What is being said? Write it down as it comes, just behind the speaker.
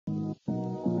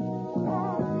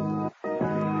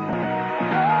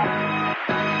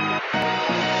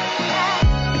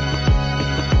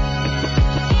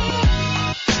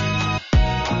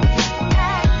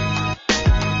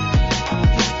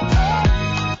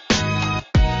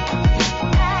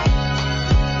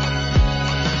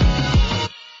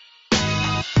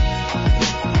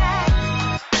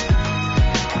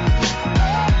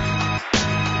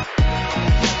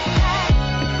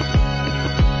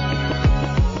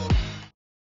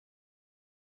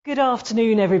Good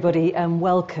afternoon, everybody, and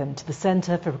welcome to the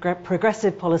Centre for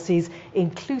Progressive Policy's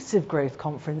Inclusive Growth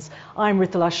Conference. I'm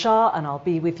Ritula, Shah, and I'll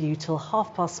be with you till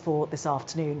 4:30 this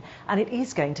afternoon. And it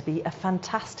is going to be a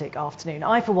fantastic afternoon.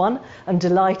 I, for one, am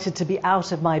delighted to be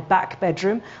out of my back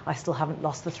bedroom. I still haven't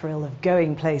lost the thrill of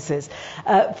going places.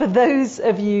 For those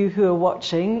of you who are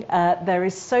watching, there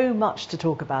is so much to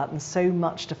talk about and so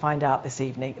much to find out this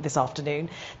afternoon.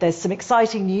 There's some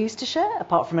exciting news to share,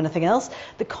 apart from anything else.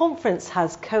 The conference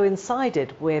has coincided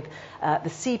with the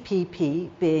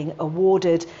CPP being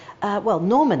awarded,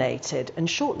 nominated and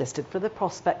shortlisted for the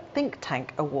Prospect Think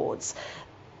Tank Awards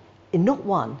in not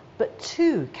one, but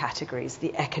two categories,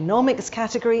 the economics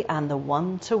category and the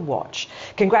one to watch.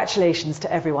 Congratulations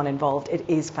to everyone involved. It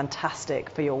is fantastic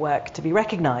for your work to be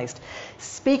recognised.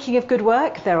 Speaking of good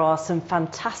work, there are some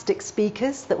fantastic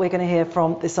speakers that we're going to hear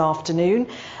from this afternoon.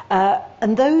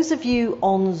 And those of you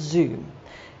on Zoom,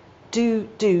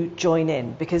 do join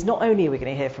in, because not only are we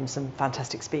going to hear from some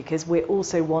fantastic speakers, we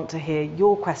also want to hear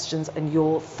your questions and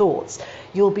your thoughts.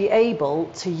 You'll be able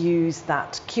to use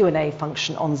that Q&A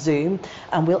function on Zoom,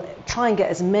 and we'll try and get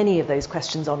as many of those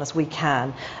questions on as we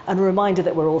can. And a reminder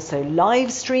that we're also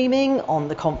live streaming on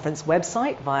the conference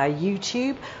website via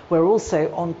YouTube. We're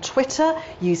also on Twitter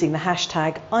using the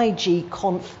hashtag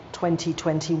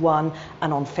IGConf2021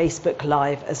 and on Facebook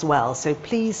Live as well. So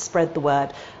please spread the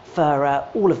word for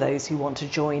all of those who want to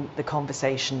join the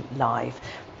conversation live.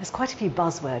 There's quite a few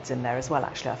buzzwords in there as well,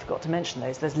 actually. I forgot to mention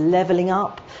those. There's levelling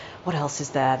up. What else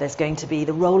is there? There's going to be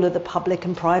the role of the public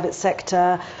and private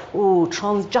sector.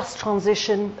 Just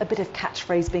transition. A bit of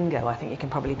catchphrase bingo I think you can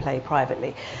probably play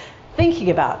privately. Thinking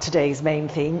about today's main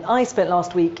theme, I spent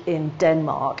last week in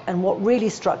Denmark, and what really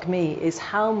struck me is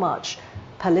how much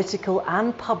political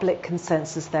and public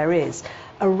consensus there is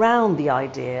around the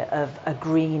idea of a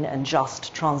green and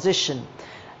just transition.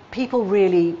 People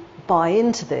really buy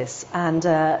into this, and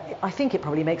I think it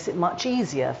probably makes it much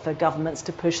easier for governments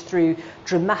to push through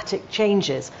dramatic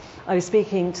changes. I was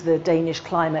speaking to the Danish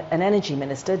Climate and Energy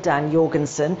Minister, Dan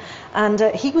Jorgensen, and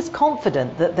he was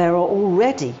confident that there are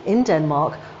already in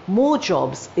Denmark more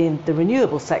jobs in the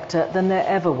renewable sector than there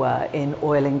ever were in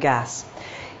oil and gas.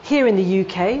 Here in the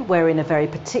UK, we're in a very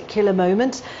particular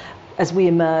moment. As we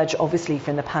emerge, obviously,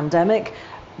 from the pandemic,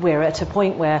 we're at a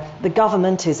point where the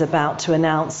government is about to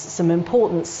announce some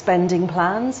important spending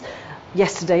plans.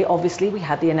 Yesterday, obviously, we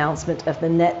had the announcement of the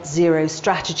net zero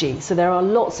strategy. So there are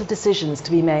lots of decisions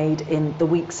to be made in the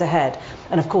weeks ahead.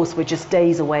 And of course, we're just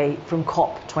days away from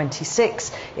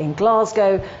COP26 in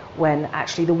Glasgow, when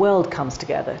actually the world comes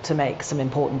together to make some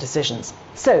important decisions.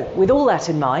 So with all that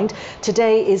in mind,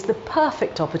 today is the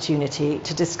perfect opportunity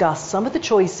to discuss some of the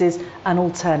choices and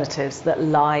alternatives that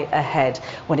lie ahead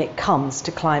when it comes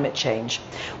to climate change.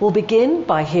 We'll begin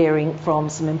by hearing from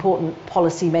some important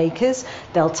policy makers.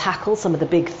 They'll tackle some of the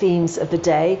big themes of the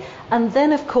day, and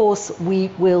then of course we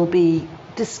will be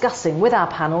discussing with our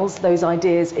panels those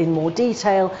ideas in more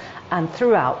detail, and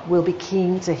throughout we'll be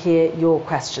keen to hear your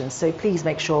questions, so please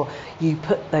make sure you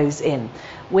put those in.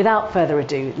 Without further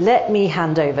ado, let me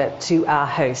hand over to our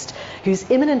host, whose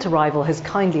imminent arrival has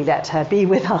kindly let her be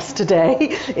with us today.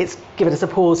 It's given us a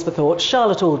pause for thought.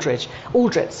 Charlotte Aldrich,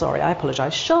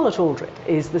 Charlotte Aldrich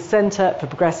is the Centre for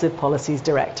Progressive Policy's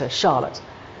Director. Charlotte.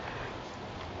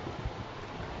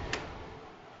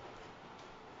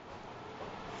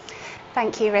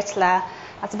 Thank you, Ritula.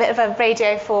 As a bit of a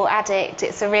Radio 4 addict,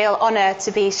 it's a real honour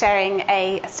to be sharing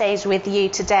a stage with you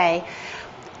today.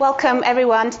 Welcome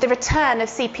everyone to the return of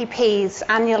CPP's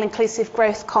annual Inclusive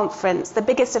Growth Conference, the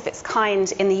biggest of its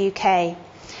kind in the UK.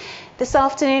 This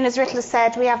afternoon, as Ritula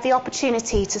said, we have the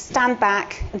opportunity to stand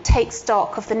back and take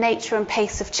stock of the nature and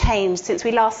pace of change since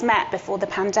we last met before the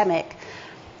pandemic.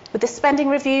 With the spending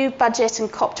review, budget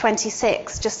and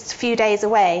COP26 just a few days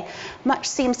away, much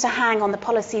seems to hang on the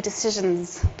policy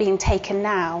decisions being taken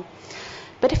now.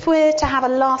 But if we're to have a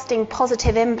lasting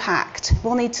positive impact,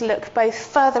 we'll need to look both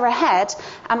further ahead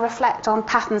and reflect on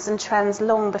patterns and trends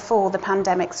long before the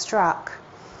pandemic struck.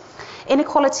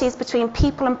 Inequalities between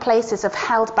people and places have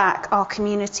held back our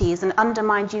communities and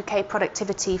undermined UK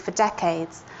productivity for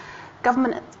decades.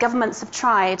 Governments have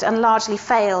tried and largely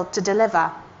failed to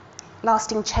deliver.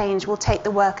 Lasting change will take the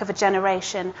work of a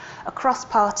generation across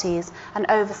parties and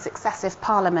over successive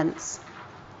parliaments.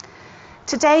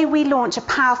 Today we launch a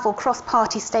powerful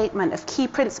cross-party statement of key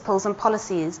principles and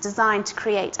policies designed to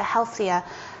create a healthier,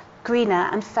 greener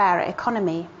and fairer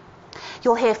economy.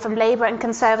 You'll hear from Labour and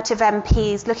Conservative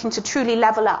MPs looking to truly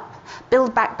level up,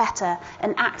 build back better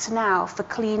and act now for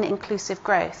clean, inclusive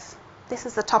growth. This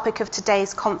is the topic of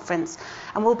today's conference,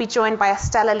 and we'll be joined by a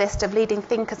stellar list of leading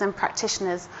thinkers and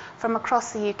practitioners from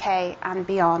across the UK and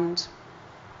beyond.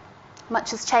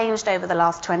 Much has changed over the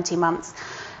last 20 months.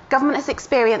 Government has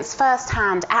experienced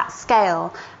firsthand, at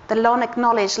scale, the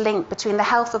long-acknowledged link between the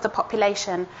health of the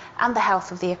population and the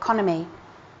health of the economy.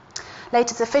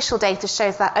 Latest official data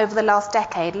shows that over the last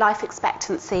decade, life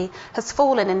expectancy has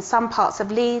fallen in some parts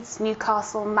of Leeds,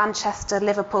 Newcastle, Manchester,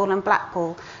 Liverpool and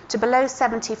Blackpool to below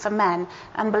 70 for men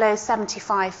and below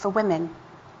 75 for women.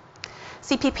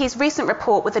 CPP's recent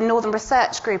report with the Northern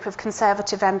Research Group of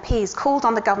Conservative MPs called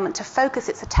on the government to focus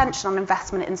its attention on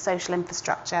investment in social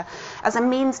infrastructure as a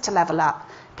means to level up,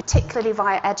 particularly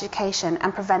via education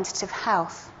and preventative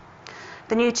health.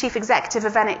 The new Chief Executive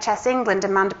of NHS England,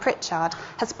 Amanda Pritchard,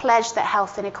 has pledged that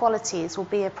health inequalities will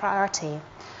be a priority.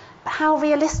 But how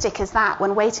realistic is that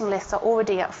when waiting lists are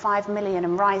already at 5 million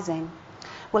and rising?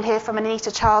 We'll hear from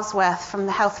Anita Charlesworth from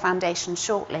the Health Foundation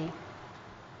shortly.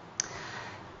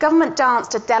 Government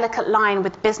danced a delicate line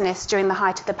with business during the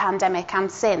height of the pandemic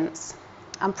and since.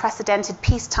 Unprecedented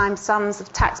peacetime sums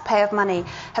of taxpayer money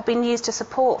have been used to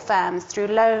support firms through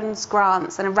loans,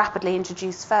 grants and a rapidly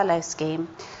introduced furlough scheme.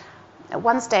 At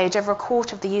one stage, over a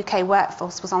quarter of the UK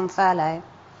workforce was on furlough.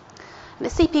 And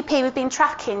at CPP, we've been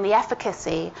tracking the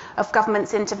efficacy of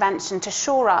government's intervention to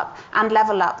shore up and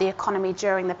level up the economy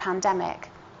during the pandemic.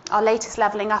 Our latest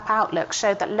Levelling Up outlook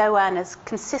showed that low earners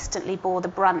consistently bore the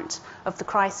brunt of the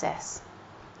crisis.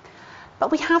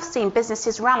 But we have seen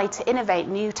businesses rally to innovate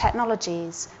new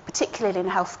technologies, particularly in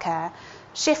healthcare,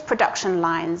 shift production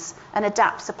lines and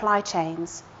adapt supply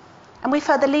chains. And we've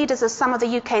heard the leaders of some of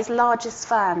the UK's largest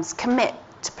firms commit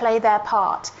to play their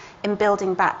part in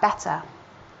building back better.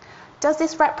 Does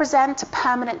this represent a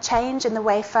permanent change in the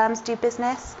way firms do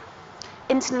business?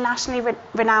 Internationally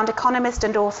renowned economist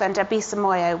and author Debisa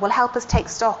Moyo will help us take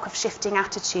stock of shifting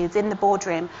attitudes in the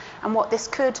boardroom and what this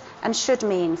could and should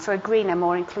mean for a greener,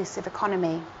 more inclusive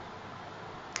economy.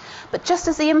 But just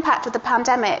as the impact of the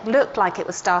pandemic looked like it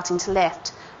was starting to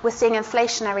lift, we're seeing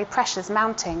inflationary pressures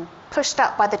mounting, pushed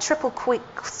up by the triple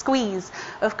squeeze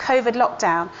of COVID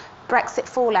lockdown, Brexit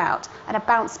fallout, and a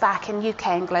bounce back in UK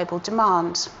and global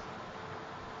demand.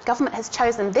 Government has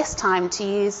chosen this time to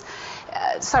use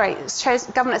this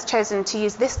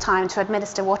time to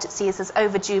administer what it sees as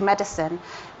overdue medicine,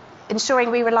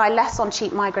 ensuring we rely less on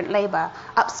cheap migrant labour,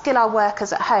 upskill our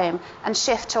workers at home, and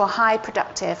shift to a high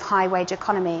productive, high wage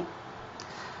economy.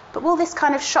 But will this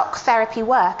kind of shock therapy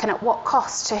work, and at what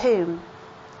cost to whom?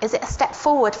 Is it a step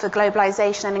forward for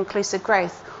globalisation and inclusive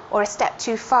growth, or a step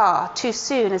too far, too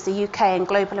soon as the UK and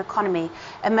global economy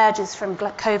emerges from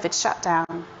COVID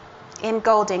shutdown? Ian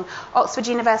Golding, Oxford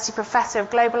University Professor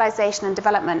of Globalisation and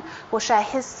Development, will share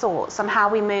his thoughts on how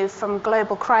we move from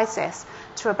global crisis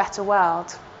to a better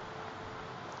world.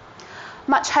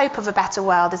 Much hope of a better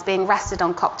world is being rested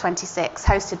on COP26,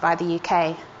 hosted by the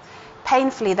UK.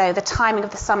 Painfully, though, the timing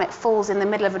of the summit falls in the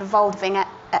middle of an evolving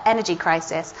energy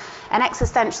crisis, and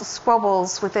existential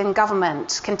squabbles within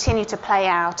government continue to play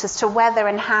out as to whether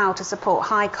and how to support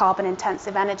high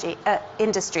carbon-intensive energy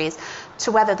industries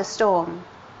to weather the storm.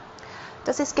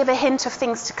 Does this give a hint of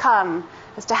things to come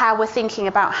as to how we're thinking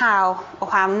about how or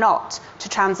how not to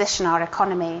transition our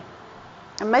economy?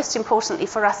 And most importantly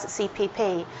for us at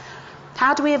CPP,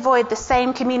 how do we avoid the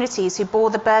same communities who bore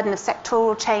the burden of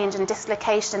sectoral change and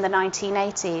dislocation in the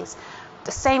 1980s,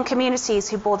 the same communities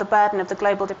who bore the burden of the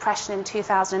global depression in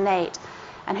 2008,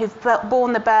 and who've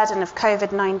borne the burden of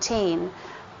COVID-19,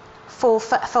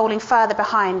 falling further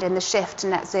behind in the shift to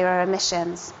net zero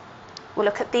emissions? We'll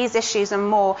look at these issues and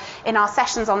more in our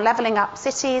sessions on levelling up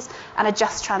cities and a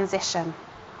just transition.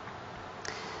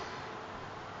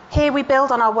 Here we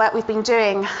build on our work we've been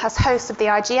doing as hosts of the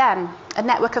IGN, a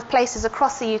network of places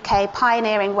across the UK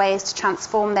pioneering ways to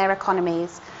transform their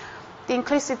economies. The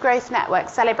Inclusive Growth Network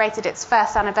celebrated its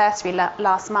first anniversary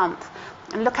last month,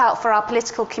 and look out for our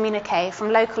political communique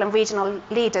from local and regional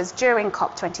leaders during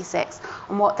COP26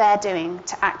 on what they're doing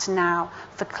to act now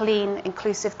for clean,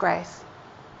 inclusive growth.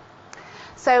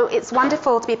 So it's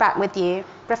wonderful to be back with you,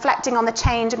 reflecting on the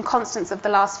change and constants of the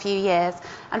last few years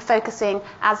and focusing,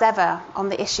 as ever, on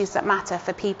the issues that matter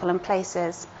for people and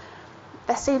places.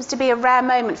 There seems to be a rare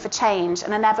moment for change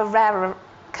and an ever rarer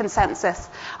consensus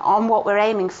on what we're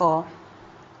aiming for.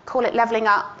 Call it levelling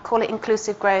up, call it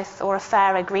inclusive growth, or a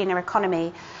fairer, greener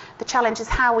economy. The challenge is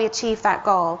how we achieve that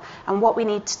goal and what we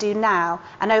need to do now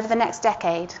and over the next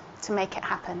decade to make it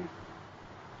happen.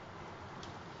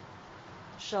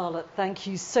 Charlotte, thank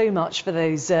you so much for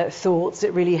those thoughts.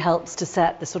 It really helps to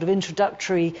set the sort of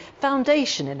introductory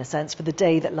foundation, in a sense, for the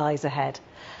day that lies ahead.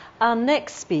 Our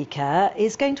next speaker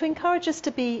is going to encourage us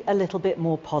to be a little bit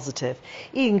more positive.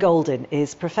 Ian Golden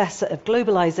is Professor of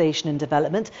Globalisation and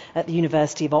Development at the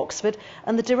University of Oxford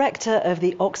and the Director of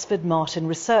the Oxford Martin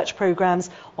Research Programmes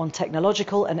on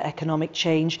Technological and Economic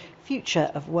Change,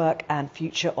 Future of Work and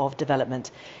Future of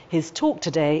Development. His talk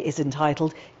today is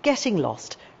entitled Getting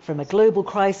Lost, From a Global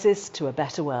Crisis to a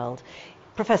Better World.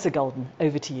 Professor Golden,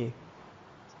 over to you.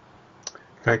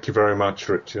 Thank you very much,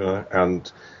 Ritula,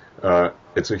 and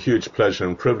it's a huge pleasure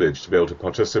and privilege to be able to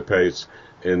participate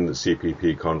in the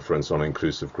CPP conference on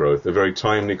inclusive growth, a very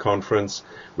timely conference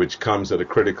which comes at a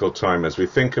critical time as we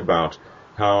think about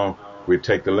how we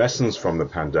take the lessons from the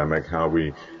pandemic, how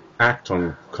we act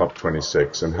on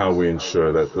COP26, and how we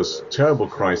ensure that this terrible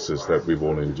crisis that we've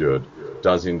all endured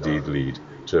does indeed lead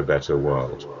to a better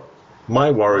world.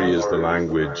 My worry is the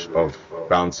language of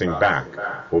bouncing back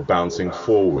or bouncing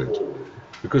forward,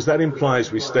 because that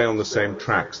implies we stay on the same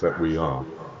tracks that we are,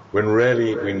 when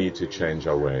really we need to change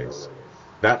our ways.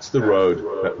 That's the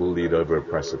road that will lead over a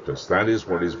precipice. That is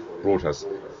what has brought us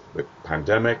the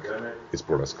pandemic, it's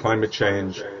brought us climate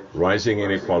change, rising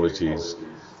inequalities,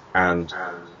 and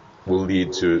will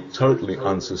lead to a totally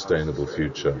unsustainable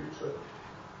future.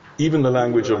 Even the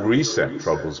language of reset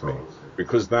troubles me,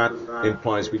 because that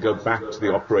implies we go back to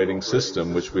the operating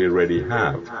system which we already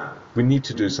have. We need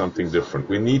to do something different.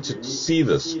 We need to see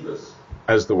this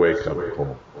as the wake-up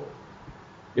call.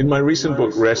 In my recent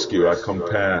book, Rescue, I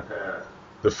compare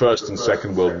the First and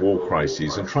Second World War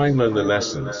crises and try and learn the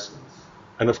lessons.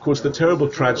 And of course, the terrible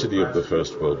tragedy of the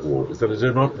First World War is that it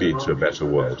did not lead to a better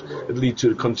world. It led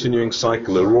to a continuing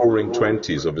cycle, a roaring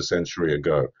 20s of a century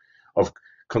ago, of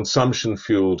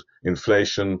consumption-fueled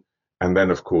inflation, and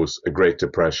then, of course, a Great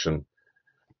Depression,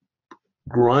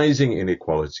 rising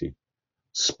inequality,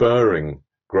 spurring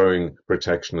growing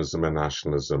protectionism and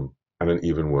nationalism, and an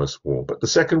even worse war. But the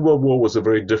Second World War was a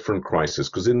very different crisis,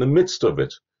 because in the midst of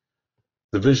it,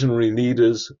 the visionary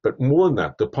leaders, but more than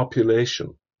that, the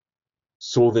population,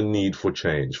 saw the need for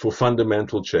change, for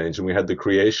fundamental change, and we had the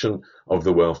creation of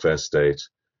the welfare state.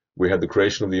 We had the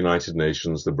creation of the United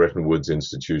Nations, the Bretton Woods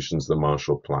institutions, the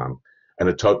Marshall Plan, and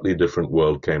a totally different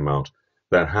world came out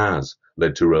that has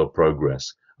led to real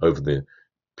progress over the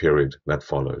period that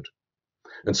followed.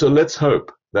 And so let's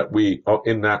hope that we are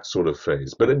in that sort of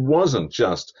phase. But it wasn't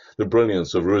just the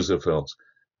brilliance of Roosevelt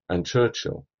and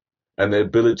Churchill and their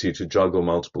ability to juggle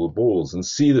multiple balls and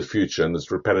see the future in this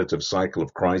repetitive cycle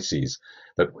of crises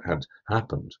that had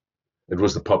happened. It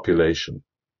was the population.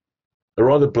 A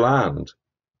rather bland,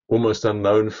 almost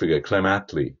unknown figure, Clem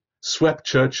Attlee, swept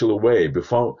Churchill away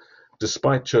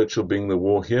despite Churchill being the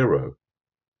war hero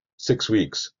 6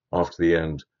 weeks after the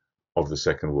end of the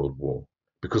Second World War,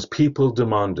 because people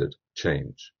demanded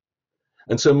change.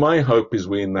 And so my hope is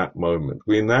we're in that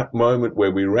moment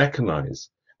where we recognize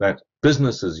that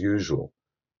business as usual,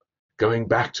 going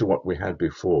back to what we had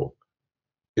before,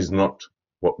 is not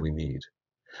what we need.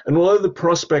 And although the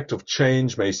prospect of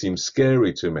change may seem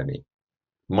scary to many,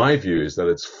 my view is that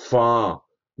it's far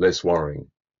less worrying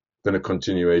than a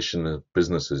continuation of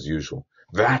business as usual.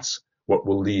 That's what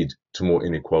will lead to more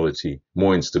inequality,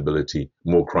 more instability,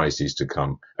 more crises to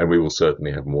come, and we will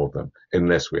certainly have more of them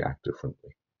unless we act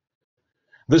differently.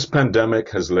 This pandemic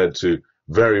has led to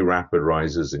very rapid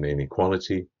rises in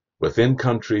inequality within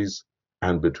countries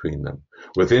and between them.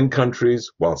 Within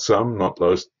countries, while some, not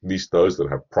least those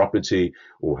that have property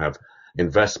or have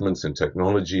investments in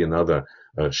technology and other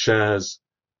shares,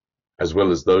 as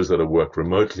well as those that have worked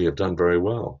remotely, have done very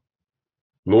well.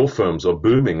 Law firms are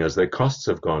booming as their costs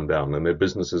have gone down and their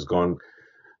business has gone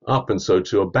up, and so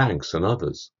too are banks and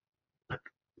others. But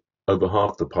over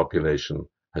half the population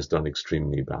has done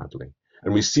extremely badly.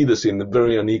 And we see this in the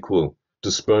very unequal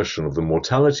dispersion of the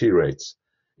mortality rates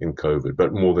in COVID,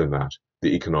 but more than that,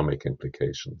 the economic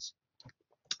implications.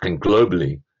 And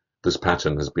globally, this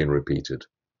pattern has been repeated.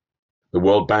 The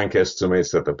World Bank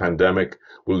estimates that the pandemic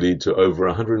will lead to over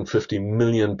 150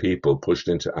 million people pushed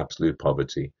into absolute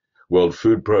poverty. World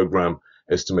Food Programme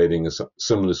estimating a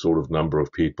similar sort of number of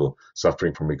people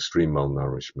suffering from extreme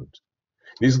malnourishment.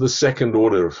 These are the second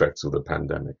order effects of the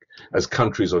pandemic, as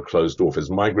countries are closed off,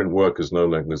 as migrant workers no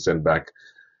longer send back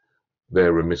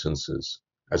their remittances,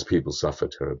 as people suffer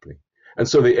terribly. And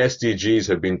so the SDGs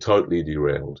have been totally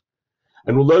derailed.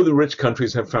 And although the rich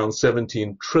countries have found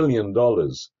 $17 trillion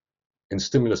in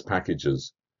stimulus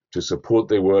packages to support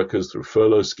their workers through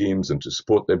furlough schemes and to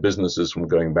support their businesses from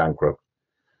going bankrupt,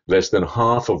 less than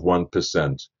half of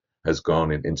 1% has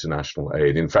gone in international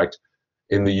aid. In fact,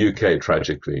 in the UK,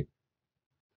 tragically,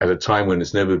 at a time when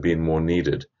it's never been more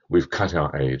needed, we've cut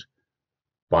our aid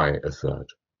by a third.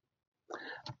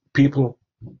 People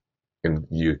in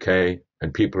the UK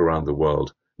and people around the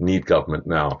world need government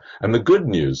now. And the good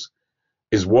news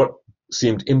is what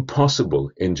seemed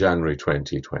impossible in January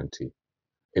 2020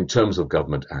 in terms of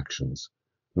government actions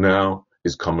now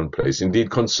is commonplace.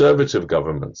 Indeed, conservative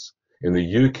governments in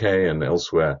the UK and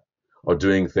elsewhere are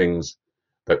doing things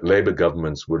that Labour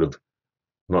governments would have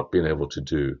not been able to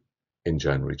do in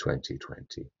January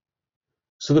 2020.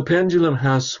 So the pendulum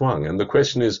has swung, and the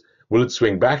question is, will it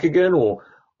swing back again, or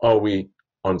are we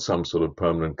on some sort of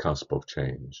permanent cusp of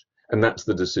change? And that's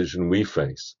the decision we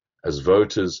face as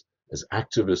voters, as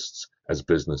activists, as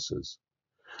businesses.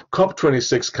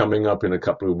 COP26 coming up in a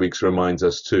couple of weeks reminds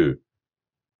us too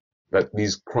that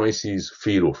these crises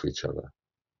feed off each other.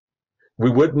 We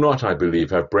would not, I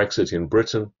believe, have Brexit in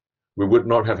Britain. We would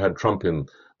not have had Trump in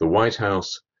the White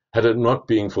House had it not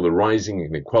been for the rising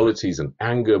inequalities and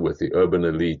anger with the urban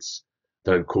elites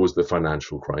that had caused the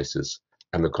financial crisis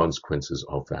and the consequences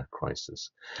of that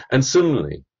crisis. And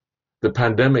similarly, the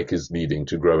pandemic is leading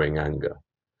to growing anger,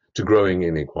 to growing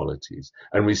inequalities,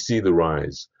 and we see the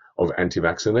rise of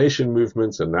anti-vaccination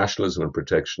movements and nationalism and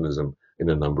protectionism in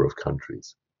a number of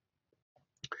countries.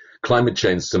 Climate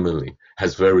change, similarly,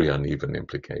 has very uneven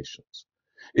implications.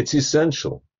 It's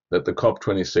essential that the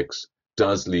COP26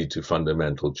 does lead to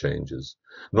fundamental changes,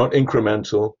 not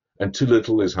incremental, and too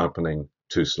little is happening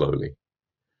too slowly.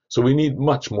 So we need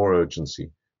much more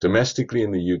urgency, domestically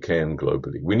in the UK and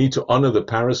globally. We need to honor the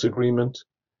Paris Agreement,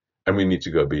 and we need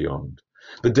to go beyond.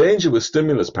 The danger with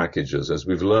stimulus packages, as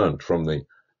we've learned from the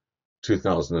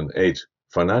 2008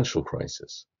 financial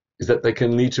crisis, is that they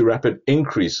can lead to rapid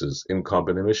increases in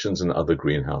carbon emissions and other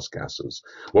greenhouse gases.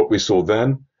 What we saw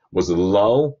then was a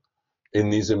lull in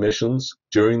these emissions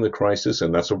during the crisis,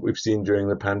 and that's what we've seen during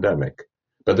the pandemic.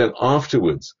 But then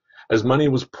afterwards, as money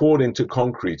was poured into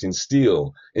concrete, in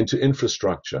steel, into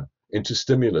infrastructure, into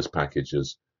stimulus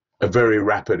packages, a very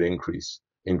rapid increase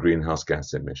in greenhouse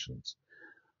gas emissions.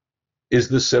 Is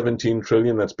the 17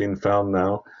 trillion that's been found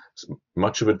now,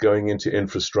 much of it going into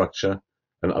infrastructure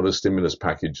and other stimulus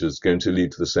packages, going to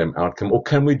lead to the same outcome? Or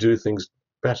can we do things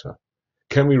better?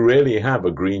 Can we really have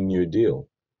a Green New Deal?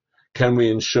 Can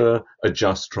we ensure a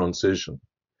just transition?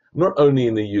 Not only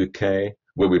in the UK,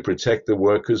 where we protect the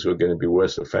workers who are going to be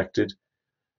worst affected,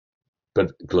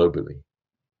 but globally.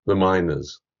 The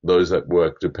miners, those that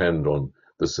work, depend on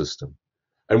the system.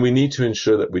 And we need to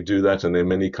ensure that we do that, and there are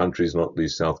many countries, not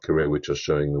least South Korea, which are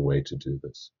showing the way to do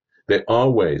this. There are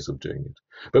ways of doing it.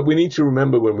 But we need to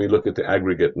remember, when we look at the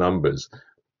aggregate numbers,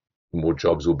 more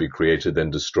jobs will be created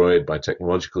than destroyed by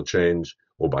technological change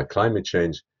or by climate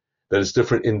change. That it's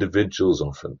different individuals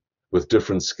often, with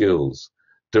different skills,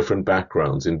 different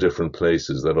backgrounds in different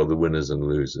places that are the winners and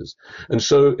losers. And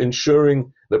so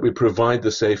ensuring that we provide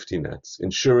the safety nets,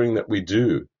 ensuring that we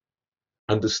do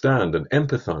understand and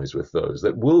empathize with those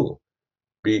that will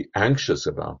be anxious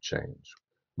about change,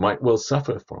 might well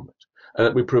suffer from it, and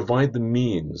that we provide the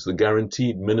means, the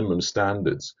guaranteed minimum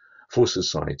standards for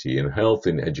society in health,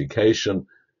 in education,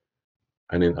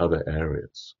 and in other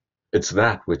areas. It's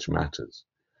that which matters.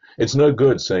 It's no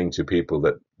good saying to people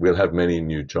that we'll have many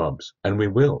new jobs, and we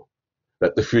will,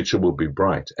 that the future will be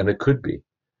bright, and it could be,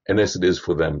 unless it is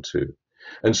for them too.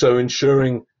 And so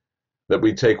ensuring that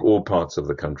we take all parts of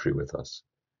the country with us,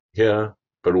 here,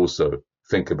 but also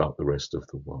think about the rest of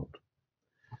the world.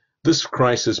 This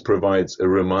crisis provides a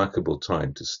remarkable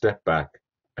time to step back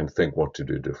and think what to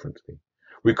do differently.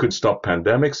 We could stop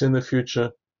pandemics in the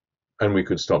future, and we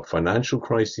could stop financial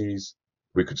crises.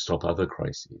 We could stop other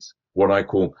crises, what I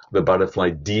call the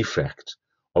butterfly defect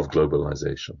of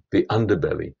globalization, the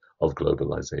underbelly of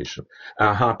globalization.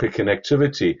 Our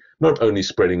hyperconnectivity not only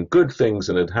spreading good things,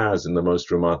 and it has in the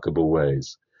most remarkable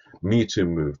ways, Me Too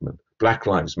movement, Black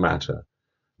Lives Matter,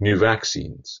 new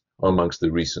vaccines are amongst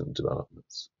the recent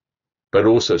developments, but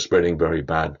also spreading very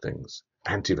bad things,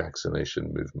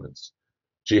 anti-vaccination movements,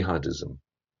 jihadism,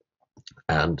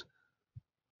 and,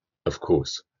 of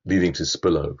course, leading to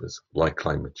spillovers like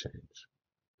climate change.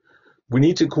 We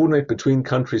need to coordinate between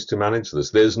countries to manage this.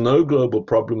 There's no global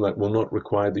problem that will not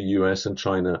require the US and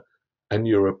China and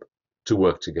Europe to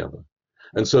work together.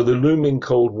 And so the looming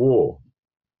Cold War,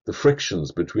 the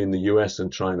frictions between the US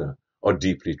and China are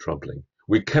deeply troubling.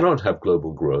 We cannot have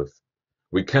global growth.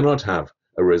 We cannot have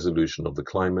a resolution of the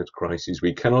climate crisis.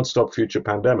 We cannot stop future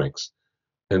pandemics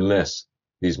unless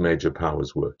these major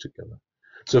powers work together.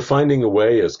 So finding a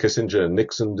way, as Kissinger and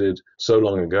Nixon did so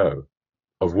long ago,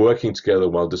 of working together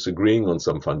while disagreeing on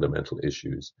some fundamental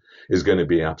issues is going to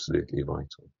be absolutely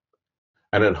vital.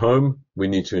 And at home, we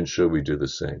need to ensure we do the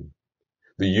same.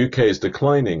 The UK is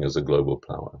declining as a global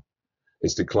power.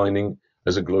 It's declining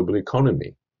as a global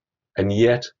economy. And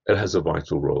yet it has a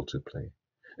vital role to play.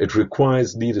 It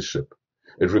requires leadership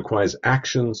It requires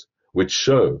actions which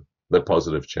show that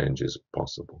positive change is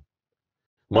possible.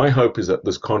 My hope is that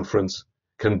this conference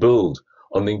can build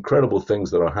on the incredible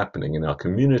things that are happening in our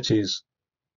communities,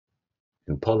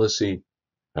 in policy,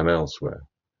 and elsewhere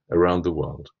around the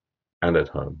world and at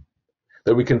home.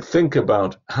 That we can think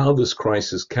about how this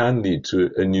crisis can lead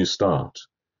to a new start,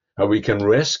 how we can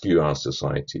rescue our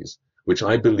societies, which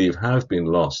I believe have been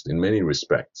lost in many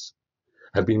respects,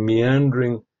 have been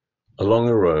meandering along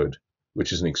a road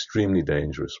which is an extremely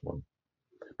dangerous one.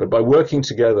 But by working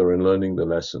together and learning the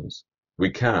lessons, we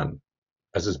can,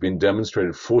 as has been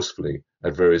demonstrated forcefully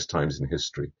at various times in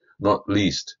history, not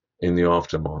least in the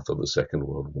aftermath of the Second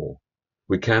World War,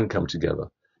 we can come together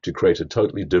to create a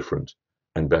totally different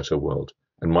and better world.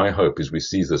 And my hope is we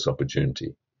seize this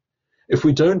opportunity. If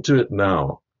we don't do it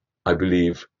now, I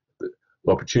believe the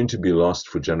opportunity will be lost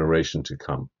for generations to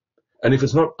come. And if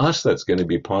it's not us that's going to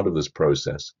be part of this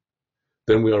process,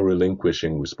 then we are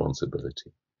relinquishing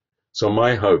responsibility. So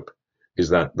my hope is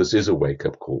that this is a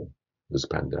wake-up call, this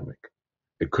pandemic.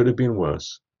 It could have been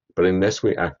worse, but unless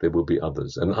we act, there will be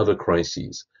others and other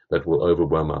crises that will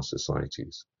overwhelm our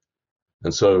societies.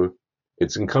 And so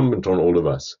it's incumbent on all of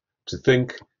us to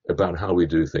think about how we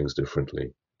do things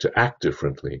differently, to act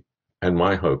differently. And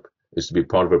my hope is to be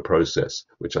part of a process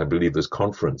which I believe this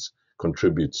conference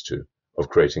contributes to, of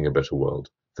creating a better world.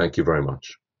 Thank you very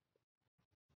much.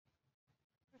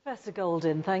 Professor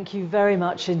Goldin, thank you very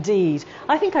much indeed.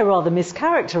 I think I rather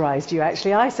mischaracterised you,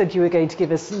 actually. I said you were going to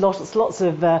give us lots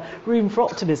of room for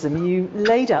optimism. You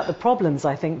laid out the problems,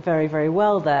 I think, very, very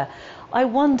well there. I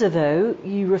wonder, though,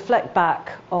 you reflect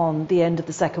back on the end of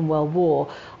the Second World War.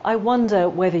 I wonder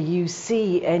whether you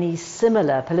see any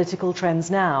similar political trends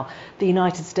now. The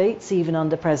United States, even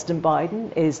under President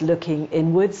Biden, is looking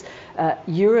inwards.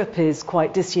 Europe is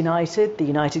quite disunited. The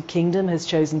United Kingdom has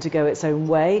chosen to go its own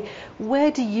way.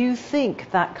 Where do you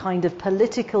think that kind of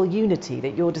political unity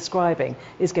that you're describing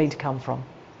is going to come from?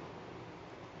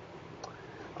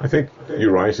 I think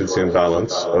you're right, it's in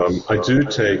balance. I do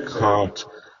take heart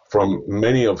from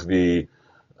many of the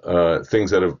things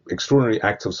that are extraordinary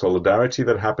acts of solidarity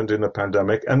that happened in the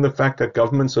pandemic, and the fact that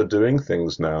governments are doing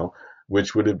things now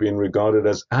which would have been regarded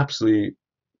as absolutely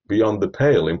beyond the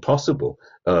pale, impossible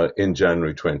in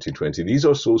January 2020. These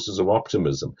are sources of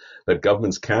optimism that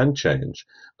governments can change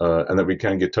and that we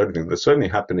can get totally things. That's certainly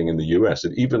happening in the US.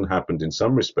 It even happened in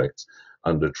some respects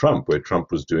under Trump, where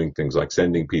Trump was doing things like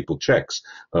sending people checks,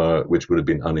 which would have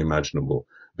been unimaginable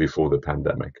before the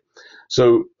pandemic.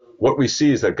 So what we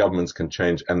see is that governments can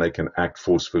change and they can act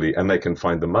forcefully and they can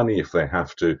find the money if they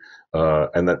have to,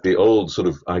 and that the old sort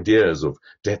of ideas of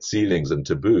debt ceilings and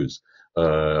taboos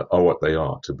are what they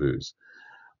are, taboos.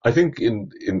 I think in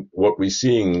what we're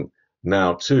seeing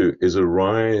now too is a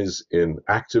rise in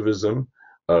activism,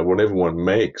 whatever one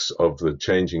makes of the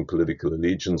changing political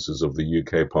allegiances of the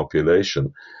UK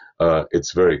population.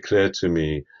 It's very clear to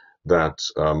me that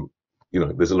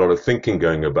there's a lot of thinking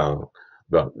going about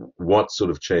what sort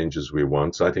of changes we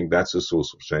want. So I think that's a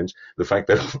source of change. The fact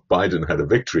that Biden had a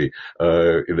victory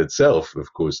in itself,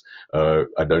 of course,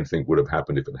 I don't think would have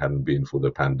happened if it hadn't been for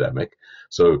the pandemic.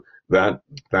 So that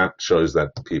shows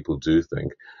that people do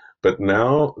think. But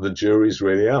now the jury's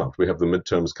really out. We have the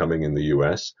midterms coming in the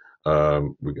US.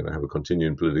 We're going to have a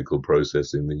continuing political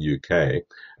process in the UK.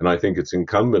 And I think it's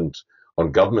incumbent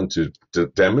on government to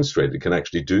demonstrate it can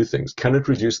actually do things. Can it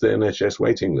reduce the NHS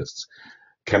waiting lists?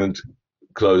 Can it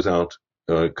close out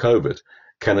COVID?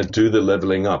 Can it do the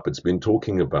levelling up it's been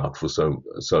talking about for so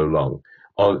long?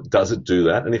 Or does it do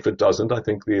that? And if it doesn't, I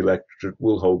think the electorate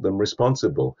will hold them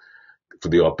responsible. For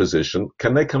the opposition,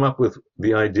 can they come up with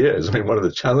the ideas? I mean, one of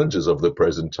the challenges of the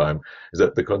present time is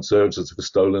that the Conservatives have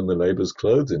stolen the Labour's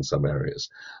clothes in some areas.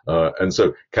 And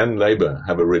so can Labour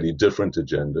have a really different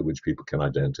agenda which people can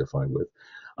identify with?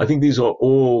 I think these are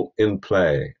all in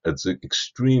play. It's an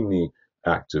extremely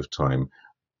active time.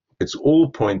 It's all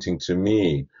pointing to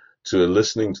me to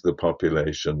listening to the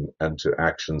population and to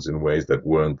actions in ways that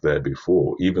weren't there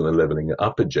before. Even the levelling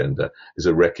up agenda is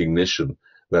a recognition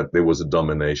that there was a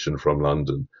domination from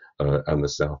London and the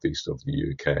southeast of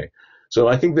the UK. So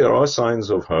I think there are signs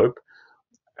of hope,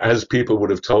 as people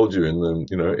would have told you in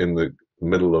the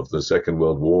middle of the Second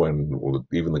World War or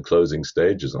even the closing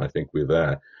stages. And I think we're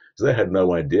there. So they had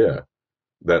no idea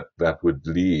that that would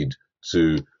lead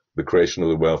to the creation of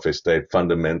the welfare state,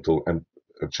 fundamental and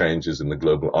changes in the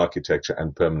global architecture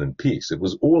and permanent peace. It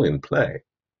was all in play.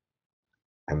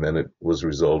 And then it was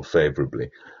resolved favorably.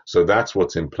 So that's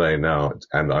what's in play now.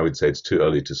 And I would say it's too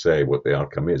early to say what the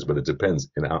outcome is, but it depends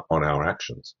on our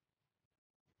actions.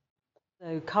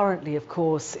 So currently, of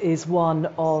course, is one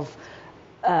of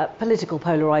political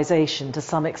polarisation to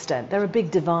some extent. There are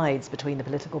big divides between the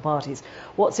political parties.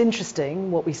 What's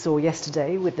interesting, what we saw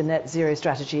yesterday with the net zero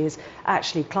strategy, is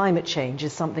actually climate change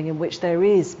is something in which there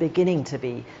is beginning to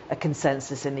be a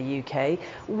consensus in the UK.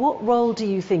 What role do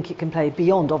you think it can play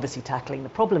beyond obviously tackling the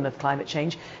problem of climate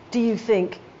change? Do you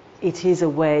think it is a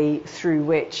way through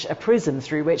which, a prism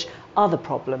through which other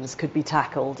problems could be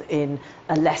tackled in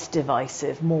a less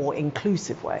divisive, more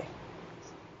inclusive way?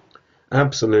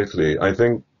 Absolutely. I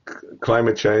think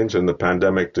climate change, and the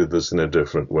pandemic did this in a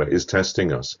different way, is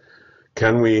testing us.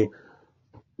 Can we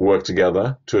work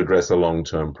together to address a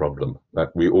long-term problem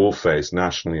that we all face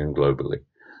nationally and globally?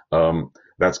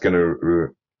 That's going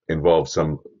to involve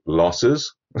some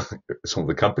losses. Some of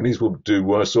the companies will do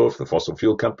worse off, the fossil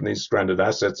fuel companies, stranded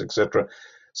assets, etc.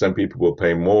 Some people will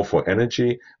pay more for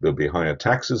energy. There'll be higher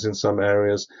taxes in some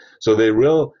areas. So there are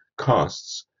real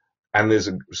costs. And there's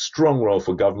a strong role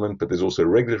for government, but there's also a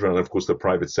regulatory, and of course the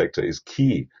private sector is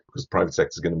key because the private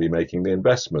sector is going to be making the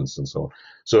investments and so on.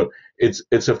 So it's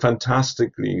a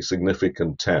fantastically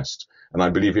significant test. And I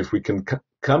believe if we can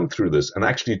come through this and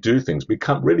actually do things,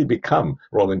 really become,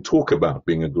 rather than talk about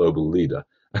being a global leader,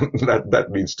 that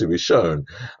needs to be shown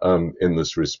in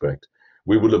this respect.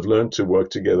 We will have learned to work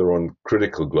together on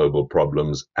critical global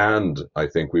problems, and I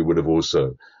think we would have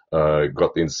also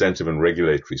got the incentive and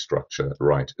regulatory structure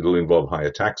right. It'll involve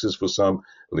higher taxes for some,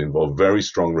 it'll involve very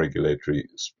strong regulatory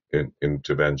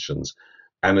interventions,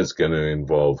 and it's going to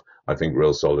involve, I think,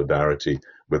 real solidarity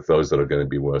with those that are going to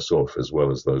be worse off as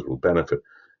well as those who will benefit.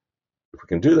 If we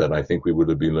can do that, I think we would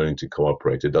have been learning to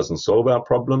cooperate. It doesn't solve our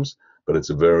problems, but it's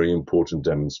a very important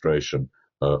demonstration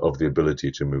of the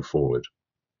ability to move forward.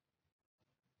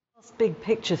 Big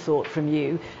picture thought from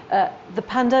you. The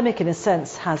pandemic, in a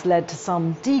sense, has led to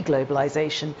some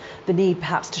deglobalization, the need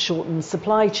perhaps to shorten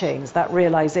supply chains, that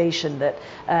realization that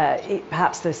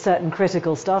perhaps there's certain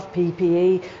critical stuff,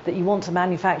 PPE, that you want to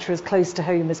manufacture as close to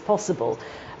home as possible.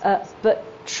 But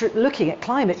looking at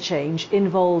climate change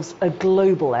involves a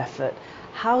global effort.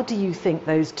 How do you think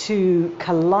those two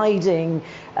colliding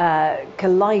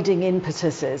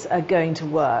impetuses are going to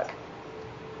work?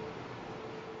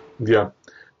 Yeah.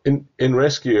 In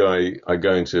Rescue, I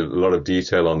go into a lot of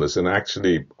detail on this, and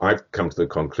actually I've come to the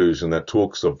conclusion that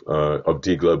talks of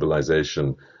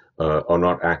deglobalization are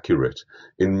not accurate.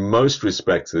 In most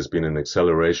respects, there's been an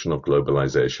acceleration of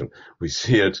globalization. We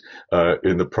see it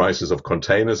in the prices of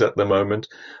containers at the moment.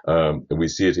 We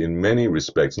see it in many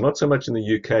respects, not so much in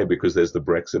the UK because there's the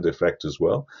Brexit effect as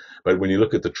well. But when you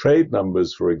look at the trade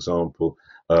numbers, for example,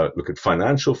 look at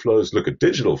financial flows, look at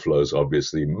digital flows,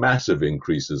 obviously, massive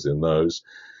increases in those.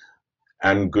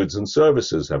 And goods and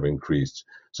services have increased.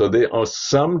 So there are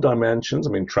some dimensions. I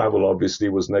mean, travel obviously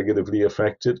was negatively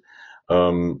affected,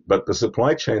 but the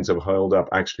supply chains have held up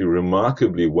actually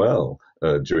remarkably well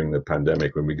during the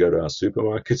pandemic. When we go to our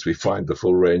supermarkets, we find the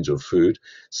full range of food,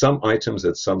 some items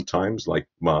at some times like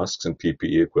masks and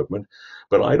PPE equipment,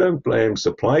 but I don't blame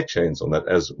supply chains on that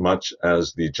as much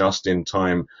as the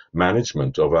just-in-time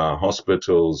management of our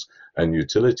hospitals and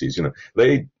utilities. You know,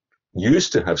 they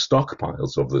used to have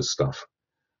stockpiles of this stuff.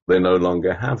 They no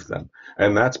longer have them.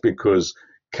 And that's because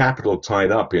capital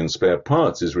tied up in spare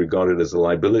parts is regarded as a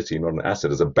liability, not an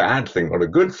asset, as a bad thing, not a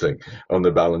good thing on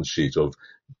the balance sheet of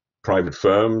private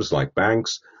firms like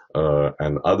banks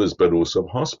and others, but also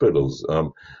hospitals.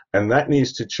 And that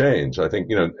needs to change. I think,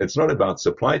 it's not about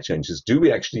supply changes. Do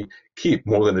we actually keep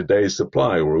more than a day's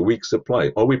supply or a week's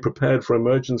supply? Are we prepared for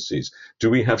emergencies? Do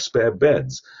we have spare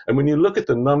beds? And when you look at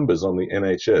the numbers on the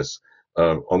NHS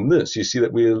on this, you see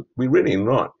that we're really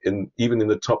not even in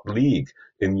the top league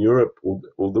in Europe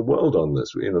or the world on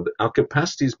this. Our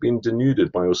capacity has been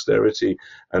denuded by austerity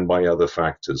and by other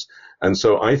factors. And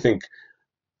so I think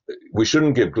we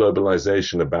shouldn't give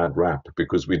globalization a bad rap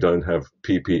because we don't have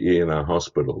PPE in our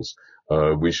hospitals.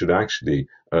 We should actually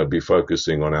be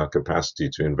focusing on our capacity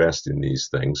to invest in these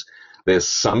things. There's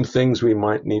some things we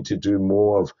might need to do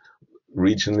more of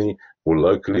regionally or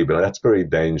locally, but that's very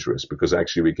dangerous because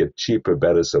actually we get cheaper,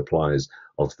 better supplies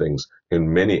of things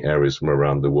in many areas from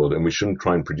around the world, and we shouldn't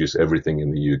try and produce everything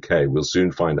in the UK. We'll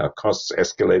soon find our costs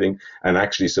escalating, and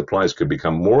actually supplies could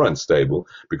become more unstable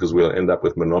because we'll end up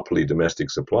with monopoly domestic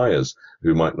suppliers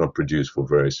who might not produce for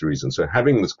various reasons. So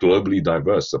having this globally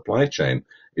diverse supply chain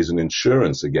is an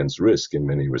insurance against risk in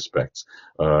many respects.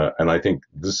 And I think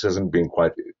this hasn't been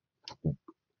quite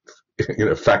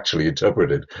factually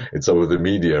interpreted in some of the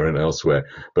media and elsewhere.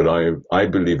 But I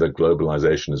believe that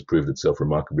globalization has proved itself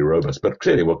remarkably robust. But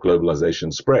clearly what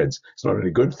globalization spreads, it's not only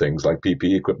good things like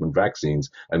PPE equipment, vaccines,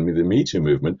 and the Me Too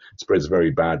movement, it spreads very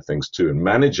bad things too. And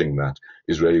managing that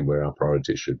is really where our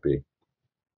priority should be.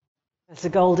 Professor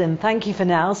Goldin, thank you for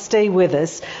now. Stay with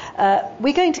us.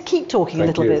 We're going to keep talking a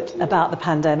little bit about the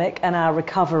pandemic and our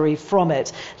recovery from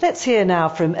it. Let's hear now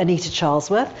from Anita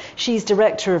Charlesworth. She's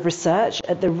Director of Research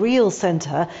at the Real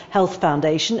Centre Health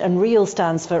Foundation, and Real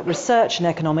stands for Research and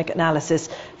Economic Analysis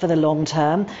for the Long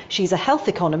Term. She's a health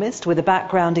economist with a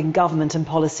background in government and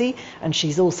policy, and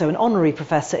she's also an honorary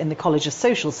professor in the College of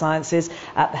Social Sciences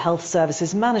at the Health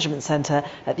Services Management Centre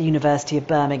at the University of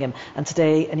Birmingham. And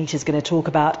today, Anita's going to talk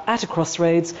about At a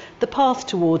Crossroads, the path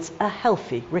towards a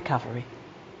healthy recovery.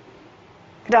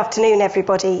 Good afternoon,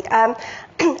 everybody. I'm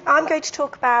going to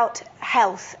talk about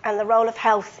health and the role of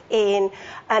health in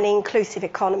an inclusive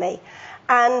economy.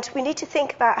 And we need to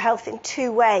think about health in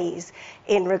two ways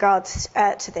in regards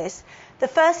to this. The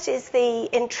first is the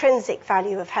intrinsic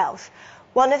value of health.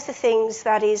 One of the things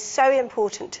that is so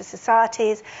important to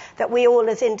societies that we all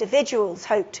as individuals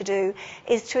hope to do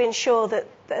is to ensure that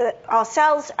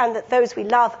ourselves and that those we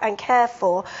love and care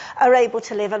for are able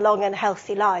to live a long and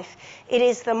healthy life. It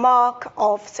is the mark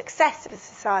of success of a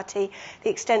society, the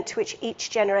extent to which each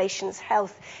generation's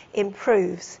health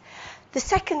improves. The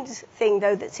second thing,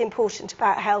 though, that's important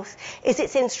about health is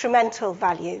its instrumental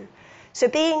value. So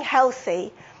being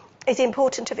healthy is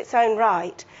important of its own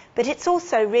right, but it's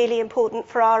also really important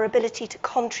for our ability to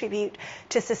contribute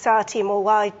to society more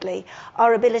widely,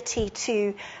 our ability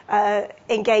to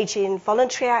engage in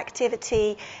voluntary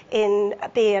activity, in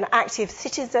be an active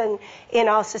citizen in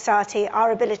our society,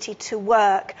 our ability to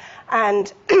work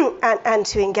and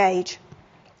to engage.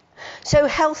 So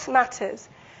health matters.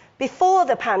 Before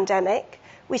the pandemic,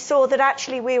 we saw that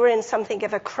actually we were in something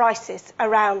of a crisis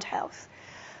around health.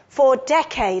 For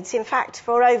decades, in fact,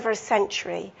 for over a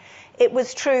century, it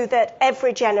was true that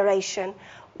every generation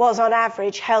was on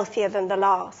average healthier than the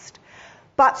last.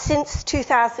 But since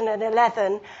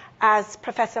 2011, as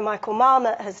Professor Michael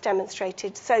Marmot has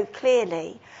demonstrated so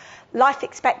clearly, life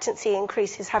expectancy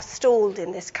increases have stalled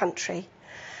in this country.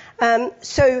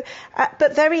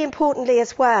 But very importantly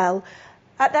as well,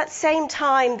 at that same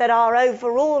time that our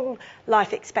overall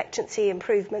life expectancy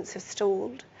improvements have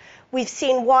stalled, we've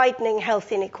seen widening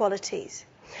health inequalities.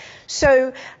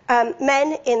 So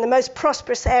men in the most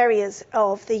prosperous areas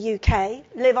of the UK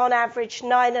live on average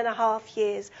 9.5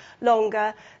 years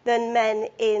longer than men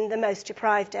in the most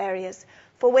deprived areas.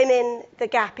 For women, the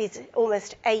gap is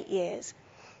almost 8 years.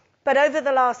 But over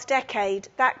the last decade,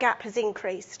 that gap has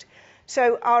increased.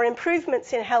 So our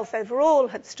improvements in health overall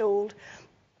had stalled,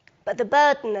 but the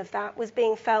burden of that was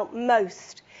being felt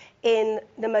most in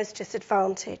the most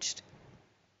disadvantaged.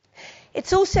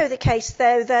 It's also the case,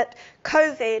 though, that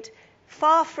COVID,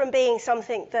 far from being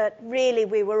something that really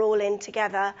we were all in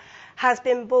together, has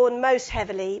been borne most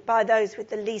heavily by those with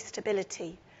the least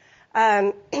ability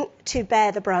to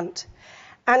bear the brunt.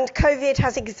 And COVID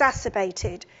has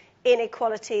exacerbated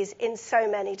inequalities in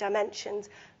so many dimensions,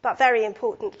 but very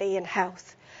importantly in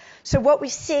health. So what we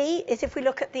see is if we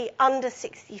look at the under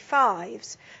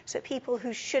 65s, so people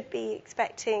who should be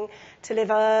expecting to live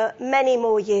many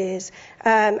more years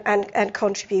and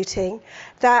contributing,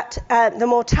 that the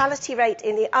mortality rate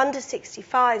in the under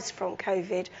 65s from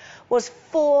COVID was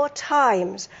 4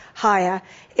 times higher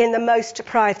in the most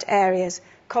deprived areas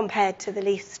compared to the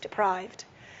least deprived.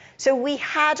 So we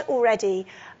had already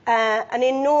an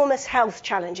enormous health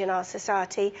challenge in our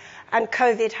society, and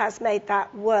COVID has made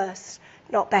that worse,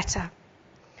 not better.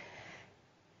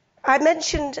 I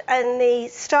mentioned in the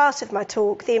start of my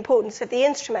talk the importance of the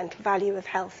instrumental value of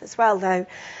health as well, though.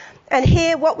 And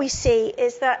here what we see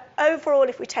is that overall,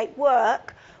 if we take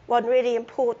work, one really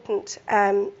important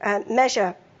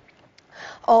measure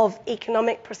of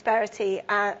economic prosperity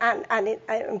and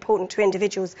important to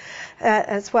individuals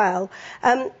as well,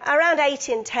 around 8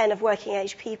 in 10 of working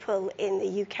age people in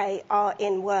the UK are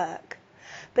in work.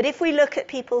 But if we look at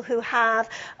people who have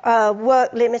a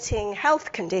work-limiting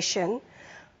health condition,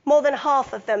 more than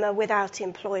half of them are without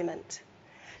employment.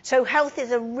 So health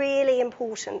is a really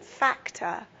important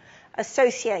factor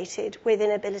associated with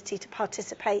inability to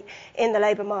participate in the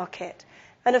labour market.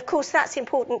 And of course that's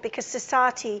important because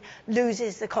society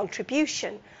loses the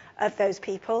contribution of those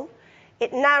people.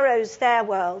 It narrows their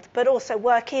world, but also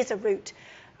work is a route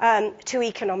to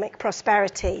economic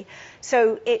prosperity.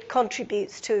 So it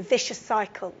contributes to a vicious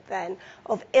cycle then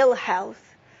of ill health,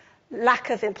 lack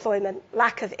of employment,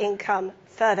 lack of income,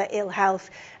 further ill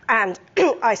health, and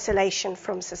isolation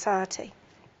from society.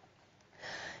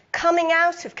 Coming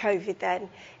out of COVID then,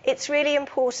 it's really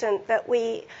important that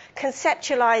we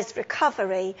conceptualise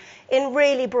recovery in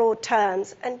really broad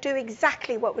terms and do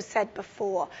exactly what was said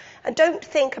before. And don't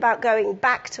think about going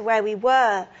back to where we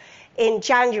were in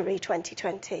January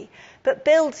 2020, but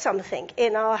build something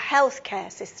in our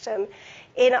healthcare system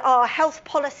in our health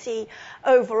policy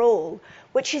overall,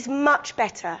 which is much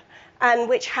better and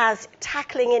which has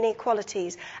tackling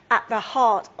inequalities at the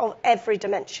heart of every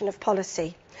dimension of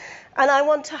policy. And I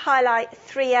want to highlight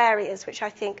 3 areas which I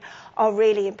think are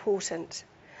really important.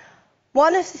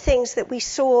 One of the things that we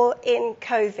saw in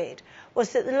COVID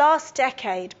was that the last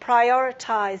decade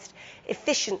prioritised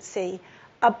efficiency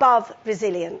above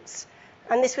resilience.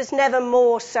 And this was never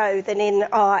more so than in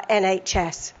our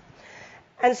NHS.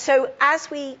 And so as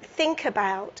we think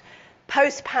about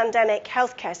post-pandemic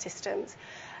healthcare systems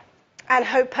and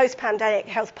post-pandemic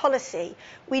health policy,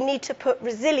 we need to put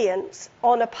resilience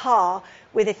on a par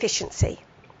with efficiency.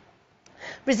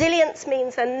 Resilience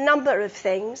means a number of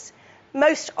things.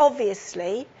 Most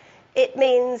obviously, it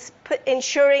means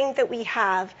ensuring that we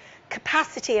have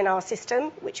capacity in our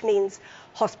system, which means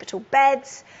hospital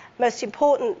beds, most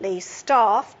importantly,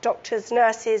 staff, doctors,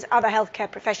 nurses, other healthcare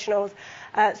professionals,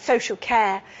 social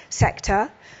care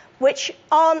sector, which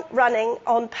aren't running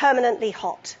on permanently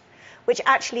hot, which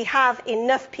actually have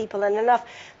enough people and enough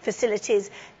facilities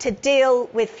to deal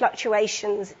with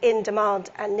fluctuations in demand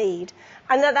and need,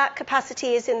 and that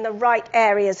capacity is in the right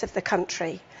areas of the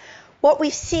country. What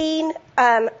we've seen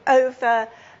over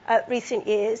recent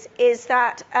years is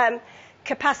that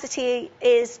capacity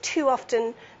is too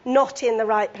often not in the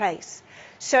right place.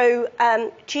 So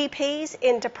GPs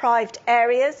in deprived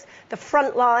areas, the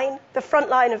front line of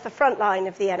the front line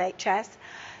of the NHS,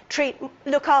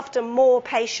 look after more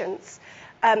patients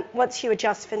once you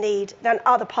adjust for need than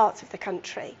other parts of the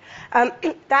country.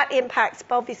 That impacts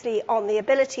obviously on the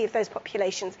ability of those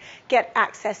populations get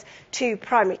access to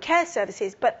primary care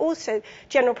services, but also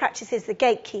general practice is the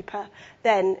gatekeeper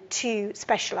then to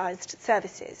specialised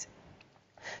services.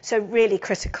 So really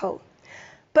critical.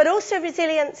 But also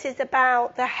resilience is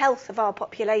about the health of our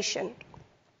population.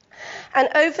 And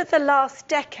over the last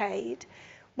decade,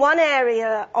 one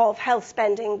area of health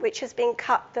spending which has been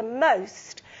cut the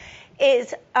most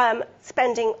is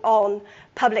spending on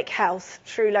public health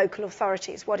through local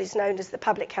authorities, what is known as the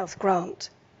public health grant.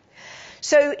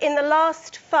 So in the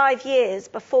last 5 years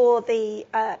before the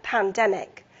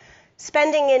pandemic,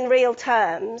 spending in real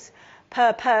terms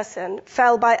per person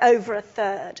fell by over a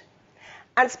third.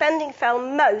 And spending fell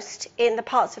most in the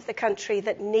parts of the country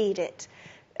that need it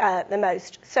the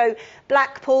most. So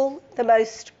Blackpool, the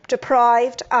most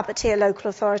deprived upper tier local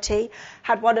authority,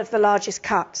 had one of the largest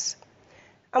cuts.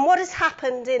 And what has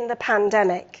happened in the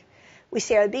pandemic? We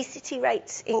see obesity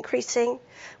rates increasing.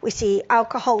 We see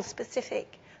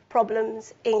alcohol-specific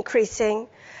problems increasing.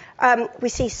 We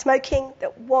see smoking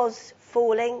that was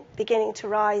falling, beginning to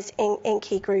rise in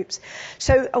key groups.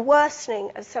 So a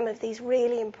worsening of some of these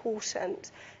really important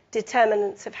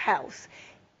determinants of health,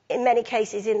 in many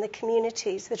cases in the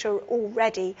communities that are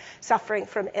already suffering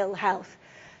from ill health.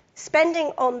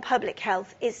 Spending on public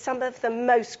health is some of the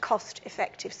most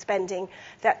cost-effective spending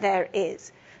that there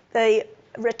is. The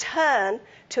return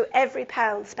to every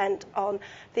pound spent on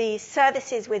the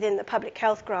services within the public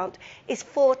health grant is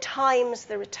 4 times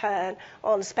the return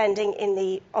on spending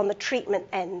on the treatment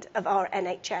end of our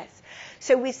NHS.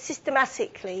 So we've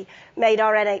systematically made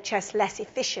our NHS less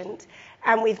efficient,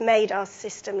 and we've made our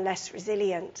system less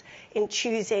resilient in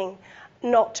choosing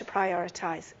not to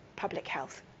prioritise public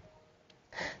health.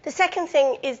 The second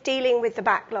thing is dealing with the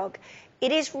backlog.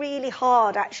 It is really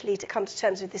hard actually to come to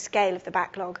terms with the scale of the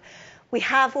backlog. We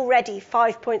have already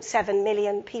 5.7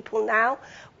 million people now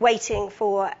waiting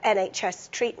for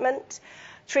NHS treatment.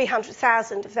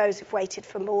 300,000 of those have waited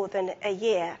for more than a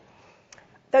year.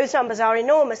 Those numbers are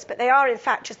enormous, but they are in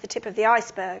fact just the tip of the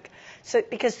iceberg. So,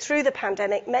 because through the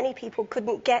pandemic, many people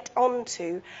couldn't get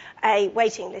onto a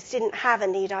waiting list, didn't have a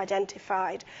need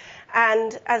identified.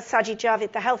 And as Sajid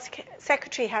Javid, the Health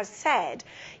Secretary, has said,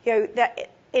 that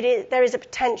there is a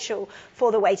potential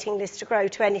for the waiting list to grow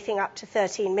to anything up to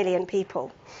 13 million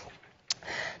people.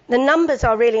 The numbers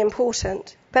are really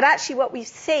important, but actually what we've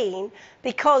seen,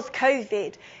 because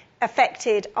COVID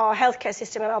affected our healthcare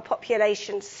system and our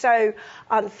population so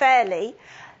unfairly,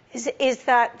 is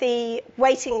that the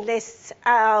waiting lists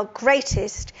are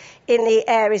greatest in the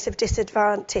areas of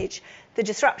disadvantage. The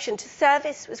disruption to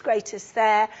service was greatest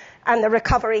there, and the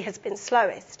recovery has been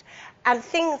slowest. And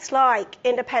things like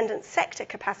independent sector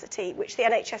capacity, which the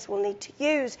NHS will need to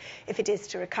use if it is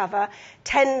to recover,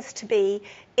 tends to be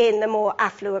in the more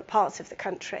affluent parts of the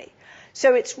country.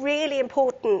 So it's really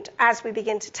important, as we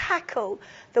begin to tackle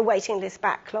the waiting list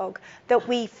backlog, that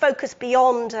we focus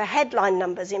beyond the headline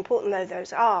numbers, important though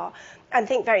those are, and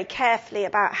think very carefully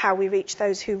about how we reach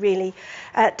those who really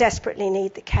desperately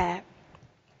need the care.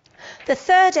 The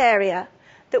third area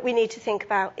that we need to think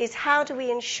about is how do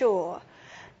we ensure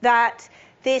that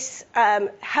this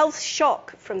health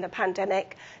shock from the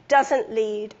pandemic doesn't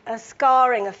lead a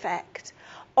scarring effect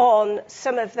on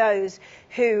some of those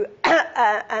who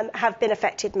have been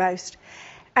affected most.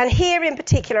 And here in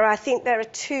particular, I think there are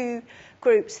two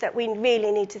groups that we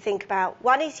really need to think about.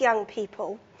 One is young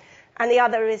people, and the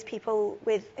other is people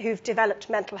who've developed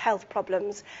mental health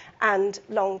problems and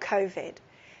long COVID.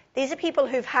 These are people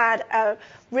who've had a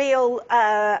real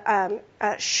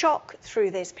shock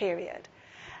through this period.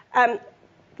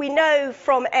 We know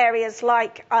from areas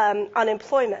like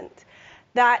unemployment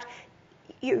that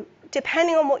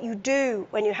depending on what you do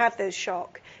when you have those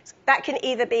shocks, that can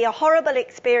either be a horrible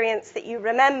experience that you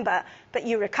remember but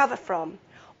you recover from,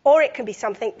 or it can be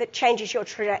something that changes your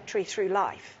trajectory through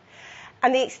life.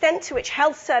 And the extent to which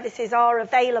health services are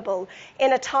available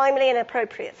in a timely and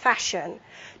appropriate fashion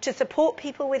to support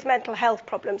people with mental health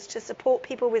problems, to support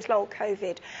people with long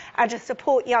COVID, and to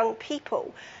support young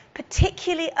people,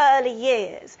 particularly early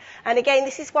years. And again,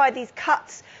 this is why these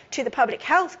cuts to the public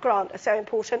health grant are so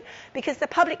important, because the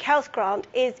public health grant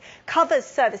covers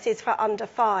services for under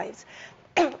fives.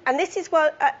 And this is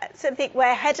something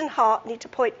where head and heart need to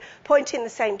point in the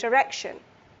same direction.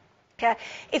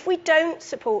 If we don't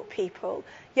support people,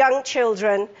 young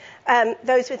children,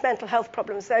 those with mental health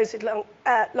problems, those with long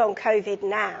COVID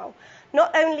now,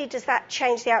 not only does that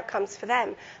change the outcomes for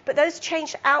them, but those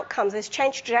changed outcomes, those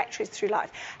changed trajectories through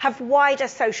life, have wider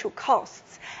social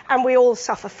costs, and we all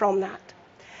suffer from that.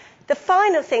 The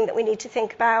final thing that we need to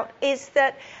think about is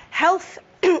that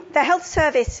the health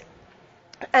service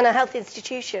and our health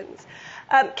institutions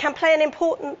can play an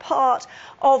important part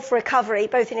of recovery,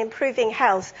 both in improving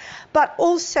health, but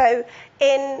also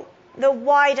in the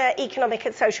wider economic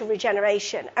and social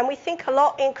regeneration. And we think a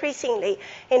lot increasingly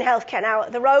in healthcare now,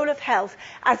 the role of health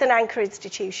as an anchor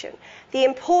institution, the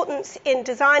importance in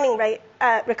designing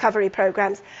recovery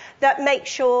programs that make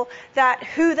sure that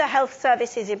who the health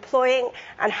service is employing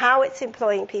and how it's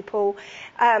employing people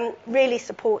really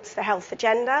supports the health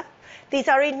agenda. These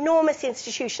are enormous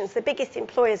institutions, the biggest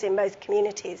employers in most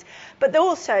communities, but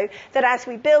also that as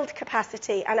we build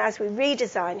capacity and as we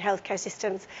redesign healthcare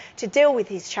systems to deal with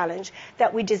these challenges,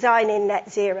 that we design in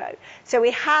net zero. So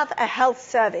we have a health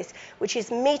service which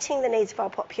is meeting the needs of our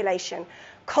population,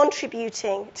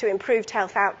 contributing to improved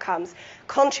health outcomes,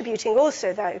 contributing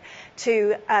also, though,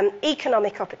 to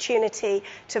economic opportunity,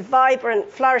 to vibrant,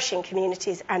 flourishing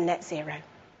communities and net zero.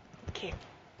 Thank you.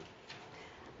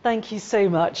 Thank you so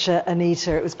much,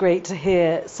 Anita. It was great to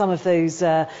hear some of those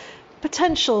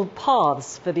potential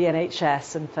paths for the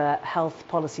NHS and for health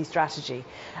policy strategy.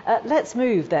 Let's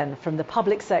move then from the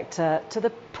public sector to the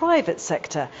private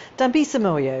sector. Dambisa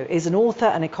Moyo is an author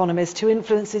and economist who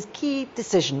influences key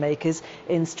decision makers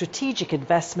in strategic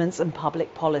investments and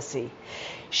public policy.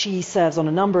 She serves on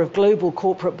a number of global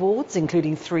corporate boards,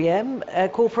 including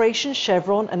 3M Corporation,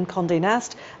 Chevron and Condé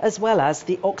Nast, as well as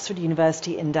the Oxford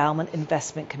University Endowment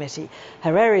Investment Committee.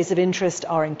 Her areas of interest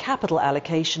are in capital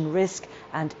allocation, risk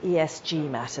and ESG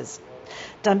matters.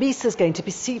 Dambisa is going to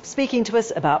be speaking to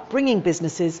us about bringing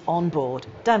businesses on board.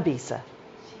 Dambisa.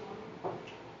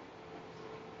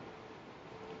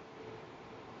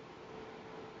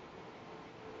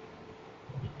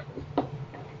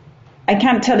 I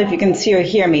can't tell if you can see or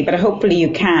hear me, but hopefully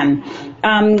you can.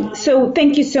 So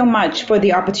thank you so much for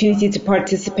the opportunity to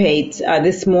participate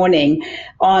this morning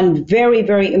on very,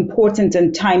 very important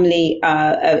and timely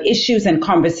issues and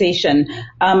conversation.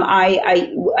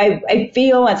 I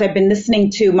feel, as I've been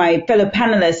listening to my fellow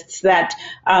panelists, that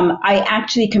I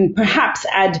actually can perhaps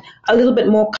add a little bit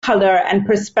more color and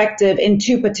perspective in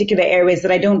two particular areas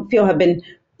that I don't feel have been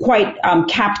quite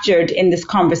captured in this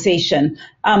conversation.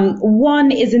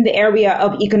 One is in the area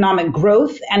of economic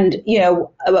growth, and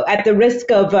at the risk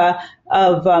of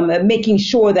making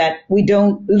sure that we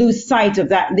don't lose sight of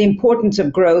that, the importance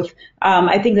of growth.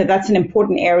 I think that that's an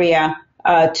important area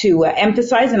to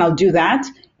emphasize, and I'll do that.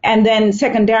 And then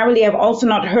secondarily, I've also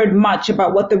not heard much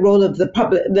about what the role of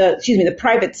the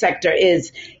private sector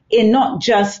is in not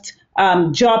just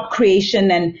job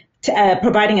creation and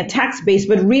providing a tax base,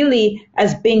 but really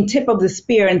as being tip of the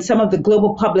spear in some of the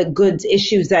global public goods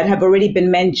issues that have already been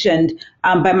mentioned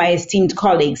by my esteemed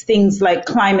colleagues, things like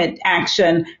climate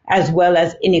action as well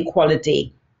as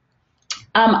inequality.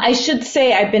 I should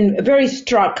say I've been very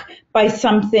struck by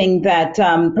something that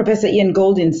Professor Ian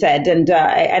Goldin said, and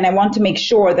I want to make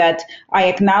sure that I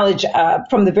acknowledge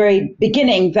from the very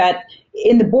beginning that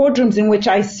in the boardrooms in which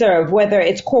I serve, whether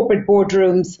it's corporate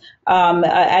boardrooms,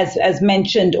 as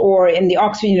mentioned, or in the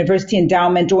Oxford University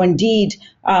Endowment, or indeed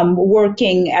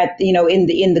working at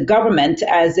in the government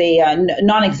as a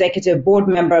non-executive board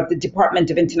member of the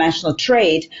Department of International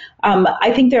Trade,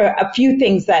 I think there are a few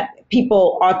things that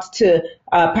people ought to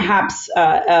perhaps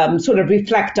sort of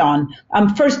reflect on.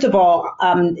 First of all,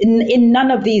 in none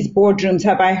of these boardrooms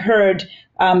have I heard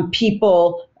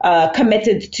people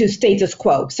committed to status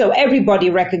quo. So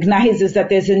everybody recognizes that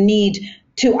there's a need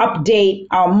to update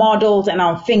our models and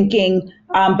our thinking,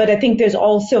 but I think there's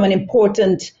also an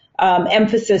important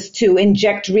emphasis to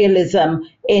inject realism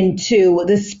into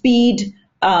the speed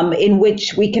in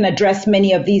which we can address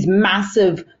many of these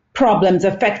massive problems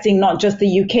affecting not just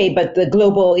the UK, but the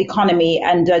global economy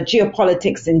and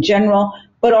geopolitics in general,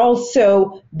 but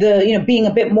also being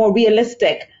a bit more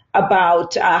realistic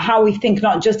about how we think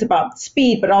not just about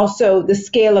speed, but also the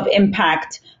scale of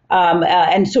impact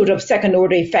and sort of second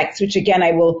order effects, which again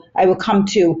I will come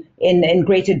to in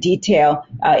greater detail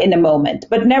in a moment.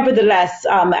 But nevertheless,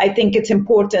 I think it's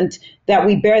important that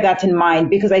we bear that in mind,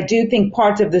 because I do think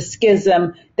part of the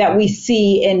schism that we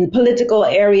see in political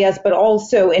areas, but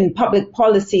also in public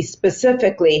policy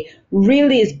specifically,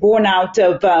 really is born out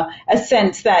of a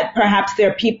sense that perhaps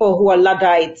there are people who are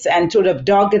Luddites and sort of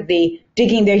doggedly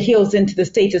digging their heels into the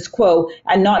status quo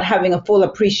and not having a full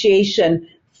appreciation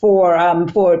for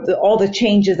all the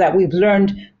changes that we've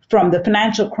learned from the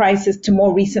financial crisis to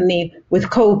more recently with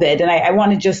COVID. And I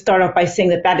want to just start off by saying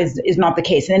that is not the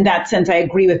case. And in that sense, I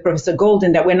agree with Professor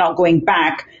Golden that we're not going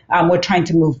back. We're trying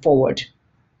to move forward.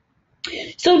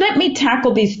 So let me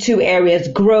tackle these two areas,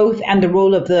 growth and the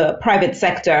role of the private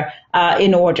sector,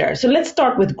 in order. So let's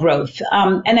start with growth.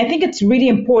 And I think it's really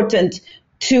important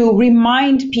to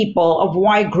remind people of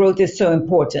why growth is so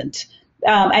important.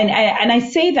 And I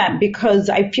say that because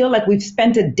I feel like we've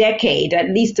spent a decade, at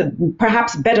least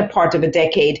perhaps better part of a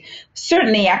decade,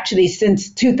 certainly actually since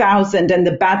 2000 and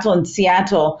the battle in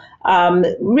Seattle,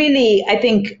 really, I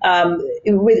think,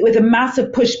 with a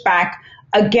massive pushback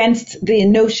against the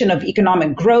notion of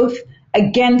economic growth,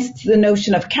 against the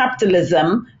notion of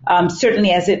capitalism,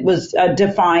 certainly as it was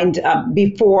defined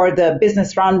before the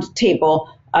Business Roundtable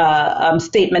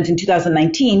statement in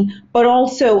 2019, but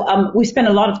also we spent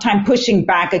a lot of time pushing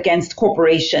back against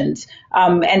corporations,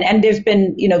 and there's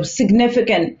been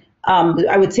significant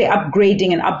I would say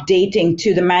upgrading and updating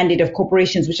to the mandate of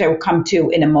corporations, which I will come to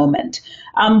in a moment.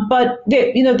 But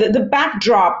the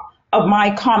backdrop of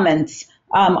my comments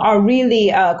are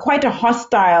really quite a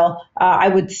hostile, I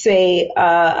would say,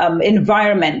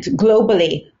 environment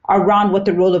globally around what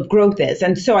the role of growth is.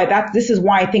 And so this is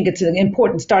why I think it's an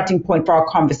important starting point for our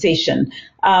conversation.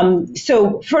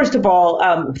 So first of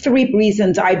all, three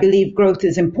reasons I believe growth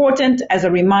is important. As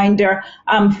a reminder,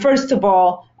 first of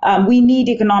all, we need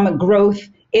economic growth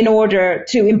in order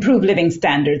to improve living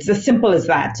standards, as simple as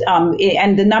that.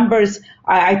 And the numbers,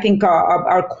 I think,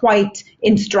 are quite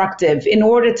instructive. In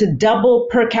order to double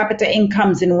per capita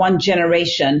incomes in one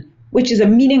generation, which is a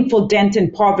meaningful dent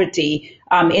in poverty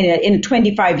in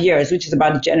 25 years, which is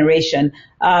about a generation,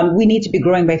 we need to be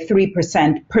growing by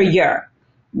 3% per year.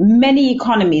 Many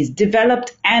economies,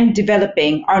 developed and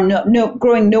developing, are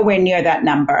growing nowhere near that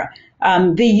number.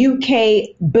 The UK,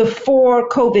 before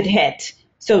COVID hit,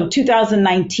 so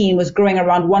 2019, was growing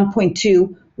around 1.2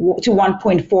 to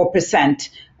 1.4%.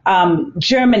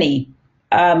 Germany,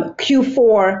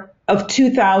 Q4 of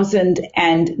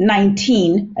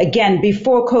 2019, again,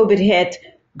 before COVID hit,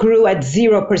 grew at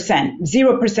 0%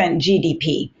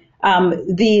 GDP.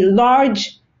 The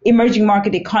large emerging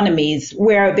market economies,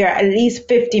 where there are at least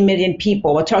 50 million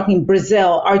people, we're talking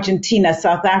Brazil, Argentina,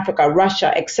 South Africa,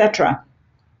 Russia, etc.,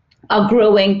 are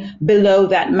growing below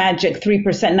that magic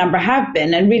 3% number, have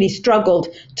been, and really struggled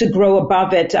to grow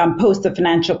above it post the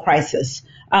financial crisis.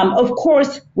 Of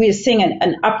course, we are seeing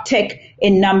an uptick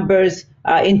in numbers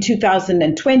in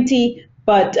 2020,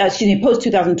 but post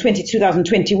 2020,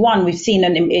 2021, we've seen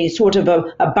a sort of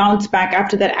a bounce back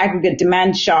after that aggregate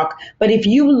demand shock. But if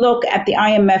you look at the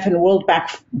IMF and World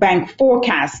Bank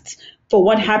forecasts for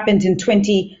what happened in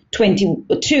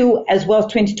 2022 as well as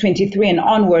 2023 and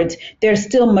onwards, there are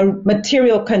still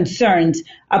material concerns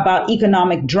about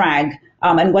economic drag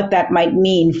and what that might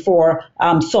mean for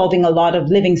solving a lot of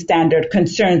living standard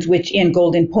concerns, which Ian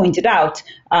Golden pointed out.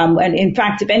 And in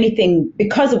fact, if anything,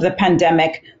 because of the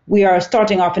pandemic, we are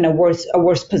starting off in a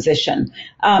worse position.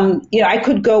 I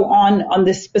could go on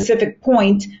this specific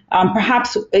point.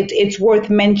 Perhaps it's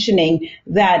worth mentioning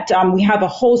that we have a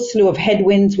whole slew of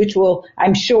headwinds, which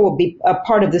I'm sure will be a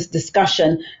part of this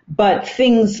discussion. But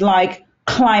things like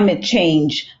climate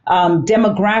change,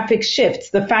 demographic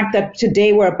shifts, the fact that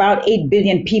today we're about 8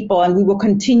 billion people and we will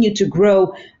continue to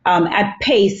grow at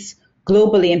pace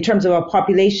globally in terms of our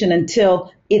population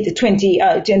until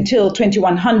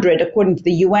 2100, according to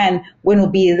the UN, when it will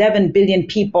be 11 billion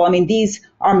people. I mean, these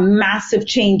are massive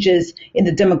changes in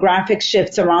the demographic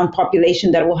shifts around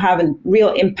population that will have a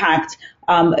real impact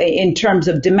in terms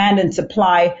of demand and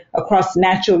supply across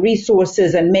natural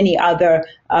resources and many other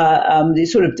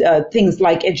things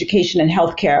like education and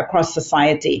healthcare across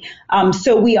society.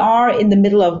 So we are in the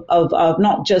middle of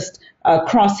not just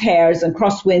crosshairs and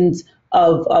crosswinds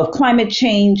of climate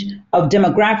change, of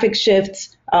demographic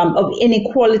shifts, of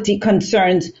inequality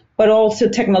concerns, but also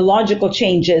technological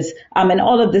changes. And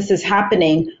all of this is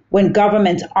happening when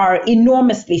governments are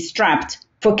enormously strapped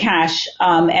for cash.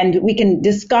 And we can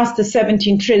discuss the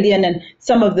 17 trillion and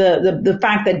some of the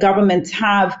fact that governments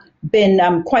have been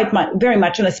very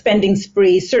much on a spending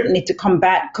spree, certainly to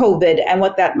combat COVID and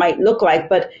what that might look like.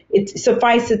 But it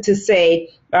suffices to say,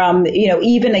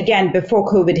 even again, before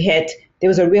COVID hit, there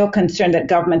was a real concern that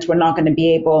governments were not going to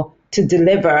be able to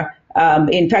deliver.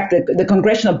 In fact, the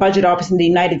Congressional Budget Office in the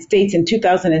United States in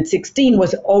 2016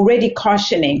 was already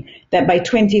cautioning that by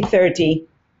 2030,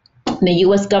 the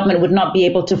U.S. government would not be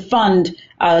able to fund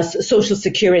Social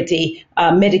Security,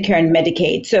 Medicare, and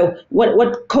Medicaid. So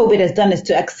what COVID has done is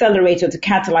to accelerate or to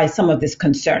catalyze some of this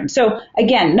concern. So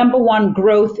again, number one,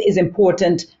 growth is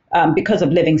important because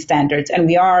of living standards. And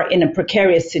we are in a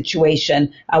precarious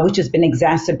situation, which has been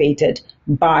exacerbated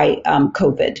by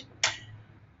COVID.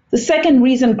 The second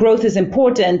reason growth is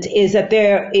important is that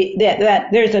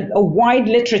there's a wide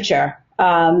literature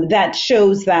that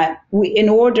shows that in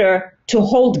order to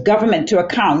hold government to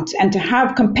account and to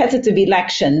have competitive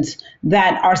elections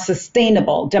that are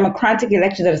sustainable, democratic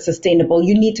elections that are sustainable,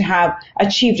 you need to have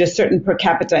achieved a certain per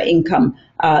capita income,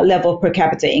 level of per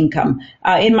capita income.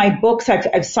 In my books,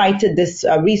 I've cited this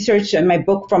research in my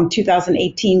book from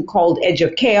 2018 called Edge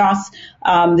of Chaos.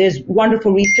 There's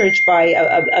wonderful research by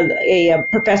a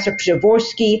Professor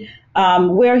Przeworski,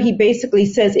 where he basically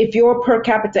says if your per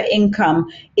capita income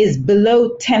is below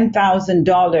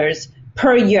 $10,000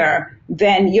 per year,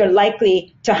 then you're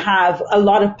likely to have a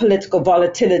lot of political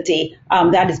volatility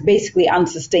that is basically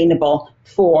unsustainable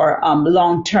for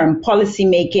long-term policy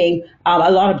making,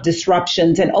 a lot of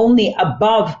disruptions, and only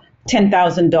above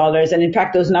 $10,000. And in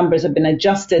fact, those numbers have been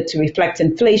adjusted to reflect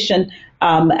inflation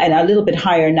and a little bit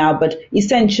higher now, but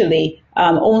essentially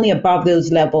only above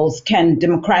those levels can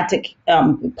democratic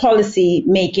policy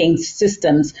making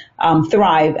systems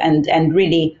thrive and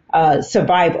really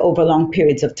survive over long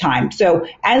periods of time. So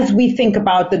as we think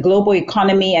about the global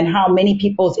economy and how many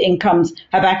people's incomes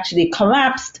have actually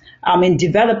collapsed in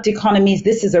developed economies,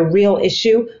 this is a real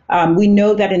issue. We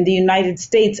know that in the United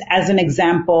States, as an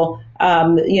example,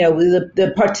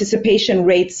 the participation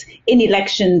rates in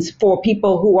elections for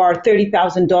people who are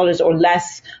 $30,000 or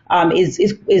less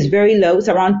is very low. It's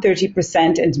around 30%,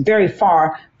 and it's very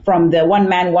far from the one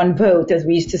man, one vote, as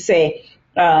we used to say,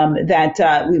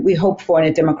 that we hope for in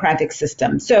a democratic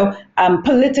system. So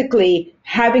politically,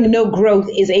 having no growth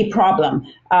is a problem.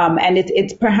 And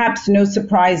it's perhaps no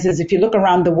surprises if you look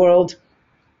around the world.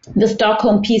 The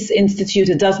Stockholm Peace Institute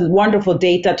does wonderful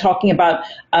data talking about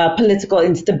political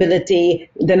instability,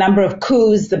 the number of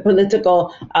coups, the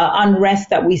political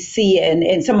unrest that we see,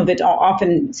 and some of it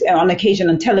often on occasion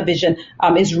on television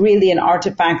is really an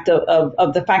artifact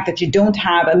of the fact that you don't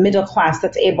have a middle class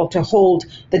that's able to hold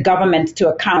the government to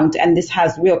account, and this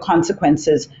has real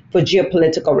consequences for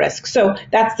geopolitical risk. So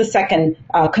that's the second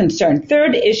concern.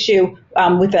 Third issue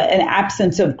with an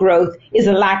absence of growth is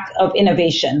a lack of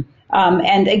innovation.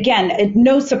 And again,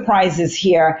 no surprises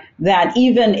here that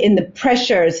even in the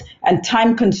pressures and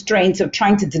time constraints of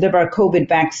trying to deliver a COVID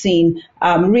vaccine,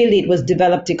 really it was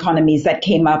developed economies that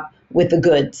came up with the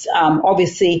goods,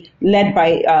 obviously led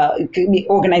by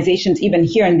organizations even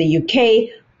here in the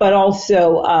UK, but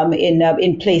also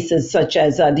in places such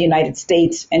as the United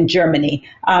States and Germany.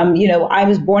 I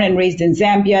was born and raised in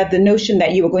Zambia. The notion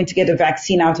that you were going to get a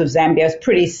vaccine out of Zambia is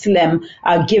pretty slim,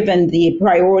 given the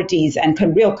priorities and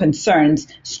real concerns,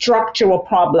 structural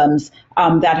problems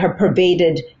that have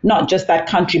pervaded not just that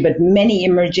country, but many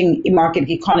emerging market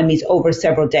economies over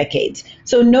several decades.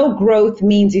 So no growth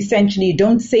means essentially you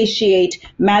don't satiate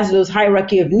Maslow's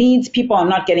hierarchy of needs. People are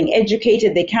not getting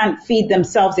educated. They can't feed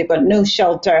themselves. They've got no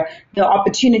shelter. The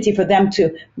opportunity for them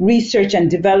to research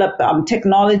and develop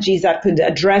technologies that could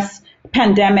address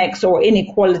pandemics or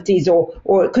inequalities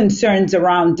or concerns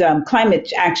around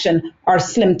climate action are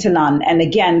slim to none. And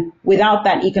again, without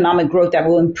that economic growth that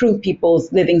will improve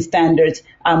people's living standards,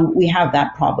 we have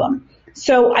that problem.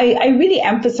 So I really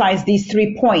emphasize these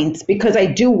 3 points because I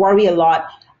do worry a lot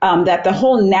that the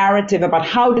whole narrative about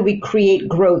how do we create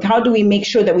growth, how do we make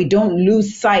sure that we don't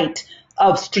lose sight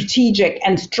of strategic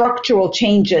and structural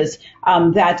changes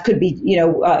that could be,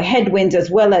 headwinds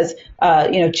as well as,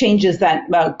 changes that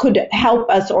could help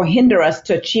us or hinder us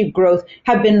to achieve growth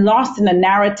have been lost in a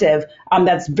narrative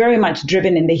that's very much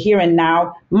driven in the here and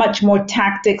now, much more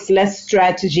tactics, less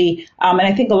strategy. And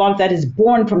I think a lot of that is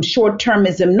born from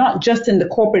short-termism, not just in the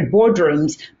corporate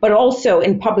boardrooms, but also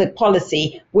in public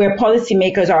policy, where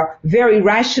policymakers are very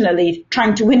rationally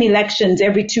trying to win elections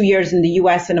every 2 years in the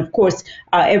US and, of course,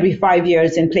 every 5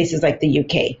 years in places like the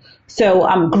UK. So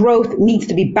growth needs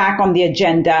to be back on the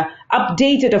agenda,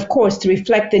 updated, of course, to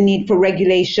reflect the need for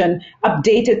regulation,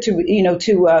 updated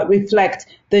to reflect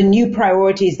the new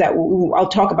priorities that I'll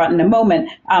talk about in a moment,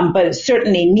 but it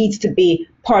certainly needs to be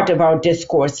part of our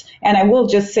discourse. And I will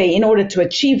just say, in order to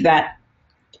achieve that,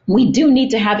 we do need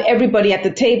to have everybody at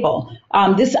the table.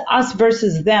 This us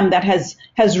versus them that has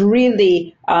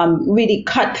really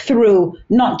cut through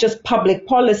not just public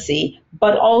policy,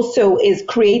 but also is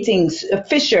creating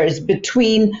fissures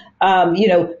between,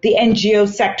 the NGO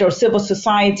sector, civil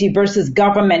society versus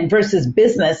government versus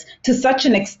business to such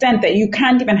an extent that you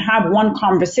can't even have one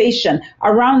conversation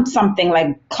around something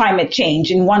like climate change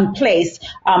in one place,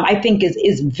 I think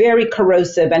is very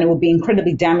corrosive, and it will be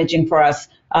incredibly damaging for us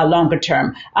longer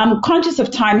term. I'm conscious of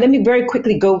time. Let me very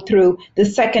quickly go through the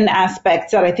second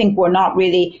aspects that I think were not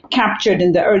really captured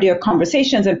in the earlier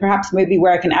conversations, and perhaps maybe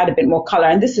where I can add a bit more color.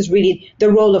 And this is really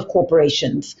the role of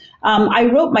corporations. I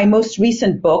wrote my most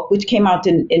recent book, which came out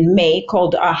in May,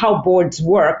 called How Boards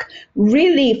Work,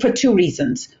 really for 2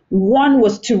 reasons. One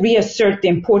was to reassert the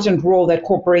important role that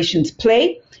corporations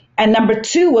play. And number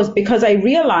 2 was because I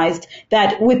realized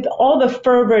that with all the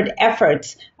fervent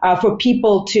efforts for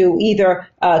people to either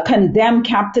condemn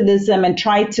capitalism and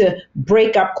try to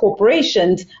break up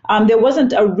corporations, there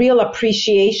wasn't a real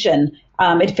appreciation,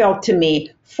 it felt to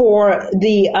me, for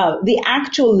the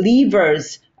actual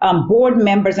levers board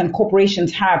members and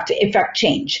corporations have to effect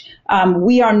change.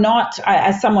 We are not,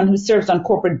 as someone who serves on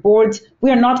corporate boards,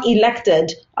 we are not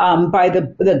elected by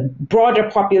the broader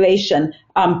population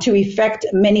to effect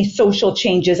many social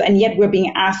changes, and yet we're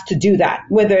being asked to do that,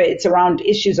 whether it's around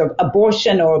issues of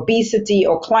abortion or obesity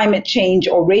or climate change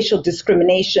or racial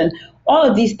discrimination. All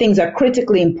of these things are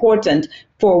critically important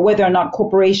for whether or not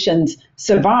corporations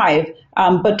survive.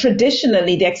 But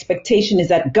traditionally, the expectation is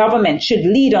that government should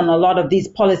lead on a lot of these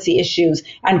policy issues,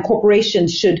 and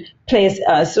corporations should play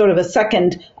a sort of a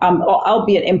second,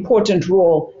 albeit important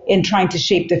role in trying to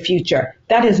shape the future.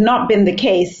 That has not been the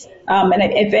case. And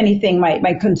if anything,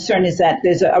 my concern is that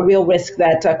there's a real risk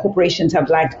that corporations have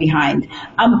lagged behind.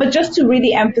 But just to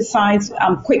really emphasize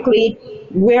quickly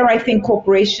where I think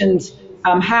corporations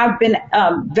have been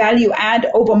value add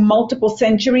over multiple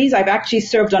centuries. I've actually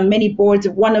served on many boards.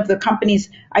 One of the companies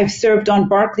I've served on,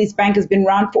 Barclays Bank, has been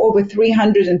around for over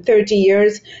 330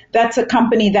 years. That's a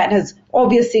company that has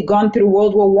obviously gone through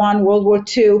World War I, World War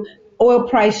II, oil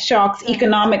price shocks,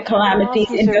 economic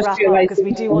calamities, industrialization. Because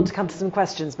we do want to come to some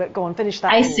questions, but go on, finish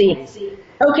that. I see. Please.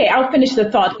 Okay, I'll finish the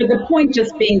thought. But the point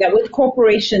just being that with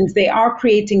corporations, they are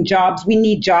creating jobs. We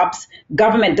need jobs.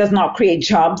 Government does not create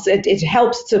jobs. It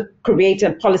helps to create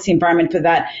a policy environment for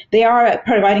that. They are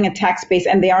providing a tax base,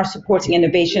 and they are supporting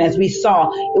innovation. As we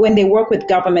saw, when they work with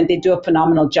government, they do a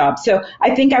phenomenal job. So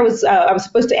I think I was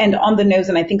supposed to end on the nose,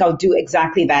 and I think I'll do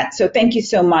exactly that. So thank you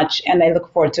so much, and I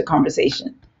look forward to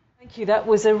conversation. Thank you. That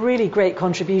was a really great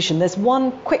contribution. There's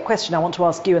one quick question I want to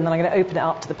ask you, and then I'm going to open it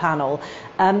up to the panel,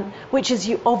 which is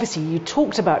you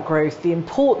talked about growth, the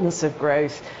importance of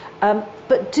growth,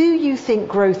 but do you think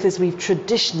growth as we've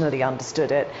traditionally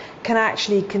understood it can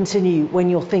actually continue when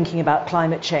you're thinking about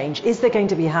climate change? Is there going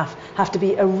to have to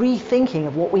be a rethinking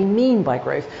of what we mean by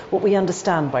growth, what we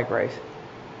understand by growth?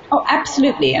 Oh,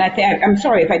 absolutely. And I'm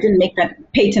sorry if I didn't make that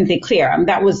patently clear.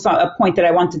 That was a point that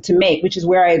I wanted to make, which is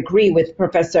where I agree with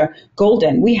Professor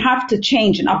Golden. We have to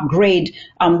change and upgrade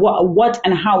what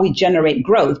and how we generate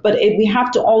growth. But we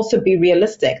have to also be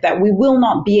realistic that we will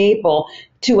not be able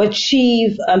to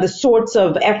achieve the sorts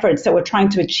of efforts that we're trying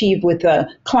to achieve with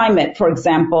climate, for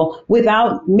example,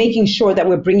 without making sure that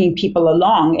we're bringing people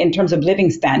along in terms of living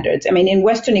standards. I mean, in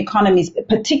Western economies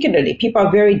particularly, people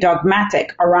are very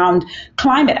dogmatic around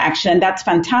climate action, and that's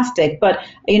fantastic. But,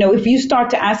 if you start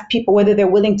to ask people whether they're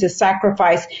willing to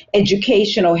sacrifice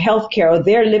education or healthcare or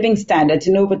their living standards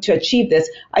in order to achieve this,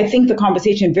 I think the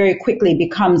conversation very quickly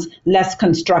becomes less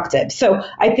constructive. So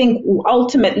I think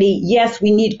ultimately, yes,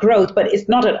 we need growth, but it's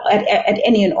not at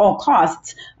any and all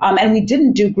costs. And we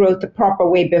didn't do growth the proper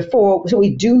way before, so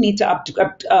we do need to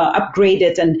upgrade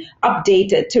it and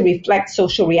update it to reflect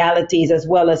social realities as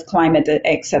well as climate,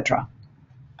 etc.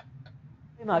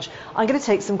 Very much. I'm going to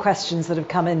take some questions that have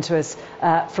come into us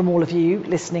from all of you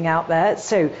listening out there.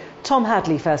 So, Tom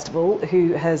Hadley, first of all,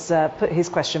 who has put his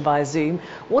question via Zoom.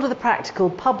 What are the practical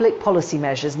public policy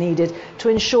measures needed to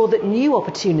ensure that new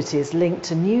opportunities linked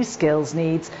to new skills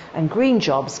needs and green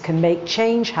jobs can make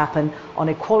change happen on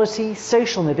equality,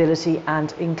 social mobility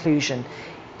and inclusion?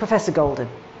 Professor Golden.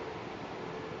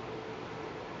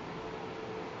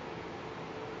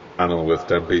 Panel with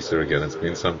Dambisa again. It's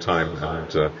been some time,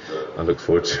 and I look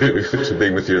forward to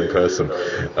being with you in person,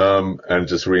 and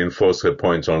just reinforce her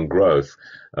point on growth.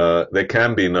 There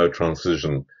can be no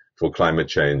transition for climate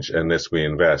change unless we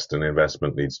invest, and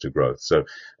investment leads to growth. So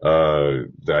the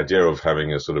idea of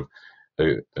having a sort of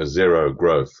a zero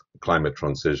growth climate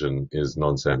transition is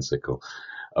nonsensical.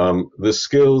 The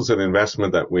skills and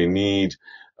investment that we need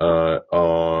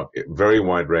are very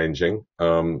wide-ranging.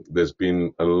 There's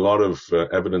been a lot of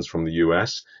evidence from the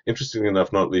US, interestingly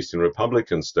enough, not least in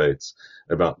Republican states,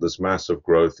 about this massive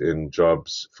growth in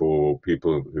jobs for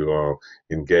people who are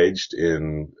engaged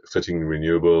in fitting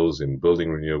renewables, in building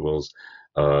renewables,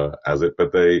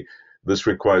 this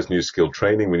requires new skill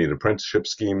training. We need apprenticeship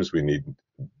schemes. We need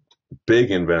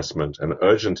big investment and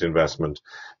urgent investment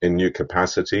in new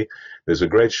capacity. There's a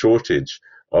great shortage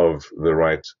of the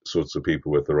right sorts of people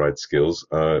with the right skills.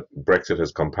 Brexit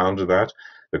has compounded that.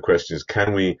 The question is,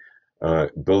 can we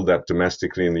build that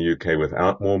domestically in the UK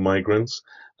without more migrants?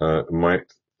 My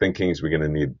thinking is we're going to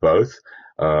need both.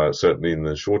 Certainly in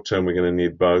the short term, we're going to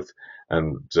need both.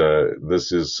 And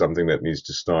this is something that needs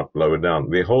to start lower down.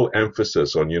 The whole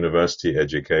emphasis on university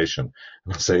education,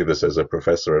 I'll say this as a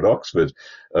professor at Oxford,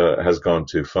 has gone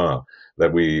too far.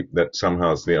 That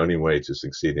somehow it's the only way to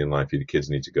succeed in life. Your kids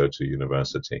need to go to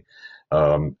university.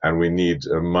 And we need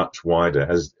a much wider,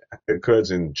 as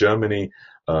occurs in Germany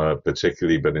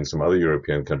particularly, but in some other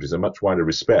European countries, a much wider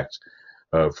respect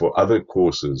for other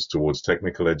courses towards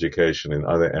technical education in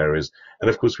other areas. And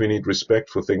of course, we need respect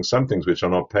for some things which are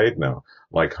not paid now,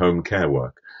 like home care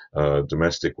work,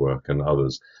 domestic work and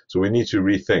others. So we need to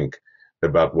rethink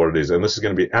about what it is. And this is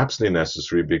going to be absolutely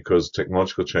necessary because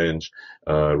technological change,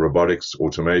 robotics,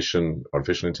 automation,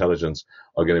 artificial intelligence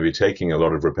are going to be taking a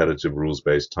lot of repetitive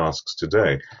rules-based tasks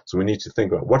today. So we need to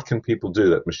think about what can people do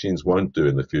that machines won't do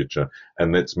in the future,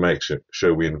 and let's make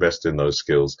sure we invest in those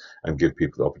skills and give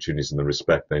people the opportunities and the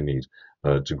respect they need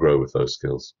to grow with those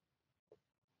skills.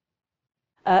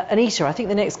 Anita, I think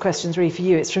the next question is really for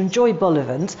you. It's from Joy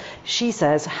Bullivant. She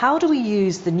says, how do we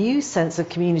use the new sense of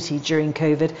community during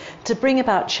COVID to bring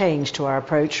about change to our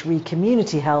approach re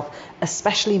community health,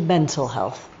 especially mental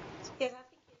health? Yes, I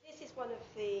think this is one of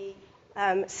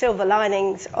the silver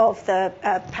linings of the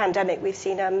pandemic. We've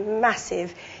seen a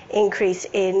massive increase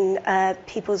in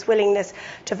people's willingness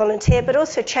to volunteer, but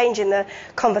also change in the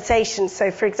conversation. So,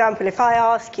 for example, if I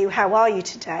ask you, how are you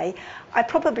today? I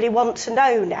probably want to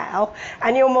know now,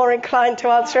 and you're more inclined to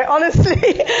answer it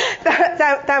honestly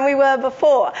than we were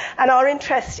before. And our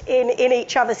interest in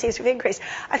each other seems to have increased.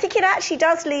 I think it actually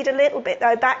does lead a little bit,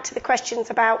 though, back to the questions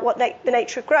about what the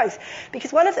nature of growth.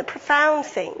 Because one of the profound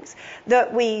things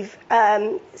that we've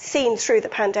seen through the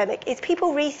pandemic is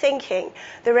people rethinking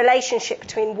the relationship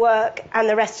between work and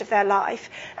the rest of their life,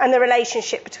 and the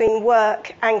relationship between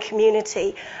work and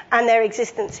community and their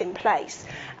existence in place.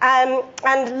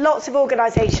 And lots of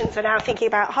organisations are now thinking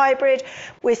about hybrid.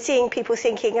 We're seeing people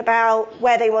thinking about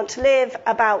where they want to live,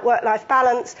 about work-life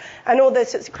balance, and all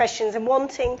those sorts of questions, and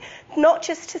wanting not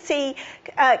just to see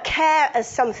care as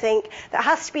something that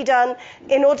has to be done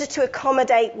in order to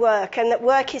accommodate work, and that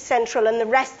work is central and the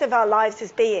rest of our lives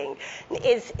as being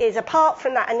is apart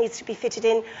from that and needs to be fitted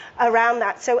in around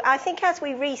that. So I think as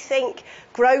we rethink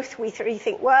growth, we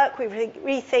rethink work, we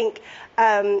rethink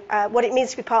what it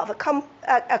means to be part of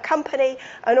a company,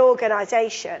 an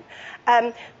organisation,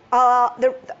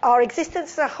 our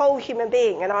existence as a whole human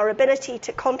being and our ability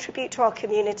to contribute to our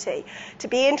community, to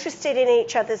be interested in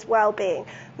each other's well-being.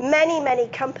 Many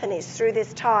companies through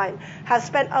this time have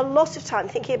spent a lot of time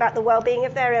thinking about the well-being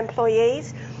of their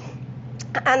employees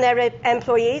and their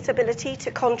employees' ability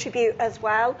to contribute as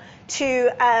well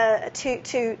to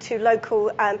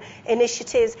local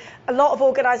initiatives. A lot of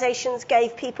organisations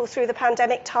gave people through the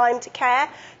pandemic time to care,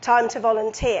 time to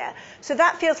volunteer. So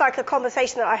that feels like a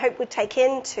conversation that I hope would take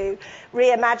into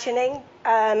reimagining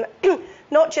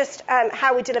not just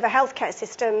how we deliver healthcare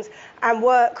systems and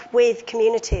work with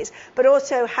communities, but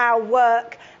also how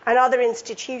work and other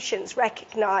institutions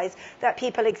recognise that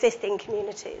people exist in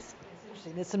communities.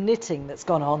 interesting. There's some knitting that's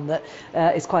gone on that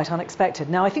is quite unexpected.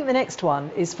 Now, I think the next one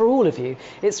is for all of you.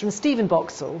 It's from Stephen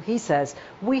Boxall. He says,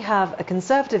 we have a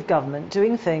Conservative government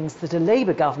doing things that a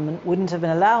Labour government wouldn't have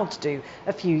been allowed to do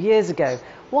a few years ago.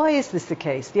 Why is this the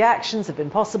case? The actions have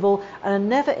been possible and are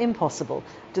never impossible.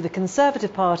 Do the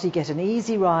Conservative Party get an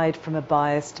easy ride from a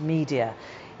biased media?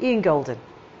 Ian Golden.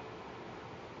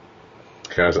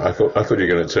 Okay, I thought you were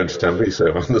going to turn to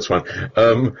Tambisa on this one,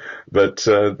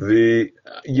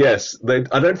 yes,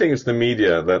 I don't think it's the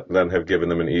media that have given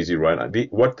them an easy ride.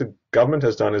 What the government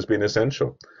has done has been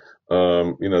essential.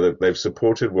 They've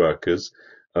supported workers,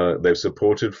 they've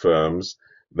supported firms,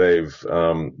 they've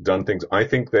done things. I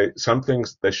think some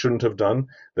things they shouldn't have done.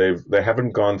 They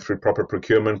haven't gone through proper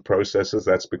procurement processes.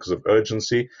 That's because of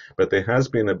urgency, but there has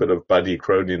been a bit of buddy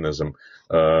cronyism,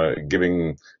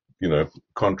 giving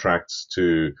contracts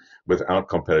without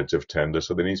competitive tender.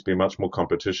 So there needs to be much more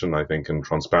competition, I think, and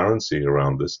transparency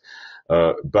around this.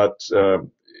 I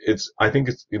think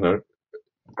it's,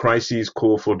 crises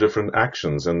call for different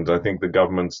actions. And I think the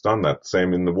government's done that.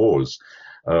 Same in the wars.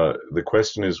 The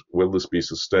question is, will this be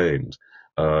sustained?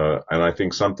 And I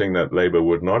think something that Labour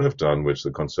would not have done, which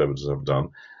the Conservatives have done,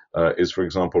 is, for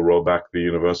example, roll back the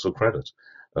universal credit.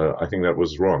 I think that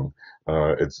was wrong.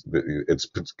 It's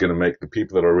going to make the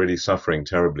people that are already suffering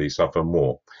terribly suffer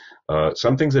more.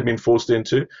 Some things have been forced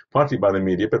into, partly by the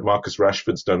media, but Marcus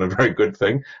Rashford's done a very good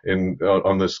thing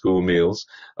on the school meals.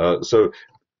 So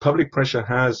public pressure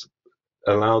has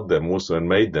allowed them also and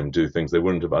made them do things they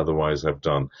wouldn't have otherwise have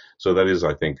done. So that is,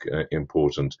 I think,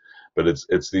 important. But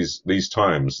it's these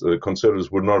times. The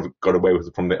Conservatives would not have got away with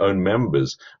it from their own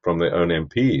members, from their own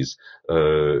MPs,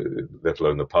 let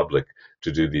alone the public,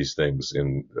 to do these things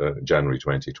in January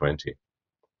 2020.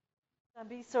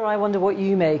 Tambisa, I wonder what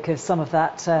you make of some of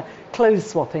that clothes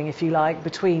swapping, if you like,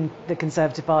 between the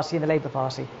Conservative Party and the Labour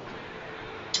Party.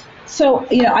 So,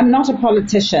 I'm not a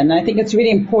politician. I think it's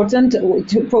really important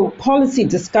for policy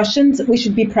discussions, we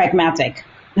should be pragmatic.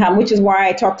 Which is why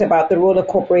I talked about the role of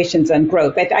corporations and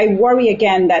growth. I worry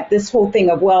again that this whole thing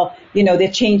of, they're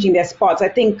changing their spots. I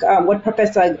think what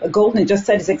Professor Golden just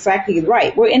said is exactly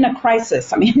right. We're in a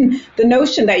crisis. I mean, the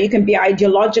notion that you can be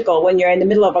ideological when you're in the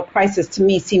middle of a crisis to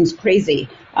me seems crazy.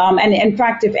 And in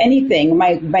fact, if anything,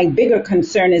 my bigger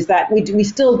concern is that we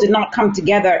still did not come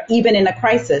together even in a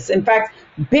crisis. In fact,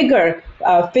 bigger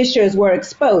fissures were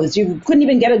exposed. You couldn't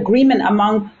even get agreement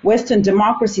among Western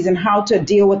democracies on how to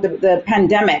deal with the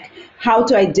pandemic, how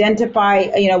to identify,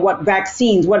 what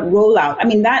vaccines, what rollout. I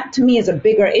mean, that to me is a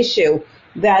bigger issue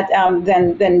that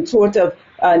than sort of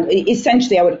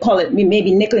essentially, I would call it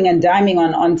maybe nickeling and diming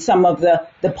on some of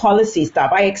the policy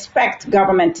stuff. I expect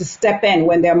government to step in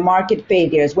when there are market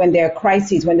failures, when there are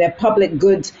crises, when there are public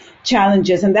goods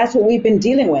challenges, and that's what we've been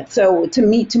dealing with. So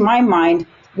to my mind,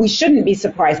 we shouldn't be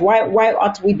surprised. Why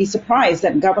ought we be surprised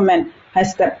that government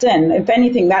has stepped in? If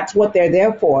anything, that's what they're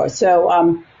there for. So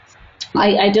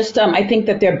I think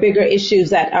that there are bigger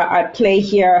issues that are at play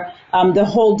here. The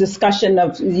whole discussion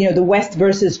of the West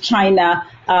versus China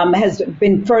has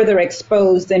been further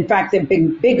exposed. In fact, there have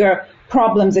been bigger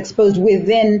problems exposed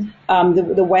within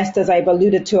the West, as I've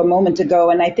alluded to a moment ago.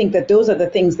 And I think that those are the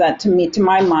things that, to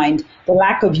my mind, the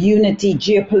lack of unity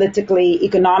geopolitically,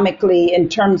 economically, in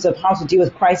terms of how to deal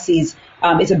with crises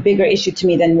is a bigger issue to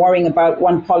me than worrying about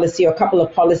one policy or a couple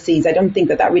of policies. I don't think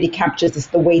that really captures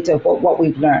the weight of what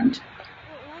we've learned.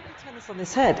 On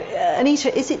this head,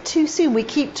 Anita, is it too soon? We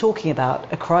keep talking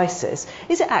about a crisis.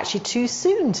 Is it actually too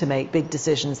soon to make big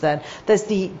decisions then? There's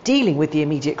the dealing with the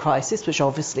immediate crisis, which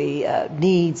obviously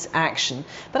needs action.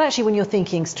 But actually, when you're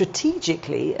thinking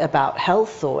strategically about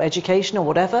health or education or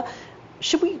whatever,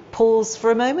 should we pause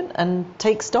for a moment and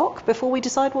take stock before we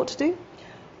decide what to do?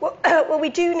 Well, we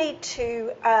do need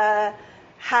to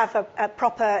have a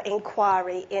proper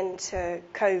inquiry into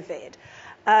COVID.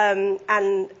 And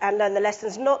learn the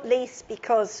lessons, not least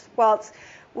because whilst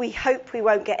we hope we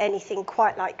won't get anything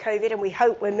quite like COVID and we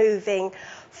hope we're moving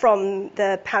from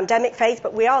the pandemic phase,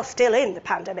 but we are still in the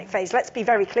pandemic phase. Let's be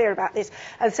very clear about this.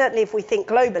 And certainly if we think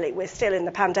globally, we're still in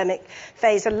the pandemic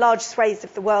phase and large swathes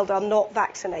of the world are not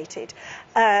vaccinated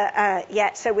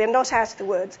yet. So we're not out of the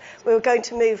woods. We're going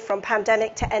to move from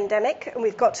pandemic to endemic, and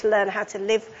we've got to learn how to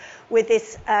live with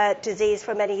this disease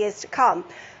for many years to come.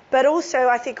 But also,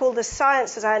 I think all the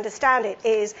science, as I understand it,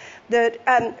 is that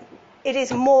it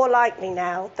is more likely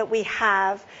now that we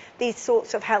have these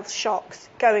sorts of health shocks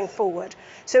going forward.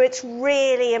 So it's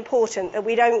really important that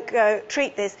we don't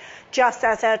treat this just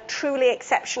as a truly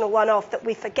exceptional one-off that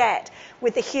we forget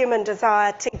with the human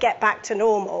desire to get back to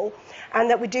normal. and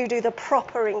that we do the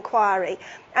proper inquiry.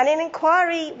 And an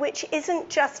inquiry which isn't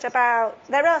just about,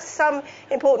 there are some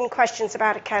important questions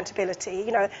about accountability.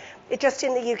 You know, just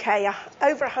in the UK,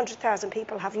 over 100,000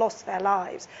 people have lost their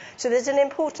lives. So there's an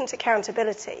important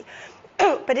accountability.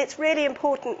 But it's really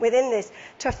important within this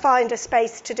to find a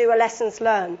space to do a lessons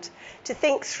learned, to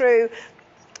think through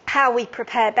how we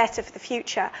prepare better for the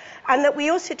future, and that we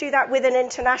also do that with an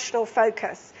international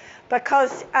focus,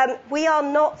 because we are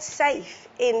not safe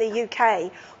in the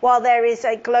UK while there is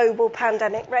a global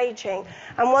pandemic raging.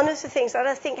 And one of the things that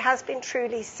I think has been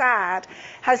truly sad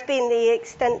has been the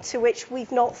extent to which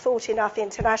we've not thought enough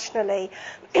internationally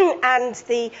and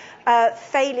the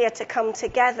failure to come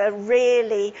together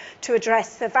really to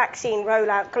address the vaccine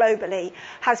rollout globally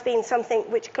has been something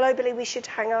which globally we should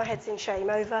hang our heads in shame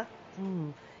over.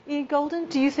 Ian Golden,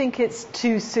 do you think it's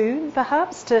too soon,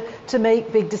 perhaps, to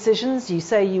make big decisions? You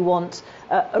say you want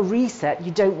a reset.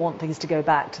 You don't want things to go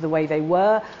back to the way they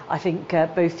were. I think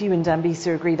both you and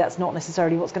Dambisa agree that's not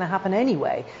necessarily what's going to happen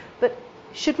anyway. But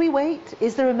should we wait?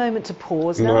 Is there a moment to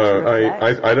pause now? No,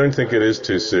 I don't think it is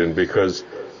too soon, because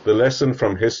the lesson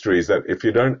from history is that if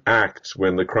you don't act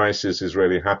when the crisis is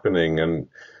really happening, and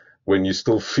when you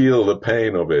still feel the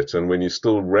pain of it, and when you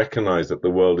still recognize that the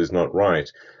world is not right,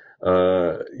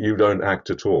 you don't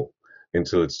act at all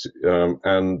until it's,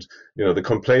 and, you know, the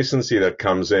complacency that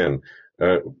comes in,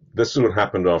 this is what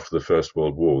happened after the First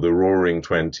World War, the roaring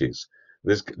 20s.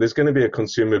 There's going to be a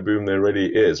consumer boom. There already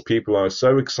is. People are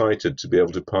so excited to be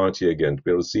able to party again, to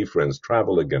be able to see friends,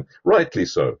 travel again, rightly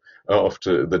so,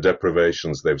 after the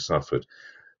deprivations they've suffered.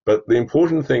 But the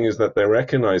important thing is that they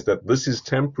recognize that this is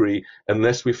temporary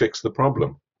unless we fix the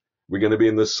problem. We're going to be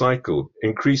in this cycle,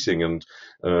 increasing, and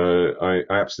I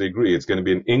absolutely agree. It's going to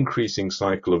be an increasing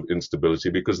cycle of instability,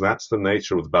 because that's the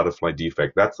nature of the butterfly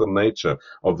defect. That's the nature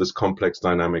of this complex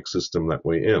dynamic system that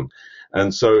we're in.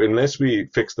 And so unless we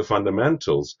fix the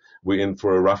fundamentals, we're in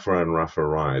for a rougher and rougher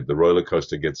ride. The roller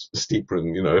coaster gets steeper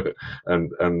and, you know,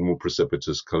 and more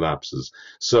precipitous collapses.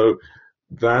 So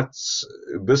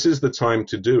this is the time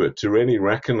to do it, to really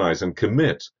recognize and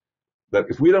commit that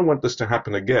if we don't want this to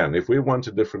happen again, if we want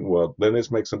a different world, then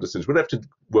let's make some decisions. We don't have to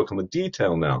work on the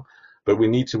detail now, but we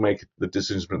need to make the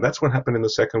decisions. That's what happened in the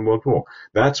Second World War.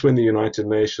 That's when the United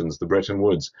Nations, the Bretton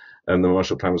Woods, and the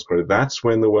Marshall Plan was created. That's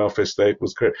when the welfare state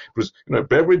was created. It was, you know,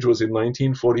 Beveridge was in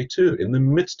 1942, in the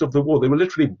midst of the war. There were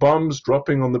literally bombs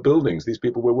dropping on the buildings these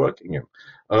people were working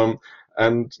in.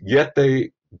 And yet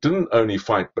they didn't only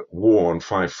fight war on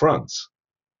 5 fronts.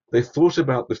 They thought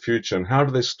about the future and how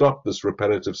do they stop this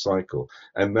repetitive cycle.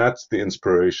 And that's the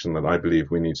inspiration that I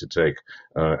believe we need to take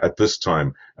at this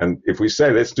time. And if we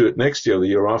say, let's do it next year or the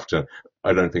year after,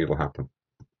 I don't think it'll happen.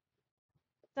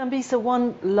 Dambisa,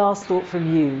 one last thought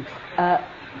from you.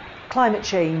 Climate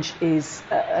change is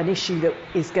an issue that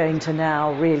is going to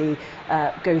now really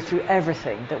go through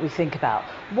everything that we think about.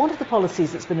 One of the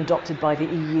policies that's been adopted by the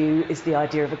EU is the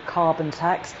idea of a carbon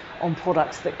tax on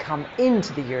products that come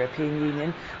into the European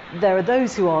Union. There are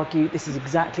those who argue this is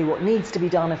exactly what needs to be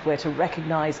done if we're to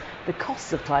recognise the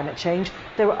costs of climate change.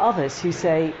 There are others who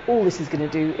say all this is going to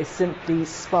do is simply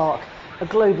spark a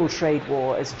global trade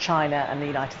war as China and the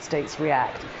United States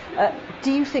react.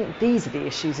 Do you think these are the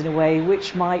issues in a way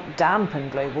which might dampen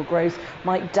global growth,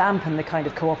 might dampen the kind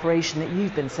of cooperation that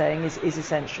you've been saying is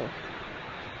essential?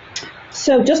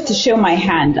 So just to show my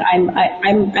hand,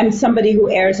 I'm somebody who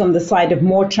errs on the side of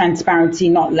more transparency,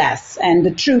 not less. And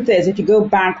the truth is, if you go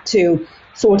back to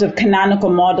sort of canonical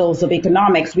models of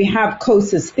economics, we have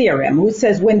Coase's theorem, who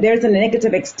says when there's a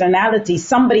negative externality,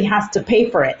 somebody has to pay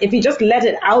for it. If you just let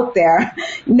it out there,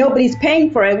 nobody's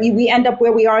paying for it. We end up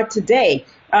where we are today.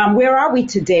 Where are we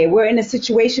today? We're in a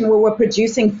situation where we're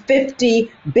producing 50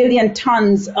 billion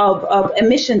tons of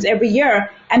emissions every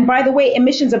year. And by the way,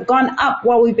 emissions have gone up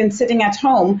while we've been sitting at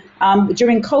home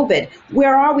during COVID.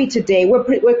 Where are we today?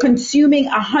 We're consuming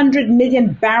 100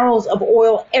 million barrels of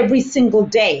oil every single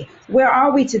day. Where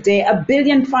are we today? 1.5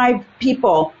 billion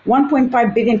people,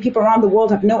 1.5 billion people around the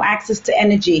world have no access to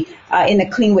energy in a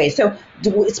clean way. So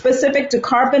specific to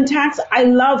carbon tax, I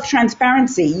love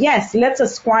transparency. Yes, let's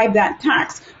ascribe that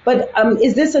tax. But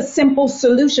is this a simple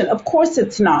solution? Of course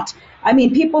it's not. I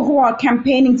mean, people who are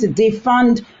campaigning to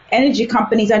defund energy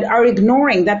companies are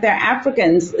ignoring that they're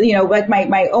Africans, you know, like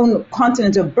my own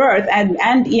continent of birth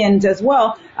and Ian's as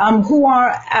well, who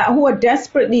are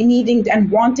desperately needing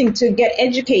and wanting to get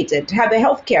educated, to have the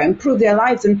healthcare, improve their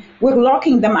lives, and we're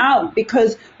locking them out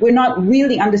because we're not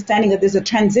really understanding that there's a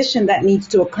transition that needs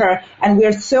to occur, and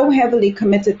we're so heavily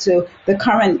committed to the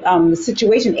current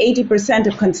situation. 80%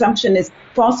 of consumption is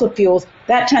fossil fuels.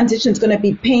 that transition is going to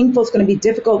be painful, it's going to be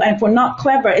difficult, and if we're not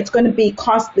clever, it's going to be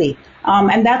costly.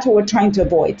 And that's what we're trying to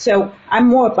avoid. So I'm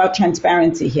more about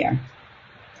transparency here.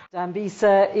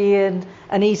 Dambisa, Ian,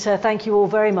 Anita, thank you all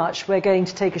very much. We're going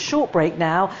to take a short break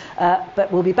now,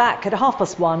 but we'll be back at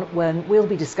 1:30 when we'll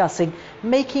be discussing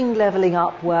making levelling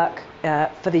up work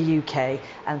for the UK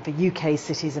and for UK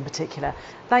cities in particular.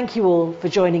 Thank you all for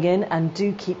joining in, and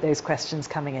do keep those questions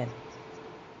coming in.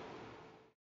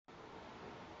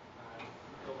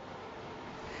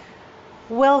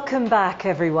 Welcome back,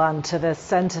 everyone, to the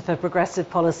Centre for Progressive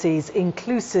Policy's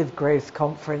Inclusive Growth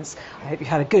Conference. I hope you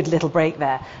had a good little break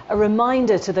there. A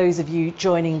reminder to those of you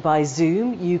joining by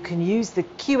Zoom, you can use the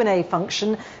Q&A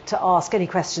function to ask any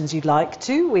questions you'd like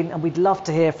to, and we'd love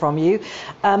to hear from you.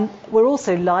 We're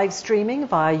also live streaming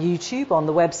via YouTube on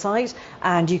the website,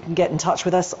 and you can get in touch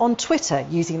with us on Twitter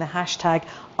using the hashtag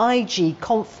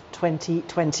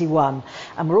IGConf2021,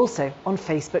 and we're also on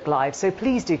Facebook Live, so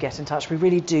please do get in touch. We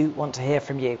really do want to hear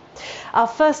from you. Our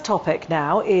first topic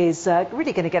now is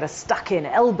really going to get us stuck in,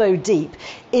 elbow deep,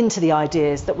 into the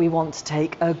ideas that we want to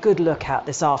take a good look at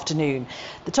this afternoon.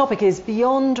 The topic is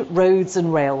Beyond Roads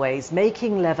and Railways,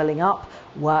 Making Levelling Up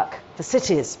Work for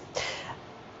Cities.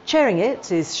 Chairing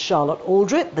it is Charlotte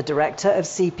Aldrett, the Director of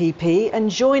CPP, and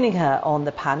joining her on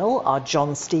the panel are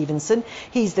John Stevenson.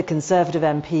 He's the Conservative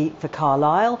MP for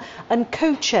Carlisle and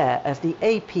co-chair of the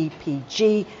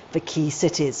APPG for Key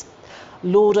Cities.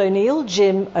 Lord O'Neill,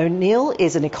 Jim O'Neill,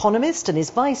 is an economist and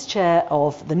is Vice Chair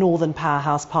of the Northern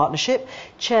Powerhouse Partnership,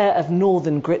 Chair of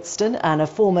Northern Gritston and a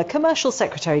former Commercial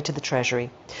Secretary to the Treasury.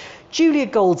 Julia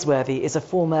Goldsworthy is a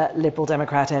former Liberal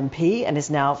Democrat MP and is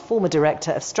now former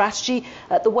Director of Strategy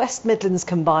at the West Midlands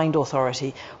Combined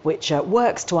Authority, which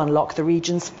works to unlock the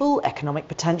region's full economic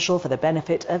potential for the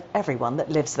benefit of everyone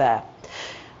that lives there.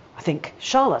 I think,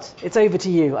 Charlotte, it's over to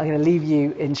you. I'm going to leave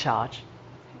you in charge.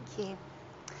 Thank you.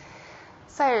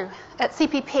 So, at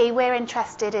CPP, we're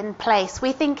interested in place.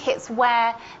 We think it's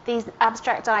where these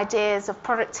abstract ideas of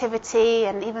productivity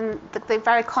and even the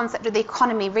very concept of the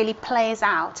economy really plays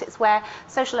out. It's where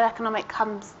socioeconomic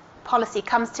policy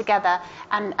comes together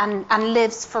and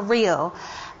lives for real.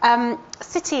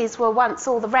 Cities were once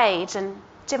all the rage, and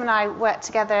Jim and I worked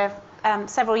together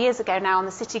several years ago now on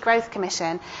the City Growth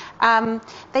Commission.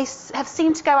 They have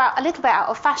seemed to go out a little bit out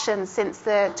of fashion since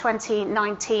the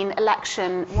 2019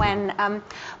 election, when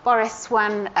Boris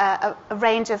won a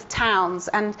range of towns,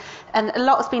 and a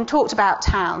lot has been talked about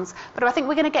towns. But I think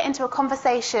we're going to get into a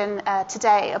conversation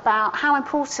today about how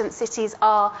important cities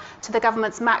are to the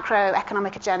government's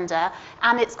macroeconomic agenda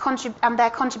and their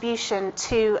contribution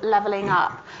to levelling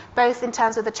up, both in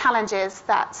terms of the challenges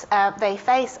that they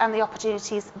face and the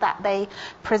opportunities that they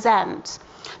present.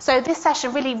 So this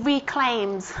session really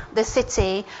reclaims the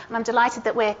city, and I'm delighted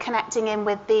that we're connecting in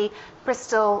with the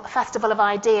Bristol Festival of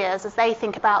Ideas as they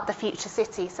think about the future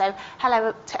city. So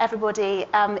hello to everybody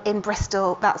in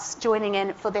Bristol that's joining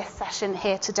in for this session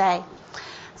here today.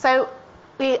 So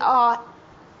we are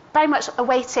very much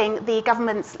awaiting the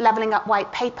government's levelling up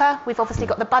white paper. We've obviously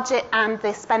got the budget and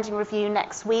the spending review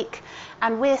next week,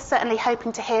 and we're certainly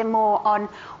hoping to hear more on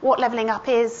what levelling up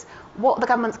is, what the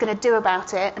government's going to do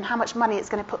about it, and how much money it's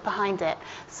going to put behind it.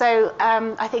 So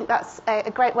I think that's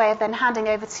a great way of then handing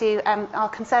over to our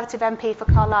Conservative MP for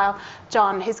Carlisle,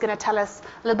 John, who's going to tell us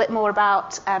a little bit more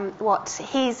about what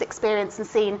he's experienced and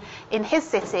seen in his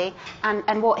city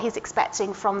and what he's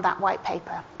expecting from that white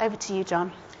paper. Over to you,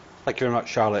 John. Thank you very much,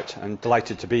 Charlotte, and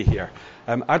delighted to be here.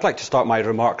 I'd like to start my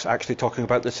remarks actually talking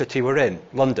about the city we're in,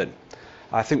 London.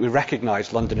 I think we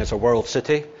recognise London as a world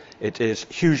city. It is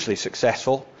hugely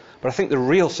successful, but I think the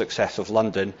real success of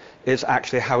London is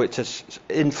actually how it has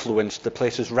influenced the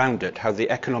places around it, how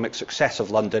the economic success of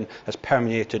London has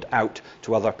permeated out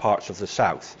to other parts of the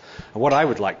south. And what I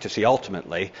would like to see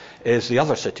ultimately is the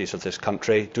other cities of this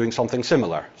country doing something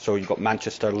similar. So you've got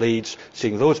Manchester, Leeds,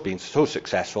 seeing those being so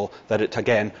successful that it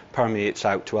again permeates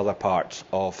out to other parts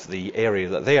of the area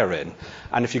that they are in.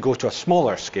 And if you go to a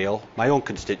smaller scale, my own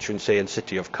constituency and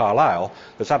city of Carlisle,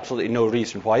 there's absolutely no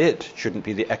reason why it shouldn't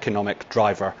be the economic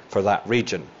driver for that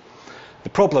region. The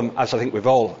problem, as I think we've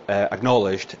all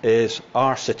acknowledged, is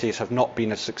our cities have not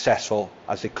been as successful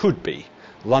as they could be.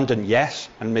 London, yes,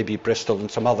 and maybe Bristol and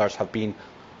some others have been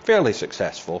fairly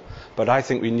successful, but I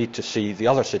think we need to see the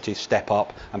other cities step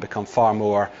up and become far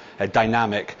more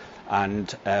dynamic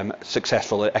and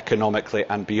successful economically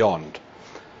and beyond.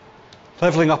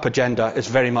 Levelling up agenda is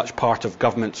very much part of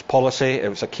government's policy. It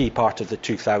was a key part of the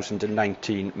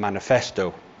 2019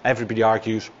 manifesto. Everybody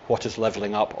argues, what is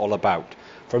levelling up all about?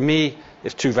 For me,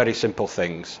 it's two very simple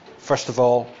things. First of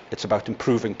all, it's about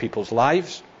improving people's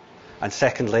lives. And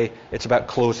secondly, it's about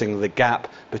closing the gap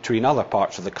between other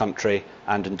parts of the country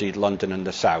and indeed London and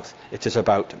the south. It is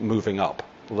about moving up,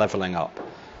 levelling up.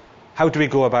 How do we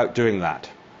go about doing that?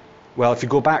 Well, if you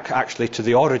go back actually to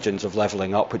the origins of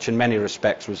levelling up, which in many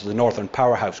respects was the Northern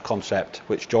Powerhouse concept,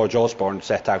 which George Osborne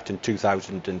set out in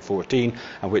 2014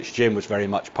 and which Jim was very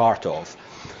much part of.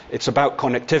 It's about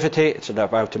connectivity, it's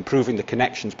about improving the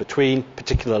connections between,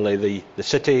 particularly the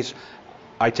cities.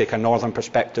 I take a northern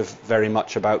perspective very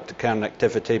much about the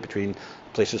connectivity between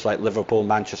places like Liverpool,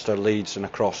 Manchester, Leeds and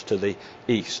across to the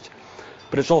east.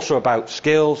 But it's also about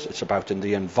skills, it's about in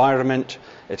the environment,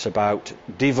 it's about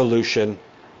devolution,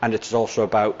 and it's also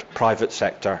about private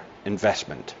sector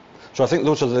investment. So I think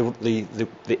those are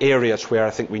the areas where I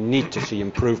think we need to see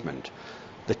improvement.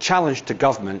 The challenge to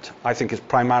government, I think, is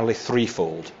primarily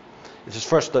threefold. It is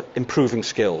first improving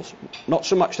skills, not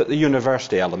so much at the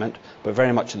university element, but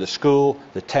very much at the school,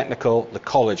 the technical, the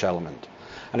college element.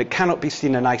 And it cannot be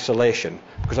seen in isolation,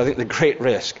 because I think the great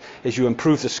risk is you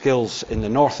improve the skills in the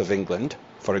north of England,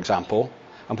 for example,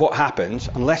 and what happens,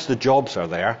 unless the jobs are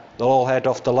there, they'll all head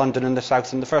off to London in the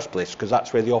south in the first place, because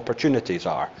that's where the opportunities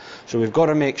are. So we've got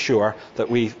to make sure that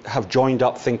we have joined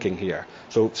up thinking here.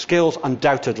 So skills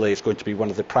undoubtedly is going to be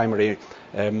one of the primary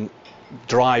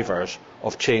drivers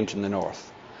of change in the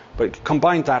north. But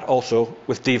combine that also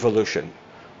with devolution.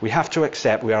 We have to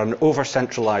accept we are an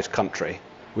over-centralised country.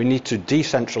 We need to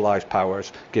decentralise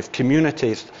powers, give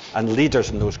communities and leaders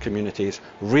in those communities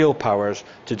real powers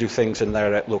to do things in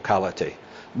their locality.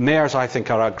 Mayors, I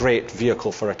think, are a great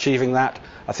vehicle for achieving that.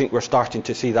 I think we're starting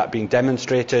to see that being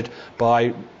demonstrated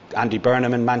by Andy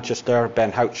Burnham in Manchester,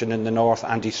 Ben Houchin in the north,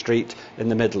 Andy Street in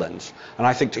the Midlands. And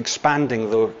I think expanding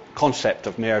the concept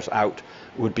of mayors out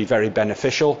would be very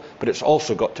beneficial, but it's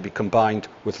also got to be combined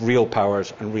with real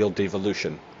powers and real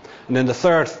devolution. And then the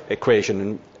third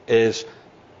equation is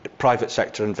private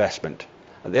sector investment.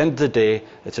 At the end of the day,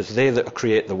 it is they that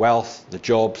create the wealth, the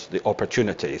jobs, the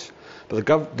opportunities. But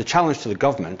the challenge to the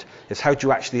government is how do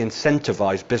you actually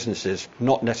incentivise businesses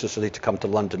not necessarily to come to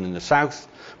London in the south,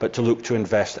 but to look to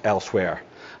invest elsewhere.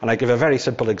 And I give a very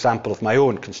simple example of my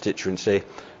own constituency.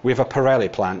 We have a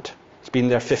Pirelli plant. It's been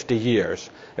there 50 years.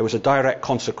 It was a direct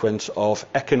consequence of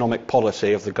economic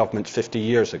policy of the government 50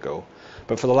 years ago.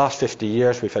 But for the last 50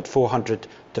 years, we've had 400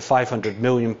 to 500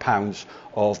 million pounds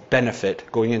of benefit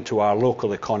going into our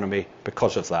local economy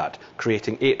because of that,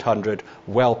 creating 800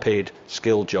 well-paid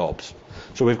skilled jobs.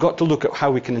 So we've got to look at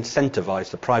how we can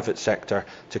incentivise the private sector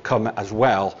to come as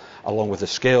well, along with the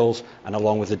skills and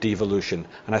along with the devolution.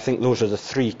 And I think those are the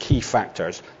three key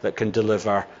factors that can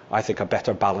deliver, I think, a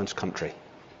better balanced country.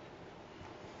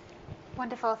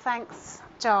 Wonderful, thanks,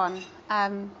 John.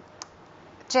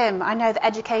 Jim, I know that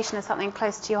education is something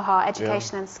close to your heart,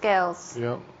 education and skills.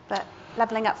 Yeah. But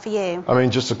levelling up for you. I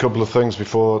mean, just a couple of things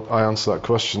before I answer that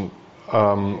question.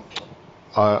 I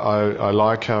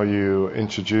like how you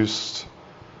introduced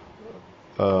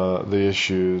the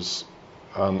issues,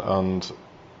 and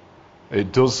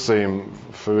it does seem,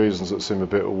 for reasons that seem a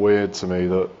bit weird to me,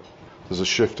 that there's a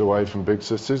shift away from big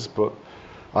cities, but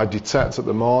I detect at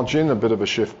the margin a bit of a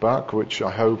shift back, which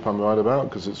I hope I'm right about,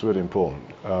 because it's really important.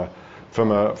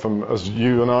 From as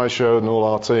you and I showed and all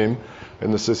our team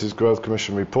in the Cities Growth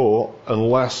Commission report,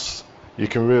 unless you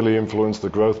can really influence the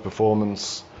growth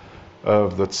performance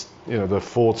of the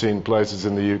 14 places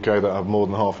in the UK that have more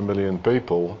than 500,000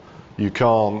 people, you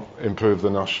can't improve the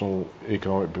national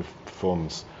economic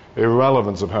performance,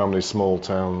 irrelevant of how many small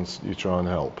towns you try and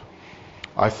help.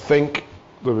 I think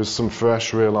there is some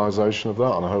fresh realisation of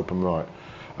that, and I hope I'm right.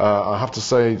 I have to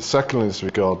say, secondly, in this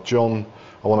regard, John,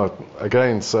 I want to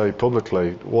again say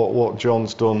publicly what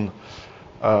John's done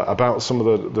about some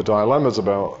of the dilemmas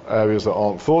about areas that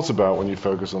aren't thought about when you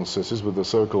focus on cities, with the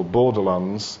so-called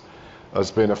borderlands, has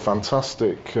been a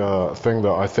fantastic thing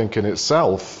that I think in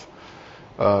itself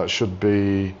should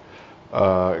be,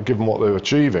 given what they're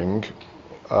achieving,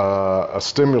 a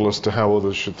stimulus to how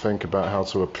others should think about how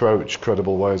to approach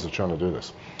credible ways of trying to do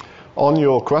this. On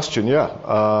your question,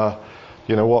 what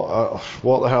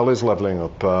the hell is levelling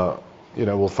up?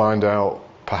 We'll find out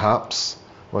perhaps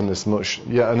when this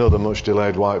yet another much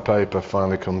delayed white paper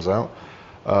finally comes out,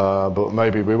 but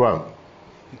maybe we won't.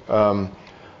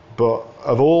 But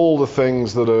of all the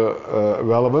things that are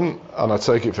relevant, and I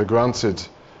take it for granted,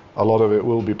 a lot of it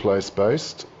will be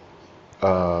place-based.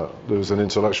 There's an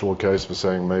intellectual case for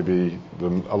saying maybe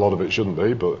a lot of it shouldn't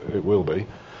be, but it will be.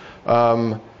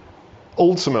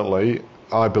 Ultimately,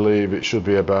 I believe it should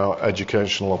be about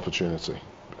educational opportunity,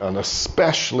 and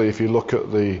especially if you look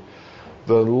at the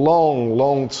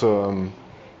long-term,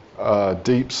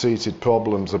 deep-seated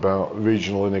problems about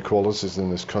regional inequalities in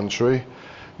this country.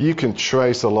 you can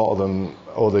trace a lot of them,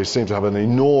 or they seem to have an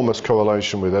enormous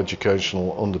correlation with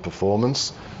educational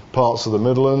underperformance. Parts of the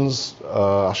Midlands,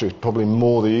 actually probably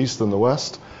more the East than the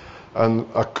West, and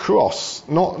across,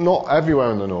 not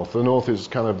everywhere in the North. The North is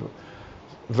kind of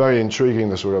very intriguing in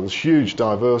this regard. There's huge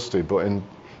diversity, but in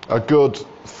a good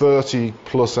 30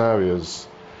 plus areas,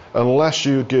 unless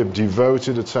you give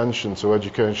devoted attention to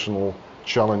educational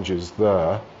challenges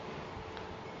there,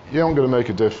 you aren't going to make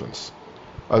a difference.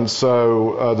 And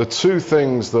so the two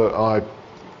things that I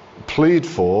plead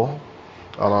for,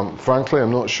 and frankly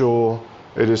I'm not sure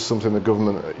it is something the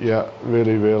government yet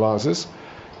really realises,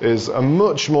 is a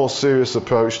much more serious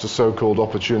approach to so-called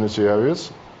opportunity areas,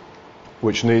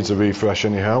 which needs a refresh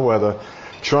anyhow, where they're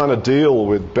trying to deal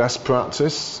with best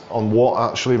practice on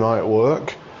what actually might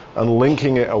work and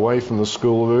linking it away from the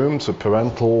schoolroom to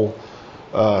parental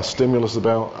stimulus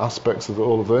about aspects of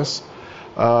all of this.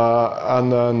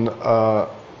 And then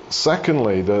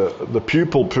secondly, the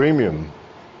pupil premium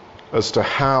as to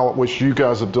how, which you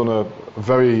guys have done a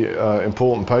very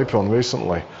important paper on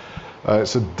recently.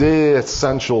 It's a dear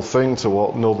central thing to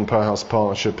what Northern Powerhouse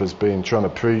Partnership has been trying to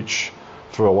preach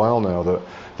for a while now, that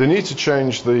they need to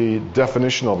change the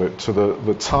definition of it to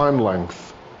the time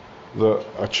length that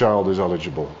a child is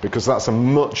eligible, because that's a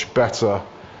much better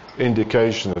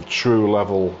indication of true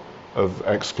level of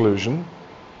exclusion.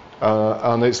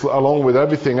 And it's along with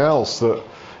everything else that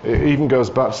it even goes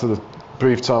back to the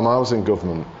brief time I was in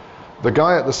government. The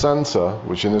guy at the centre,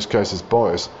 which in this case is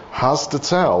Boris, has to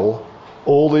tell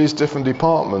all these different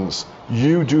departments,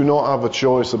 you do not have a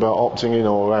choice about opting in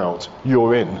or out,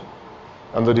 you're in.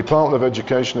 And the Department of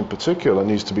Education in particular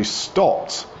needs to be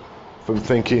stopped from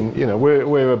thinking, you know,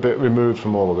 we're a bit removed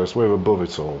from all of this, we're above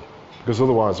it all, because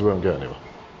otherwise we won't get anywhere.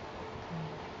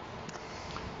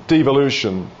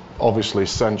 Devolution, obviously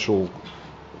central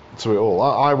to it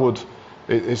all.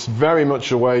 It's very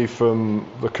much away from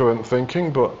the current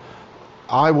thinking, but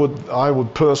I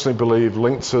would personally believe,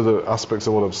 linked to the aspects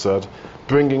of what I've said,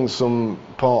 bringing some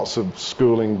parts of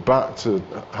schooling back to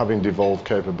having devolved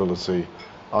capability,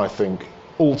 I think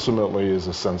ultimately is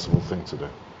a sensible thing to do.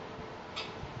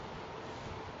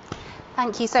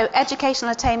 Thank you. So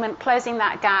educational attainment, closing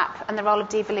that gap, and the role of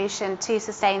devolution, two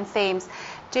sustained themes.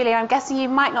 Julia, I'm guessing you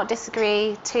might not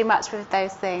disagree too much with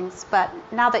those things, but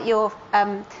now that you've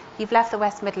left the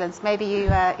West Midlands, maybe you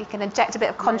can inject a bit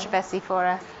of controversy for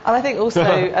us. And I think also,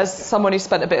 as someone who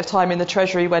spent a bit of time in the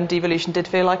Treasury when devolution did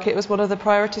feel like it was one of the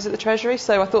priorities at the Treasury,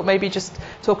 so I thought maybe just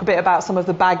talk a bit about some of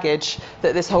the baggage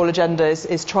that this whole agenda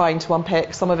is trying to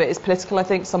unpick. Some of it is political, I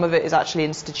think, some of it is actually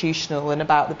institutional and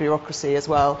about the bureaucracy as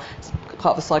well. It's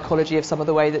part of the psychology of some of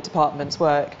the way that departments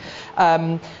work.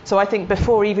 So I think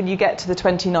before even you get to the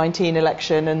 2019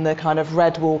 election and the kind of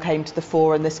red wall came to the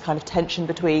fore and this kind of tension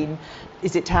between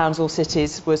is it towns or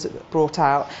cities was brought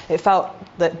out, it felt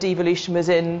that devolution was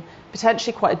in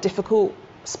potentially quite a difficult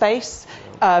space.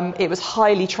 It was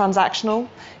highly transactional.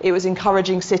 It was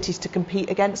encouraging cities to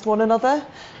compete against one another.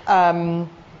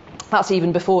 That's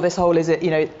even before this whole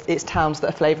it's towns that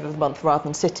are flavour of the month rather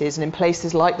than cities. And in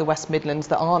places like the West Midlands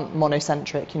that aren't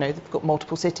monocentric, they've got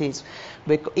multiple cities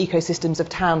with ecosystems of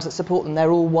towns that support them.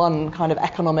 They're all one kind of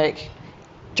economic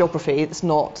geography. It's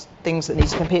not things that need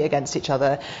to compete against each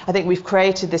other. I think we've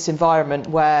created this environment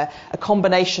where a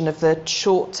combination of the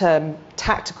short-term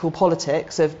tactical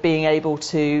politics of being able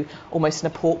to almost in a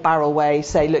pork barrel way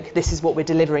say, look, this is what we're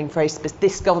delivering for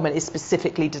this government is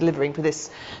specifically delivering for this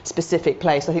specific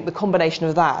place. I think the combination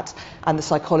of that and the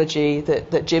psychology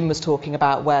that Jim was talking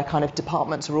about, where kind of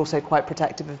departments are also quite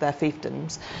protective of their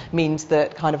fiefdoms, means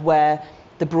that kind of where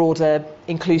the broader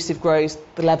inclusive growth,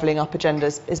 the levelling up agenda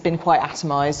has been quite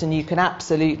atomised, and you can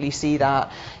absolutely see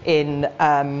that in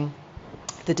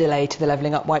the delay to the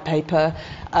levelling up white paper,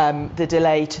 the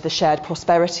delay to the shared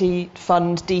prosperity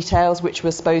fund details, which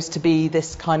was supposed to be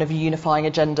this kind of unifying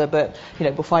agenda, but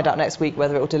we'll find out next week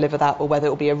whether it will deliver that or whether it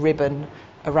will be a ribbon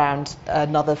around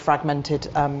another fragmented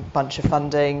bunch of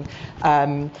funding.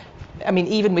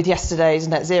 Even with yesterday's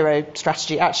net zero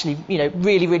strategy, actually,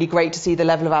 really, really great to see the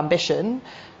level of ambition.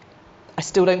 I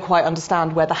still don't quite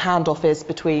understand where the handoff is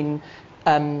between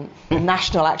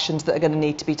national actions that are going to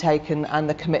need to be taken and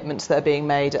the commitments that are being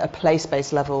made at a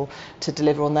place-based level to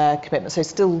deliver on their commitments. So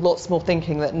still lots more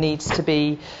thinking that needs to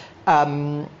be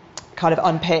kind of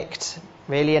unpicked,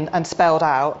 really, and spelled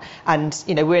out. And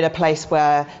we're in a place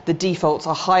where the defaults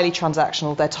are highly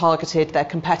transactional, they're targeted, they're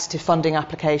competitive funding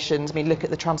applications. Look at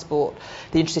the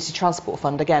intercity transport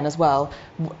fund again as well,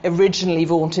 originally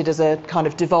vaunted as a kind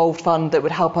of devolved fund that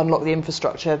would help unlock the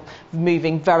infrastructure,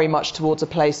 moving very much towards a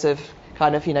place of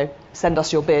kind of, send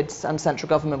us your bids and central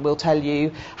government will tell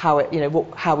you how it,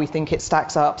 how we think it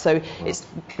stacks up. So it's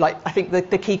like, I think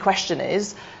the key question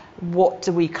is, what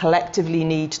do we collectively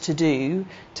need to do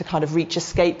to kind of reach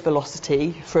escape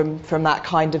velocity from that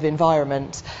kind of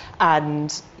environment? And,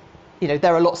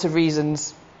 there are lots of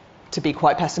reasons to be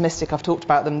quite pessimistic. I've talked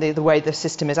about them, the way the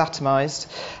system is atomised.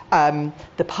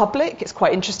 The public, it's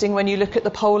quite interesting when you look at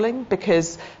the polling,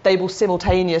 because they will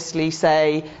simultaneously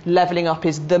say levelling up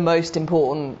is the most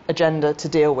important agenda to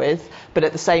deal with, but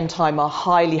at the same time are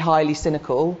highly, highly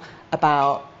cynical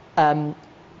about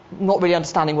not really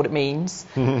understanding what it means,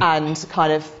 and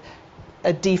kind of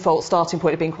a default starting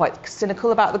point of being quite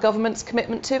cynical about the government's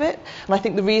commitment to it. And I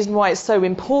think the reason why it's so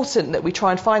important that we try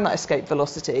and find that escape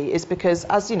velocity is because,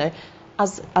 as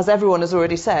everyone has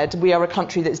already said, we are a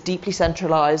country that's deeply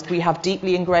centralised. We have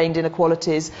deeply ingrained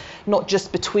inequalities, not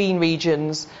just between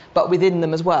regions, but within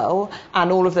them as well.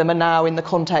 And all of them are now in the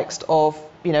context of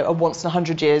a once in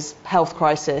 100 years health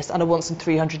crisis and a once in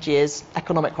 300 years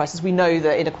economic crisis. We know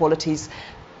that inequalities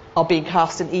are being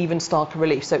cast in even starker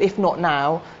relief. So if not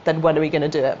now, then when are we going to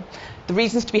do it? The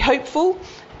reasons to be hopeful,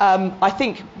 I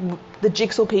think the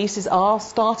jigsaw pieces are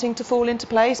starting to fall into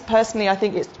place. Personally, I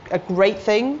think it's a great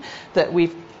thing that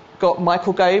we've got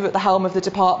Michael Gove at the helm of the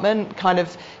department, kind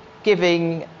of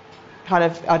giving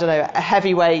a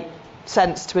heavyweight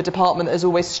sense to a department that has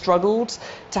always struggled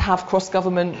to have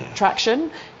cross-government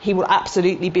traction. He will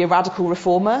absolutely be a radical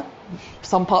reformer.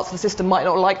 Some parts of the system might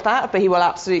not like that, but he will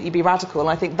absolutely be radical. And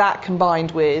I think that,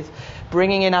 combined with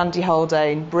bringing in Andy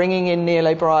Haldane, bringing in Neil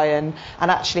O'Brien,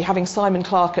 and actually having Simon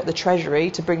Clarke at the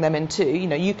Treasury to bring them in too,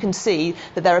 you can see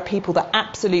that there are people that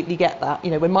absolutely get that.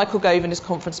 When Michael Gove in his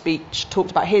conference speech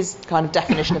talked about his kind of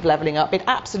definition of levelling up, it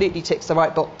absolutely ticks the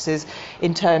right boxes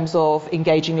in terms of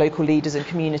engaging local leaders and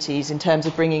communities, in terms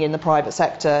of bringing in the private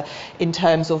sector, in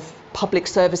terms of public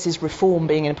services reform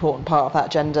being an important part of that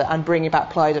agenda, and bringing back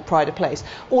pride of place.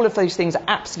 All of those things are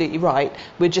absolutely right.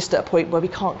 We're just at a point where we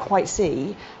can't quite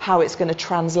see how it's going to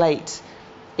translate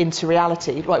into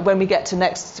reality. Like when we get to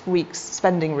next week's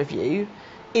spending review,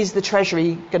 is the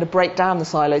Treasury going to break down the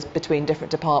silos between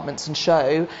different departments and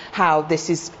show how this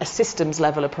is a systems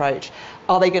level approach?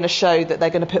 Are they going to show that they're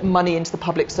going to put money into the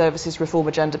public services reform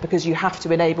agenda, because you have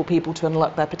to enable people to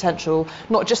unlock their potential,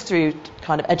 not just through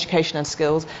kind of education and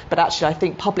skills, but actually I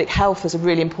think public health is a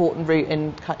really important route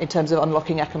in terms of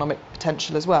unlocking economic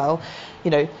potential as well.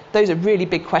 Those are really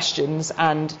big questions,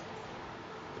 and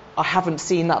I haven't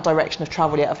seen that direction of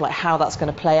travel yet, of like how that's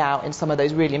going to play out in some of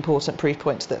those really important proof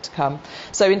points that to come.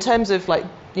 So in terms of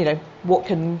what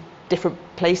can different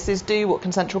places do, what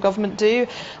can central government do,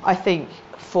 I think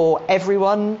for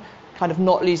everyone, kind of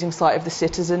not losing sight of the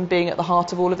citizen being at the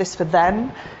heart of all of this, for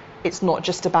them, it's not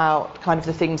just about kind of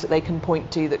the things that they can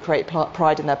point to that create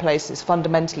pride in their places.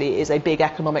 Fundamentally, it is a big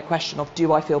economic question of,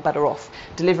 do I feel better off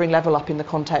delivering level up in the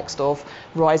context of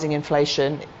rising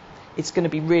inflation? It's going to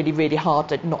be really, really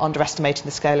hard, not underestimating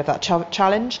the scale of that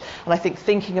challenge. And I think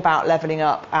thinking about levelling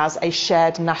up as a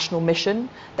shared national mission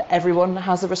that everyone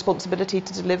has a responsibility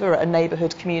to deliver at a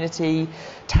neighbourhood, community,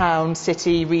 town,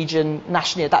 city, region,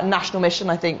 nationally. That national mission,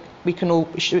 I think we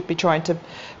should be trying to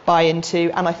buy into.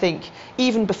 And I think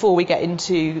even before we get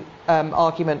into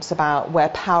arguments about where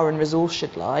power and resource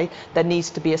should lie, there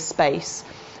needs to be a space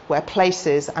where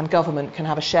places and government can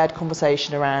have a shared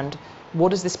conversation around, what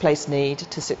does this place need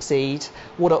to succeed?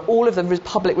 What are all of the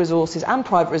public resources and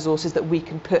private resources that we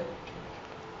can put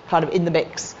kind of in the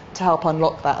mix to help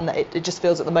unlock that? And it just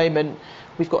feels at the moment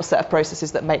we've got a set of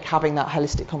processes that make having that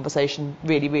holistic conversation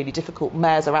really, really difficult.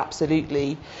 Mayors are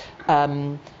absolutely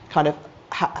kind of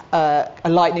a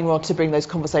lightning rod to bring those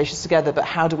conversations together, but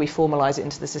how do we formalise it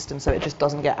into the system so it just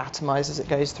doesn't get atomised as it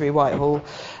goes through Whitehall?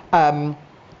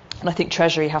 And I think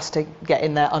Treasury has to get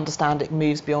in there, understand it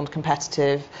moves beyond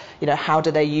competitive. How do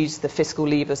they use the fiscal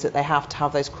levers that they have to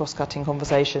have those cross-cutting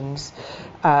conversations?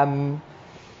 And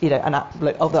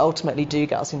that ultimately do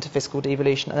get us into fiscal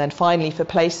devolution. And then finally, for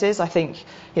places, I think,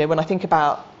 when I think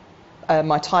about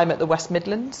my time at the West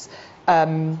Midlands,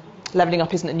 levelling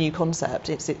up isn't a new concept.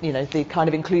 It's the kind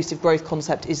of inclusive growth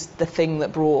concept is the thing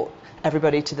that brought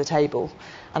everybody to the table.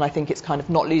 And I think it's kind of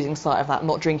not losing sight of that,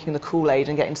 not drinking the Kool-Aid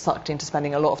and getting sucked into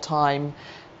spending a lot of time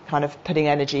kind of putting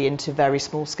energy into very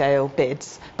small scale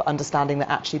bids, but understanding that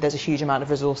actually there's a huge amount of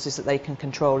resources that they can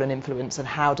control and influence, and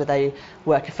how do they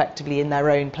work effectively in their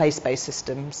own place-based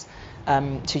systems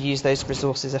to use those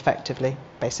resources effectively,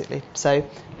 basically. So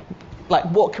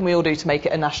what can we all do to make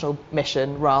it a national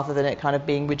mission rather than it kind of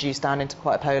being reduced down into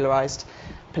quite a polarised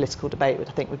political debate, which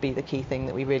I think would be the key thing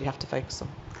that we really have to focus on.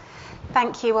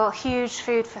 Thank you. Well, huge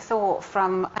food for thought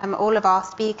from all of our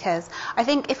speakers. I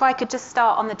think if I could just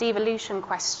start on the devolution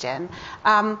question.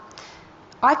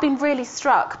 I've been really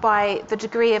struck by the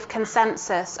degree of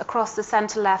consensus across the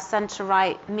centre-left,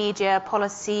 centre-right media,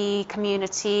 policy,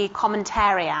 community,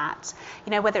 commentariat,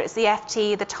 whether it's the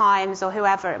FT, the Times, or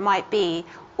whoever it might be,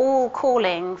 all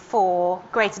calling for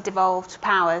greater devolved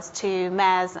powers to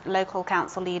mayors, local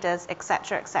council leaders,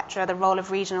 etc., the role of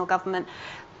regional government,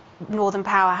 Northern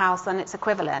Powerhouse and its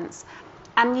equivalents.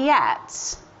 And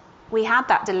yet, we had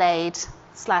that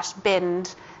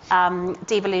delayed/binned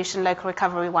devolution local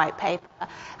recovery white paper.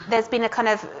 There's been a kind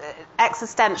of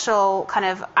existential kind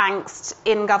of angst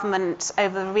in government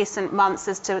over recent months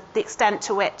as to the extent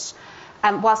to which,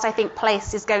 whilst I think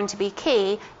place is going to be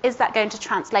key, is that going to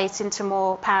translate into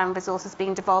more power and resources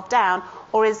being devolved down,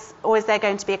 or is there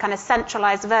going to be a kind of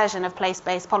centralised version of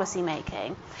place-based policy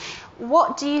making?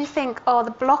 What do you think are the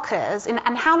blockers,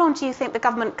 and how long do you think the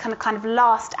government can kind of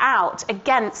last out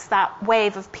against that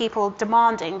wave of people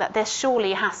demanding that this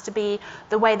surely has to be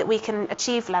the way that we can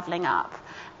achieve levelling up?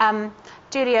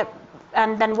 Julia,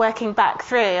 and then working back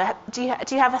through, do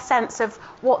you have a sense of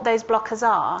what those blockers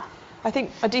are? I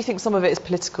do think some of it is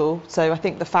political. So I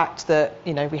think the fact that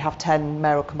we have 10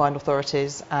 mayoral combined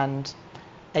authorities and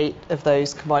 8 of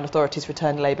those combined authorities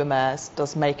return Labour mayors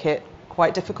does make it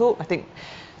quite difficult. I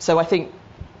think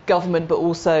government, but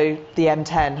also the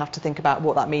M10 have to think about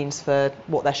what that means for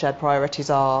what their shared priorities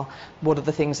are, what are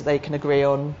the things that they can agree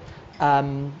on,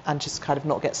 and just kind of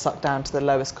not get sucked down to the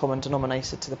lowest common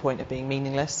denominator to the point of being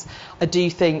meaningless. I do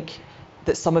think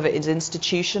that some of it is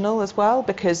institutional as well,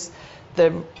 because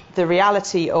the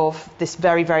reality of this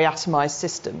very, very atomised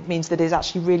system means that it is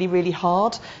actually really, really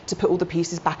hard to put all the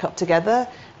pieces back up together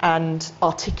and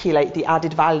articulate the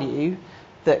added value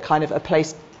that kind of a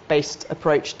place-based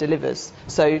approach delivers.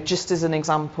 So just as an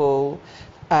example,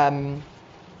 the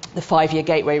 5-year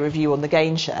gateway review on the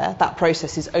gain share, that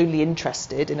process is only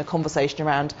interested in a conversation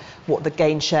around what the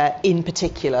gain share in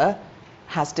particular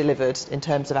has delivered in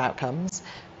terms of outcomes.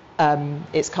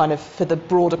 It's kind of for the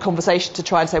broader conversation to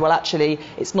try and say, well, actually,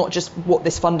 it's not just what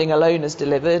this funding alone has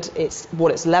delivered, it's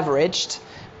what it's leveraged,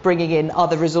 bringing in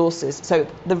other resources. So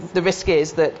the risk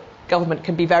is that government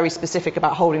can be very specific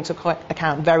about holding to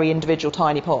account very individual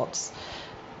tiny pots.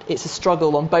 It's a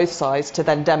struggle on both sides to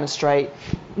then demonstrate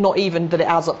not even that it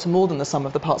adds up to more than the sum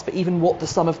of the parts, but even what the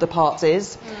sum of the parts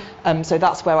is. So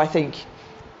that's where I think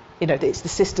it's the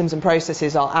systems and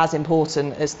processes are as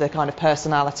important as the kind of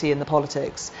personality and the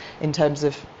politics in terms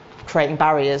of creating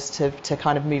barriers to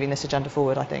kind of moving this agenda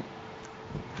forward, I think.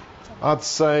 I'd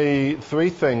say 3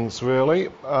 things, really,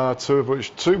 2 of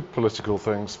which 2 political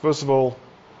things. First of all,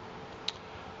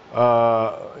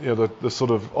 the sort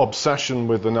of obsession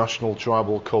with the national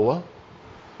tribal colour.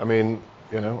 I mean,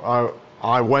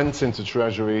 I went into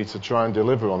Treasury to try and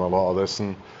deliver on a lot of this,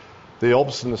 and the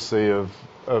obstinacy of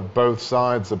both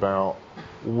sides about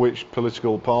which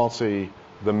political party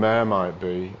the mayor might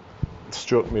be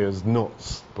struck me as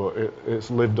nuts, but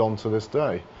it's lived on to this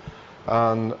day.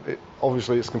 And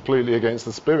obviously it's completely against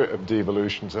the spirit of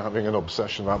devolution to having an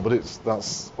obsession with that, but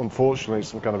that's unfortunately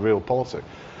some kind of real politics.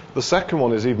 The second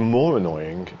one is even more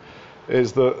annoying,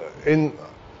 is that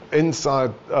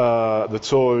inside the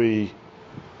Tory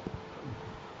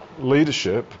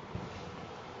leadership,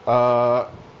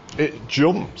 it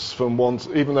jumps from one,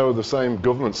 even though the same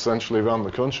government essentially ran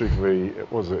the country for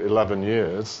 11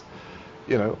 years,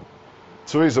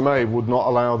 Theresa May would not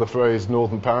allow the phrase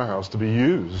Northern Powerhouse to be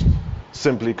used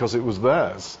simply because it was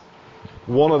theirs.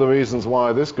 One of the reasons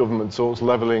why this government talks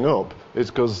levelling up is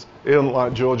because he doesn't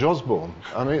like George Osborne.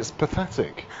 I mean, it's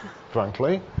pathetic,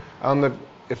 frankly. And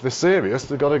if they're serious,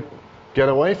 they've got to get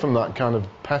away from that kind of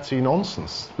petty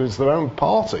nonsense. It's their own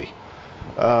party.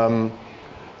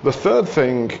 The third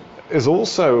thing is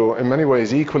also, in many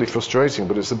ways, equally frustrating,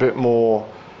 but it's a bit more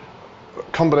a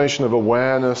combination of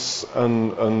awareness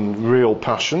and real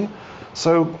passion.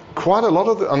 So quite a lot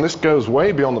of and this goes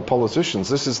way beyond the politicians,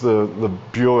 this is the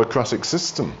bureaucratic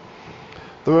system.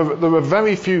 There are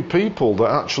very few people that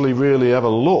actually really ever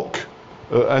look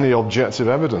at any objective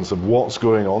evidence of what's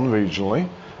going on regionally,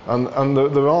 and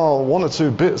there are 1 or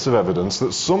 2 bits of evidence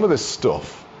that some of this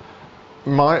stuff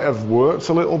might have worked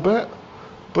a little bit,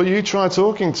 but you try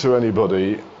talking to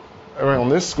anybody around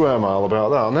this square mile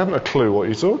about that and they haven't a clue what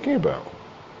you're talking about.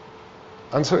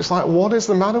 And so it's like, what is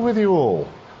the matter with you all?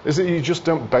 Is it you just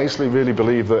don't basically really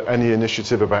believe that any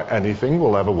initiative about anything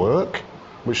will ever work,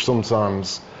 which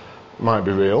sometimes might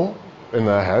be real in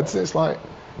their heads? It's like,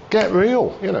 get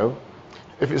real,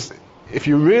 If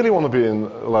you really want to be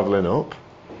in levelling up,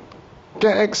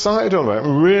 get excited on it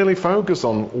and really focus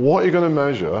on what you're going to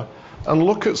measure, and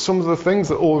look at some of the things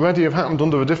that already have happened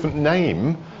under a different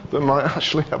name that might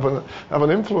actually have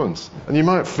an influence, and you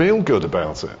might feel good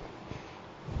about it.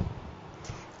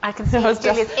 I can see it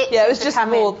was just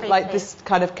more briefly. like this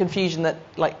kind of confusion that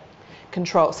like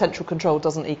central control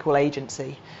doesn't equal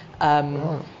agency,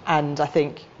 and I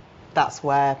think that's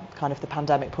where kind of the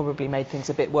pandemic probably made things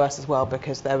a bit worse as well,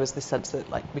 because there was this sense that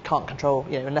like we can't control,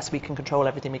 unless we can control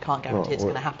everything, we can't guarantee it's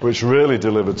going to happen. Which really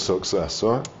delivered success,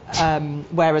 right?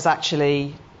 Whereas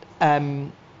actually,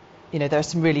 there are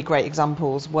some really great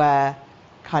examples where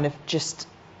kind of just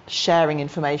sharing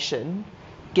information,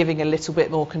 giving a little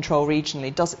bit more control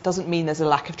regionally doesn't mean there's a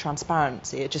lack of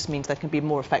transparency. It just means there can be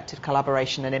more effective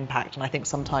collaboration and impact. And I think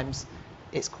sometimes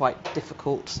it's quite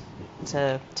difficult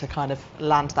to kind of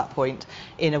land that point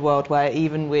in a world where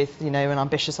even with an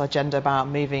ambitious agenda about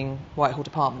moving Whitehall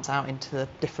departments out into the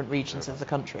different regions of the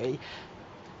country,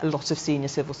 a lot of senior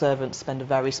civil servants spend a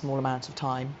very small amount of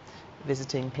time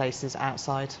visiting places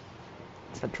outside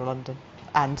central London.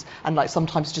 And like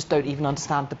sometimes just don't even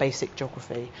understand the basic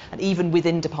geography, and even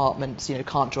within departments,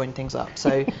 can't join things up.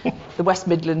 So the West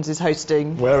Midlands is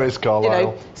hosting. Where is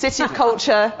Carlisle? City of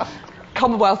Culture,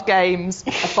 Commonwealth Games,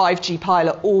 a 5G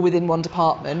pilot, all within one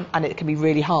department, and it can be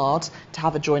really hard to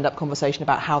have a joined up conversation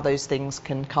about how those things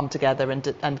can come together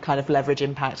and kind of leverage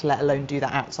impact, let alone do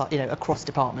that outside, across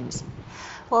departments.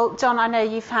 Well, John, I know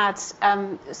you've had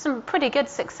some pretty good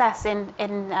success in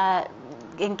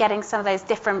getting some of those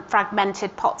different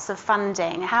fragmented pots of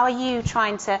funding. How are you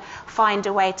trying to find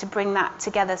a way to bring that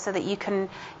together so that you can,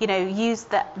 use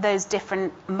those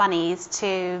different monies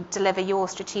to deliver your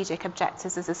strategic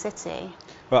objectives as a city?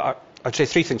 Well, I'd say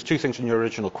three things. Two things in your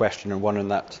original question and one in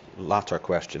that latter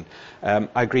question. I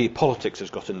agree, politics has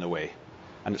got in the way.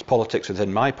 And it's politics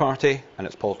within my party, and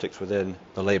it's politics within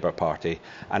the Labour Party,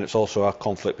 and it's also a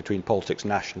conflict between politics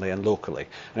nationally and locally.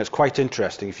 And it's quite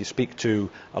interesting, if you speak to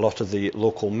a lot of the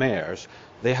local mayors,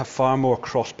 they have far more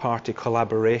cross-party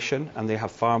collaboration, and they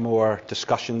have far more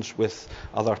discussions with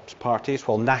other parties,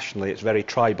 while nationally it's very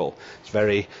tribal. It's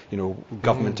very,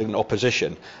 government and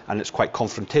opposition, and it's quite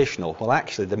confrontational. Well,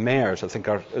 actually, the mayors, I think,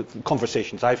 are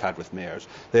conversations I've had with mayors,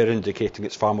 they're indicating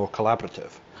it's far more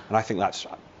collaborative. And I think that's,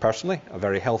 personally, a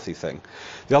very healthy thing.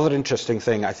 The other interesting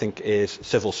thing, I think, is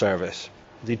civil service.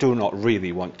 They do not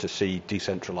really want to see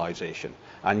decentralisation.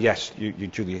 And yes,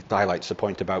 Julie highlights the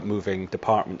point about moving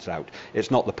departments out.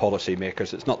 It's not the policy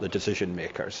makers, it's not the decision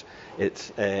makers.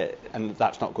 And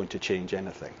that's not going to change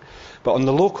anything. But on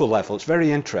the local level, it's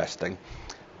very interesting.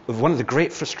 One of the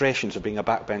great frustrations of being a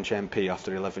backbench MP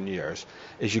after 11 years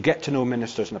is you get to know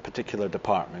ministers in a particular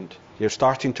department, you're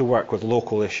starting to work with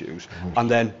local issues, and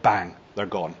then bang, they're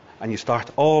gone. And you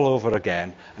start all over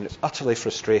again, and it's utterly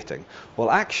frustrating. Well,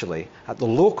 actually, at the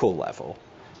local level,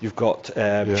 you've got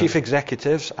chief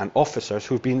executives and officers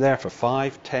who've been there for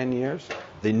 5, 10 years.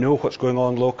 They know what's going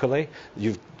on locally.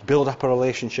 You've built up a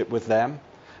relationship with them.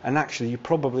 And actually, you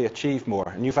probably achieve more.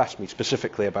 And you've asked me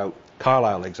specifically about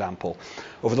Carlisle example.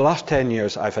 Over the last 10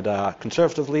 years, I've had a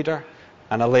Conservative leader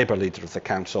and a Labour leader of the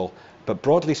council. But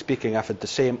broadly speaking, I've had the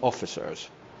same officers.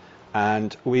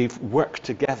 And we've worked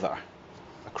together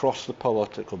across the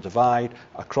political divide,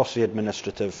 across the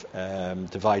administrative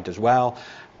divide as well.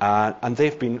 And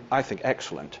they've been, I think,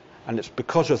 excellent. And it's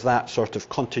because of that sort of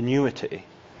continuity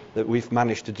that we've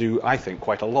managed to do, I think,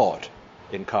 quite a lot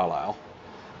in Carlisle.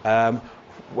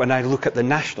 When I look at the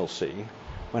national scene,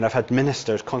 when I've had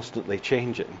ministers constantly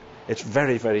changing, it's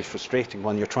very, very frustrating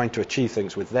when you're trying to achieve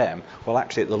things with them. Well,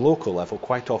 actually, at the local level,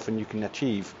 quite often you can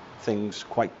achieve things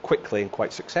quite quickly and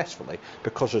quite successfully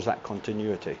because there's that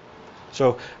continuity.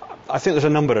 So I think there's a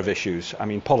number of issues. I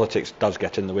mean, politics does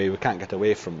get in the way. We can't get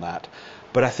away from that.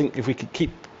 But I think if we could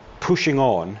keep pushing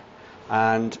on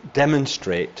and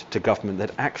demonstrate to government that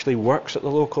it actually works at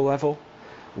the local level,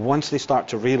 once they start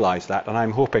to realise that, and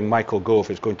I'm hoping Michael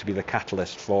Gove is going to be the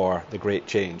catalyst for the great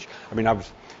change. I mean, I was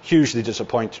hugely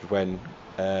disappointed when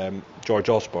George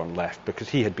Osborne left, because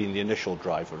he had been the initial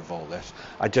driver of all this.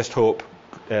 I just hope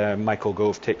Michael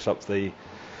Gove takes up the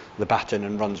baton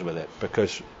and runs with it,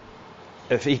 because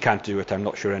if he can't do it, I'm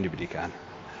not sure anybody can.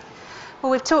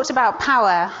 Well, we've talked about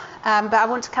power, but I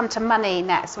want to come to money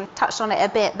next. We've touched on it a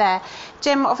bit there.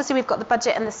 Jim, obviously we've got the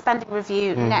budget and the spending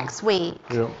review next week.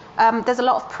 Yeah. There's a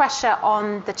lot of pressure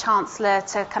on the Chancellor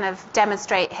to kind of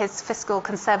demonstrate his fiscal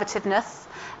conservativeness.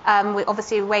 We're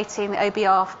obviously waiting the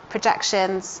OBR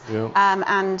projections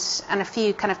and a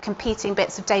few kind of competing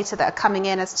bits of data that are coming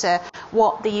in as to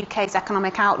what the UK's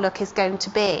economic outlook is going to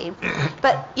be.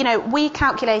 But, we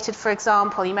calculated, for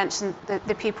example, you mentioned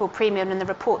the pupil premium in the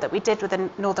report that we did with the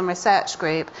Northern Research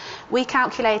Group. We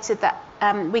calculated that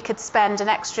we could spend an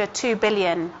extra £2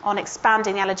 billion on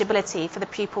expanding eligibility for the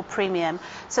pupil premium,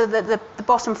 so that the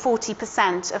bottom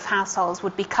 40% of households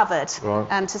would be covered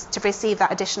to receive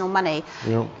that additional money.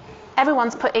 Yeah.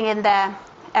 Everyone's putting in their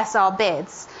SR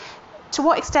bids. To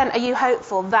what extent are you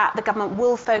hopeful that the government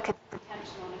will focus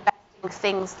attention on investing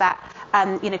things that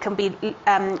can be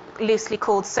loosely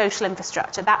called social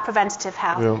infrastructure, that preventative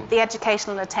health, the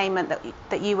educational attainment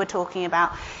that you were talking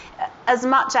about, as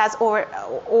much as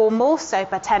or more so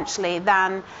potentially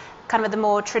than kind of the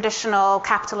more traditional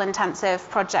capital-intensive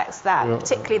projects that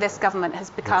particularly this government has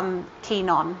become keen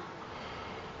on?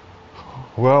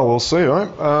 Well, we'll see, right?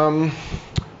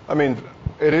 I mean,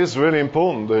 it is really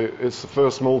important. It's the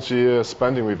first multi-year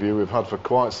spending review we've had for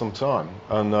quite some time,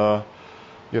 and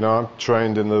I'm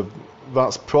trained in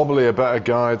that's probably a better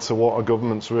guide to what a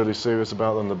government's really serious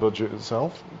about than the budget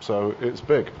itself. So it's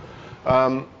big.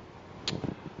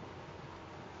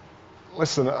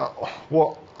 Listen,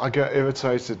 what I get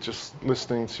irritated just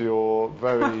listening to your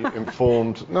very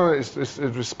informed. No, it's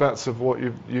in respect of what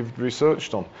you've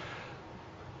researched on.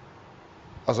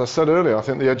 As I said earlier, I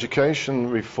think the education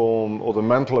reform or the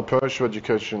mental approach to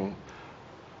education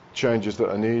changes that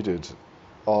are needed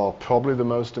are probably the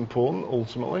most important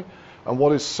ultimately. And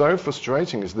what is so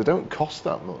frustrating is they don't cost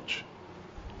that much.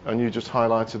 And you just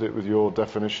highlighted it with your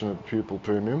definition of pupil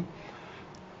premium.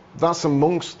 That's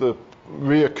amongst the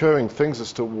reoccurring things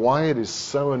as to why it is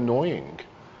so annoying.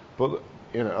 But,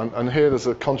 and here there's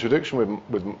a contradiction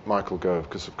with Michael Gove,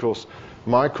 because of course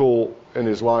Michael in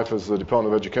his life as the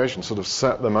Department of Education sort of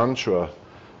set the mantra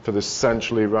for this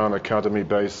centrally run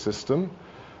academy-based system.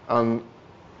 And,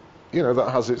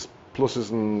 that has its pluses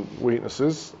and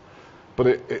weaknesses. But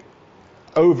it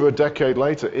over a decade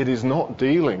later, it is not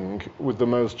dealing with the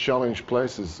most challenged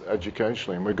places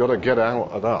educationally, and we've got to get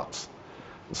out of that.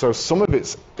 So some of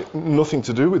it's nothing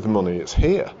to do with money; it's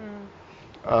here.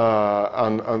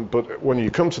 But when you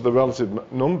come to the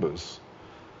relative numbers,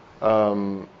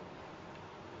 the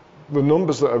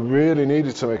numbers that are really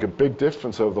needed to make a big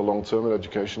difference over the long term in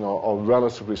education are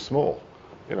relatively small.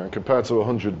 Compared to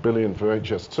 100 billion for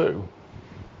HS2,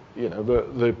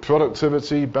 the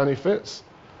productivity benefits,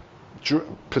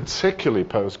 particularly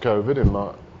post-COVID,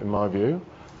 in my view,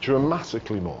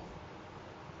 dramatically more.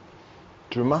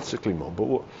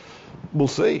 But we'll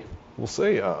see.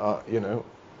 I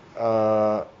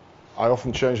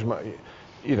often change my.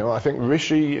 I think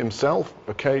Rishi himself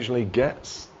occasionally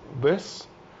gets this,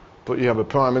 but you have a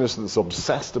prime minister that's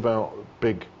obsessed about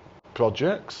big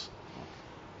projects,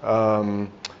 and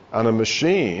a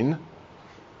machine,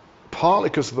 partly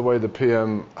because of the way the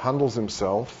PM handles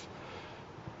himself,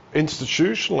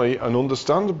 institutionally and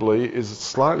understandably is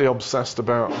slightly obsessed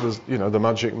about the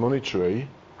magic money tree,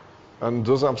 and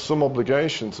does have some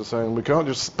obligation to saying we can't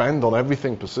just spend on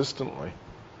everything persistently.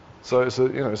 So it's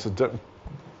a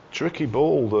tricky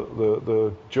ball that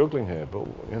they're juggling here, but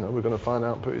we're going to find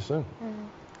out pretty soon.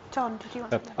 John, did you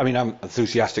want to? I'm an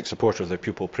enthusiastic supporter of the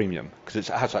pupil premium because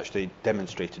it has actually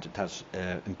demonstrated it has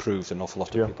improved an awful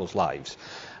lot of people's lives.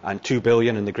 And 2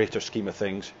 billion in the greater scheme of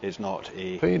things is not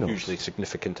a hugely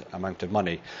significant amount of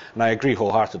money. And I agree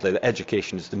wholeheartedly that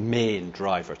education is the main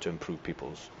driver to improve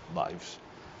people's lives.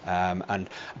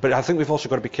 But I think we've also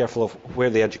got to be careful of where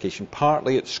the education,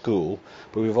 partly at school,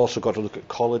 but we've also got to look at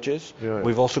colleges.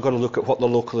 We've also got to look at what the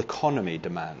local economy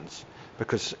demands.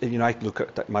 Because I look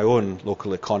at my own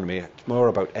local economy, it's more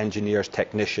about engineers,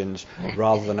 technicians,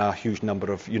 rather than a huge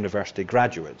number of university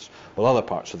graduates. Well, other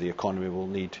parts of the economy will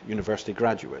need university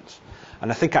graduates.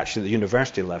 And I think actually at the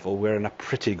university level, we're in a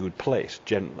pretty good place,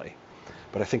 generally.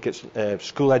 But I think it's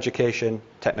school education,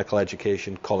 technical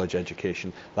education, college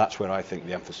education, that's where I think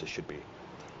the emphasis should be.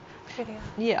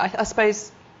 Yeah, I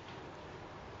suppose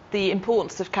the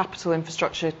importance of capital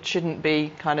infrastructure shouldn't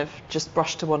be kind of just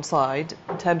brushed to one side.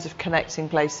 In terms of connecting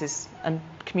places and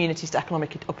communities to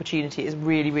economic opportunity is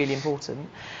really, really important.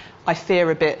 I fear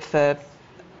a bit for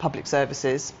public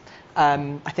services.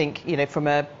 I think, from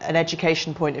an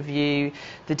education point of view,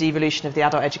 the devolution of the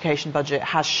adult education budget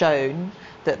has shown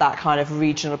that kind of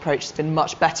regional approach has been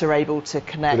much better able to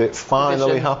connect. Did it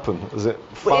finally happen? Is it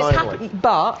finally?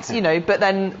 But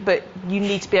you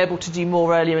need to be able to do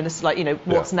more earlier in this.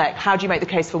 What's next? How do you make the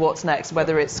case for what's next?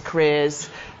 Whether it's careers,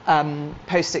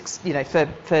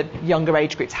 for younger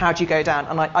age groups, how do you go down?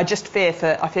 And I just fear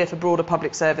for broader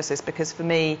public services, because for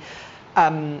me,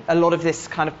 a lot of this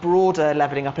kind of broader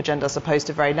levelling up agenda, as opposed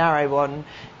to a very narrow one,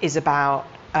 is about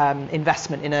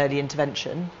investment in early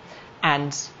intervention.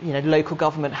 And local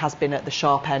government has been at the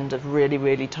sharp end of really,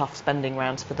 really tough spending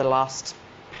rounds for the last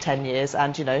 10 years.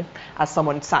 And, you know, as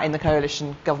someone sat in the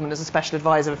coalition government as a special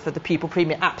advisor for the pupil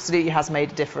premium, it absolutely has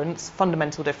made a difference,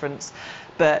 fundamental difference.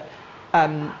 But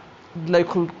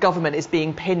local government is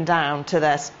being pinned down to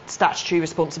their statutory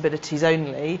responsibilities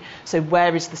only. So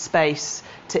where is the space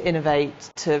to innovate,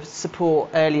 to support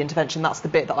early intervention? That's the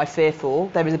bit that I fear for.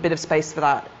 There is a bit of space for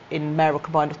that in mayoral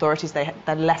combined authorities. They're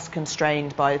less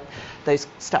constrained by those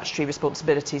statutory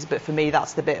responsibilities. But for me,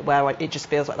 that's the bit where it just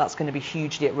feels like that's going to be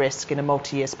hugely at risk in a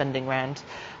multi-year spending round.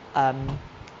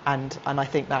 And I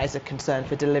think that is a concern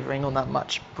for delivering on that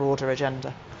much broader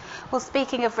agenda. Well,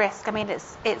 speaking of risk, I mean,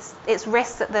 it's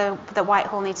risks that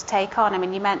Whitehall need to take on. I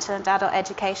mean, you mentioned adult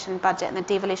education budget and the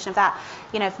devolution of that.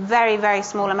 You know, very, very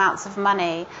small amounts of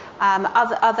money.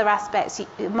 Other aspects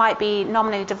might be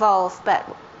nominally devolved, but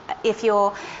if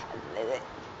you're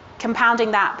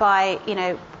compounding that by, you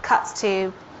know, cuts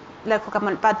to local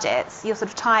government budgets, you're sort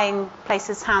of tying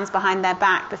places' hands behind their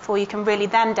back before you can really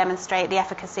then demonstrate the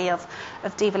efficacy of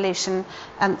devolution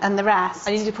and the rest.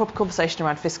 And you need a proper conversation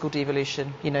around fiscal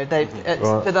devolution. You know,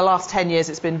 for the last 10 years,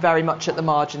 it's been very much at the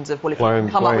margins of, well, if we can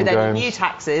come up with any new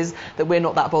taxes that we're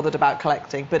not that bothered about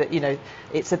collecting. But, you know,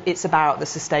 it's about the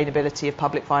sustainability of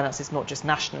public finances, not just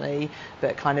nationally,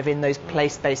 but kind of in those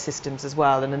place-based systems as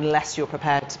well. And unless you're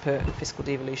prepared to put fiscal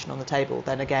devolution on the table,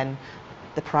 then again,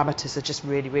 the parameters are just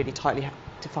really, really tightly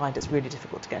defined. It's really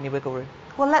difficult to get any wiggle room.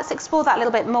 Well, let's explore that a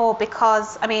little bit more,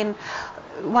 because, I mean,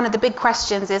 one of the big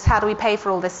questions is, how do we pay for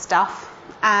all this stuff?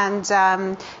 And,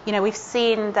 you know, we've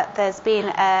seen that there's been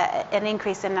an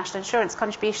increase in national insurance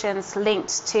contributions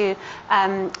linked to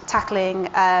tackling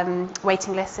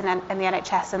waiting lists in the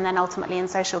NHS and then ultimately in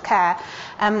social care.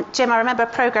 Jim, I remember a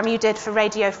programme you did for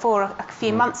Radio 4 a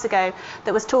few months ago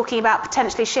that was talking about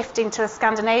potentially shifting to a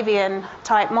Scandinavian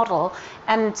type model.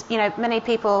 And, you know, many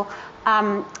people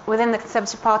within the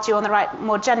Conservative Party or on the right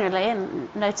more generally,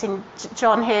 and noting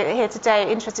John here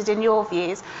today, interested in your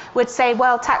views, would say,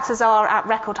 well, taxes are at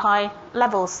record high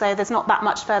levels, so there's not that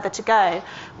much further to go.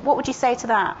 What would you say to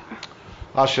that?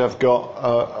 Actually, I've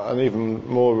got an even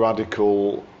more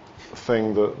radical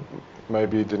thing that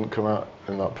maybe didn't come out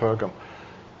in that programme.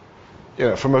 You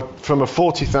know, from a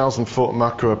 40,000 foot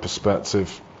macro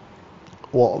perspective,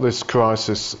 what this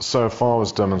crisis so far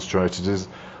has demonstrated is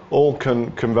all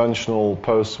conventional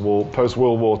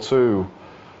post-World War II,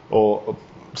 or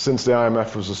since the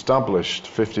IMF was established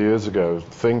 50 years ago,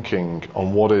 thinking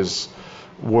on what is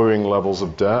worrying levels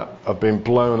of debt have been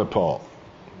blown apart.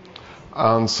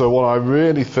 And so what I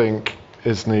really think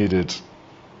is needed,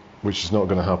 which is not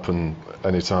going to happen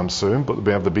anytime soon, but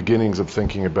we have the beginnings of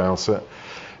thinking about it,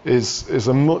 is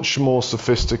a much more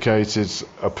sophisticated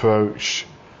approach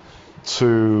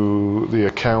to the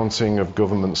accounting of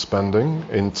government spending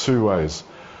in two ways.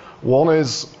 One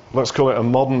is, let's call it a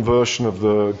modern version of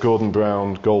the Gordon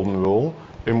Brown golden rule,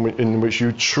 in which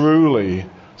you truly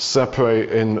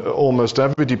separate in almost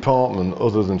every department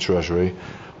other than Treasury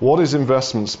what is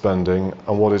investment spending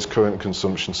and what is current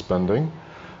consumption spending.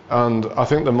 And I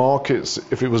think the markets,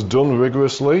 if it was done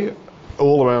rigorously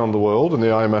all around the world, and the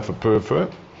IMF approved for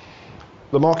it,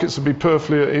 the markets would be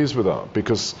perfectly at ease with that,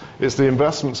 because it's the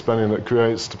investment spending that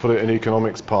creates, to put it in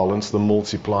economics parlance, the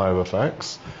multiplier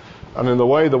effects. And in the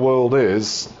way the world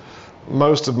is,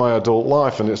 most of my adult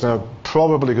life, and it's now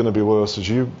probably going to be worse, as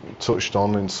you touched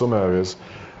on in some areas,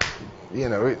 you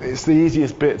know, it's the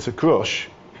easiest bit to crush,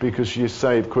 because you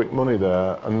save quick money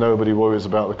there and nobody worries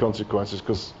about the consequences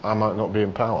because I might not be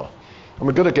in power. And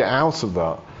we've got to get out of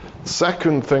that.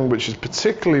 Second thing, which is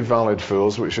particularly valid for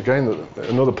us, which again,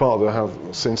 another part that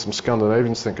I've seen some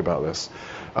Scandinavians think about this,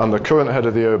 and the current head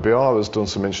of the OBR has done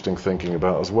some interesting thinking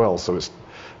about as well, so it's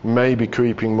maybe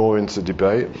creeping more into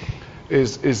debate,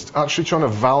 is actually trying to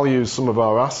value some of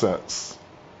our assets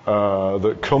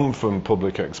that come from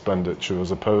public expenditure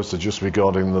as opposed to just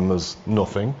regarding them as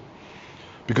nothing.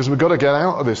 Because we've got to get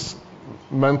out of this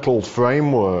mental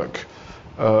framework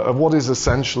of what is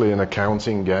essentially an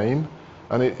accounting game.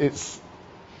 And it's,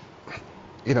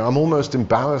 you know, I'm almost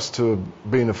embarrassed to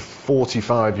have been a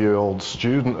 45-year-old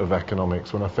student of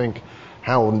economics when I think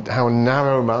how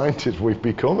narrow-minded we've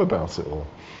become about it all.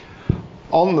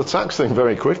 On the tax thing,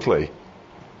 very quickly,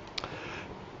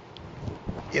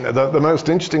 you know, the most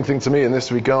interesting thing to me in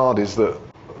this regard is that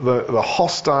the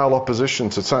hostile opposition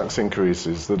to tax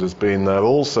increases that has been there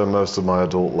also most of my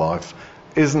adult life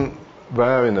isn't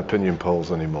there in opinion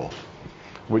polls anymore,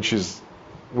 which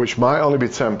might only be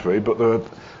temporary, but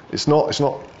it's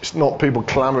not people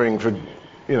clamouring for,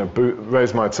 you know,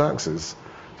 raise my taxes,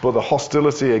 but the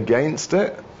hostility against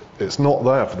it, it's not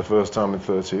there for the first time in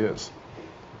 30 years.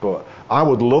 But I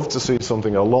would love to see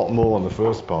something a lot more on the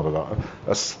first part of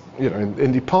that. You know,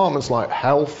 in departments like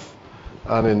health,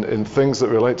 and in things that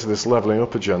relate to this levelling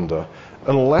up agenda,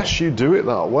 unless you do it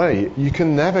that way, you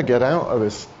can never get out of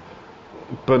this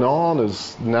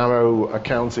bananas narrow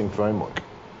accounting framework.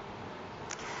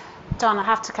 Don, I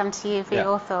have to come to you for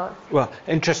your thoughts. Well,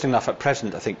 interesting enough, at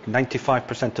present, I think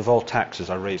 95% of all taxes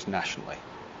are raised nationally.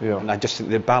 Yeah. And I just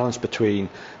think the balance between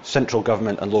central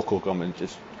government and local government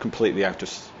is completely out of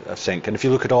sync. And if you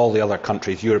look at all the other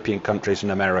countries, European countries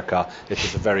and America, it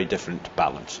is a very different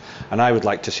balance. And I would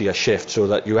like to see a shift so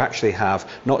that you actually have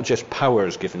not just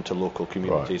powers given to local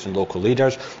communities and local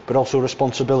leaders, but also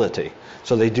responsibility.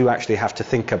 So they do actually have to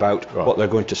think about what they're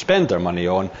going to spend their money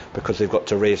on, because they've got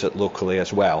to raise it locally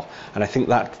as well. And I think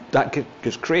that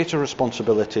gives greater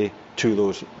responsibility to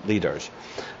those leaders.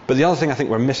 But the other thing I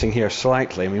think we're missing here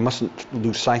slightly, and we mustn't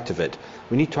lose sight of it,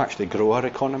 we need to actually grow our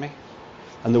economy.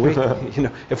 And the way,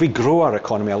 if we grow our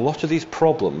economy, a lot of these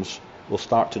problems will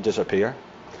start to disappear.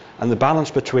 And the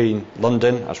balance between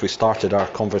London, as we started our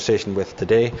conversation with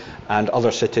today, and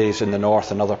other cities in the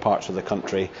north and other parts of the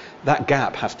country, that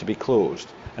gap has to be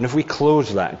closed. And if we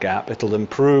close that gap, it'll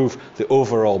improve the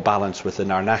overall balance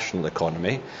within our national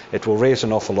economy. It will raise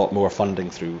an awful lot more funding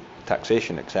through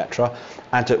taxation, etc.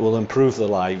 And it will improve the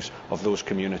lives of those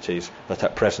communities that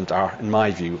at present are, in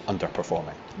my view,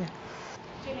 underperforming. Yeah.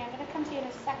 Julie, I'm going to come to you in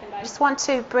a second. I just want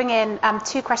to bring in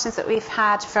two questions that we've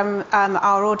had from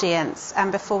our audience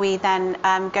before we then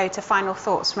go to final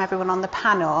thoughts from everyone on the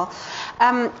panel.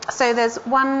 So there's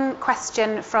one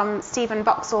question from Stephen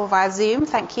Boxall via Zoom,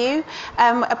 thank you,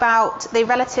 about the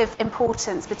relative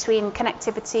importance between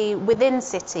connectivity within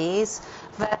cities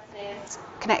versus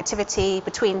connectivity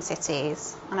between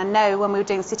cities. And I know when we were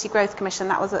doing the City Growth Commission,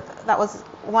 that was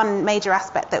one major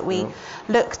aspect that we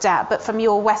looked at. But from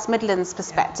your West Midlands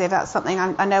perspective, that's something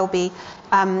I know will be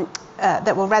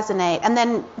that will resonate. And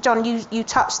then, John, you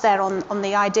touched there on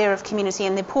the idea of community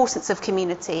and the importance of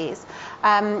communities.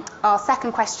 Our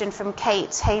second question from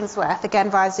Kate Hainsworth, again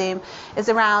via Zoom, is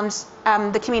around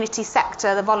the community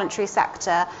sector, the voluntary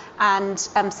sector, and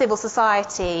civil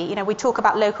society. You know, we talk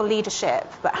about local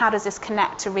leadership, but how does this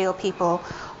connect to real people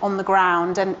on the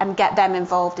ground and get them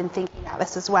involved in thinking about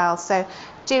this as well? So,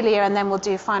 Julia, and then we'll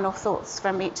do final thoughts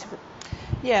from each of.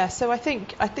 Yeah, so I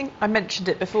think I mentioned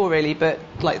it before really, but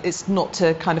like it's not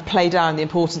to kind of play down the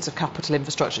importance of capital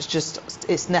infrastructure.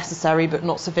 It's necessary but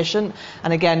not sufficient.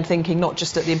 And again, thinking not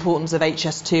just at the importance of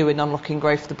HS2 in unlocking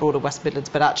growth for the broader West Midlands,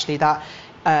 but actually that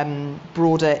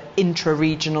broader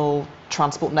intra-regional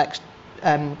transport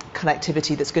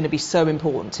connectivity that's going to be so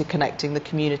important to connecting the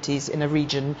communities in a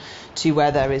region to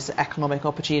where there is economic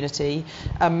opportunity.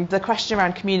 The question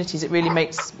around communities, it really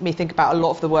makes me think about a lot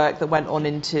of the work that went on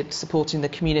into supporting the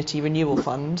Community Renewal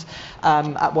Fund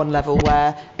at one level,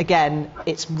 where again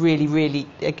it's really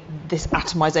this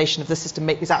atomisation of the system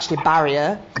is actually a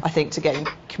barrier, I think, to getting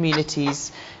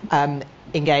communities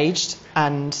engaged,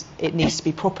 and it needs to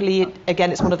be properly,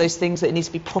 again, it's one of those things that it needs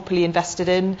to be properly invested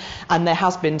in, and there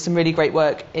has been some really great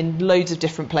work in loads of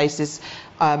different places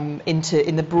in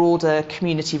the broader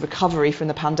community recovery from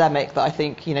the pandemic that I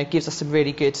think gives us some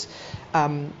really good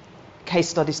case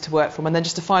studies to work from. And then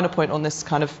just a final point on this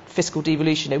kind of fiscal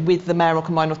devolution, with the mayoral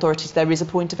combined authorities there is a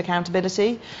point of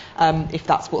accountability if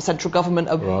that's what central government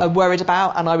are worried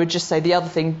about. And I would just say the other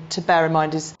thing to bear in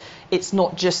mind is it's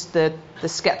not just the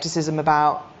scepticism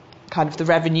about kind of the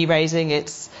revenue raising,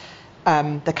 it's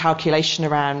the calculation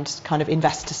around kind of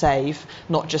invest to save,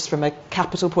 not just from a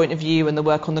capital point of view, and the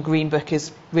work on the Green Book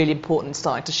is really important,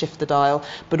 starting to shift the dial,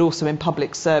 but also in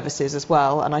public services as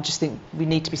well. And I just think we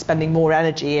need to be spending more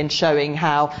energy in showing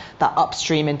how that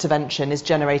upstream intervention is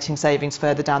generating savings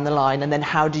further down the line, and then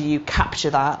how do you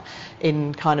capture that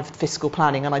in kind of fiscal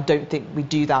planning. And I don't think we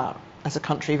do that as a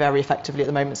country very effectively at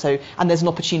the moment. So, and there's an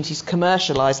opportunity to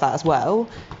commercialise that as well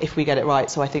if we get it right.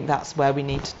 So I think that's where we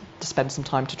need to spend some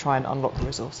time to try and unlock the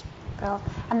resource. Bill.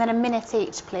 And then a minute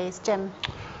each, please. Jim.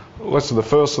 Listen, the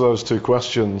first of those two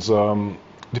questions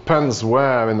depends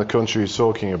where in the country you're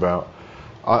talking about.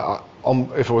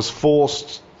 If I was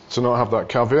forced to not have that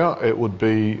caveat, it would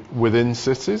be within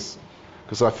cities.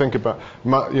 Because I think about,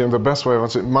 the best way of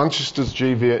answering it,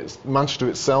 Manchester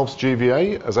itself's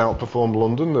GVA has outperformed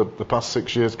London the past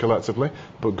 6 years collectively,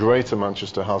 but Greater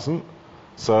Manchester hasn't.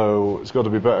 So it's got to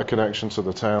be better connection to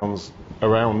the towns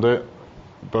around it,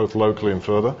 both locally and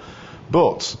further.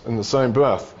 But in the same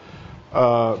breath,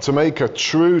 to make a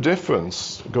true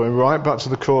difference, going right back to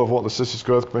the core of what the Cities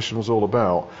Growth Commission was all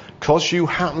about, because you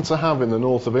happen to have in the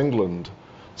north of England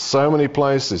so many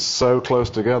places so close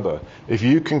together, if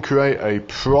you can create a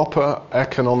proper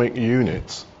economic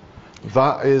unit,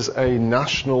 that is a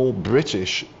national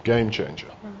British game changer.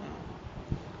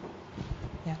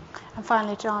 Yeah. And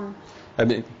finally, John. I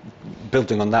mean,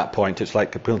 building on that point, it's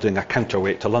like building a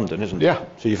counterweight to London, isn't it? Yeah.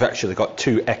 So you've actually got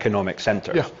two economic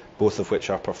centres, Yeah. both of which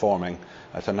are performing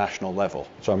at a national level.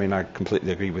 So, I mean, I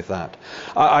completely agree with that.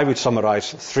 I would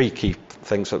summarise three key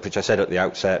things which I said at the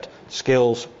outset.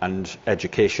 Skills and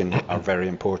education are very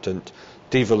important.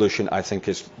 Devolution, I think,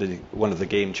 is one of the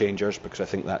game changers, because I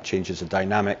think that changes the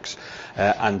dynamics,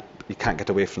 and you can't get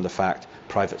away from the fact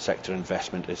private sector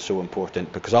investment is so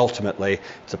important, because ultimately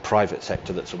it's the private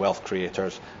sector that's the wealth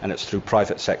creators, and it's through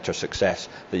private sector success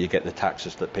that you get the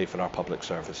taxes that pay for our public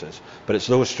services. But it's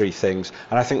those three things,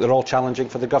 and I think they're all challenging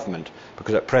for the government,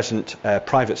 because at present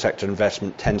private sector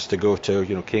investment tends to go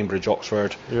to Cambridge,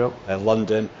 Oxford, Yep.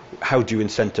 London. How do you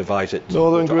incentivise it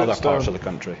Northern to other Gritstone. parts of the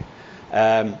country?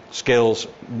 Skills,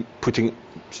 putting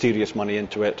serious money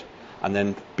into it, and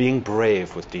then being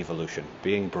brave with devolution,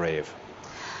 being brave.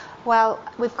 Well,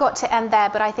 we've got to end there,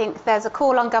 but I think there's a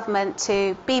call on government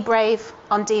to be brave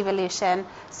on devolution,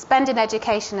 spend in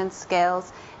education and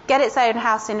skills, get its own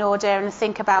house in order, and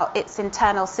think about its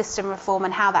internal system reform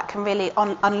and how that can really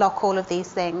unlock all of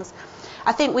these things.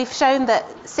 I think we've shown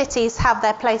that cities have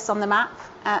their place on the map,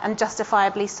 and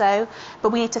justifiably so, but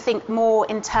we need to think more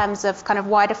in terms of kind of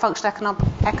wider functional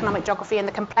economic geography and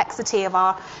the complexity of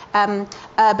our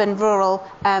urban-rural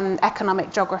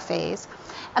economic geographies.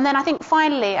 And then I think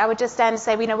finally I would just end to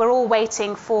say, we're all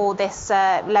waiting for this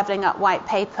levelling up white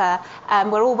paper.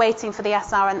 We're all waiting for the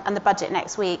SR and the budget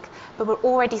next week, but we're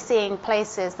already seeing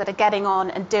places that are getting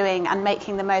on and doing and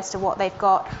making the most of what they've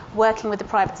got, working with the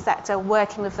private sector,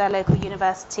 working with their local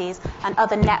universities and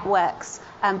other networks,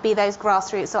 be those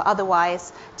grassroots or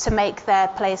otherwise, to make their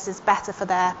places better for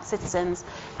their citizens.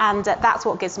 And that's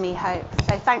what gives me hope.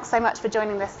 So thanks so much for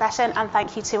joining this session, and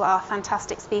thank you to our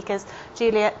fantastic speakers,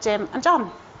 Julia, Jim and John.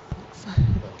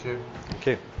 Thank you. Thank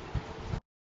you.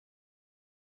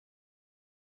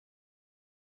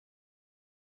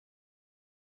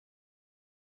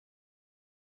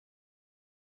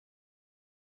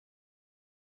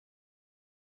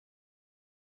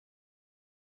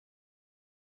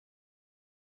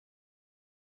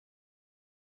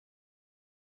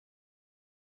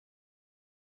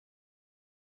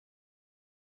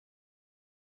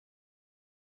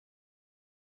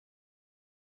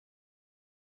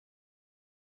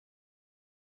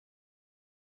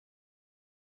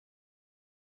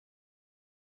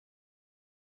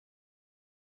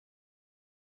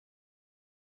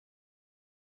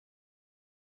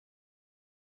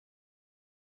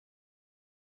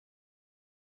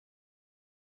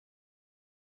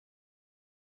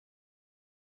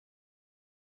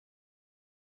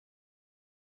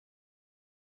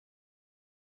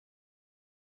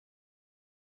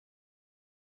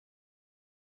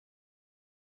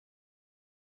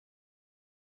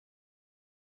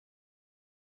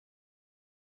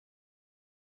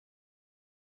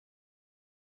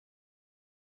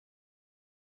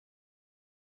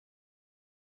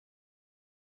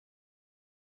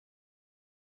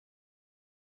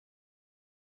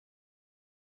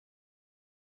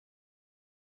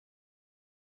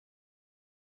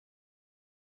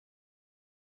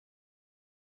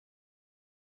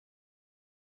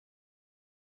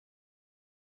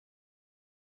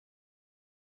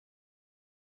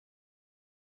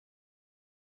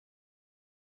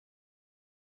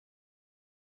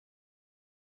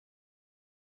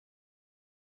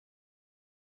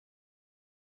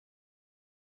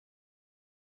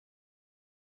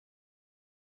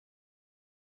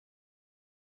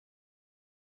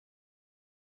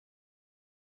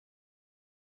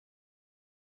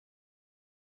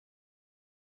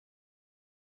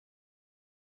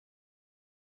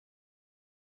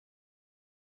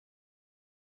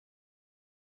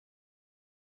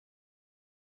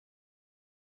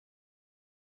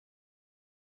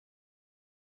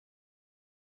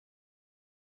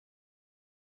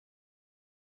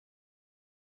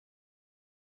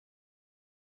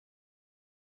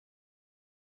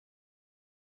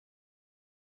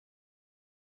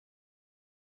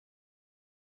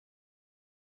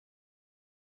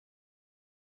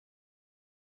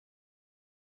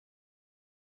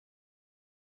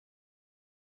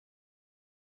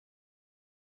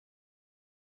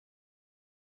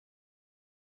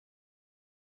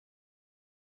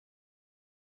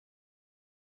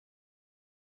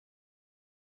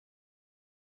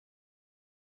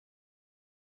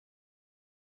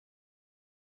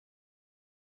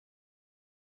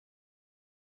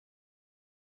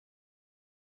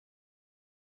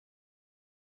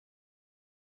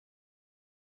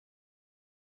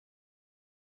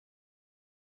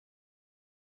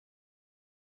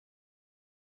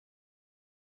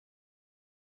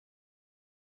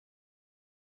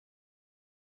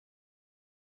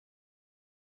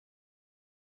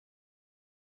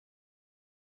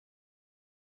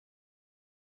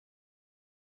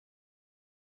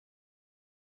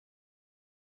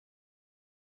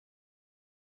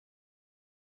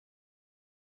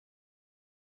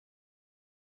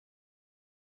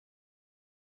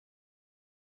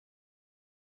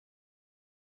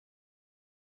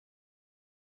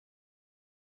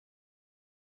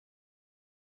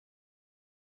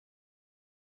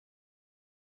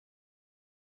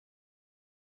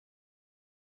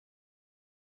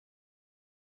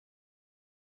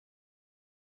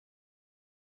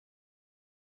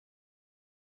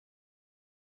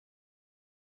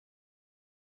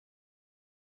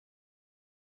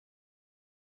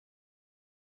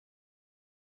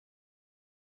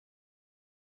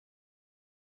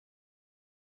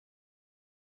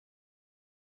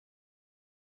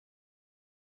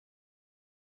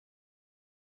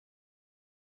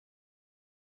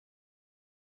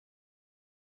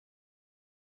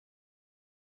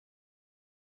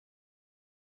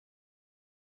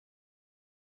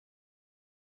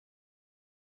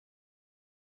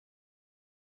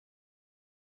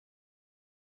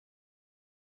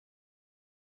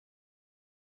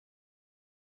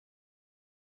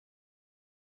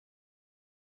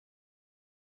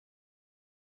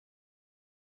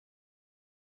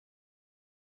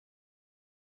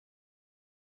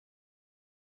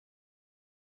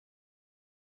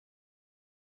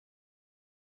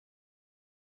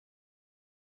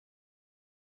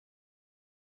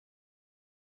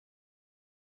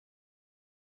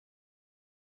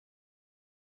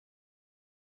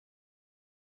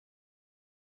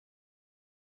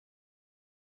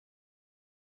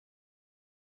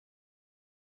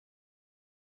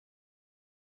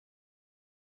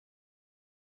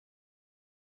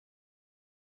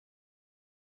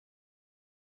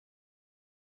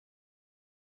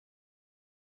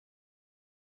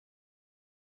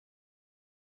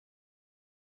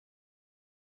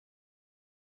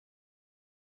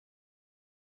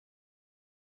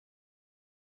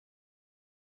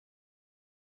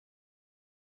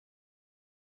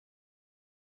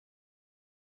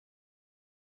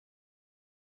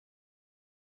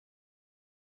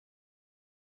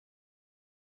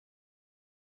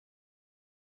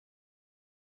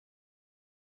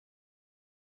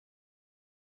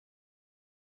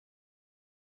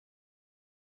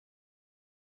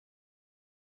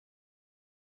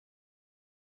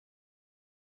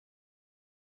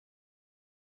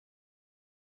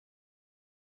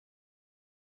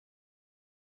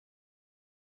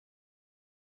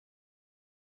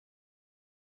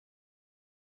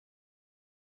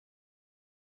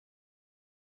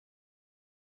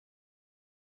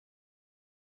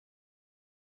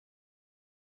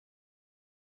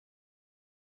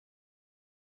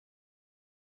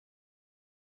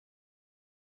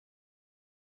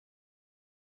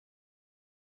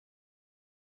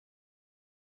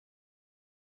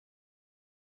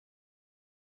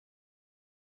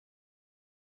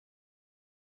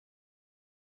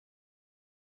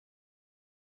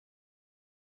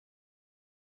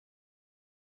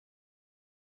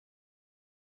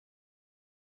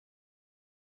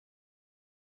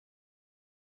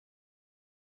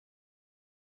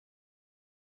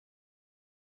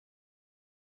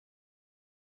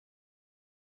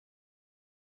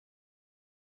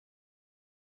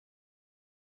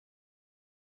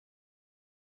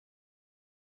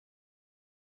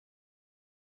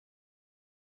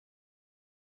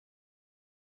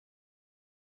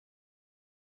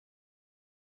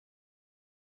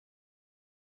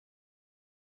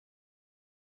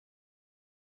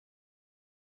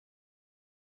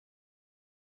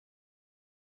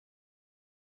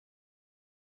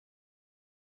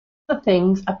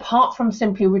 things apart from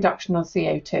simply reduction of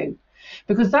CO2.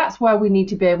 Because that's where we need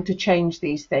to be able to change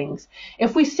these things.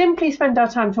 If we simply spend our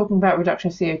time talking about reduction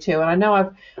of CO2, and I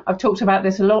know I've talked about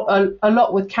this a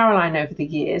lot with Caroline over the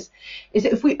years, is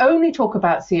that if we only talk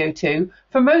about CO2,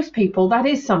 for most people that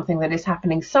is something that is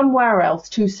happening somewhere else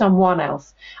to someone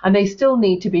else, and they still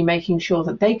need to be making sure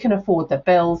that they can afford their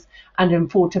bills and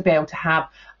afford to be able to have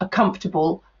a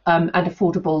comfortable and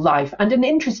affordable life, and an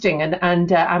interesting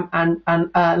and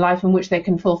life in which they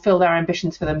can fulfill their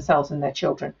ambitions for themselves and their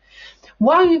children.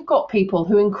 While you've got people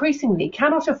who increasingly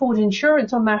cannot afford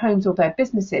insurance on their homes or their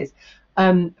businesses,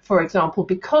 for example,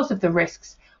 because of the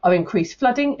risks of increased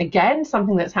flooding, again,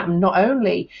 something that's happened not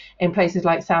only in places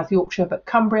like South Yorkshire, but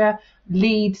Cumbria,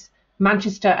 Leeds,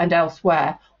 Manchester and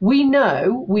elsewhere, we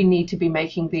know we need to be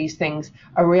making these things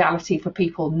a reality for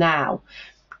people now.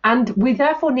 And we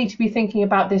therefore need to be thinking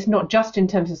about this not just in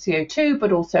terms of CO2,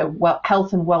 but also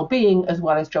health and well-being, as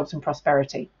well as jobs and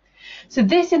prosperity. So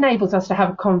this enables us to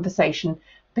have a conversation,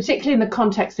 particularly in the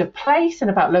context of place and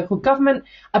about local government,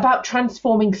 about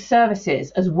transforming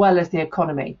services as well as the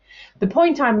economy. The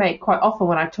point I make quite often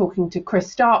when I'm talking to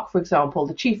Chris Stark, for example,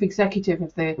 the chief executive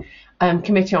of the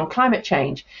Committee on Climate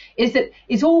Change, is that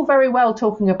it's all very well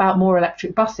talking about more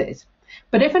electric buses.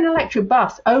 But if an electric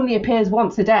bus only appears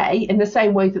once a day in the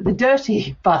same way that the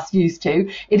dirty bus used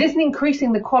to, it isn't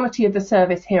increasing the quality of the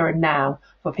service here and now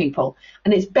for people.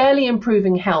 And it's barely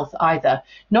improving health either.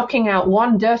 Knocking out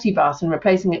one dirty bus and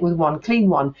replacing it with one clean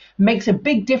one makes a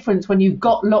big difference when you've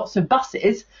got lots of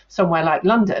buses, somewhere like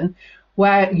London,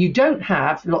 where you don't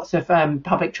have lots of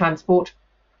public transport.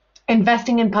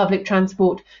 Investing in public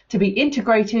transport to be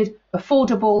integrated,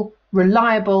 affordable,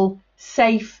 reliable,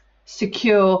 safe,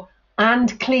 secure,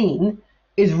 and clean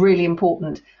is really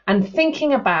important. And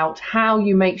thinking about how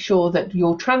you make sure that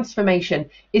your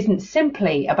transformation isn't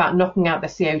simply about knocking out the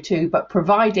CO2, but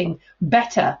providing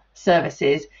better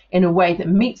services in a way that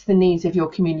meets the needs of your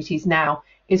communities now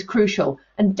is crucial,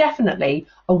 and definitely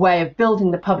a way of building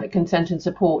the public consent and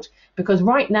support. Because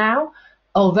right now,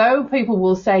 although people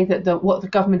will say that what the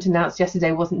government announced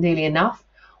yesterday wasn't nearly enough,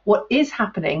 what is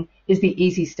happening is the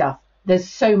easy stuff. There's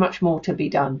so much more to be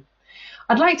done.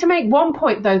 I'd like to make one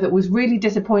point, though, that was really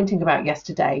disappointing about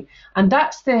yesterday, and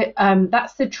that's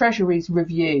the Treasury's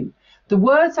review. The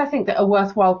words I think that are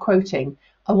worthwhile quoting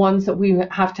are ones that we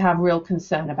have to have real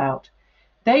concern about.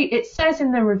 It says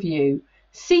in the review,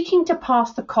 seeking to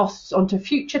pass the costs onto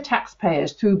future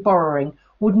taxpayers through borrowing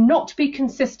would not be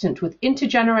consistent with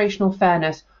intergenerational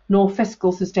fairness nor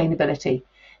fiscal sustainability.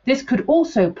 This could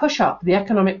also push up the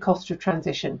economic cost of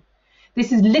transition.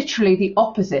 This is literally the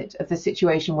opposite of the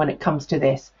situation when it comes to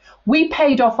this. We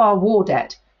paid off our war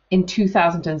debt in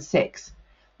 2006.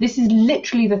 This is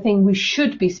literally the thing we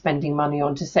should be spending money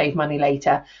on to save money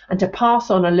later and to pass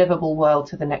on a livable world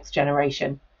to the next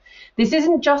generation. This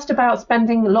isn't just about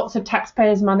spending lots of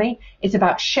taxpayers' money. It's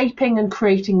about shaping and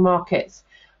creating markets,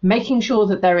 making sure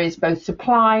that there is both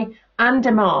supply and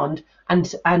demand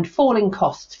and falling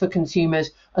costs for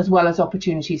consumers as well as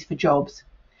opportunities for jobs.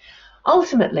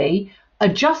 Ultimately, a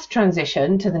just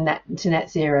transition to net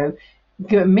zero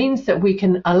means that we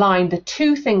can align the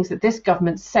two things that this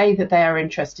government say that they are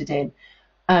interested in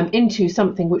into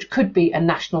something which could be a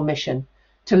national mission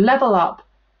to level up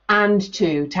and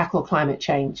to tackle climate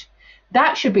change.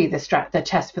 That should be the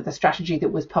test for the strategy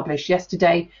that was published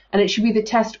yesterday, and it should be the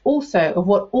test also of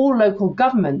what all local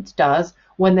government does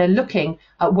when they're looking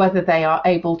at whether they are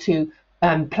able to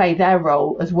play their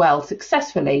role as well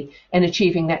successfully in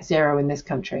achieving net zero in this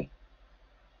country.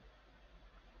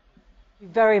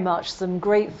 Very much. Some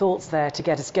great thoughts there to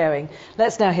get us going.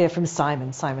 Let's now hear from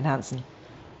Simon Hansen.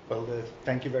 Well,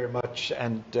 thank you very much.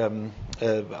 And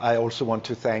I also want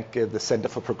to thank the Centre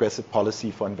for Progressive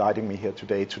Policy for inviting me here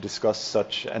today to discuss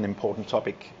such an important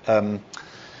topic. And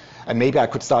maybe I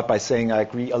could start by saying I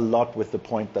agree a lot with the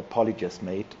point that Polly just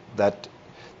made, that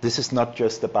this is not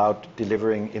just about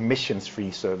delivering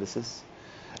emissions-free services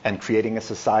and creating a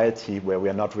society where we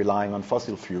are not relying on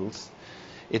fossil fuels.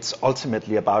 It's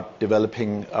ultimately about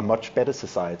developing a much better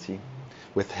society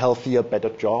with healthier, better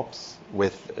jobs,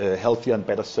 with healthier and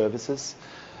better services,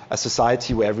 a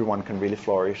society where everyone can really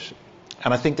flourish.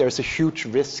 And I think there's a huge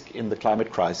risk in the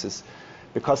climate crisis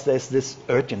because there's this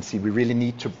urgency. We really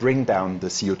need to bring down the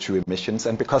CO2 emissions,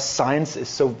 and because science is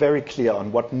so very clear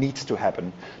on what needs to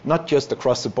happen, not just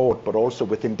across the board, but also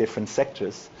within different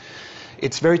sectors.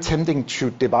 It's very tempting to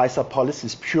devise our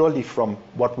policies purely from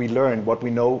what we learn, what we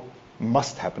know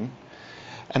must happen,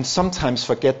 and sometimes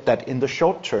forget that in the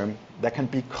short term there can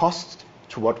be costs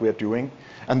to what we're doing,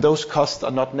 and those costs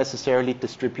are not necessarily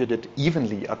distributed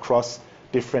evenly across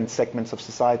different segments of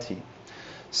society.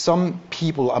 Some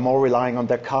people are more relying on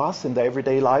their cars in their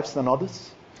everyday lives than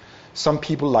others. Some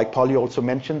people, like Polly also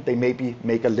mentioned, they maybe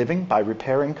make a living by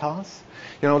repairing cars.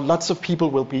 You know, lots of people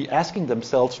will be asking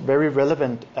themselves very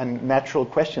relevant and natural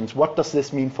questions. What does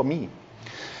this mean for me?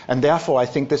 And therefore, I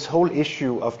think this whole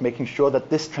issue of making sure that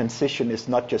this transition is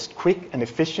not just quick and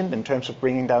efficient in terms of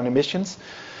bringing down emissions,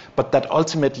 but that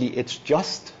ultimately it's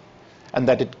just, and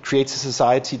that it creates a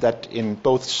society that in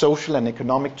both social and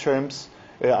economic terms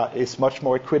is much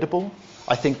more equitable,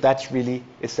 I think that's really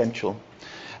essential.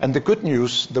 And the good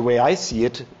news, the way I see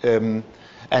it, and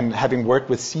having worked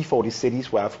with C40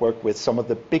 cities, where I've worked with some of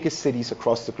the biggest cities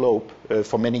across the globe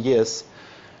for many years,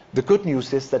 the good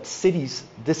news is that cities,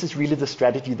 this is really the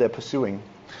strategy they're pursuing,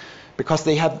 because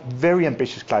they have very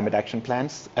ambitious climate action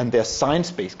plans, and they're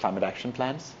science-based climate action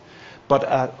plans. But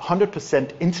a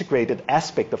 100% integrated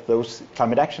aspect of those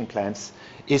climate action plans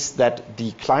is that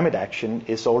the climate action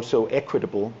is also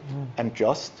equitable and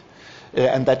just,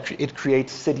 and that it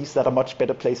creates cities that are much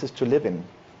better places to live in.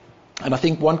 And I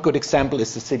think one good example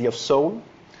is the city of Seoul.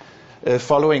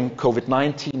 Following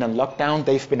COVID-19 and lockdown,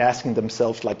 they've been asking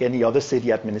themselves, like any other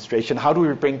city administration, how do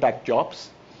we bring back jobs?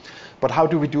 But how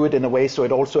do we do it in a way so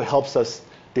it also helps us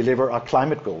deliver our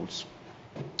climate goals?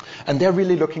 And they're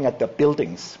really looking at the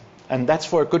buildings. And that's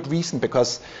for a good reason,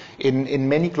 because in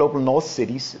many global north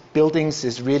cities, buildings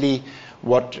is really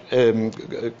what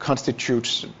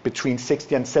constitutes between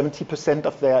 60 and 70%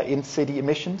 of their in-city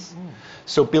emissions.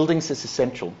 So buildings is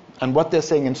essential. And what they're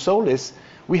saying in Seoul is,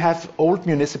 we have old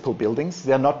municipal buildings.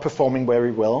 They're not performing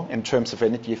very well in terms of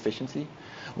energy efficiency.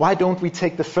 Why don't we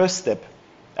take the first step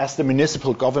as the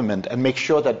municipal government and make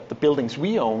sure that the buildings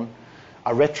we own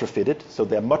are retrofitted, so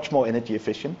they're much more energy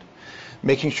efficient,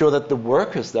 making sure that the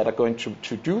workers that are going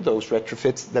to do those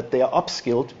retrofits, that they are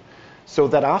upskilled, so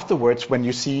that afterwards, when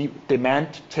you see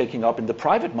demand taking up in the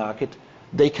private market,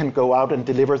 they can go out and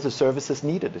deliver the services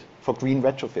needed for green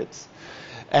retrofits.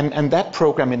 And that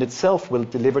program in itself will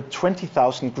deliver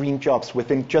 20,000 green jobs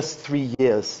within just 3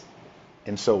 years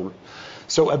in Seoul.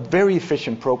 So a very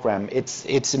efficient program.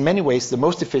 It's in many ways the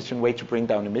most efficient way to bring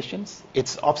down emissions.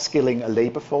 It's upskilling a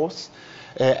labor force,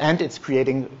 and it's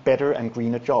creating better and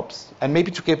greener jobs. And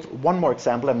maybe to give one more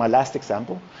example, and my last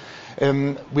example,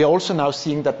 we are also now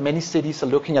seeing that many cities are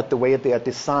looking at the way they are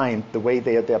designed, the way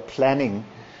they are planning,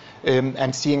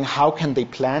 and seeing how can they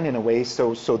plan in a way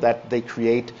so that they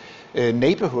create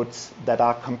neighborhoods that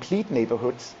are complete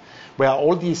neighborhoods, where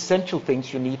all the essential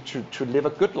things you need to live a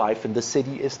good life in the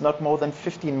city is not more than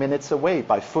 15 minutes away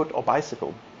by foot or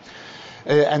bicycle.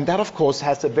 And that, of course,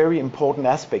 has a very important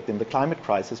aspect in the climate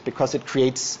crisis, because it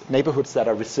creates neighborhoods that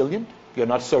are resilient. You're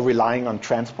not so relying on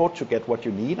transport to get what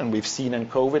you need, and we've seen in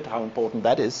COVID how important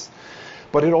that is.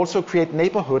 But it also creates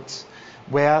neighborhoods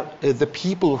where the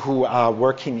people who are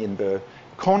working in the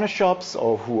corner shops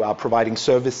or who are providing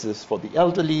services for the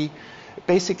elderly,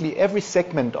 basically every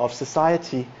segment of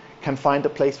society can find a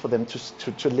place for them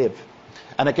to live.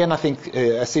 And again, I think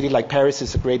a city like Paris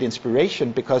is a great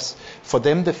inspiration, because for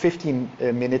them the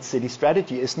 15-minute city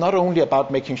strategy is not only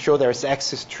about making sure there is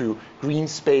access to green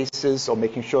spaces or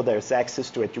making sure there is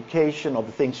access to education or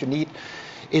the things you need.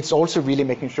 It's also really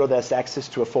making sure there's access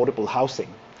to affordable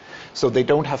housing. So they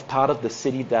don't have part of the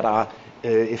city that are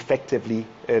effectively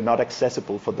not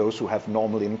accessible for those who have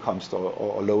normal incomes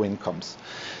or low incomes.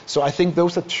 So I think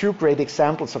those are two great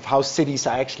examples of how cities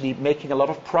are actually making a lot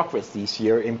of progress this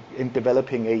year in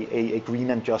developing a green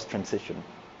and just transition.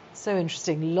 So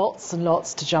interesting, lots and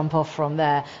lots to jump off from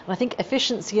there. And I think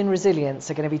efficiency and resilience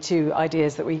are going to be two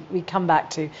ideas that we come back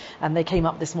to, and they came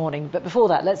up this morning. But before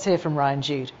that, let's hear from Ryan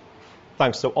Jude.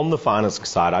 Thanks. So on the financing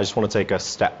side, I just want to take a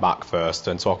step back first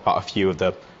and talk about a few of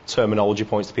the terminology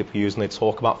points that people use when they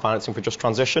talk about financing for just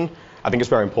transition. I think it's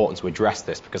very important to address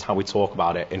this, because how we talk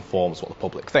about it informs what the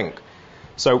public think.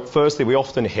 So firstly, we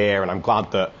often hear, and I'm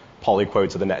glad that Polly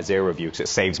quoted the net zero review, because it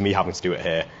saves me having to do it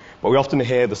here, but we often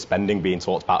hear the spending being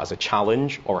talked about as a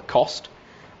challenge or a cost,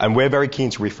 and we're very keen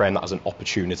to reframe that as an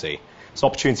opportunity. It's an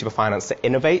opportunity for finance to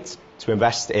innovate, to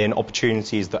invest in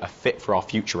opportunities that are fit for our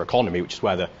future economy, which is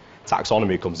where the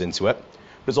taxonomy comes into it.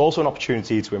 But it's also an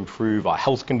opportunity to improve our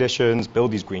health conditions, build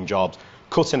these green jobs,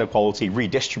 cut inequality,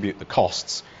 redistribute the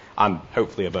costs, and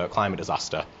hopefully avert climate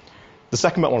disaster. The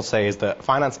second bit I want to say is that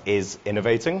finance is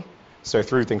innovating, so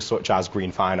through things such as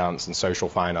green finance and social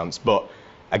finance. But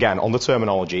again, on the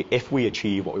terminology, if we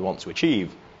achieve what we want to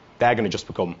achieve, they're going to just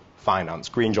become finance.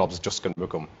 Green jobs are just going to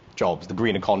become jobs. The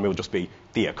green economy will just be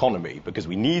the economy, because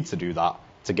we need to do that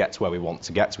to get to where we want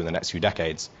to get to in the next few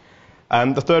decades.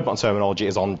 The third one terminology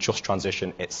is on just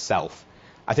transition itself.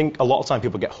 I think a lot of time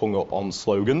people get hung up on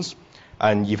slogans,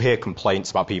 And you hear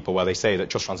complaints about people where they say that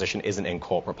just transition isn't in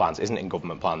corporate plans, isn't in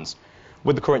government plans.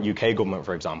 With the current UK government,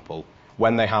 for example,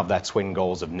 when they have their twin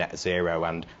goals of net zero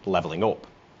and levelling up,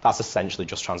 that's essentially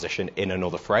just transition in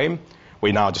another frame.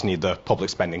 We now just need the public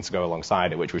spending to go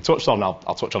alongside it, which we've touched on.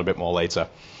 I'll touch on a bit more later.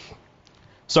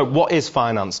 So what is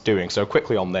finance doing? So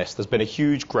quickly on this, there's been a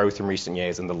huge growth in recent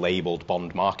years in the labelled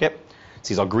bond market. So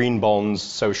these are green bonds,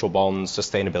 social bonds,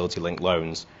 sustainability-linked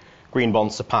loans. Green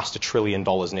bonds surpassed $1 trillion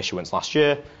in issuance last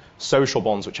year. Social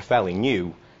bonds, which are fairly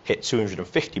new, hit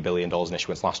 $250 billion in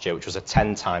issuance last year, which was a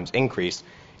 10 times increase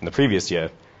in the previous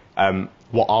year.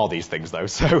 What are these things, though?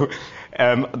 So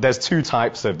there's two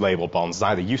types of labelled bonds.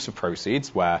 There's either use of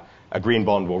proceeds, where a green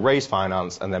bond will raise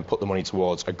finance and then put the money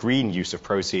towards a green use of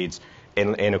proceeds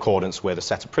in accordance with a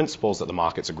set of principles that the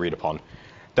market's agreed upon.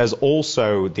 There's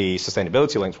also the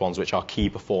sustainability-linked ones, which are key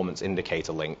performance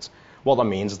indicator-linked. What that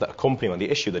means is that a company, when they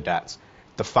issue the debt,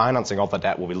 the financing of the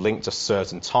debt will be linked to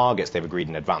certain targets they've agreed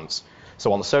in advance.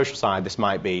 So on the social side, this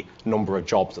might be number of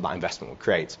jobs that investment will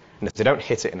create. And if they don't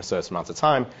hit it in a certain amount of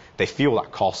time, they feel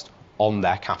that cost on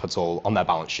their capital, on their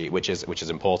balance sheet, which is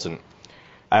important.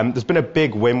 There's been a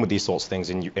big win with these sorts of things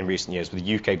in recent years with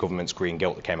the UK government's Green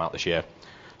Gilt that came out this year.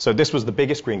 So this was the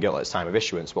biggest Green Gilt at its time of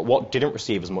issuance, but what didn't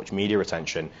receive as much media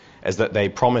attention is that they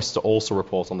promised to also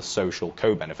report on the social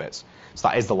co-benefits. So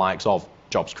that is the likes of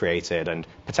jobs created and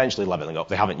potentially levelling up.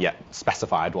 They haven't yet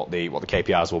specified what the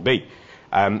KPIs will be.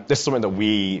 This is something that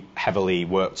we heavily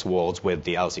work towards with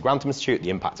the LSE Grantham Institute, the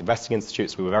Impact Investing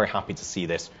Institute, so we were very happy to see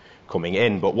this coming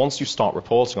in. But once you start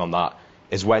reporting on that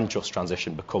is when just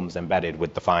transition becomes embedded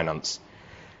with the finance.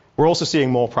 We're also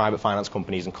seeing more private finance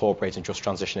companies incorporating just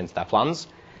transition into their plans.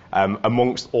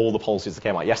 Amongst all the policies that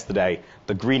came out yesterday,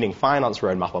 the Greening Finance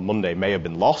Roadmap on Monday may have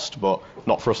been lost, but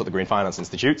not for us at the Green Finance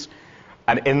Institute.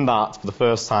 And in that, for the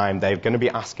first time, they're going to be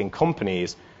asking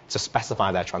companies to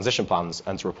specify their transition plans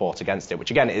and to report against it,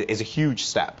 which again is a huge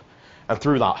step. And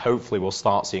through that, hopefully, we'll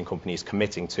start seeing companies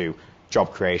committing to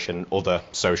job creation and other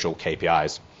social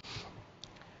KPIs.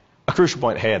 A crucial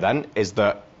point here, then, is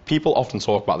that people often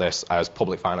talk about this as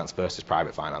public finance versus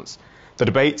private finance. The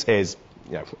debate is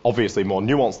obviously more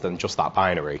nuanced than just that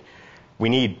binary. We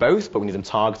need both, but we need them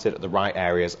targeted at the right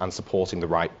areas and supporting the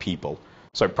right people.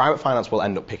 So private finance will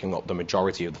end up picking up the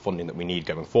majority of the funding that we need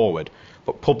going forward,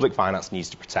 but public finance needs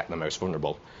to protect the most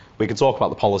vulnerable. We can talk about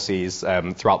the policies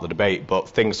throughout the debate, but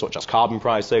things such as carbon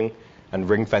pricing and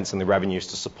ring-fencing the revenues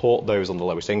to support those on the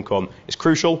lowest income is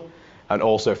crucial, and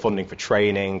also funding for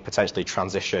training, potentially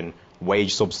transition,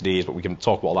 wage subsidies, but we can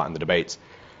talk about that in the debate.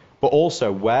 But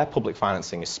also, where public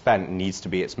financing is spent needs to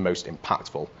be its most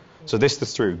impactful. So this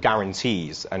is through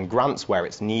guarantees and grants where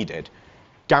it's needed.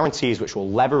 Guarantees which will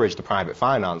leverage the private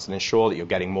finance and ensure that you're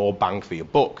getting more bang for your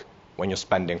buck when you're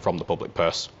spending from the public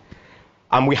purse.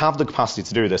 And we have the capacity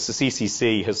to do this. The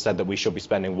CCC has said that we should be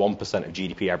spending 1% of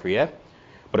GDP every year.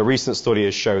 But a recent study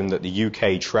has shown that the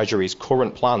UK Treasury's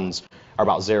current plans are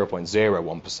about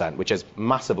 0.01%, which is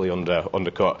massively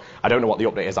undercut. I don't know what the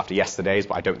update is after yesterday's,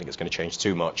 but I don't think it's going to change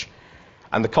too much.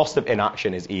 And the cost of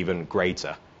inaction is even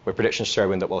greater, with predictions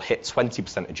showing that we'll hit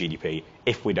 20% of GDP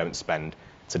if we don't spend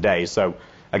today. So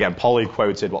again, Polly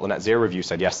quoted what the Net Zero Review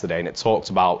said yesterday, and it talked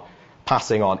about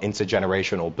passing on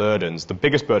intergenerational burdens. The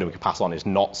biggest burden we can pass on is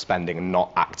not spending and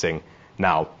not acting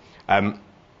now.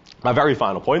 My very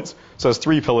final point, so there's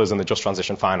three pillars in the just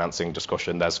transition financing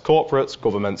discussion. There's corporates,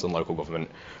 governments and local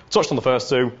government. Touched on the first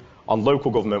two. On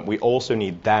local government, we also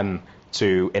need them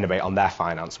to innovate on their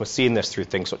finance. We're seeing this through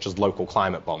things such as local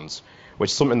climate bonds,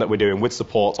 which is something that we're doing with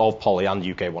support of Polly and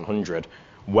UK 100,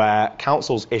 where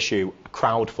councils issue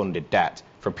crowd-funded debt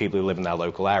from people who live in their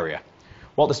local area.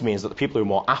 What this means is that the people who are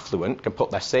more affluent can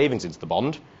put their savings into the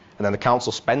bond, and then the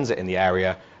council spends it in the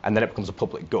area, and then it becomes a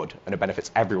public good, and it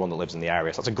benefits everyone that lives in the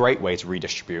area. So that's a great way to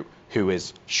redistribute who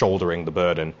is shouldering the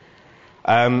burden.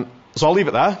 So I'll leave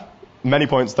it there. Many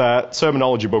points there.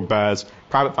 Terminology bugbears.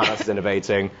 Private finance is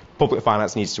innovating. Public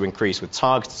finance needs to increase with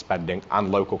targeted spending,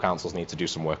 and local councils need to do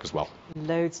some work as well.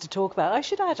 Loads to talk about. I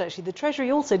should add, actually, the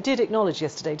Treasury also did acknowledge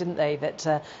yesterday, didn't they,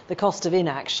 that the cost of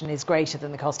inaction is greater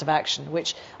than the cost of action,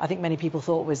 which I think many people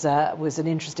thought was an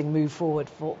interesting move forward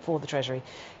for the Treasury.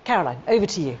 Caroline, over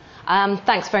to you.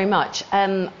 Thanks very much.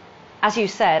 As you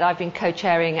said, I've been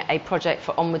co-chairing a project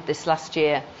for Onward this last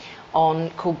year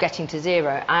called Getting to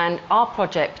Zero, and our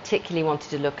project particularly wanted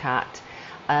to look at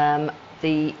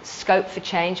the scope for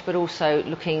change, but also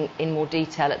looking in more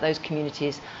detail at those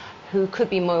communities who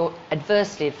could be more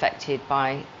adversely affected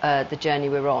by the journey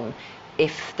we're on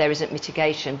if there isn't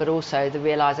mitigation, but also the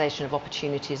realisation of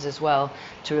opportunities as well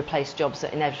to replace jobs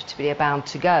that inevitably are bound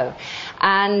to go.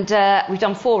 And we've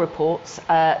done 4 reports.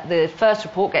 The first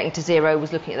report, Getting to Zero,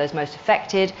 was looking at those most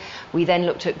affected. We then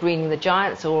looked at Greening the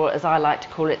Giants, or as I like to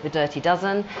call it, the Dirty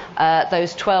Dozen,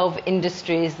 those 12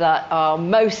 industries that are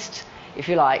most, if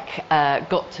you like,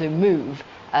 got to move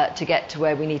to get to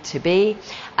where we need to be.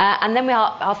 And then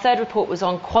our third report was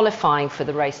on qualifying for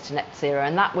the race to net zero,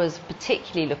 and that was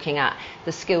particularly looking at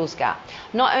the skills gap,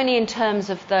 not only in terms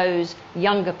of those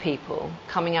younger people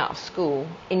coming out of school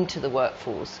into the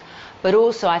workforce, but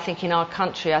also I think in our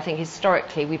country, I think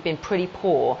historically we've been pretty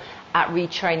poor at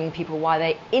retraining people while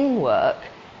they're in work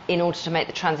in order to make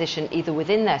the transition either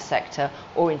within their sector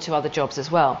or into other jobs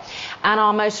as well. And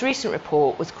our most recent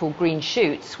report was called Green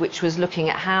Shoots, which was looking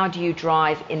at how do you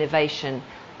drive innovation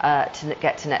to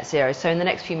get to net zero. So in the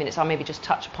next few minutes I'll maybe just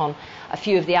touch upon a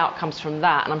few of the outcomes from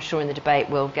that, and I'm sure in the debate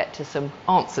we'll get to some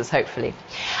answers hopefully.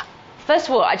 First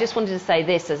of all, I just wanted to say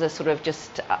this as a sort of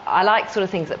I like sort of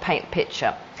things that paint a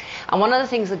picture. And one of the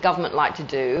things the government like to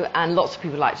do, and lots of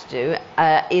people like to do,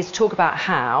 is talk about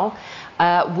how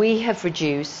we have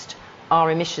reduced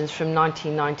our emissions from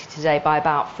 1990 to today by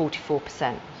about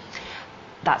 44%.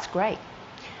 That's great.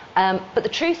 But the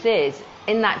truth is,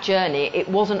 in that journey, it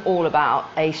wasn't all about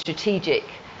a strategic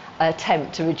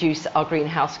attempt to reduce our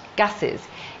greenhouse gases.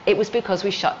 It was because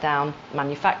we shut down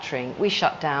manufacturing, we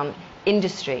shut down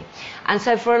industry. And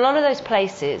so for a lot of those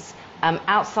places,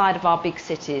 outside of our big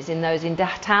cities, in those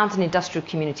towns and industrial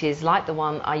communities like the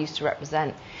one I used to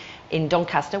represent in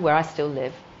Doncaster, where I still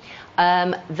live,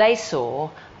 they saw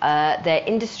their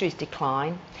industries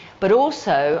decline, but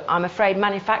also, I'm afraid,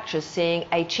 manufacturers seeing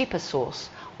a cheaper source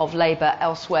of labour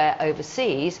elsewhere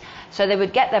overseas, so they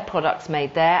would get their products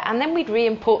made there, and then we'd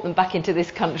re-import them back into this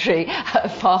country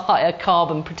at far higher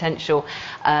carbon potential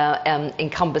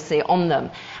incumbency on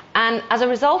them. And as a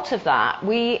result of that,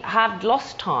 we have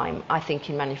lost time, I think,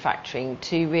 in manufacturing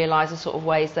to realise the sort of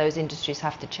ways those industries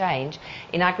have to change,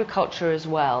 in agriculture as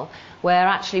well, where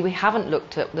actually we haven't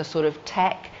looked at the sort of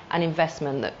tech and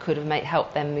investment that could have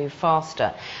helped them move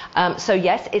faster. So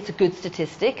yes, it's a good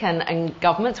statistic, and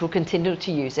governments will continue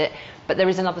to use it, but there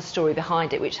is another story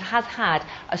behind it which has had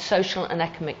a social and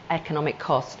economic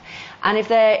cost. And if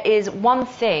there is one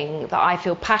thing that I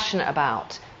feel passionate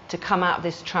about to come out of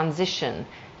this transition,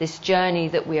 this journey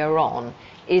that we are on,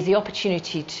 is the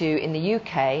opportunity to, in the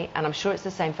UK, and I'm sure it's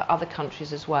the same for other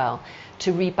countries as well,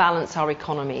 to rebalance our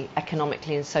economy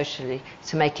economically and socially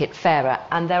to make it fairer.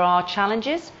 And there are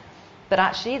challenges, but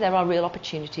actually there are real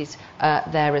opportunities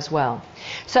there as well.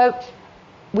 So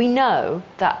we know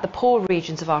that the poor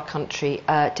regions of our country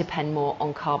depend more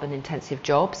on carbon intensive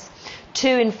jobs. 2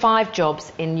 in 5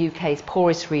 jobs in UK's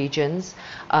poorest regions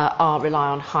rely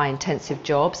on high intensive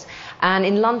jobs, and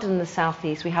in London and the South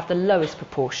East we have the lowest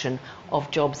proportion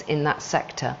of jobs in that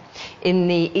sector. In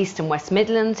the East and West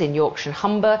Midlands, in Yorkshire and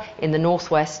Humber, in the North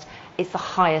West, it's the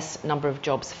highest number of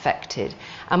jobs affected,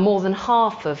 and more than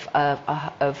half of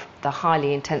the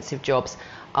highly intensive jobs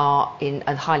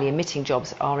and highly emitting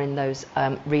jobs are in those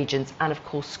regions, and of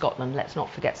course Scotland. Let's not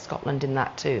forget Scotland in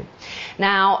that too.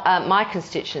 Now, my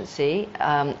constituency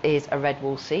is a red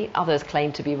wall seat. Others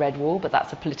claim to be red wall, but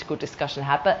that's a political discussion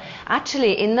had. But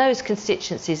actually, in those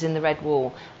constituencies in the red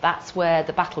wall, that's where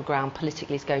the battleground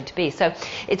politically is going to be. So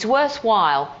it's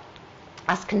worthwhile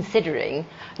us considering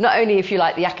not only, if you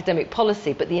like, the academic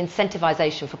policy, but the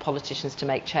incentivisation for politicians to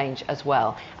make change as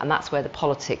well. And that's where the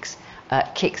politics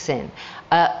kicks in.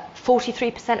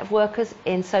 43% of workers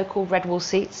in so-called red wall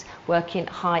seats work in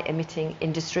high emitting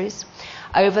industries.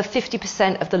 Over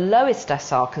 50% of the lowest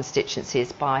decile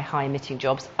constituencies by high emitting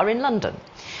jobs are in London.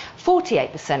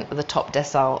 48% of the top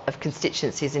decile of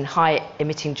constituencies in high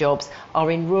emitting jobs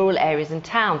are in rural areas and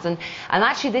towns. And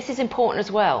actually this is important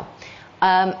as well.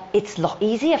 It's a lot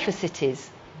easier for cities.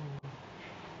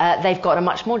 They've got a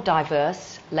much more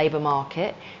diverse labour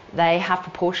market. They have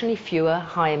proportionally fewer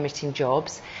high-emitting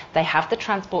jobs. They have the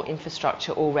transport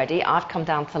infrastructure already. I've come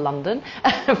down to London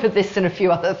for this and a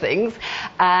few other things,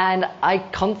 and I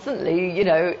constantly,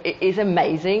 it is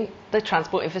amazing the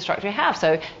transport infrastructure we have.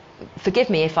 So forgive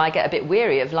me if I get a bit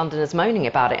weary of Londoners moaning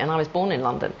about it, and I was born in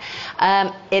London.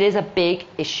 It is a big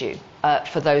issue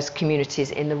for those communities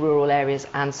in the rural areas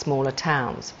and smaller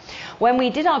towns. When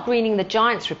we did our Greening the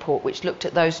Giants report, which looked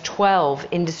at those 12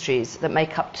 industries that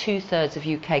make up 2/3 of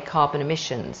UK carbon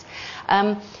emissions,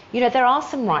 there are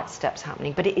some right steps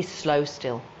happening, but it is slow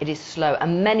still. It is slow,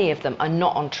 and many of them are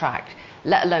not on track,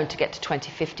 let alone to get to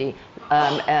 2050,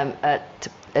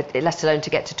 let alone to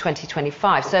get to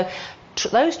 2025. So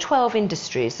those 12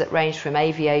 industries that range from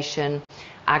aviation,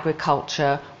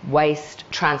 agriculture, waste,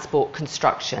 transport,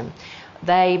 construction.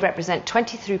 They represent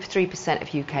 23%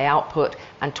 of UK output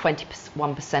and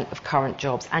 21% of current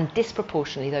jobs, and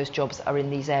disproportionately those jobs are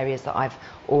in these areas that I've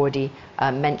already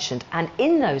mentioned. And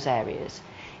in those areas,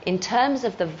 in terms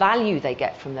of the value they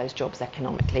get from those jobs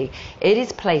economically, it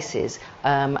is places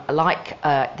like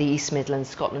the East Midlands,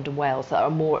 Scotland and Wales that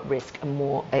are more at risk and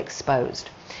more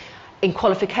exposed. In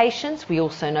qualifications, we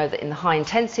also know that in the high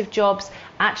intensive jobs,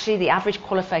 actually the average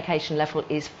qualification level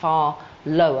is far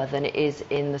lower than it is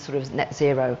in the sort of net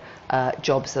zero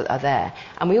jobs that are there.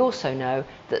 And we also know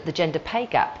that the gender pay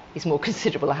gap is more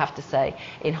considerable, I have to say,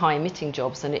 in high emitting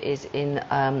jobs than it is in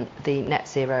the net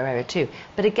zero area too.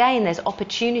 But again, there's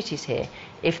opportunities here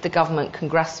if the government can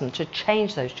grasp them to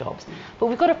change those jobs. But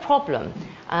we've got a problem.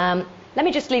 Let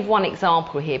me just leave one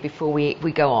example here before we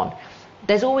go on.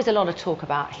 There's always a lot of talk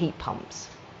about heat pumps.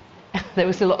 There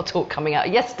was a lot of talk coming out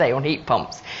yesterday on heat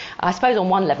pumps. I suppose on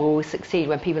one level we succeed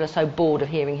when people are so bored of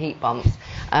hearing heat pumps,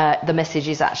 the message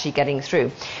is actually getting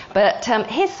through. But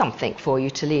here's something for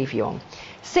you to leave you on.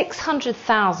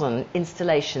 600,000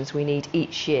 installations we need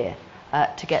each year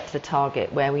to get to the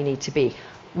target where we need to be.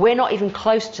 We're not even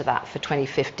close to that for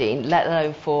 2015, let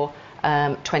alone for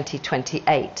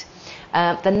 2028.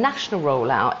 The national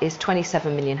rollout is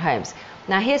 27 million homes.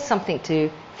 Now here's something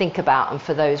to think about, and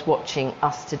for those watching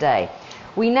us today.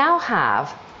 We now have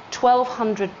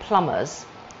 1,200 plumbers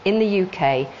in the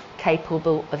UK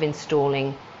capable of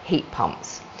installing heat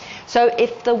pumps. So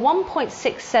if the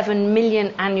 1.67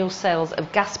 million annual sales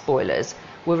of gas boilers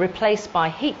were replaced by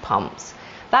heat pumps,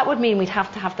 that would mean we'd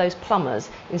have to have those plumbers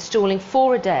installing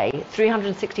 4 a day,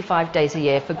 365 days a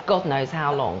year for God knows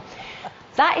how long.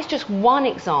 That is just one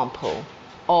example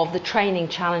of the training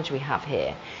challenge we have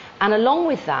here. And along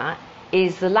with that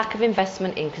is the lack of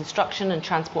investment in construction and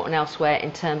transport and elsewhere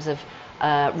in terms of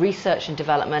research and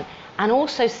development, and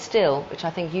also still, which I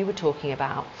think you were talking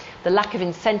about, the lack of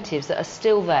incentives that are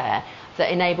still there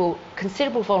that enable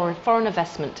considerable foreign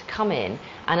investment to come in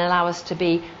and allow us to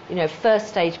be, first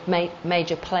stage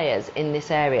major players in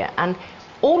this area. And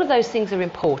all of those things are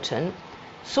important.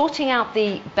 Sorting out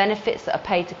the benefits that are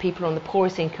paid to people on the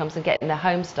poorest incomes and getting their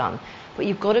homes done. But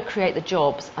you've got to create the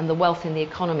jobs and the wealth in the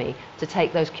economy to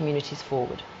take those communities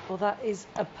forward. Well, that is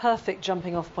a perfect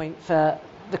jumping off point for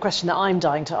the question that I'm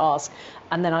dying to ask.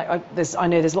 And then I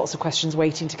know there's lots of questions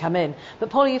waiting to come in. But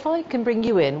Polly, if I can bring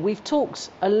you in, we've talked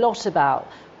a lot about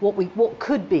what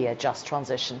could be a just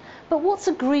transition. But what's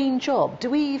a green job?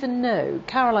 Do we even know?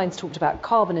 Caroline's talked about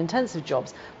carbon intensive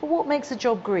jobs, but what makes a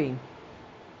job green?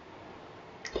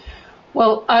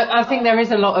 Well, I think there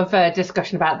is a lot of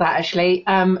discussion about that. Actually,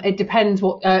 it depends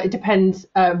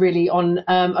really on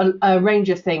a range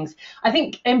of things. I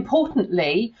think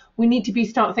importantly, we need to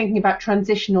start thinking about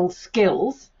transitional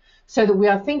skills, so that we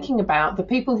are thinking about the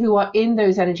people who are in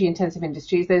those energy intensive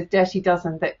industries, those dirty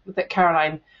dozen that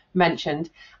Caroline mentioned,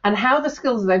 and how the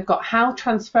skills they've got, how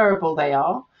transferable they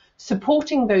are,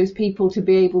 supporting those people to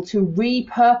be able to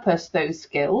repurpose those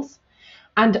skills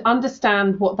and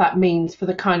understand what that means for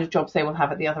the kind of jobs they will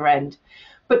have at the other end.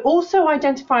 But also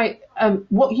identify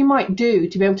what you might do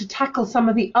to be able to tackle some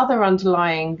of the other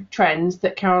underlying trends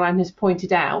that Caroline has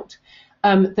pointed out,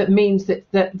 that means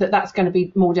that's going to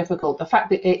be more difficult. The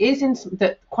fact that it is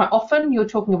that quite often you're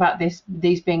talking about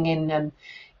these being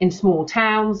in small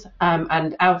towns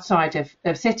and outside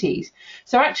of cities.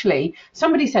 So actually,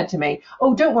 somebody said to me,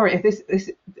 "Oh, don't worry. If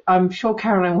this I'm sure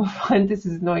Caroline will find this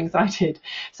is annoying excited."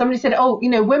 Somebody said, "Oh,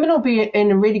 women will be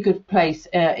in a really good place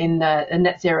in the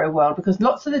net zero world, because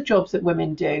lots of the jobs that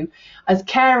women do as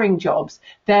caring jobs,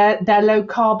 they're low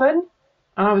carbon."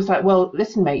 And I was like, "Well,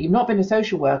 listen, mate, you've not been a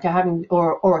social worker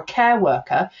or a care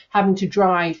worker having to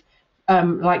drive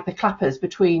like the clappers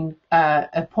between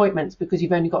appointments because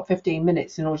you've only got 15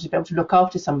 minutes in order to be able to look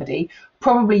after somebody,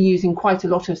 probably using quite a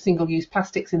lot of single-use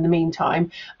plastics in the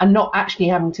meantime, and not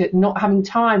having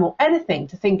time or anything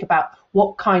to think about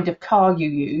what kind of car you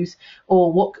use,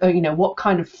 or what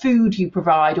kind of food you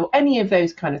provide, or any of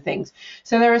those kind of things."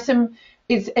 So there are some.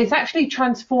 It's actually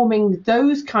transforming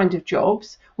those kind of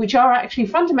jobs, which are actually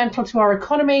fundamental to our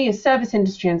economy, a service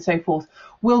industry and so forth,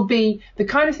 will be the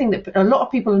kind of thing that a lot of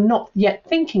people are not yet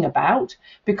thinking about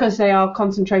because they are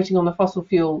concentrating on the fossil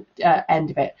fuel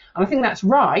end of it. And I think that's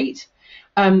right.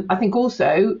 I think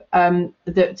also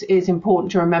that it's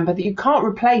important to remember that you can't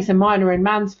replace a miner in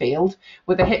Mansfield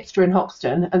with a hipster in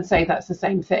Hoxton and say that's the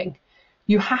same thing.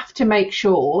 You have to make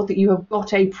sure that you have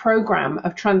got a programme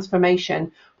of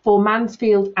transformation for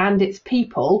Mansfield and its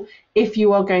people if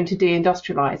you are going to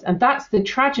deindustrialise. And that's the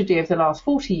tragedy of the last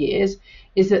 40 years,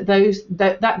 is that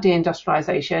that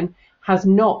deindustrialisation has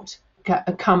not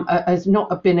has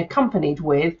not been accompanied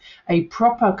with a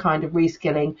proper kind of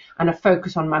reskilling and a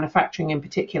focus on manufacturing in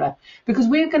particular, because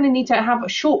we're going to need to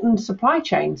have shortened supply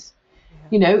chains.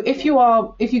 You know, if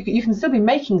you can still be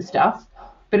making stuff,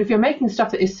 but if you're making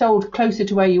stuff that is sold closer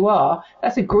to where you are,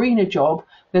 that's a greener job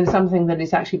than something that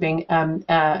is actually being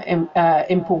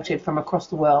imported from across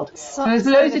the world. So there's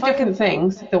loads of different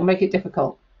things that will make it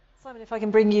difficult. Simon, if I can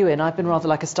bring you in, I've been rather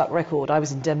like a stuck record. I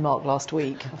was in Denmark last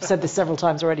week. I've said this several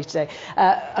times already today.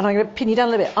 And I'm going to pin you down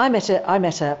a little bit. I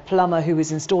met a plumber who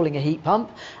was installing a heat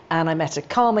pump, and I met a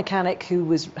car mechanic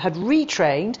who had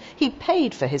retrained. He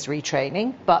paid for his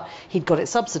retraining, but he'd got it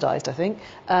subsidised, I think,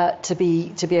 to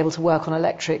be able to work on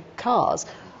electric cars.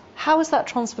 How has that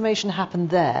transformation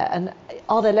happened there? And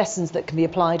are there lessons that can be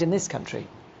applied in this country?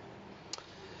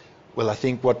 Well, I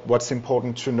think what's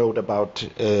important to note about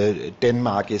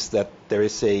Denmark is that there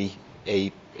is a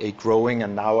growing,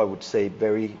 and now I would say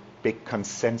very big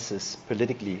consensus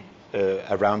politically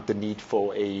around the need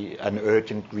for an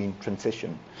urgent green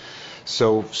transition.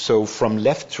 So from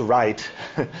left to right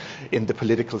in the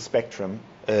political spectrum,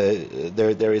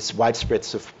 there is widespread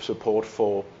support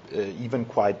for even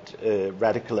quite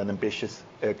radical and ambitious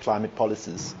climate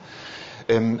policies.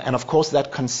 And of course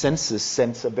that consensus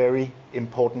sends a very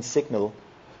important signal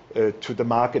to the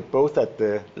market, both at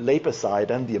the labour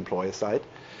side and the employer side,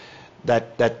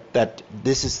 that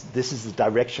this is the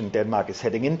direction Denmark is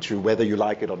heading into, whether you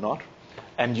like it or not.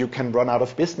 And you can run out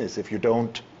of business if you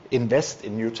don't invest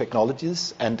in new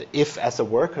technologies, and if as a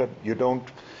worker you don't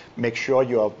make sure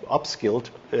you are upskilled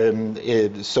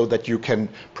so that you can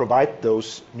provide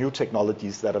those new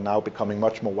technologies that are now becoming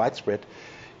much more widespread.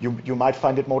 You might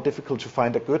find it more difficult to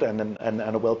find a good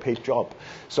and a well-paid job.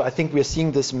 So I think we're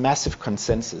seeing this massive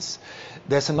consensus.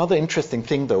 There's another interesting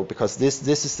thing, though, because this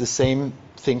is the same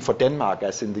thing for Denmark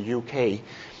as in the UK.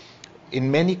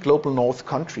 In many global north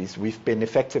countries, we've been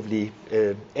effectively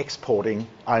exporting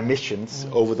our emissions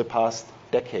over the past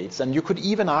decades. And you could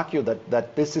even argue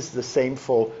that this is the same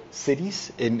for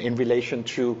cities in relation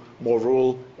to more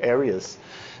rural areas.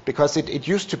 Because it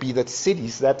used to be that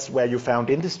cities, that's where you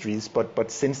found industries, but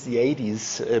since the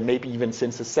 80s, maybe even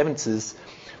since the 70s,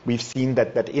 we've seen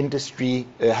that industry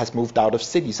has moved out of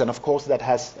cities. And of course that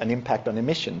has an impact on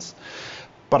emissions.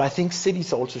 But I think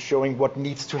cities are also showing what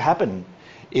needs to happen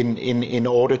in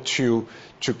order to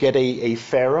get a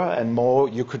fairer and more,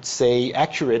 you could say,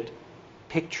 accurate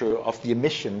picture of the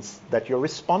emissions that you're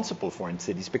responsible for in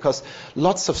cities, because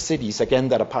lots of cities, again,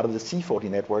 that are part of the C40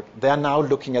 network, they're now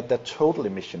looking at their total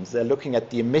emissions. They're looking at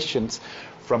the emissions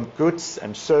from goods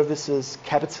and services,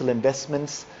 capital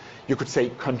investments, you could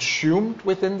say consumed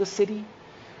within the city,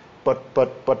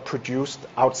 but produced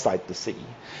outside the city.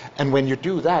 And when you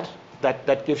do that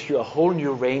gives you a whole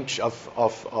new range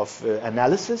of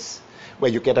analysis, where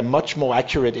you get a much more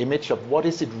accurate image of what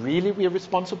is it really we are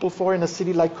responsible for in a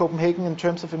city like Copenhagen in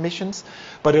terms of emissions.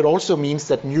 But it also means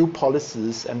that new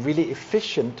policies and really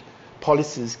efficient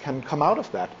policies can come out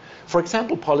of that. For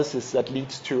example, policies that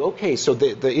leads to, okay, so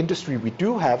the industry we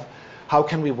do have, how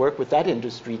can we work with that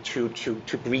industry to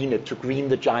green it, to green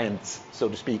the giants, so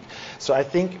to speak. So I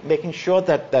think making sure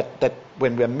that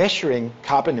when we're measuring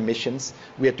carbon emissions,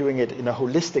 we are doing it in a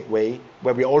holistic way,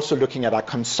 where we're also looking at our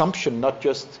consumption, not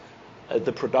just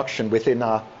the production within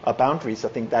our boundaries. I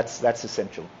think that's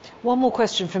essential. One more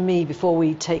question from me before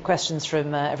we take questions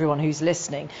from everyone who's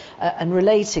listening, and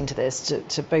relating to this,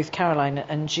 to both Caroline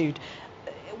and Jude.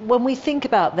 When we think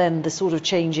about then the sort of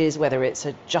changes, whether it's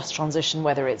a just transition,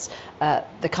 whether it's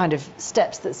the kind of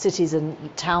steps that cities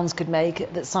and towns could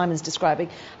make that Simon's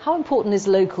describing, how important is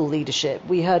local leadership?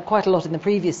 We heard quite a lot in the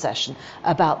previous session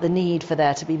about the need for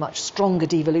there to be much stronger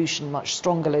devolution, much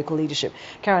stronger local leadership.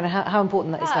 Karen, how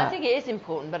important is that? I think it is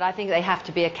important, but I think they have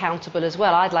to be accountable as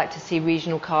well. I'd like to see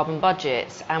regional carbon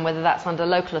budgets, and whether that's under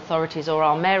local authorities or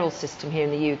our mayoral system here in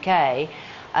the UK,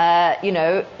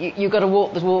 you've got to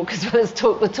walk the walk as well as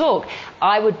talk the talk.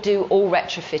 I would do all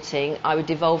retrofitting. I would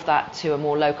devolve that to a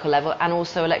more local level, and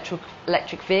also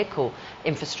electric vehicle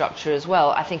infrastructure as well.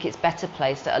 I think it's better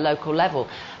placed at a local level.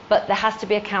 But there has to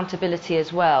be accountability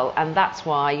as well, and that's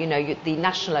why the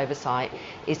national oversight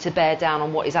is to bear down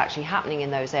on what is actually happening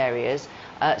in those areas,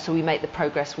 so we make the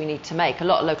progress we need to make. A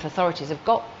lot of local authorities have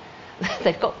got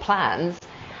plans.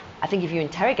 I think if you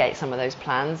interrogate some of those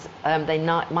plans, they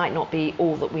might not be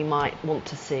all that we might want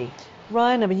to see.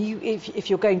 Ryan, I mean, if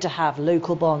you're going to have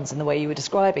local bonds in the way you were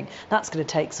describing, that's going to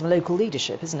take some local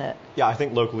leadership, isn't it? Yeah, I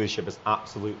think local leadership is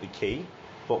absolutely key.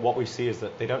 But what we see is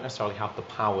that they don't necessarily have the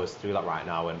powers to do that right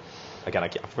now. And again,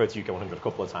 I've referred to UK 100 a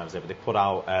couple of times there, but they put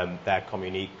out their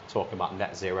communique talking about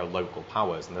net zero local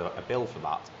powers, and a bill for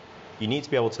that. You need to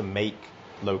be able to make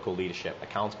local leadership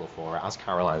accountable for it, as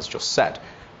Caroline's just said.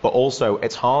 But also,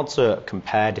 it's hard to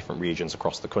compare different regions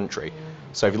across the country.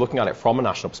 So if you're looking at it from a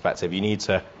national perspective, you need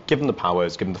to give them the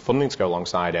powers, give them the funding to go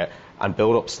alongside it, and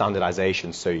build up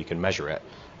standardisation so you can measure it.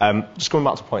 Just coming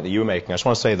back to the point that you were making, I just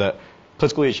want to say that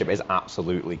political leadership is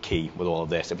absolutely key with all of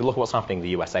this. If you look at what's happening in the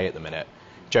USA at the minute,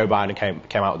 Joe Biden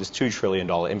came out with this $2 trillion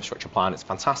infrastructure plan. It's a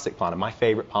fantastic plan, and my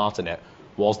favourite part in it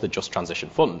was the Just Transition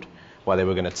Fund, where they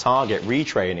were going to target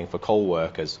retraining for coal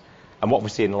workers. And what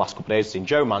we've seen in the last couple of days, we've seen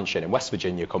Joe Manchin in West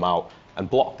Virginia come out and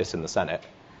block this in the Senate.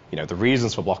 You know, the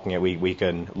reasons for blocking it, we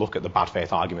can look at the bad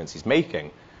faith arguments he's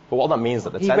making. But what that means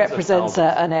is that he represents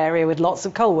an area with lots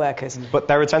of coal workers. But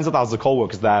there are tens of thousands of coal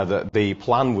workers there that the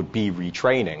plan would be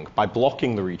retraining. By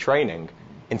blocking the retraining,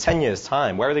 in 10 years'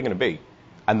 time, where are they going to be?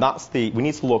 And we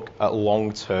need to look at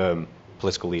long-term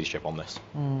political leadership on this.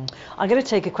 I'm going to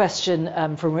take a question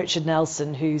from Richard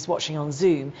Nelson, who's watching on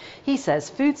Zoom. He says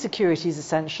food security is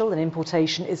essential and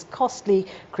importation is costly,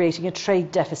 creating a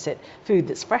trade deficit. Food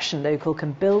that's fresh and local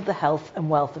can build the health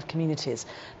and wealth of communities.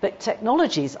 But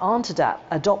technologies aren't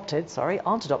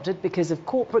adopted because of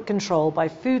corporate control by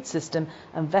food system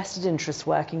and vested interests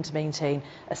working to maintain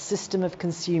a system of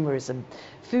consumerism.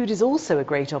 Food is also a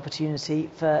great opportunity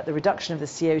for the reduction of the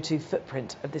CO2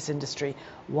 footprint of this industry.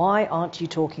 Why aren't you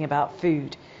talking about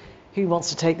food? Who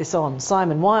wants to take this on?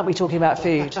 Simon, why aren't we talking about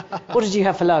food? What did you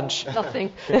have for lunch?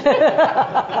 Nothing.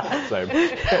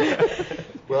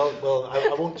 Well,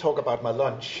 I won't talk about my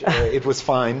lunch. It was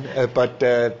fine, but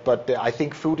I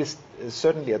think food is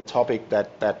certainly a topic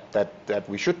that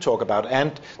we should talk about.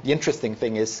 And the interesting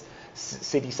thing is,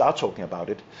 cities are talking about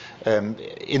it.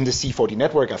 In the C40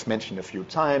 network, I've mentioned a few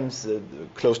times,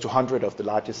 close to 100 of the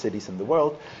largest cities in the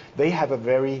world, they have a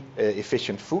very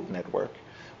efficient food network,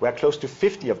 where close to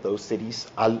 50 of those cities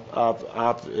are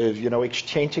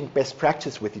exchanging best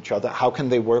practice with each other. How can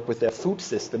they work with their food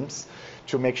systems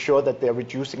to make sure that they're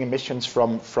reducing emissions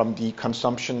from the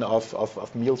consumption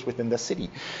of meals within their city?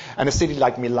 And a city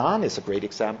like Milan is a great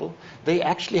example. They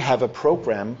actually have a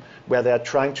program where they're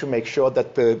trying to make sure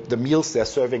that the meals they're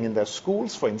serving in their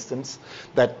schools, for instance,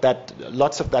 that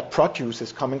lots of that produce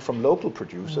is coming from local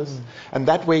producers. And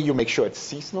that way you make sure it's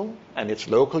seasonal and it's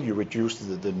local, you reduce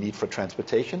the need for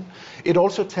transportation. It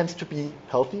also tends to be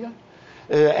healthier.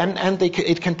 And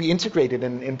it can be integrated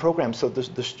in programs, so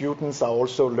the students are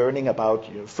also learning about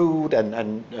food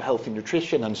and healthy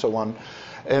nutrition and so on.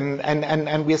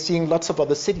 And we're seeing lots of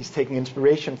other cities taking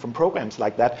inspiration from programs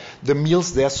like that. The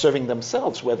meals they're serving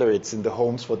themselves, whether it's in the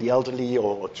homes for the elderly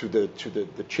or to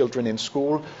the children in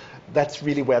school, that's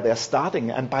really where they're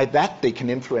starting. And by that, they can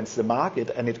influence the market,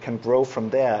 and it can grow from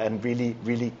there and really,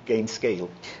 really gain scale.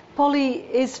 Polly,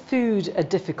 is food a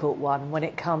difficult one when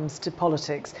it comes to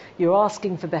politics? You're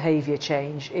asking for behaviour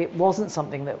change. It wasn't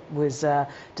something that was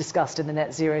discussed in the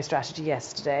net zero strategy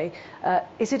yesterday.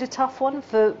 Is it a tough one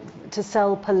to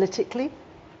sell politically?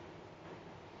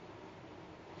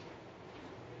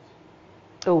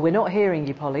 Oh, we're not hearing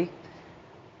you, Polly.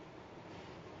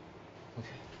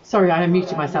 Sorry, I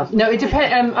unmuted myself. No, it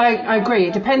depends. I agree.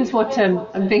 It depends what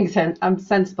I'm being I'm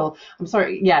sensible. I'm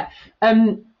sorry. Yeah.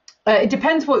 It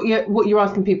depends what you're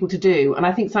asking people to do, and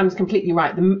I think Simon's completely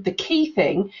right. The key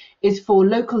thing is for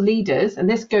local leaders, and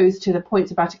this goes to the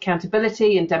points about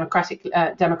accountability and democratic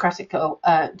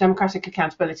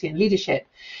accountability and leadership,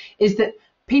 is that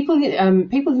people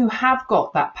who have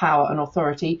got that power and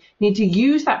authority need to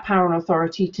use that power and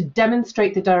authority to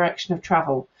demonstrate the direction of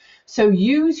travel. So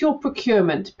use your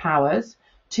procurement powers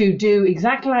to do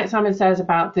exactly like Simon says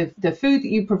about the food that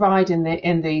you provide in the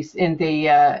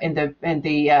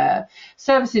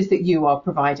services that you are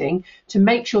providing, to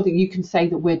make sure that you can say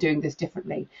that we're doing this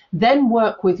differently. Then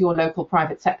work with your local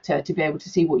private sector to be able to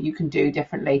see what you can do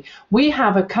differently. We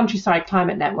have a countryside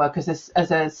climate network as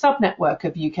a sub-network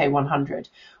of UK 100,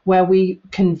 where we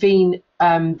convene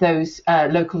those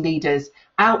local leaders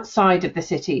outside of the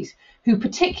cities, who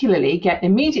particularly get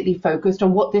immediately focused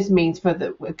on what this means for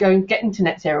getting to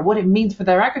net zero, what it means for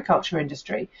their agriculture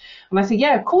industry. And I say,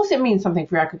 yeah, of course it means something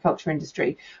for your agriculture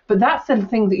industry, but that's the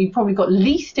thing that you've probably got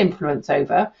least influence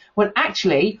over, when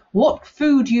actually what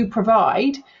food you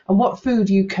provide and what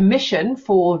food you commission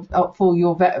for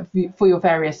your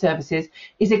various services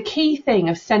is a key thing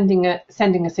of sending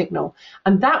a signal.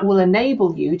 And that will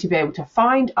enable you to be able to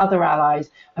find other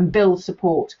allies and build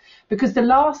support. Because the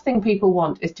last thing people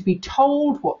want is to be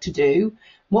told what to do.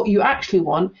 What you actually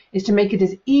want is to make it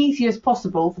as easy as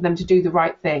possible for them to do the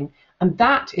right thing. And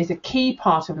that is a key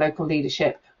part of local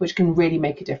leadership, which can really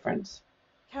make a difference.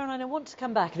 Caroline, I want to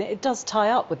come back, and it does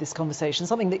tie up with this conversation,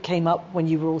 something that came up when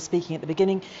you were all speaking at the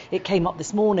beginning. It came up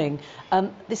this morning,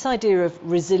 this idea of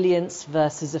resilience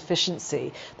versus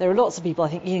efficiency. There are lots of people, I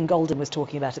think Ian Golden was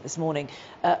talking about it this morning,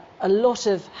 a lot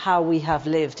of how we have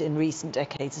lived in recent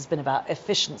decades has been about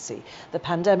efficiency. The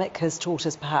pandemic has taught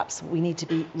us perhaps we need to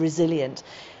be resilient.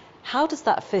 How does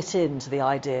that fit into the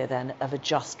idea then of a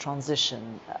just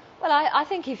transition? Well, I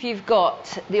think if you've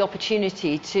got the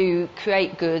opportunity to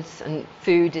create goods, and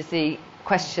food is the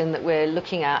question that we're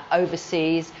looking at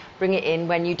overseas, bring it in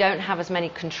when you don't have as many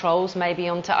controls maybe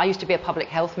onto. I used to be a public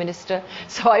health minister,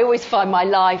 so I always find my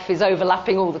life is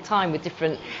overlapping all the time with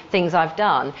different things I've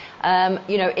done.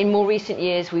 You know, in more recent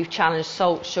years we've challenged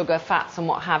salt, sugar, fats and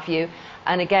what have you.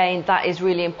 And again, that is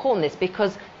really important, this,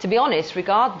 because to be honest,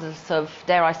 regardless of,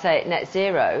 dare I say it, net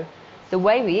zero, the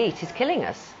way we eat is killing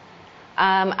us.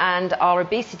 And our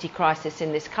obesity crisis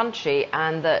in this country,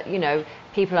 and that, you know,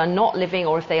 people are not living,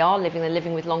 or if they are living, they're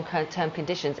living with long-term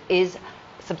conditions, is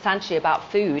substantially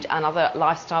about food and other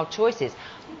lifestyle choices.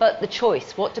 But the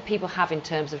choice, what do people have in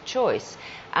terms of choice?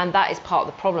 And that is part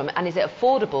of the problem. And is it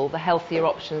affordable, the healthier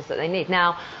options that they need?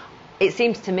 Now, it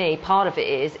seems to me part of it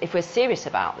is, if we're serious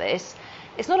about this,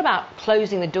 it's not about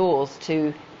closing the doors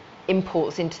to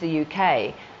imports into the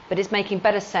UK, but it's making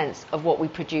better sense of what we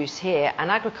produce here. And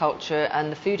agriculture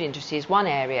and the food industry is one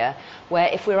area where,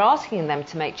 if we're asking them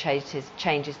to make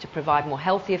changes to provide more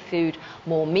healthier food,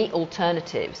 more meat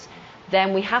alternatives,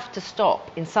 then we have to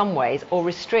stop in some ways, or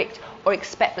restrict, or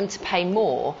expect them to pay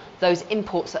more, those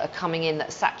imports that are coming in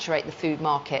that saturate the food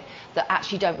market, that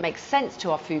actually don't make sense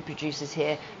to our food producers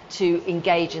here to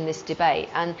engage in this debate.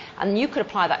 And you could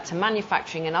apply that to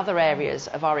manufacturing and other areas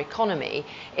of our economy.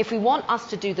 If we want us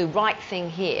to do the right thing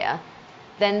here,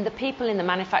 then the people in the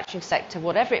manufacturing sector,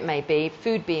 whatever it may be,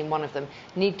 food being one of them,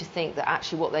 need to think that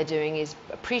actually what they're doing is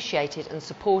appreciated and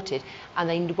supported, and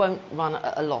they won't run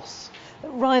at a loss.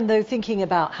 Ryan, though, thinking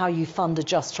about how you fund a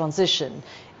just transition,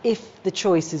 if the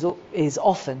choice is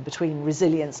often between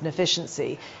resilience and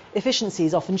efficiency, efficiency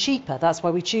is often cheaper. That's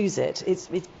why we choose it. It's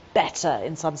better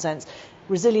in some sense.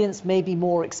 Resilience may be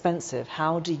more expensive.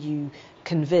 How do you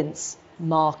convince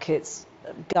markets,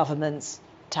 governments,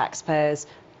 taxpayers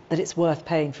that it's worth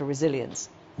paying for resilience?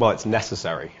 Well, it's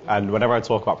necessary. And whenever I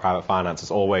talk about private finance,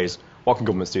 it's always, what can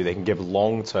governments do? They can give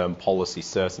long-term policy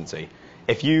certainty.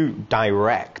 If you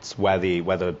direct where the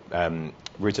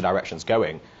route of direction is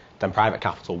going, then private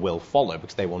capital will follow,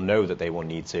 because they will know that they will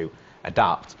need to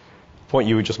adapt. The point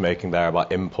you were just making there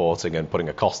about importing and putting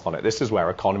a cost on it, this is where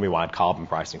economy-wide carbon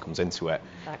pricing comes into it.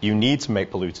 Exactly. You need to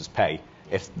make polluters pay.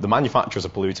 If the manufacturers are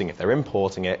polluting, if they're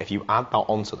importing it, if you add that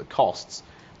onto the costs,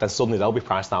 then suddenly they'll be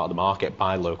priced out of the market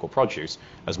by local produce.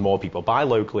 As more people buy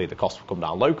locally, the cost will come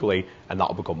down locally, and that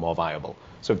will become more viable.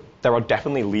 So there are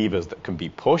definitely levers that can be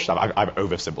pushed. I've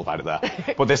oversimplified it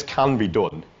there. But this can be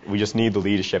done. We just need the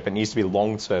leadership. It needs to be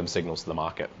long-term signals to the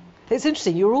market. It's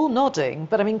interesting, you're all nodding,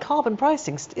 but I mean, carbon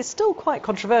pricing is still quite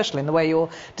controversial in the way you're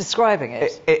describing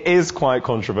it. It is quite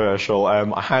controversial.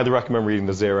 I highly recommend reading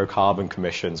the Zero Carbon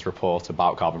Commission's report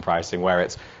about carbon pricing, where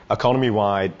it's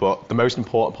economy-wide, but the most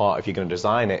important part, if you're going to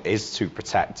design it, is to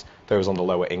protect those on the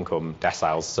lower income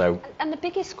deciles. And the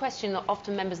biggest question that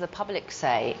often members of the public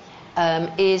say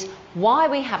is, why are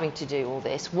we having to do all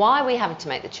this? Why are we having to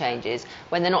make the changes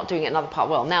when they're not doing it in another part of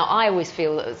the world? Now, I always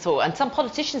feel that, and some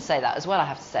politicians say that as well, I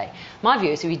have to say. My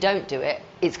view is, if we don't do it,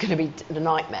 it's going to be a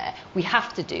nightmare. We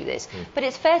have to do this. But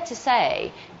it's fair to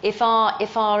say, if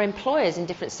our employers in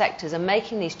different sectors are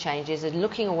making these changes and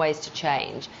looking at ways to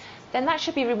change, then that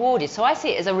should be rewarded. So I see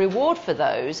it as a reward for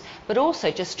those, but also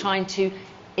just trying to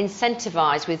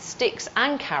incentivise with sticks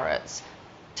and carrots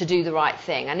to do the right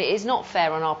thing. And it is not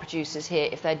fair on our producers here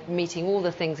if they're meeting all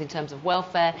the things in terms of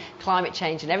welfare, climate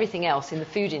change and everything else in the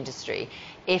food industry,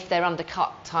 if they're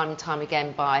undercut time and time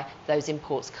again by those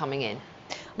imports coming in.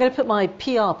 I'm going to put my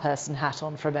PR person hat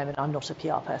on for a moment. I'm not a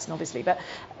PR person, obviously, but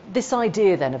this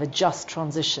idea then of a just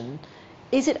transition,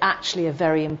 is it actually a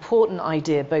very important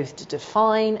idea both to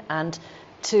define and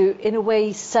to, in a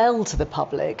way, sell to the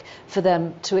public for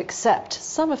them to accept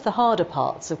some of the harder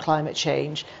parts of climate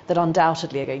change that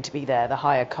undoubtedly are going to be there, the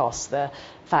higher costs, the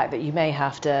fact that you may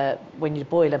have to, when your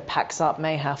boiler packs up,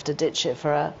 may have to ditch it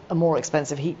for a more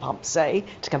expensive heat pump, say,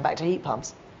 to come back to heat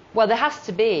pumps? Well, there has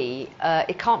to be,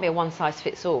 it can't be a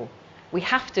one-size-fits-all. We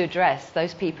have to address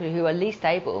those people who are least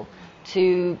able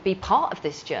to be part of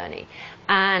this journey.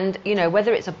 And, you know,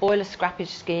 whether it's a boiler scrappage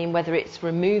scheme, whether it's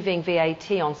removing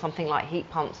VAT on something like heat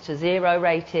pumps to zero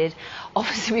rated,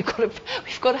 obviously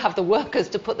we've got to have the workers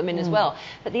to put them in as well.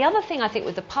 But the other thing I think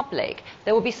with the public,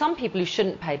 there will be some people who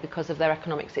shouldn't pay because of their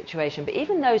economic situation, but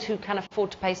even those who can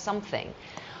afford to pay something,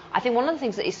 I think one of the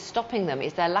things that is stopping them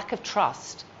is their lack of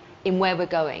trust in where we're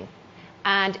going.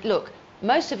 And look,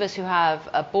 most of us who have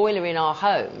a boiler in our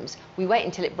homes, we wait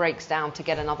until it breaks down to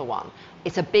get another one.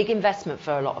 It's a big investment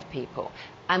for a lot of people.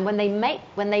 And when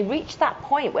they reach that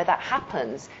point where that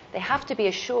happens, they have to be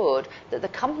assured that the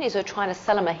companies who are trying to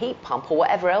sell them a heat pump or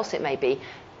whatever else it may be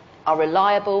are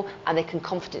reliable, and they can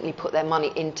confidently put their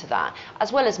money into that,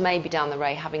 as well as maybe down the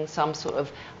road having some sort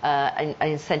of an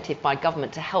incentive by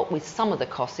government to help with some of the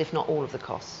costs, if not all of the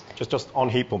costs. Just on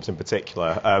heat pumps in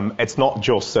particular, it's not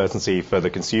just certainty for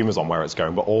the consumers on where it's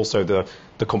going, but also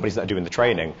the companies that are doing the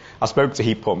training. I spoke to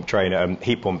heat pump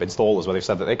installers where they've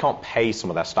said that they can't pay some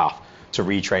of their staff to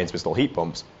retrain to install heat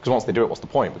pumps, because once they do it, what's the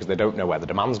point? Because they don't know where the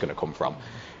demand's going to come from.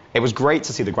 It was great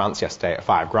to see the grants yesterday at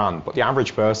 $5,000, but the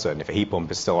average person, if a heat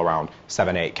pump is still around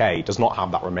 7-8K, does not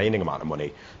have that remaining amount of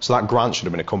money. So that grant should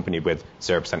have been accompanied with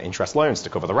 0% interest loans to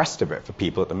cover the rest of it for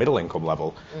people at the middle income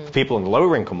level. For people in the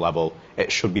lower income level,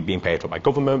 it should be being paid for by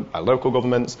government, by local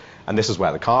governments, and this is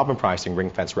where the carbon pricing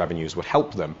ring-fence revenues would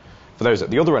help them. For those at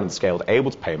the other end of the scale that are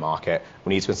able to pay market,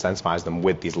 we need to incentivise them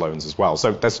with these loans as well.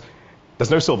 So there's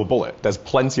no silver bullet. There's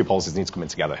plenty of policies that need to come in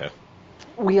together here.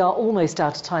 We are almost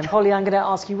out of time. Polly, I'm going to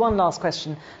ask you one last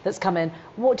question that's come in.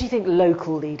 What do you think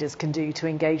local leaders can do to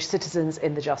engage citizens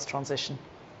in the just transition?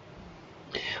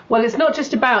 Well, it's not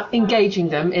just about engaging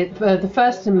them. The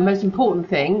first and most important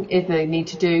thing they need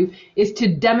to do is to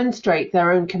demonstrate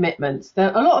their own commitments. A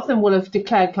lot of them will have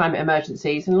declared climate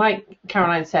emergencies, and like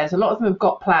Caroline says, a lot of them have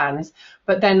got plans,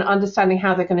 but then understanding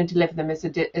how they're going to deliver them is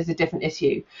a different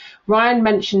issue. Ryan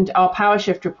mentioned our Power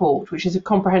Shift report, which is a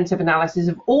comprehensive analysis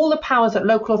of all the powers that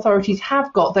local authorities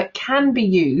have got that can be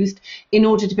used in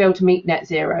order to be able to meet net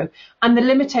zero, and the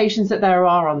limitations that there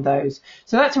are on those.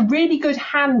 So that's a really good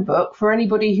handbook for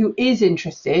anybody who is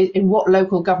interested in what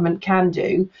local government can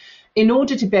do, in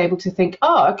order to be able to think,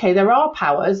 okay, there are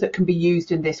powers that can be used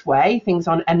in this way, things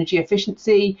on energy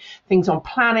efficiency, things on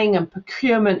planning and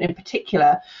procurement in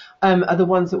particular, are the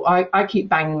ones that I keep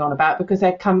banging on about, because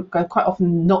they're quite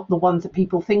often not the ones that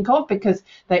people think of, because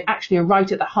they actually are right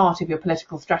at the heart of your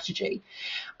political strategy.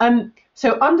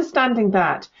 So understanding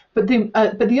that, but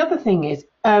the other thing is,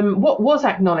 what was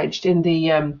acknowledged in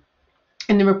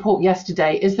the report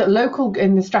yesterday is that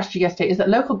in the strategy yesterday is that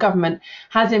local government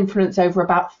has influence over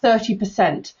about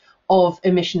 30% of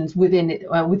emissions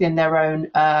within their own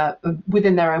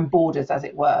borders, as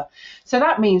it were. So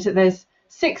that means that there's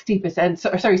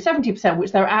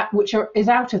 70%, which is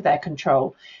out of their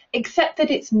control, except that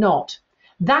it's not.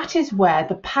 That is where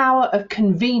the power of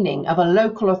convening of a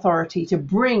local authority to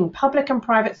bring public and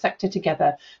private sector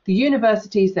together, the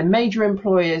universities, the major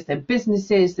employers, the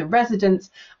businesses, the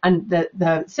residents, and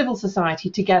the civil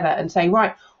society together and say,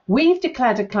 right, we've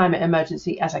declared a climate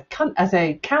emergency as a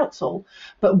council,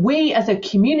 but we as a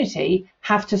community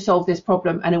have to solve this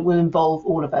problem, and it will involve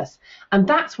all of us. And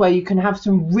that's where you can have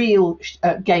some real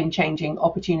game-changing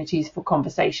opportunities for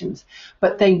conversations.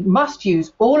 But they must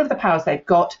use all of the powers they've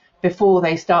got before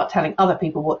they start telling other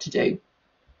people what to do.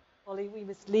 Polly, we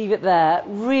must leave it there.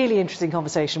 Really interesting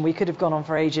conversation. We could have gone on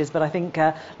for ages, but I think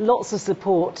lots of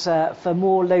support for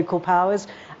more local powers,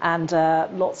 and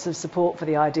lots of support for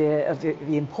the idea of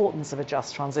the importance of a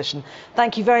just transition.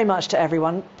 Thank you very much to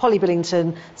everyone. Polly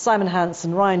Billington, Simon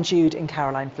Hanson, Ryan Jude and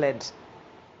Caroline Flint.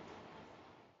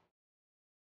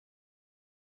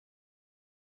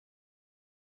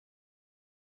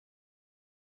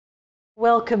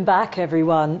 Welcome back,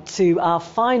 everyone, to our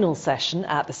final session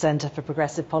at the Centre for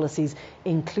Progressive Policy's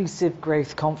Inclusive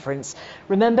Growth Conference.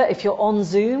 Remember, if you're on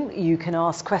Zoom, you can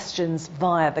ask questions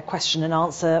via the question and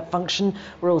answer function.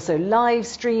 We're also live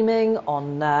streaming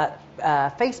on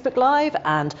Facebook Live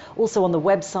and also on the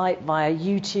website via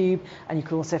YouTube, and you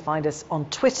can also find us on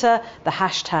Twitter. The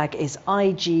hashtag is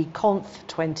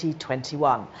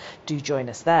IGConf2021. Do join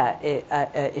us there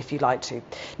if you'd like to.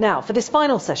 Now, for this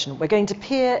final session, we're going to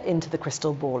peer into the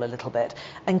crystal ball a little bit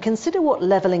and consider what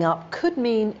levelling up could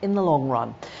mean in the long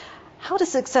run. How do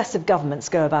successive governments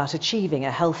go about achieving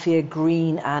a healthier,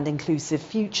 green and inclusive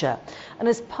future? And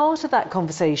as part of that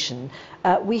conversation,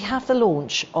 we have the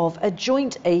launch of a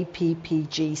joint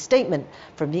APPG statement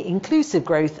from the Inclusive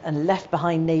Growth and Left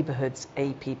Behind Neighbourhoods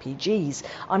APPGs.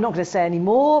 I'm not going to say any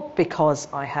more because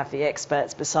I have the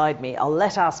experts beside me. I'll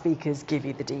let our speakers give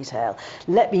you the detail.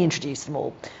 Let me introduce them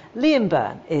all. Liam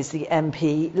Byrne is the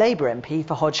Labour MP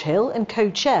for Hodge Hill and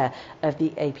co-chair of the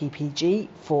APPG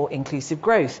for Inclusive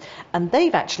Growth. And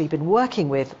they've actually been working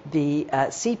with the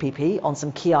CPP on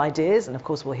some key ideas, and of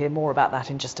course we'll hear more about that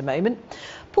in just a moment.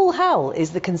 Paul Howell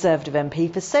is the Conservative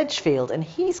MP for Sedgefield, and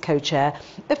he's co-chair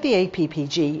of the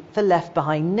APPG for Left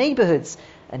Behind Neighbourhoods.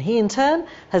 And he, in turn,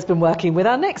 has been working with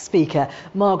our next speaker,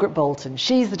 Margaret Bolton.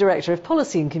 She's the Director of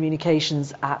Policy and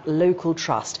Communications at Local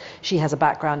Trust. She has a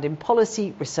background in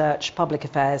policy, research, public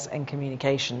affairs and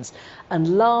communications.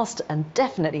 And last and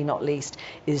definitely not least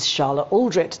is Charlotte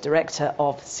Aldrett, Director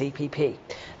of CPP.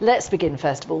 Let's begin,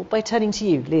 first of all, by turning to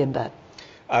you, Liam Bird.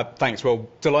 Thanks. Well,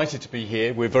 delighted to be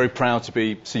here. We're very proud to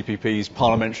be CPP's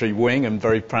parliamentary wing and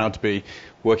very proud to be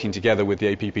working together with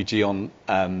the APPG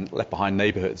on Left Behind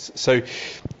Neighbourhoods. So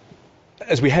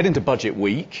as we head into budget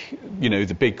week,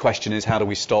 the big question is how do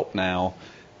we stop now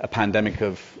a pandemic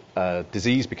of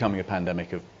disease becoming a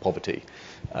pandemic of poverty?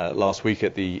 Last week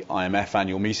at the IMF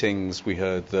annual meetings, we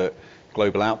heard that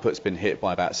global output's been hit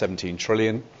by about 17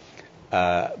 trillion.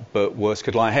 But worse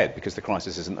could lie ahead because the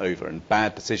crisis isn't over, and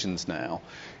bad decisions now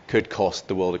could cost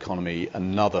the world economy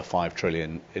another 5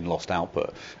 trillion in lost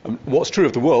output. What's true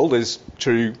of the world is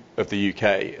true of the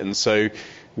UK, and so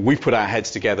we've put our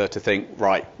heads together to think,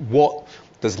 right, what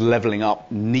does levelling up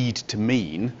need to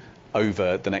mean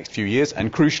over the next few years,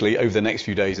 and crucially over the next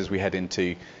few days as we head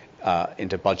into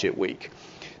budget week.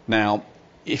 Now,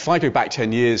 if I go back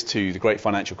 10 years to the great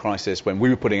financial crisis, when we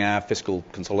were putting our fiscal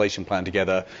consolidation plan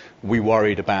together, we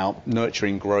worried about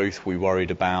nurturing growth, we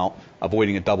worried about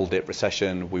avoiding a double-dip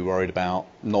recession, we worried about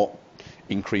not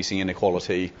increasing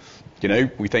inequality.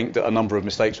 We think that a number of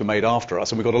mistakes were made after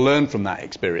us, and we've got to learn from that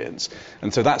experience.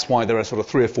 And so that's why there are sort of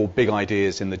 3 or 4 big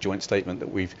ideas in the joint statement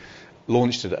that we've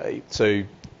launched today. So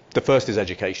the first is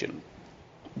education.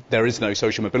 There is no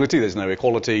social mobility, there's no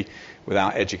equality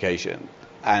without education.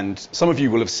 And some of you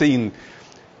will have seen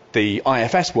the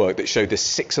IFS work that showed this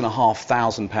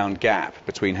 £6,500 gap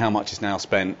between how much is now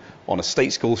spent on a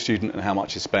state school student and how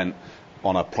much is spent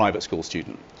on a private school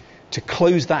student. To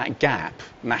close that gap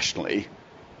nationally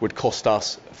would cost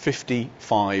us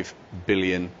 £55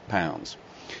 billion.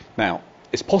 Now,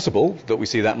 it's possible that we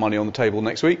see that money on the table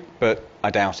next week, but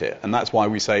I doubt it. And that's why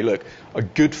we say, look, a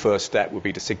good first step would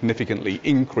be to significantly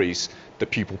increase the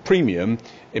pupil premium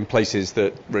in places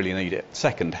that really need it.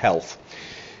 Second, health.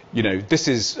 This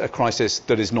is a crisis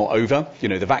that is not over.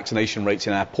 The vaccination rates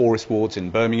in our poorest wards in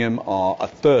Birmingham are a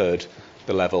third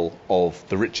the level of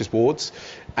the richest wards.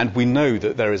 And we know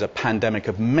that there is a pandemic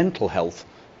of mental health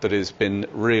that has been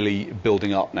really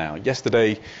building up now.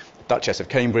 Yesterday, Duchess of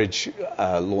Cambridge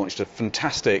launched a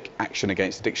fantastic action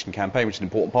against addiction campaign, which is an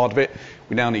important part of it.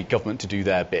 We now need government to do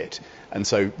their bit. And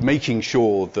so making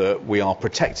sure that we are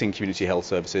protecting community health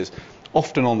services,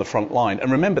 often on the front line.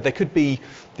 And remember, the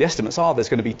estimates are there's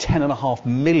going to be 10.5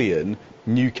 million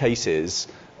new cases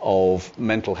of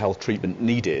mental health treatment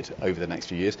needed over the next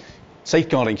few years.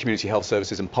 Safeguarding community health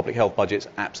services and public health budgets,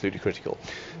 absolutely critical.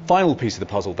 Final piece of the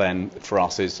puzzle then for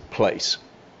us is place.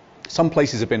 Some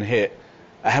places have been hit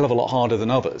a hell of a lot harder than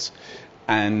others.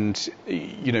 And,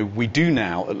 we do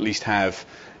now at least have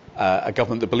a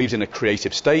government that believes in a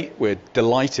creative state. We're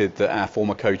delighted that our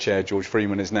former co-chair, George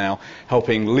Freeman, is now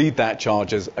helping lead that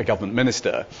charge as a government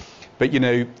minister. But,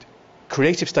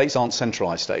 creative states aren't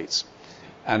centralised states.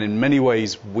 And in many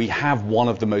ways, we have one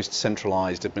of the most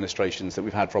centralised administrations that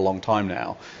we've had for a long time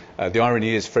now. The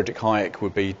irony is Friedrich Hayek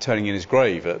would be turning in his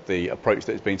grave at the approach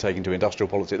that is being taken to industrial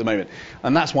policy at the moment.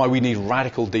 And that's why we need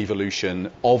radical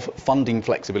devolution of funding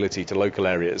flexibility to local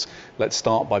areas. Let's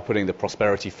start by putting the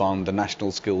Prosperity Fund, the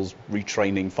National Skills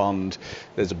Retraining Fund.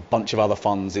 There's a bunch of other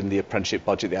funds in the apprenticeship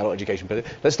budget, the adult education budget.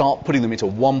 Let's start putting them into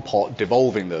one pot,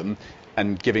 devolving them,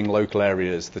 and giving local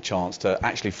areas the chance to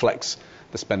actually flex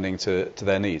the spending to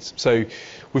their needs. So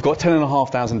we've got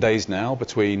 10,500 days now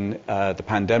between the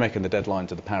pandemic and the deadline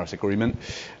to the Paris Agreement.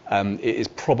 It is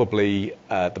probably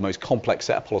the most complex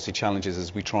set of policy challenges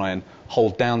as we try and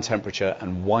hold down temperature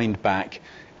and wind back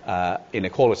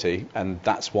inequality, and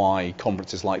that's why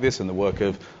conferences like this and the work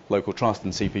of Local Trust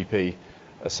and CPP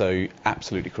are so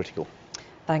absolutely critical.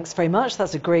 Thanks very much.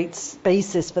 That's a great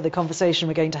basis for the conversation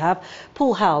we're going to have.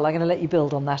 Paul Howell, I'm going to let you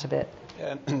build on that a bit.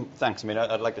 Thanks.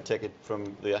 I'd like to take it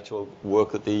from the actual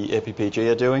work that the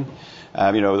APPG are doing.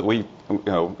 I'm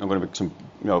going to make some,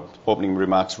 opening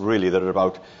remarks really that are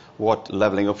about what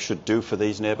levelling up should do for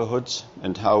these neighbourhoods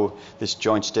and how this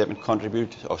joint statement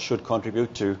should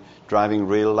contribute to driving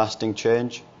real lasting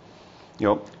change.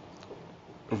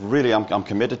 Really, I'm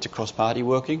committed to cross-party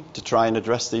working to try and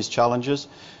address these challenges.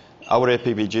 Our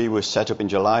APPG was set up in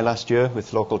July last year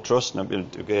with Local Trust,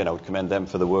 and again, I would commend them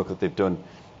for the work that they've done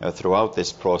throughout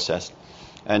this process.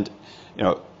 And,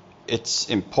 it's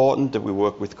important that we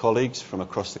work with colleagues from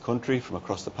across the country, from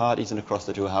across the parties and across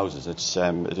the two houses.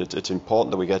 It's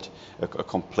important that we get a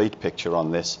complete picture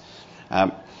on this.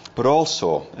 But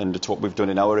also, and it's what we've done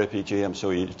in our APG, I'm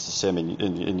sure it's the same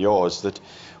in yours, that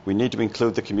we need to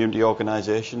include the community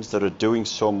organisations that are doing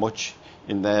so much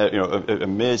in their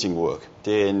amazing work,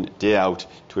 day in, day out,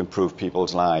 to improve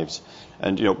people's lives.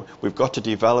 And we've got to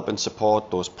develop and support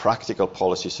those practical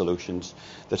policy solutions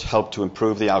that help to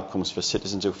improve the outcomes for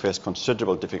citizens who face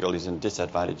considerable difficulties and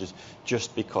disadvantages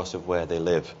just because of where they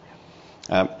live.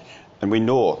 And we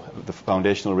know the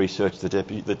foundational research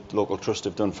that local trusts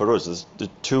have done for us. There's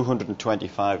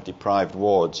 225 deprived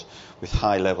wards with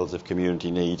high levels of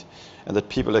community need, and that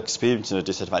people are experiencing a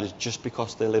disadvantage just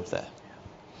because they live there.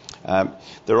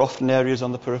 There are often areas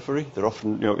on the periphery. They're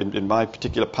often, in my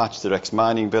particular patch, they're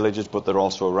ex-mining villages, but they're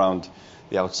also around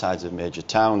the outsides of major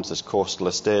towns. There's coastal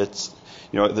estates.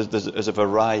 There's a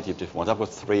variety of different ones. I've got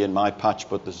 3 in my patch,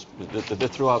 but they're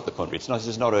throughout the country. It's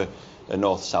not a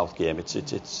north-south game. It's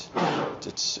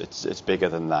bigger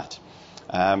than that.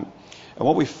 And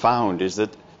what we found is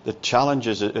that the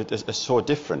challenges are so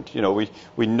different.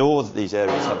 We know that these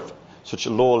areas have such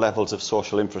low levels of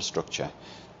social infrastructure,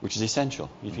 which is essential.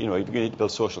 You need to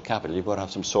build social capital. You've got to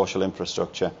have some social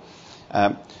infrastructure.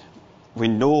 We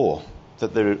know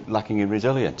that they're lacking in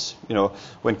resilience.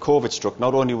 When COVID struck,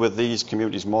 not only were these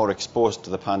communities more exposed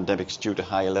to the pandemics due to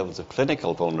higher levels of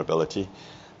clinical vulnerability,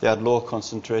 they had low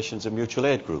concentrations of mutual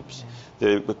aid groups.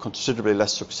 They were considerably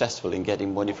less successful in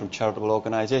getting money from charitable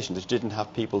organisations. They didn't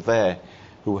have people there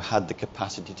who had the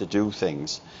capacity to do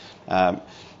things.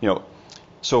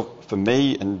 So for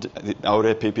me and our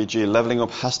APPG, Levelling Up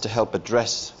has to help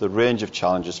address the range of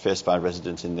challenges faced by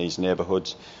residents in these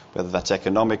neighbourhoods, whether that's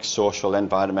economic, social,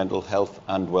 environmental, health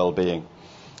and well-being.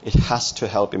 It has to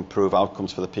help improve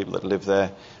outcomes for the people that live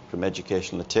there, from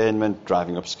educational attainment,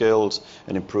 driving up skills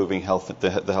and improving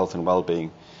the health and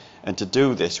well-being. And to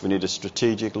do this, we need a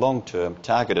strategic, long-term,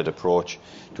 targeted approach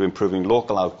to improving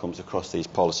local outcomes across these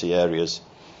policy areas.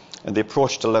 And the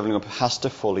approach to Levelling Up has to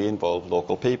fully involve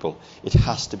local people. It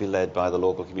has to be led by the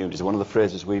local communities. One of the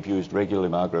phrases we've used regularly,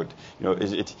 Margaret,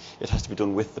 is it has to be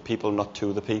done with the people, not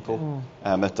to the people.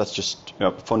 That's just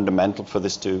fundamental for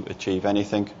this to achieve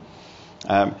anything.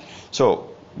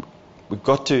 So we've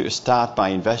got to start by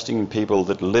investing in people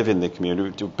that live in the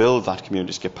community, to build that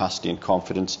community's capacity and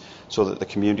confidence so that the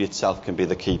community itself can be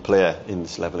the key player in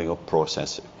this Levelling Up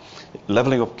process.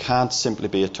 Levelling Up can't simply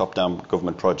be a top-down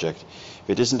government project. If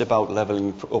it isn't about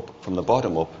levelling up from the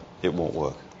bottom up, it won't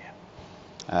work.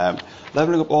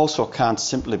 Levelling Up also can't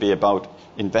simply be about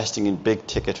investing in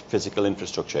big-ticket physical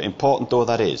infrastructure, important though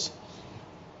that is.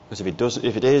 Because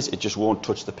if it is, it just won't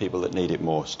touch the people that need it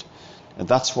most. And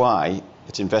that's why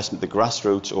it's investment at the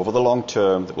grassroots over the long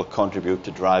term that will contribute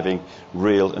to driving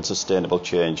real and sustainable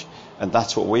change. And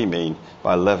that's what we mean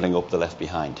by levelling up the left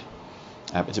behind.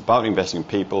 It's about investing in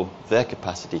people, their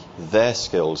capacity, their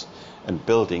skills, and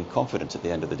building confidence at the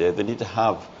end of the day. They need to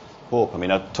have hope. I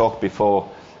mean, I've talked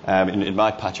before, in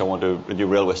my patch I want a new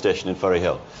railway station in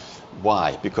Ferryhill.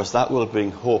 Why? Because that will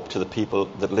bring hope to the people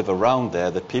that live around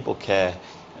there, that people care,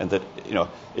 and that,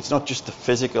 it's not just the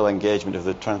physical engagement of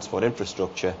the transport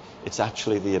infrastructure, it's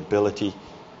actually the ability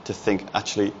to think,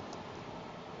 actually,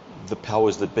 the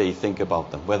powers that be think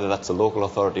about them, whether that's the local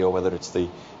authority or whether it's the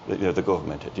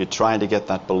government. You're trying to get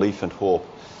that belief and hope.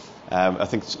 I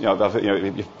think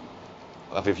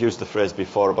I've used the phrase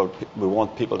before about we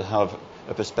want people to have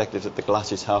a perspective that the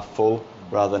glass is half full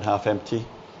rather than half empty.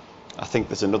 I think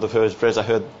there's another phrase I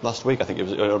heard last week. I think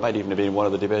it might even have been in one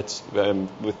of the debates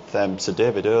with Sir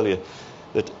David earlier,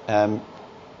 that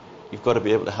you've got to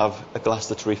be able to have a glass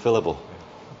that's refillable.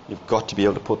 You've got to be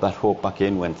able to put that hope back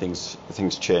in when things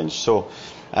change. So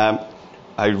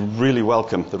I really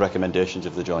welcome the recommendations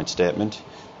of the joint statement.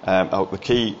 The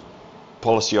key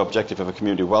policy objective of a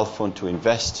community wealth fund to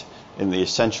invest in the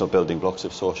essential building blocks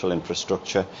of social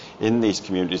infrastructure in these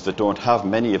communities that don't have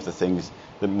many of the things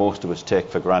that most of us take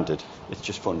for granted. It's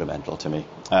just fundamental to me.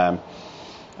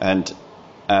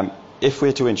 If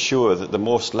we're to ensure that the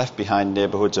most left behind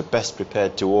neighbourhoods are best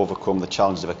prepared to overcome the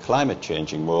challenges of a climate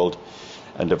changing world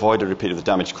and avoid a repeat of the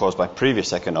damage caused by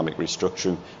previous economic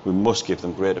restructuring, we must give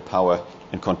them greater power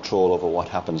and control over what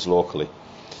happens locally.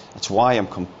 That's why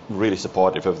I'm really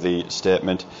supportive of the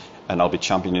statement, and I'll be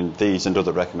championing these and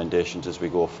other recommendations as we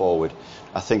go forward.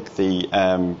 I think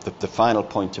the final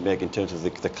point to make in terms of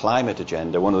the climate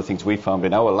agenda, one of the things we found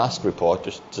in our last report,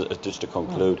 just to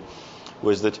conclude,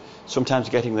 was that sometimes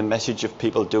getting the message of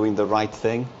people doing the right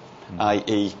thing,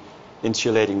 i.e.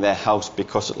 insulating their house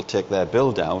because it'll take their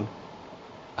bill down,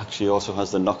 actually also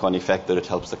has the knock-on effect that it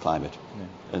helps the climate.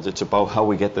 And it's about how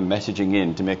we get the messaging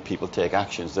in to make people take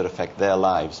actions that affect their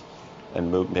lives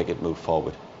and make it move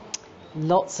forward.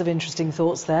 Lots of interesting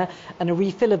thoughts there. And a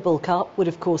refillable cup would,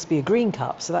 of course, be a green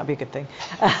cup, so that'd be a good thing.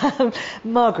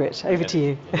 Margaret, over to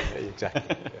you.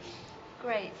 Exactly.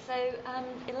 Great. So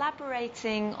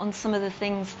elaborating on some of the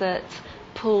things that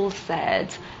Paul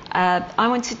said, I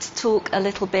wanted to talk a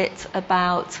little bit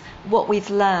about what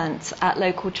we've learnt at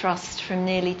Local Trust from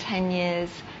nearly 10 years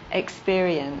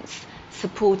experience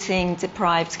supporting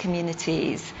deprived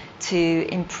communities to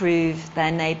improve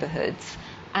their neighbourhoods,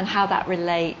 and how that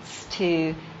relates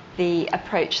to the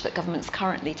approach that government's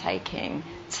currently taking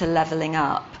to levelling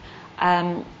up.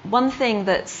 One thing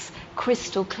that's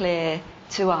crystal clear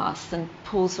to us, and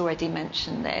Paul's already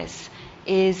mentioned this,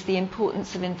 is the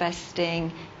importance of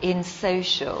investing in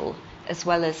social as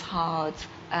well as hard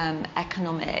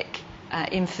economic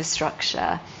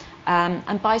infrastructure.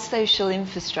 And by social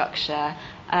infrastructure,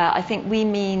 I think we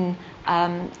mean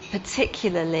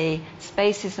particularly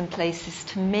spaces and places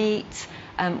to meet.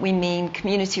 We mean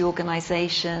community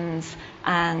organisations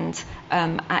and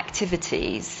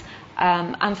activities.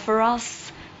 And for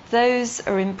us, those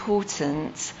are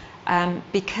important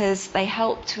because they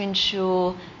help to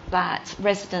ensure that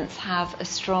residents have a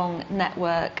strong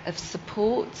network of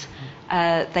support,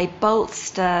 they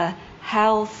bolster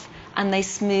health, and they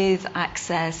smooth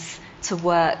access to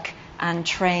work and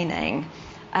training.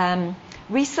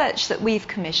 Research that we've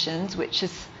commissioned, which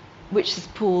as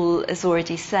Paul has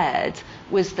already said,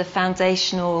 was the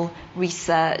foundational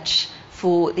research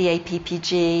for the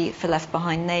APPG for Left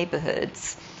Behind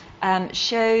Neighbourhoods,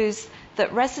 shows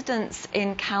that residents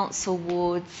in council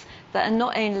wards that are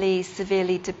not only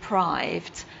severely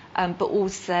deprived but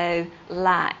also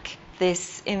lack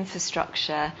this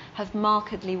infrastructure have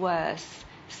markedly worse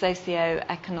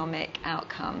socioeconomic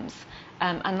outcomes,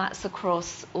 and that's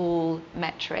across all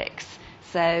metrics.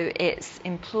 So it's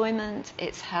employment,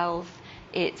 it's health,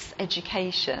 it's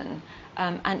education,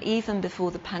 and even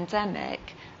before the pandemic,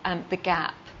 the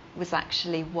gap was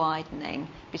actually widening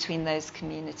between those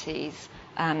communities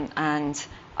and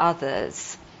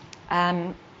others.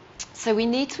 So we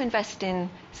need to invest in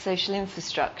social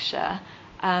infrastructure,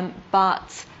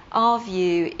 but our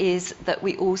view is that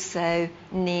we also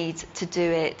need to do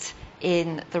it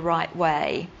in the right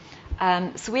way.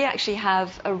 So we actually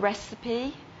have a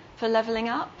recipe for levelling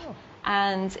up,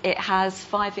 and it has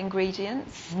 5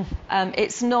 ingredients.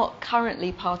 It's not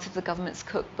currently part of the government's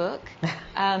cookbook,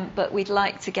 but we'd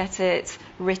like to get it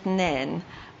written in.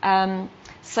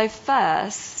 So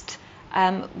first,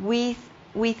 we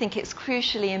think it's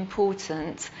crucially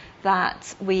important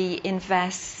that we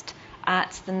invest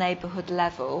at the neighbourhood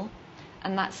level,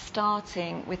 and that's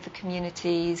starting with the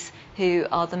communities who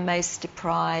are the most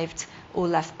deprived or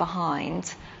left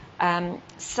behind.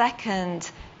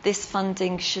 Second, this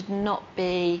funding should not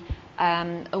be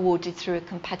awarded through a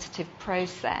competitive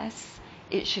process.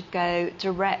 It should go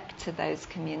direct to those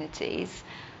communities.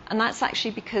 And that's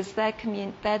actually because they're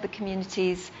the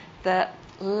communities that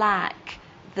lack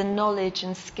the knowledge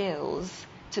and skills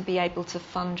to be able to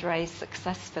fundraise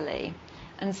successfully.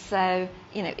 And so,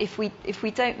 if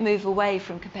we don't move away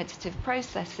from competitive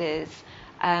processes,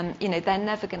 they're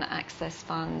never going to access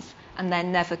funds, and they're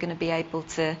never going to be able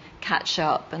to catch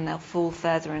up, and they'll fall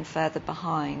further and further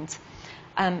behind.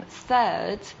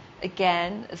 Third,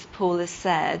 again, as Paul has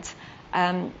said,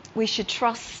 we should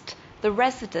trust the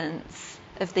residents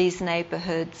of these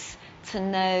neighbourhoods to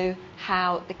know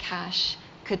how the cash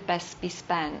could best be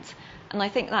spent. And I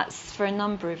think that's for a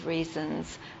number of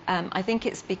reasons. I think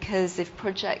it's because if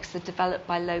projects are developed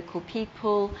by local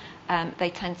people, they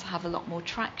tend to have a lot more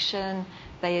traction,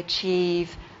 they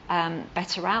achieve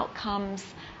better outcomes,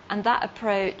 and that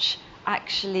approach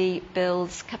actually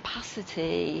builds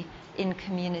capacity in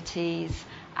communities,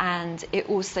 and it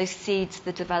also seeds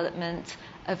the development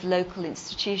of local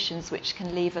institutions which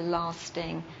can leave a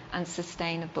lasting and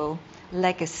sustainable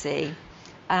legacy.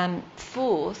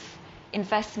 Fourth,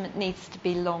 investment needs to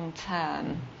be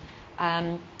long-term.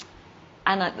 And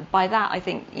by that, I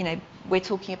think, we're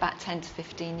talking about 10 to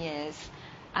 15 years.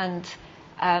 And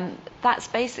that's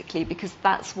basically because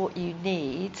that's what you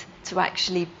need to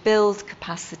actually build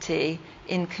capacity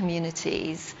in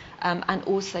communities, and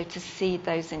also to seed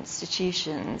those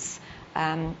institutions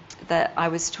that I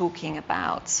was talking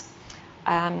about.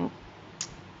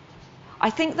 I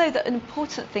think, though, that an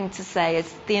important thing to say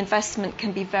is the investment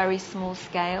can be very small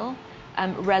scale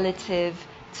relative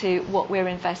to what we're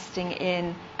investing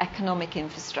in economic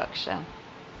infrastructure.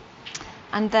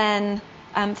 And then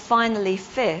finally,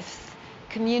 fifth,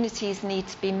 communities need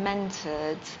to be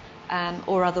mentored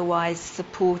or otherwise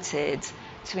supported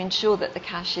to ensure that the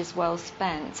cash is well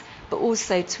spent, but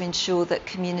also to ensure that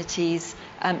communities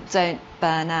don't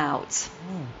burn out.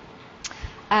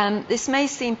 This may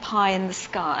seem pie in the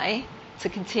sky, to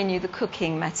continue the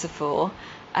cooking metaphor,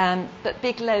 but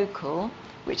Big Local,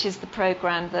 which is the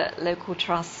programme that Local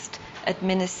Trust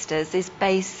administers is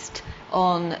based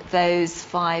on those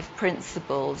 5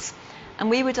 principles. And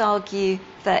we would argue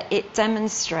that it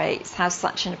demonstrates how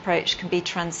such an approach can be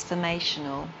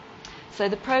transformational. So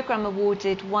the programme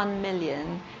awarded 1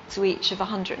 million to each of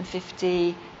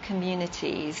 150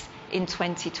 communities in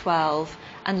 2012,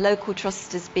 and Local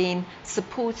Trust has been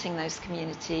supporting those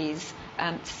communities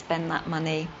to spend that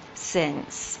money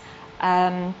since.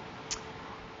 And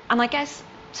I guess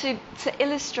to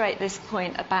illustrate this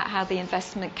point about how the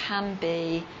investment can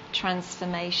be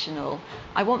transformational,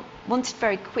 I wanted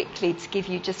very quickly to give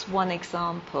you just one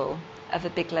example of a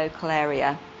big local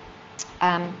area.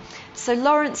 So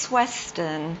Lawrence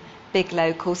Weston Big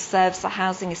Local serves a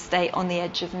housing estate on the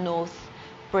edge of North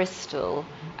Bristol,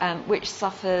 which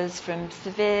suffers from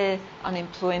severe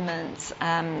unemployment,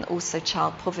 also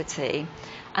child poverty.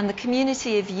 And the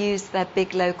community have used their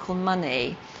Big Local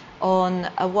money on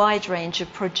a wide range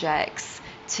of projects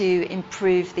to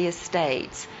improve the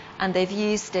estate, and they've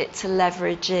used it to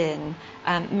leverage in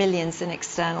millions in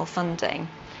external funding.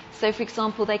 So, for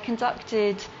example, they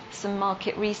conducted some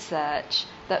market research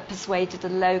that persuaded a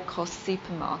low-cost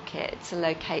supermarket to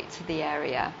locate to the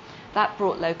area. That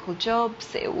brought local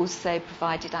jobs. It also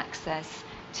provided access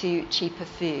to cheaper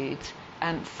food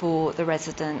for the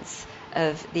residents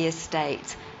of the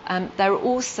estate. They're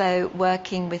also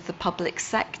working with the public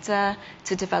sector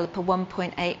to develop a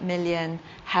 1.8 million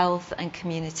health and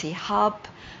community hub.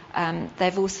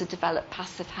 They've also developed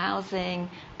passive housing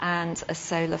and a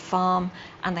solar farm,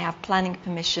 and they have planning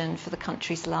permission for the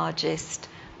country's largest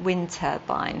wind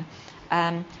turbine.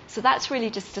 So that's really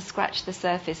just to scratch the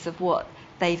surface of what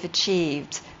they've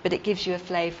achieved, but it gives you a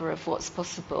flavour of what's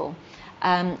possible.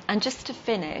 And just to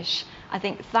finish, I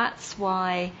think that's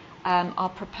why our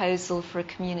proposal for a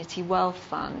community wealth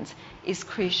fund is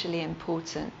crucially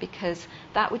important, because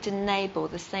that would enable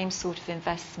the same sort of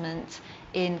investment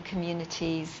in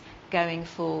communities going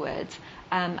forward.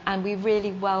 And we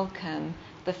really welcome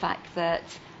the fact that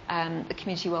the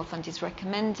community wealth fund is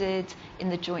recommended in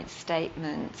the joint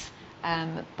statement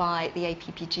by the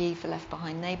APPG for Left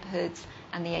Behind Neighbourhoods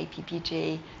and the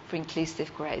APPG for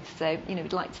Inclusive Growth. So,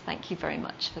 we'd like to thank you very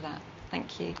much for that.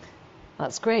 Thank you.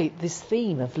 That's great. This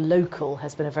theme of local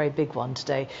has been a very big one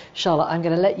today. Charlotte, I'm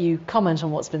going to let you comment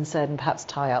on what's been said and perhaps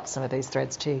tie up some of those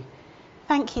threads too.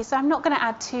 Thank you. So I'm not going to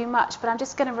add too much, but I'm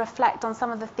just going to reflect on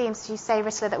some of the themes you say,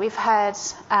 Ritula, that we've heard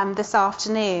this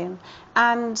afternoon.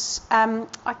 And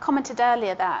I commented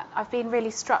earlier that I've been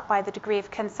really struck by the degree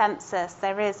of consensus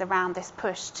there is around this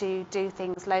push to do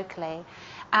things locally.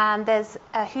 And there's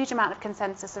a huge amount of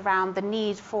consensus around the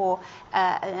need for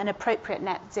an appropriate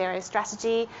net zero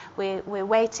strategy. We're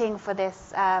waiting for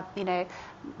this,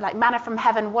 like manna from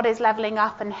heaven, what is levelling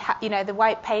up, and the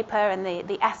white paper and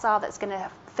the SR that's going to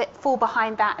fall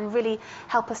behind that and really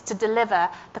help us to deliver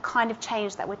the kind of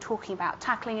change that we're talking about,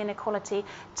 tackling inequality,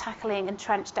 tackling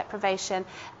entrenched deprivation,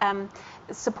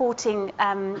 supporting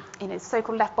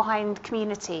so-called left behind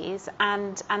communities,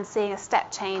 and seeing a step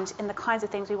change in the kinds of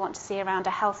things we want to see around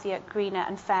a healthier, greener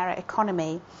and fairer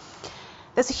economy.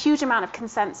 There's a huge amount of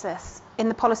consensus in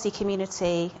the policy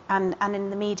community and in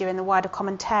the media, in the wider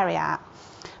commentariat.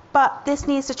 But this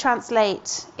needs to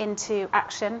translate into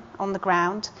action on the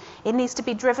ground. It needs to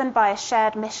be driven by a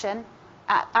shared mission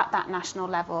at that national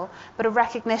level, but a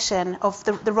recognition of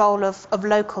the role of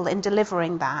local in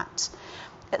delivering that.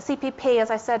 At CPP,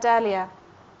 as I said earlier,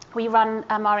 we run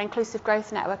our inclusive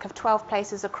growth network of 12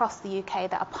 places across the UK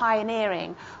that are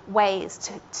pioneering ways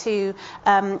to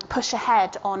push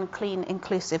ahead on clean,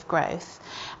 inclusive growth.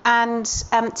 And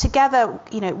together,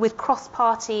 with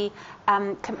cross-party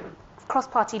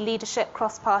leadership,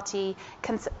 cross-party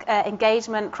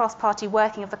engagement, cross-party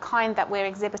working of the kind that we're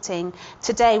exhibiting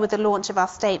today with the launch of our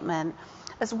statement,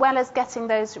 as well as getting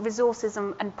those resources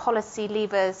and policy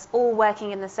levers all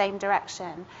working in the same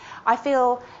direction. I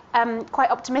feel quite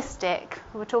optimistic,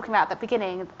 we were talking about at the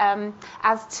beginning,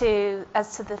 as to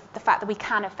the fact that we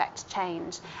can affect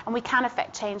change. And we can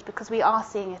affect change because we are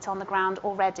seeing it on the ground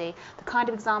already, the kind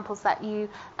of examples that you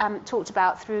talked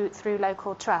about through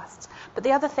local trust. But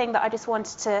the other thing that I just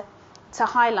wanted to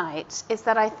highlight is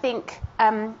that I think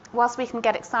whilst we can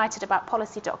get excited about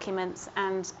policy documents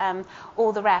and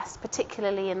all the rest,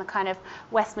 particularly in the kind of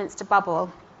Westminster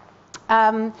bubble,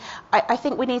 I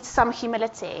think we need some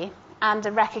humility and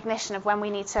a recognition of when we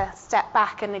need to step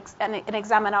back and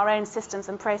examine our own systems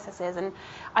and processes and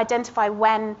identify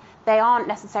when they aren't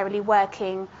necessarily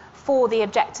working for the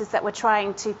objectives that we're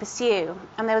trying to pursue.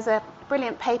 And there was a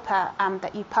brilliant paper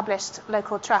that you published,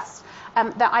 Local Trust,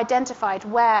 that identified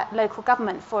where local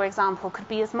government, for example, could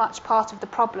be as much part of the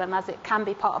problem as it can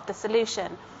be part of the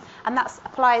solution. And that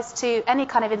applies to any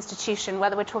kind of institution,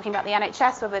 whether we're talking about the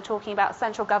NHS, whether we're talking about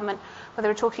central government, whether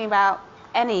we're talking about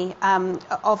any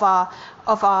of our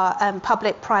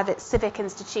public, private, civic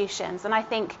institutions. And I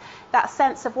think that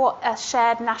sense of what a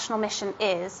shared national mission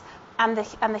is, and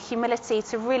the humility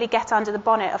to really get under the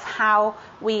bonnet of how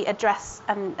we address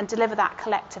and deliver that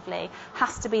collectively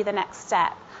has to be the next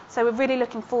step. So we're really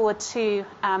looking forward to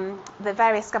the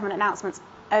various government announcements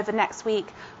over next week.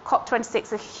 COP26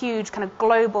 is a huge kind of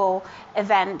global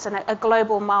event and a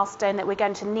global milestone that we're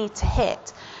going to need to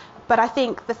hit. But I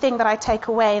think the thing that I take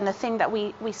away, and the thing that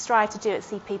we strive to do at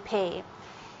CPP,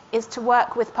 is to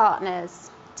work with partners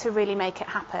to really make it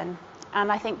happen. And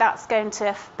I think that's going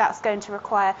to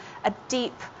require a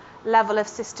deep level of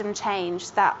system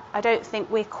change that I don't think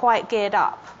we're quite geared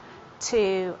up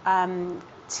to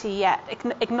yet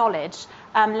acknowledge,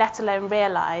 let alone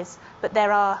realise. But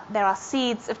there are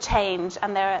seeds of change,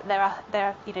 and there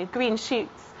are green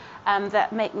shoots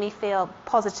that make me feel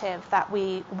positive that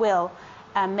we will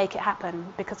make it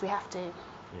happen, because we have to.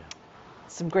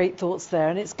 Some great thoughts there,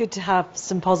 and it's good to have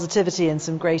some positivity and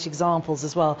some great examples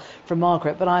as well from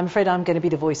Margaret, but I'm afraid I'm going to be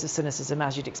the voice of cynicism,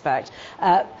 as you'd expect.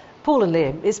 Paul and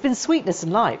Liam, it's been sweetness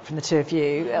and light from the two of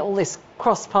you, all this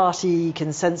cross-party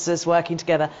consensus working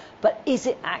together, but is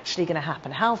it actually going to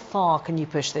happen? How far can you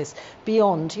push this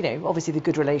beyond, obviously the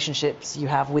good relationships you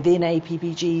have within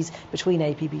APPGs, between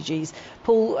APPGs?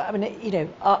 Paul, I mean,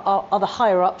 are the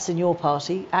higher-ups in your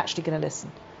party actually going to listen?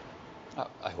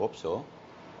 I hope so.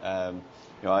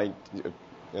 I've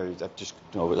just,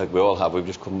 like we all have, we've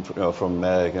just come from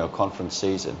conference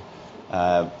season.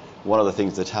 One of the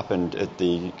things that happened at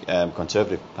the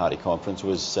Conservative Party conference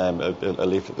was a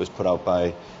leaflet that was put out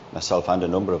by myself and a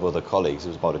number of other colleagues. There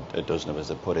was about a dozen of us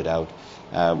that put it out,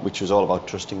 which was all about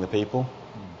trusting the people.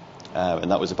 And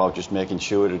that was about just making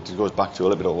sure, it goes back to a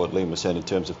little bit of what Liam was saying in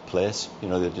terms of place.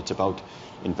 It's about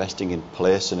investing in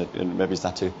place, and maybe it's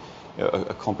that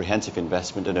a comprehensive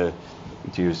investment, and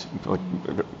to use what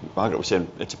Margaret was saying,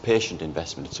 it's a patient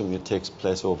investment. It's something that takes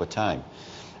place over time.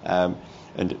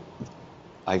 And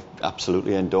I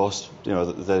absolutely endorsed,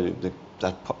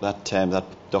 that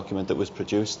document that was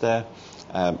produced there.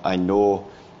 I know,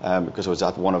 because I was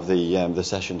at one of the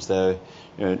sessions there,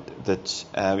 that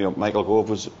Michael Gove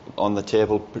was on the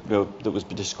table, that was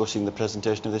discussing the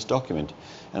presentation of this document,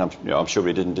 and I'm sure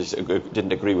he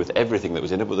didn't agree with everything that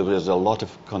was in it, but there was a lot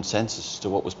of consensus to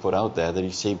what was put out there that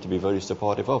he seemed to be very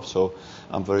supportive of. So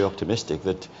I'm very optimistic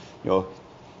that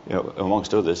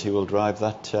amongst others, he will drive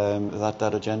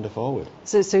that agenda forward.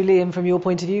 So Liam, from your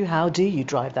point of view, how do you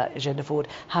drive that agenda forward?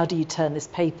 How do you turn this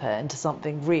paper into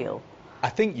something real? I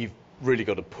think you've really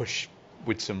got to push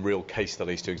with some real case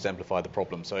studies to exemplify the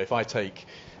problem. So if I take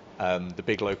the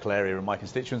big local area in my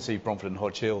constituency, Bromford and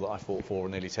Hodge Hill, that I fought for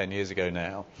nearly 10 years ago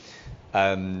now,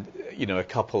 a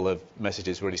couple of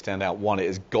messages really stand out. One, it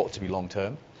has got to be long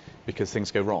term, because things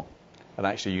go wrong, and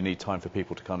actually you need time for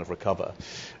people to kind of recover.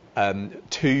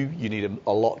 Two, you need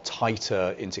a lot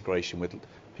tighter integration with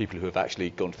people who have actually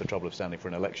gone to the trouble of standing for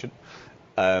an election.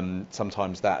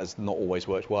 Sometimes that has not always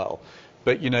worked well.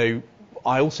 But,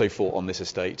 I also fought on this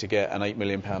estate to get an £8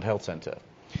 million health centre.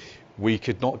 We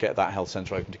could not get that health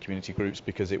centre open to community groups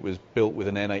because it was built with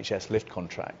an NHS lift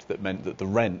contract that meant that the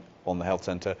rent on the health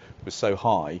centre was so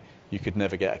high you could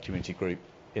never get a community group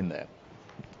in there.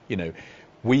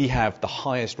 We have the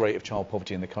highest rate of child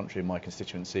poverty in the country in my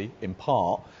constituency, in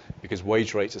part because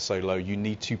wage rates are so low. You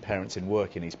need 2 parents in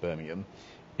work in East Birmingham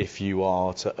if you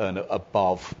are to earn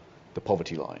above the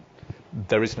poverty line.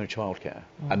 There is no childcare,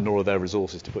 and nor are there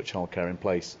resources to put childcare in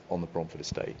place on the Bromford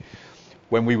estate.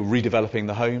 When we were redeveloping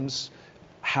the homes,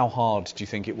 how hard do you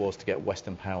think it was to get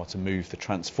Western Power to move the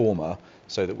transformer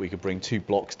so that we could bring 2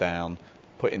 blocks down,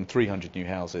 put in 300 new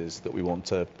houses that we want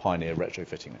to pioneer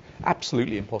retrofitting?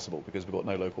 Absolutely impossible, because we've got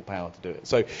no local power to do it.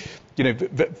 So,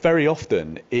 very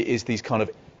often it is these kind of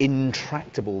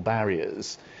intractable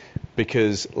barriers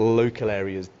because local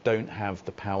areas don't have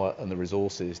the power and the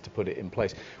resources to put it in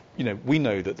place. We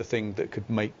know that the thing that could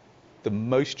make the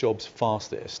most jobs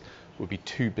fastest would be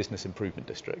 2 business improvement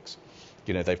districts.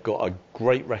 They've got a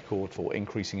great record for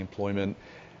increasing employment.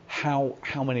 How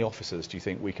many officers do you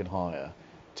think we can hire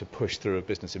to push through a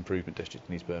business improvement district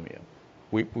in East Birmingham?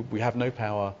 We have no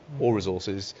power or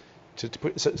resources to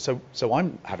put. So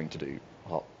I'm having to do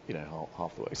half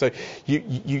the work. So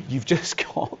you've just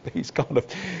got these kind of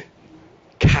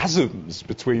chasms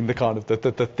between the kind of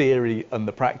the theory and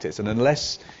the practice, and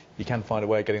unless you can find a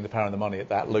way of getting the power and the money at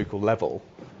that local level,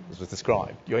 as was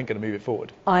described, you ain't going to move it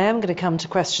forward. I am going to come to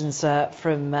questions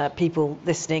from people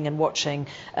listening and watching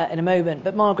in a moment.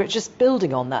 But Margaret, just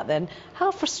building on that then,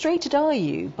 how frustrated are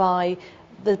you by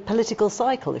the political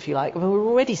cycle, if you like. I mean, we're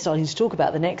already starting to talk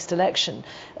about the next election.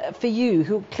 For you,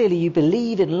 who clearly you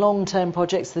believe in long-term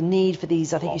projects, the need for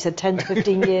these, I think you said 10 to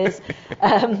 15 years.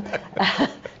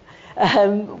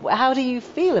 How do you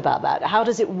feel about that? How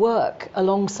does it work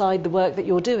alongside the work that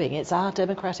you're doing? It's our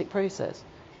democratic process.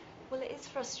 Well, it is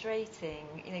frustrating,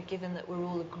 given that we're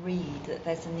all agreed that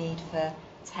there's a need for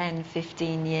 10,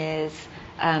 15 years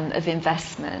of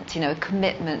investment, a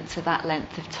commitment to that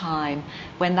length of time,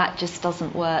 when that just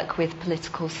doesn't work with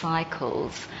political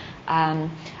cycles.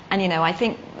 And I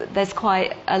think there's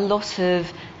quite a lot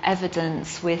of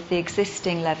evidence with the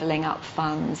existing levelling up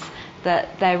funds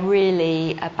that they're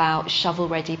really about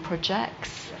shovel-ready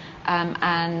projects.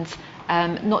 And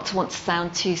not to want to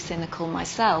sound too cynical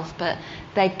myself, but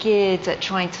they're geared at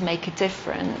trying to make a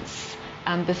difference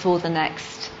before the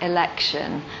next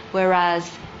election. Whereas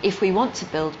if we want to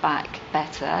build back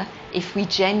better, if we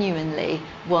genuinely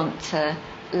want to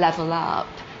level up,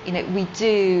 we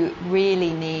do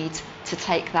really need to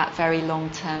take that very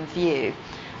long-term view.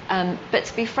 But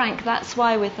to be frank, that's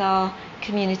why with our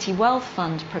Community Wealth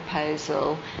Fund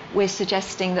proposal, we're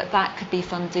suggesting that that could be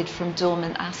funded from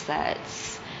dormant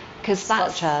assets.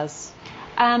 Such as?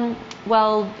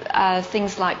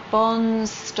 Things like bonds,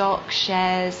 stocks,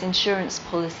 shares, insurance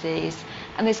policies,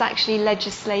 and there's actually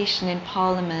legislation in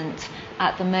Parliament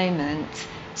at the moment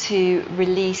to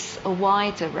release a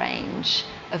wider range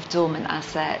of dormant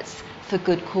assets for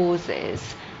good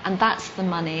causes, and that's the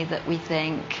money that we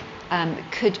think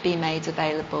could be made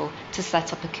available to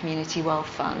set up a community wealth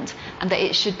fund, and that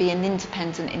it should be an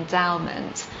independent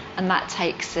endowment, and that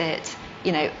takes it,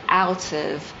 out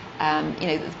of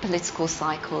the political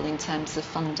cycle in terms of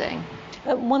funding.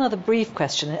 One other brief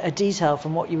question, a detail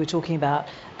from what you were talking about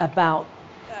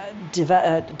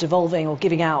devolving or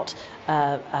giving out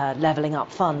levelling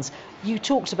up funds. You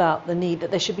talked about the need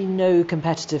that there should be no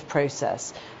competitive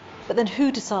process. But then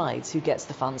who decides who gets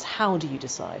the funds? How do you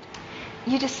decide?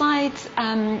 You decide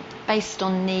based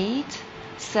on need.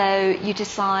 So you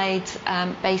decide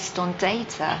based on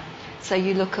data. So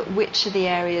you look at which are the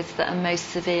areas that are most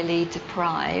severely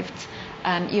deprived.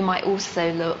 You might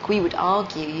also look, we would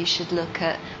argue you should look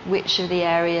at which are the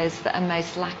areas that are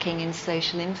most lacking in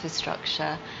social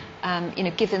infrastructure,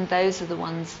 given those are the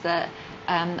ones that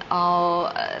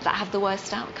that have the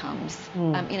worst outcomes,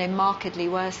 markedly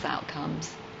worse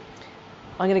outcomes.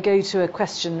 I'm going to go to a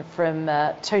question from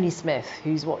Tony Smith,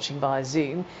 who's watching via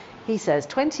Zoom. He says,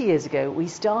 20 years ago, we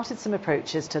started some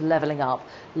approaches to levelling up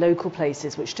local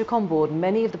places which took on board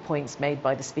many of the points made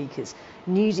by the speakers.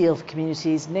 New Deal for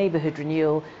communities, neighbourhood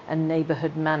renewal and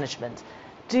neighbourhood management.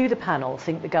 Do the panel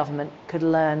think the government could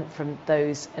learn from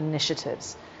those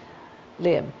initiatives?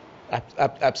 Liam?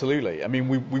 Absolutely. I mean,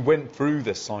 we went through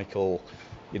this cycle,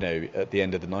 at the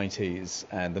end of the 90s,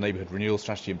 and the neighbourhood renewal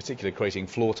strategy in particular, creating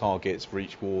floor targets for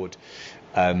each ward,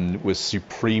 was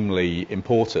supremely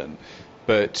important.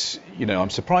 But,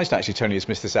 I'm surprised actually Tony has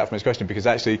missed this out from his question, because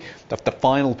actually the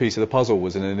final piece of the puzzle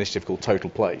was an initiative called Total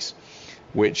Place,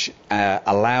 which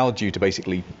allowed you to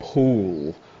basically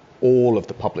pool all of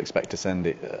the public sector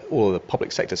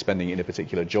spending in a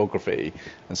particular geography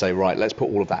and say, right, let's put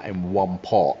all of that in one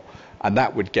pot. And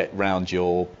that would get round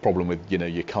your problem with,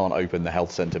 you can't open the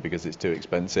health centre because it's too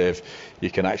expensive.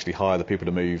 You can actually hire the people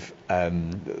to move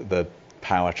the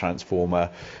power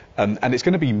transformer. And it's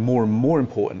going to be more and more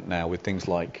important now with things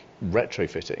like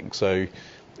retrofitting. So,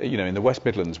 in the West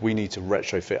Midlands, we need to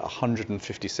retrofit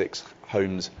 156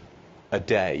 homes a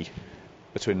day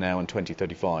between now and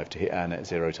 2035 to hit our net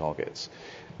zero targets.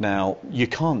 Now, you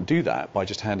can't do that by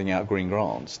just handing out green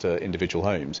grants to individual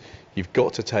homes. You've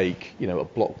got to take, a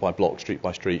block by block, street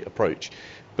by street approach.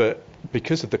 But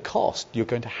because of the cost, you're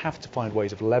going to have to find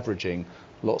ways of leveraging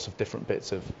lots of different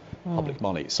bits of public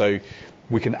money. So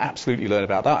we can absolutely learn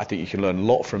about that. I think you can learn a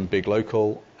lot from big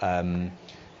local. But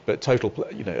at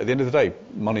the end of the day,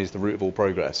 money is the root of all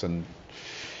progress. And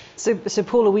So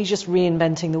Paul, are we just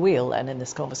reinventing the wheel then in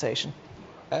this conversation?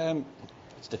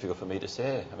 It's difficult for me to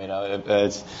say. I mean,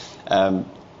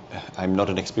 I'm not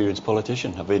an experienced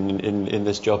politician. I've been in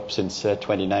this job since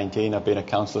 2019. I've been a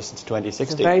councillor since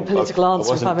 2016. It's a very political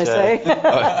answer, if I may say.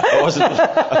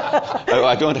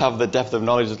 I don't have the depth of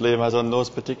knowledge that Liam has on those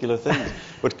particular things.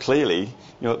 But clearly,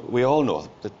 we all know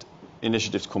that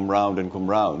initiatives come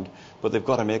round, but they've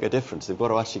got to make a difference. They've got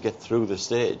to actually get through the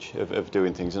stage of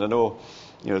doing things. And I know,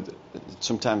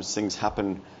 sometimes things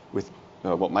happen with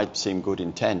what might seem good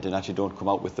intent and actually don't come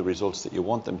out with the results that you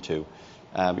want them to.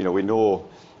 We know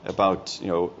about,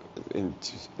 in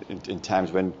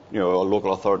times when,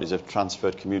 local authorities have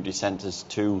transferred community centres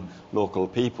to local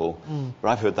people. But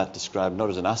I've heard that described not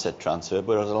as an asset transfer,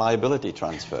 but as a liability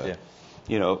transfer.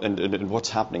 You know, and what's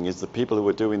happening is the people who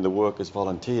are doing the work as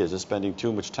volunteers are spending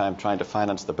too much time trying to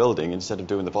finance the building instead of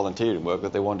doing the volunteering work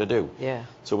that they want to do. Yeah.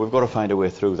 So we've got to find a way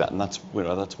through that, and that's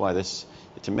why this,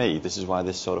 to me, this is why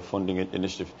this sort of funding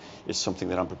initiative is something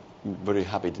that I'm very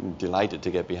happy and delighted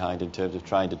to get behind in terms of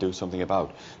trying to do something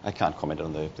about. I can't comment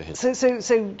on the history.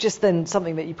 So just then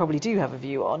something that you probably do have a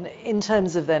view on, in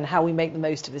terms of then how we make the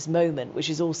most of this moment, which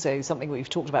is also something we've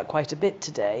talked about quite a bit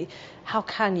today. How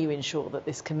can you ensure that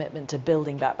this commitment to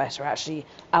building back better actually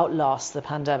outlasts the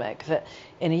pandemic? That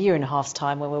in a year and a half's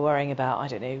time, when we're worrying about, I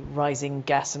don't know, rising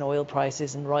gas and oil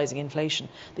prices and rising inflation,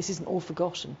 this isn't all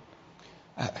forgotten.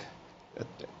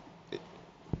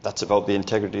 That's about the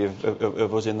integrity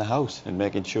of us in the House and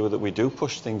making sure that we do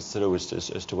push things through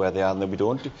as to where they are, and that we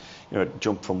don't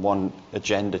jump from one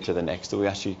agenda to the next, that we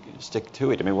actually stick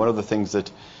to it. I mean, one of the things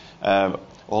that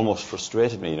almost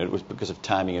frustrated me, it was because of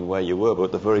timing and where you were,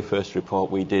 but the very first report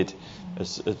we did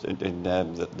in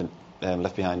the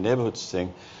Left Behind Neighbourhoods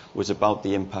thing was about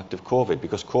the impact of COVID,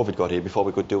 because COVID got here before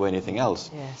we could do anything else.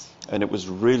 Yes. And it was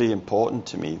really important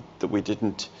to me that we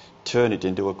didn't turn it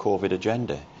into a COVID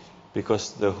agenda,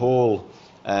 because the whole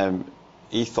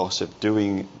ethos of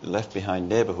doing Left Behind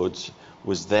Neighbourhoods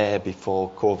was there before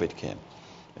COVID came.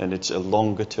 And it's a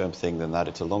longer term thing than that.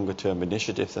 It's a longer term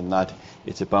initiative than that.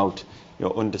 It's about,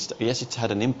 yes, it's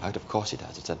had an impact, of course it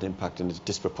has. It's had an impact, and it's a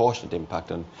disproportionate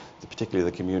impact on particularly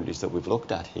the communities that we've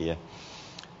looked at here.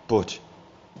 But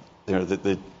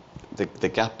the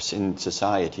gaps in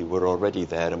society were already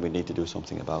there, and we need to do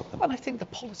something about them. And I think the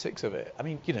politics of it, I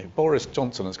mean, Boris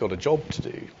Johnson has got a job to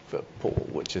do for Paul,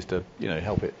 which is to,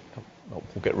 help Paul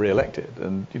get re-elected.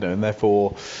 And, and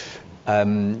therefore, at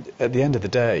the end of the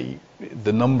day,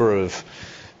 the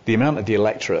amount of the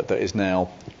electorate that is now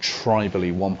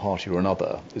tribally one party or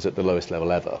another is at the lowest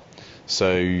level ever.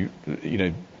 So,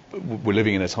 we're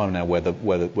living in a time now where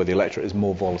the electorate is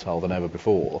more volatile than ever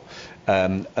before,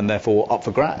 and therefore up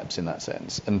for grabs in that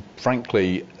sense. And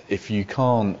frankly, if you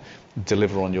can't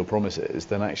deliver on your promises,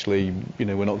 then actually,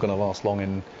 we're not going to last long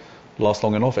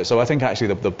in office. So I think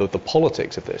actually the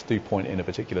politics of this do point in a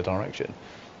particular direction.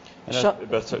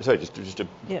 But sorry, just to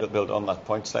build on that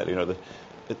point slightly,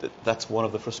 that's one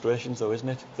of the frustrations, though, isn't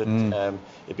it? That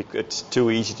it's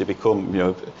too easy to become,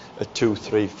 a 2,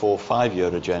 3, 4, 5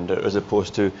 year agenda, as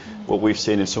opposed to what we've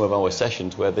seen in some of our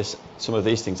sessions, where some of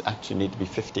these things actually need to be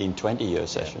 15, 20 year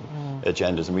session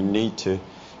agendas, and we need to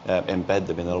embed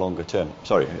them in the longer term.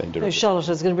 Sorry, Charlotte,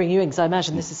 I was going to bring you in, because I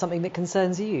imagine this is something that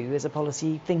concerns you as a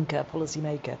policy thinker, policy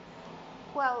maker.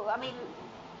 Well, I mean,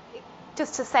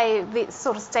 just to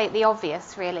state the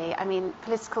obvious, really. I mean,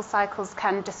 political cycles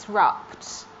can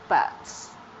disrupt, but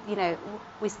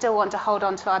we still want to hold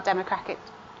on to our democratic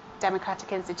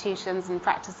institutions and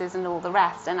practices and all the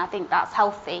rest, and I think that's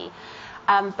healthy.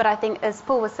 But I think, as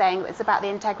Paul was saying, it's about the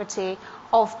integrity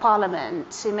of Parliament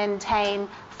to maintain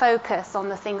focus on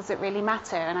the things that really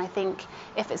matter. And I think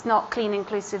if it's not clean,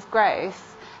 inclusive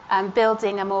growth,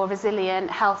 building a more resilient,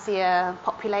 healthier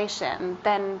population,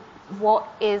 then what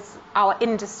is our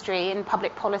industry and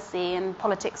public policy and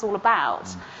politics all about?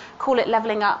 Call it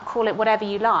levelling up, call it whatever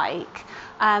you like.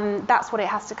 That's what it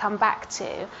has to come back to.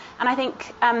 And I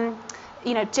think,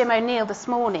 Jim O'Neill this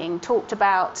morning talked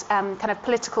about kind of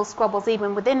political squabbles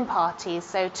even within parties.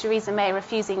 So Theresa May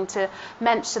refusing to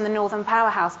mention the Northern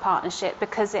Powerhouse Partnership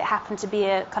because it happened to be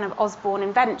a kind of Osborne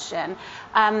invention.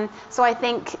 So I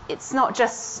think it's not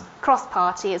just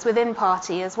cross-party, it's within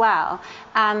party as well.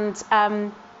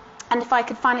 And if I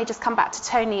could finally just come back to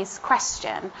Tony's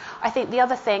question, I think the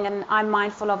other thing, and I'm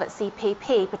mindful of at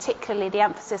CPP, particularly the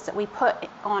emphasis that we put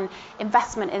on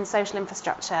investment in social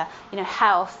infrastructure,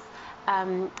 health,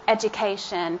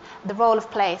 education, the role of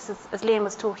place, as Liam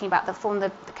was talking about, that form the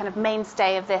kind of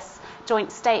mainstay of this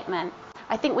joint statement.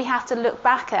 I think we have to look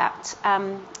back at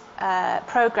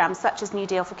programmes such as New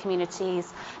Deal for Communities,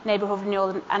 Neighbourhood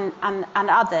Renewal and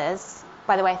others.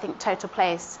 By the way, I think total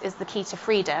place is the key to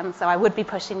freedom, so I would be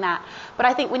pushing that. But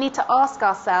I think we need to ask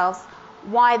ourselves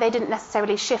why they didn't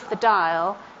necessarily shift the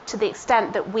dial to the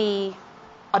extent that we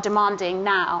are demanding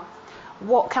now.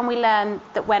 What can we learn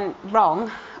that went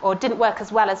wrong or didn't work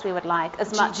as well as we would like,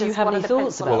 as much do you as have one any of the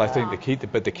thoughts principles? about Well, I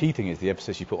think the key thing is the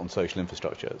emphasis you put on social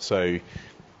infrastructure. So,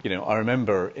 I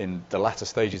remember in the latter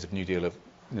stages of New Deal of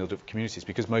Communities,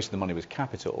 because most of the money was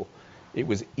capital, it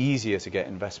was easier to get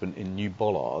investment in new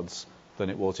bollards than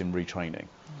it was in retraining.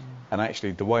 And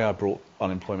actually, the way I brought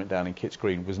unemployment down in Kitts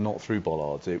Green was not through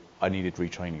bollards. I needed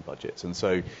retraining budgets. And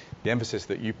so the emphasis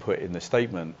that you put in the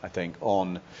statement, I think,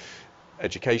 on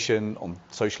education, on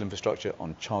social infrastructure,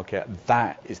 on childcare,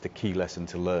 that is the key lesson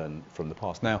to learn from the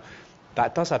past. Now,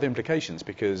 that does have implications,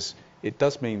 because it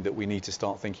does mean that we need to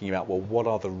start thinking about, well, what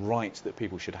are the rights that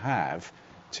people should have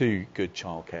to good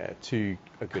childcare, to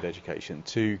a good education,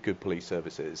 to good police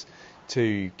services,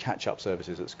 to catch-up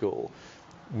services at school.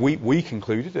 We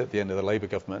concluded at the end of the Labour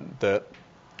government that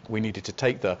we needed to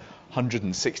take the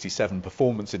 167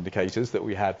 performance indicators that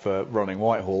we had for running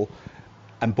Whitehall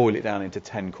and boil it down into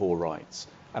 10 core rights.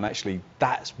 And actually,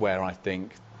 that's where I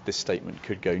think this statement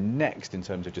could go next, in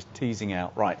terms of just teasing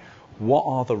out, right, what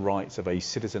are the rights of a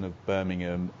citizen of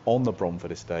Birmingham on the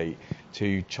Bromford estate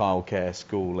to childcare,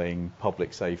 schooling,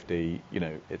 public safety,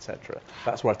 etc.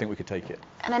 That's where I think we could take it.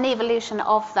 And an evolution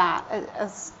of that,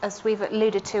 as we've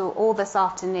alluded to all this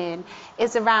afternoon,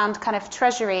 is around kind of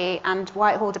Treasury and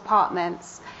Whitehall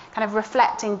departments kind of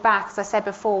reflecting back, as I said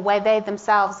before, where they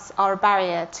themselves are a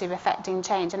barrier to effecting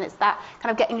change. And it's that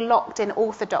kind of getting locked in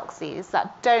orthodoxies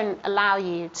that don't allow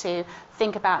you to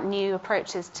think about new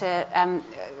approaches to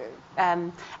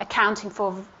accounting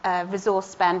for resource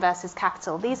spend versus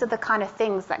capital. These are the kind of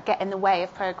things that get in the way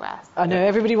of progress. I know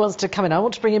everybody wants to come in. I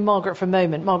want to bring in Margaret for a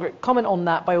moment. Margaret, comment on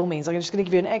that by all means. I'm just going to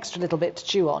give you an extra little bit to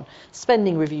chew on.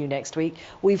 Spending review next week.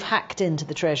 We've hacked into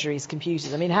the Treasury's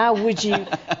computers. I mean, how would you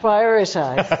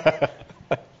prioritise?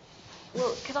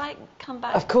 Well, could I come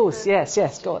back? Of course, yes,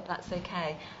 go on. That's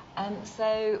okay.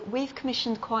 So we've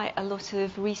commissioned quite a lot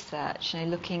of research,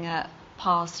 looking at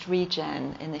past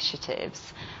regen initiatives,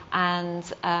 and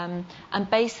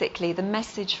basically the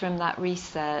message from that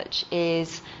research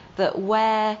is that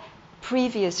where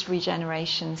previous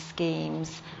regeneration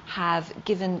schemes have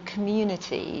given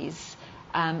communities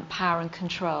power and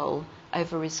control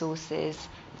over resources,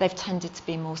 they've tended to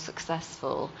be more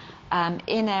successful.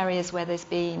 In areas where there's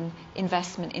been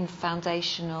investment in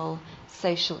foundational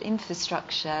social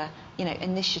infrastructure,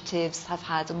 initiatives have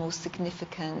had a more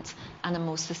significant and a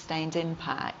more sustained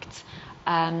impact.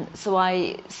 So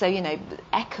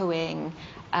echoing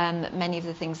many of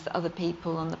the things that other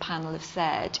people on the panel have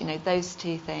said, those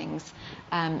two things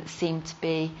seem to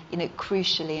be,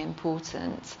 crucially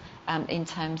important in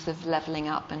terms of levelling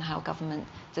up and how government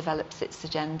develops its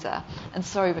agenda. And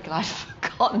sorry, because I've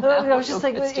forgotten. I was just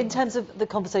saying, in terms of the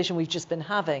conversation we've just been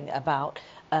having about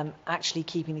actually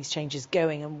keeping these changes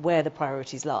going and where the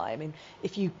priorities lie. I mean,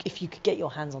 if you could get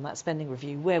your hands on that spending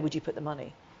review, where would you put the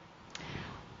money?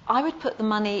 I would put the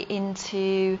money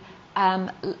into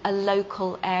a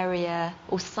local area,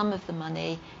 or some of the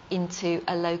money into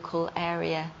a local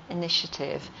area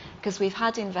initiative, because we've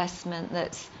had investment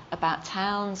that's about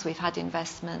towns, we've had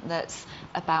investment that's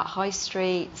about high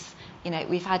streets,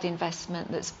 we've had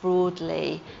investment that's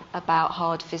broadly about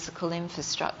hard physical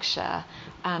infrastructure,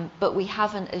 but we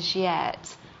haven't as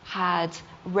yet had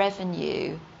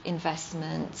revenue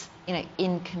investment,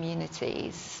 in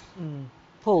communities.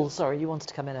 Paul, sorry, you wanted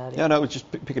to come in earlier. Yeah, no, I was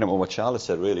just picking up on what Charlotte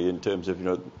said, really, in terms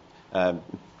of,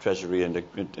 Treasury and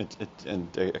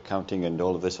accounting and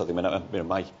all of this. I mean,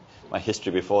 my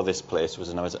history before this place was,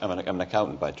 I'm an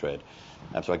accountant by trade,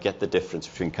 so I get the difference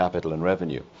between capital and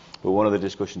revenue. But one of the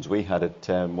discussions we had at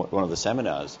one of the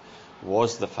seminars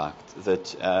was the fact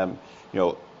that,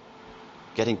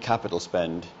 getting capital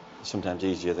spend is sometimes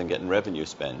easier than getting revenue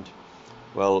spend.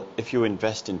 Well, if you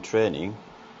invest in training,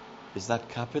 is that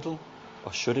capital?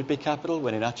 Or should it be capital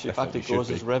when in actual fact it goes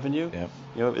as revenue?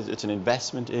 Yeah. It's an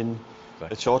investment in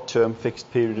a short-term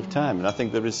fixed period of time. And I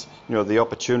think there is, the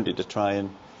opportunity to try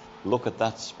and look at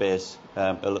that space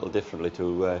a little differently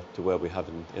to where we have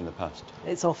in the past.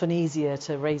 It's often easier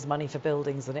to raise money for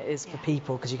buildings than it is for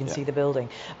people, because you can see the building.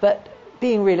 But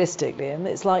being realistic, Liam,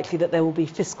 it's likely that there will be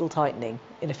fiscal tightening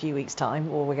in a few weeks' time,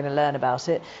 or we're going to learn about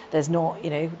it. There's not,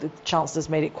 the Chancellor's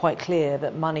made it quite clear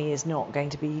that money is not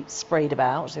going to be sprayed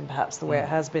about in perhaps the way it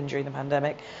has been during the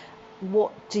pandemic.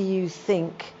 What do you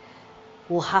think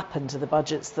will happen to the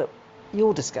budgets that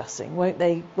you're discussing? Won't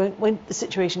the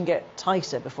situation get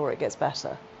tighter before it gets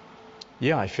better?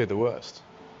 Yeah, I fear the worst.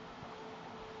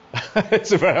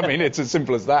 It's as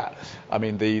simple as that. I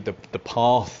mean, the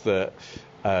path that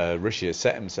Rishi has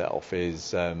set himself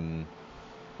is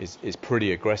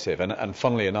pretty aggressive, and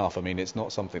funnily enough, I mean, it's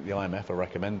not something the IMF are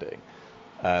recommending.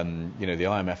 The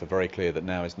IMF are very clear that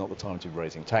now is not the time to be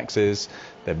raising taxes.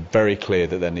 They're very clear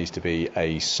that there needs to be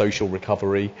a social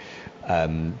recovery.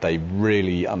 They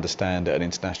really understand at an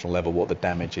international level what the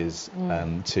damage is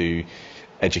to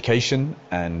education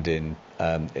and in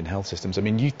health systems. I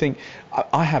mean, you think,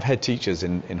 I have head teachers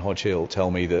in Hodge Hill tell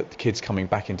me that kids coming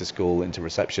back into school, into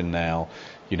reception now,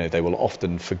 they will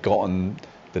often forgotten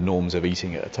the norms of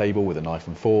eating at a table with a knife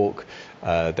and fork.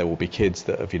 There will be kids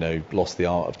that have, lost the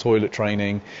art of toilet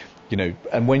training,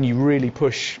 and when you really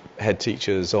push head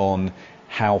teachers on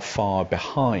how far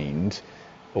behind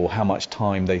or how much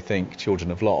time they think children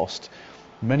have lost,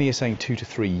 many are saying 2 to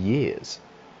 3 years.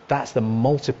 That's the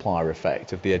multiplier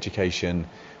effect of the education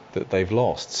that they've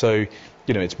lost. So,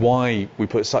 it's why we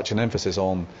put such an emphasis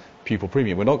on pupil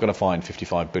premium. We're not going to find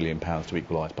 £55 billion to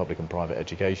equalise public and private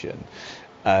education,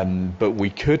 but we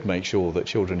could make sure that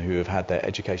children who have had their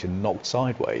education knocked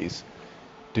sideways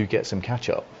do get some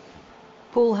catch-up.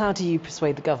 Paul, how do you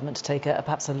persuade the government to take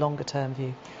perhaps a longer-term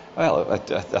view? Well, I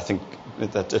think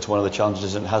that it's one of the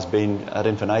challenges and has been ad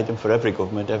infinitum for every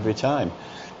government every time.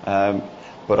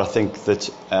 But I think that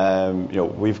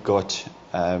we've got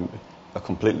a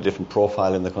completely different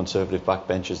profile in the Conservative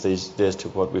backbenches these days to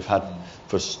what we've had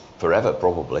for forever,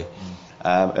 probably.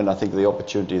 And I think the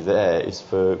opportunity there is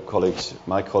for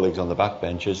my colleagues on the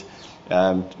backbenches,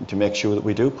 to make sure that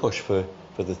we do push for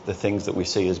the things that we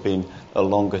see as being a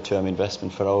longer-term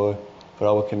investment for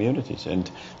our communities. And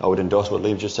I would endorse what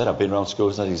Liam just said. I've been around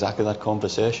schools and had exactly that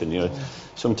conversation.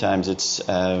 Sometimes it's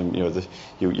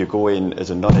you go in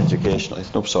as a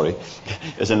non-educationalist. No, sorry,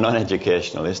 as a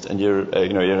non-educationalist, and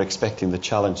you're expecting the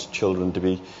challenged children to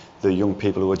be the young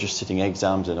people who are just sitting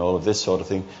exams and all of this sort of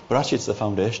thing. But actually, it's the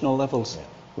foundational levels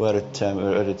where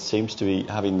it seems to be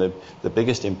having the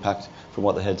biggest impact from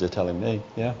what the heads are telling me.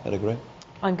 Yeah, I'd agree.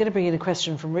 I'm going to bring in a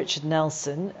question from Richard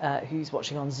Nelson, who's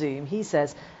watching on Zoom. He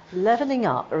says, levelling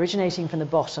up, originating from the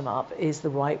bottom up, is the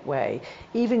right way.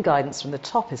 Even guidance from the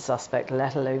top is suspect,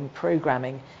 let alone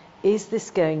programming. Is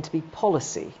this going to be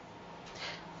policy?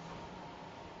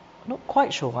 I'm not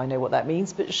quite sure I know what that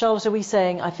means, but Charlotte, are we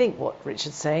saying, I think what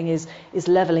Richard's saying is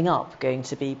levelling up going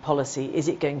to be policy? Is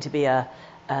it going to be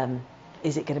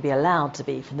allowed to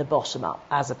be from the bottom up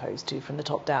as opposed to from the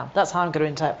top down? That's how I'm going to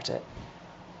interpret it.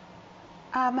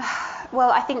 Well,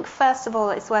 I think first of all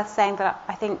it's worth saying that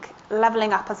I think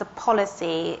levelling up as a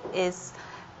policy is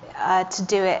to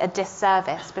do it a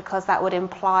disservice, because that would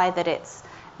imply that it's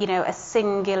a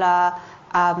singular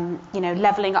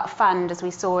levelling up fund, as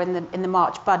we saw in the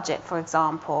March budget, for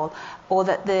example, or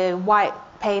that the white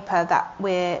paper that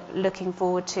we're looking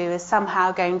forward to is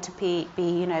somehow going to be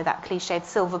that cliched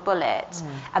silver bullet,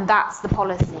 and that's the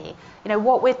policy.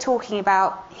 What we're talking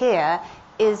about here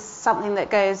is something that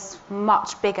goes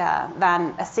much bigger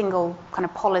than a single kind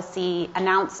of policy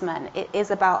announcement. It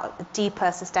is about a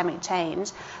deeper systemic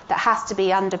change that has to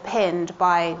be underpinned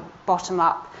by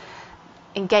bottom-up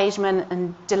engagement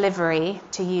and delivery,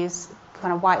 to use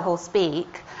kind of Whitehall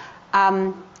speak.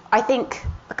 I think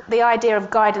the idea of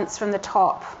guidance from the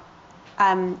top,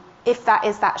 if that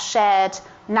is that shared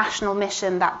national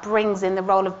mission that brings in the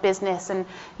role of business, and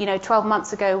 12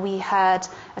 months ago we heard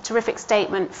a terrific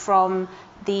statement from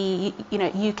the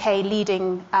UK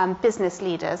leading business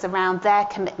leaders around their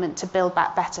commitment to build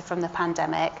back better from the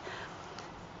pandemic.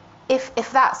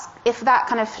 If that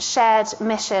kind of shared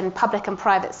mission, public and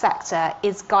private sector,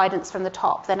 is guidance from the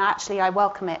top, then actually I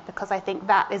welcome it, because I think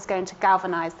that is going to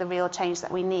galvanise the real change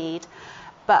that we need.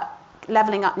 But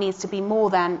levelling up needs to be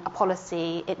more than a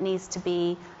policy. It needs to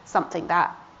be something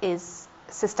that is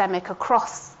systemic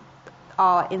across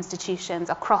our institutions,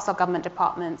 across our government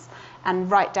departments,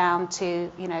 and right down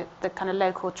to the kind of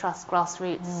local trust,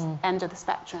 grassroots end of the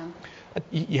spectrum.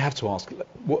 You have to ask,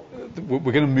 we're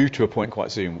going to move to a point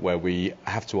quite soon where we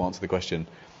have to answer the question,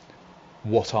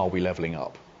 what are we levelling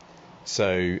up?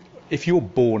 So if you're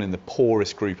born in the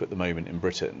poorest group at the moment in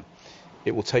Britain,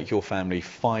 it will take your family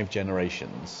 5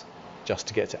 generations just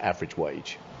to get to average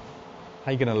wage. How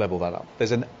are you going to level that up?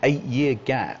 There's an 8-year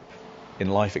gap in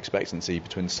life expectancy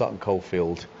between Sutton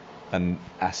Coldfield and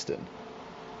Aston.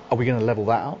 Are we going to level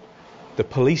that out? The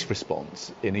police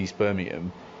response in East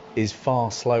Birmingham is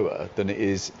far slower than it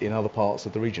is in other parts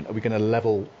of the region. Are we going to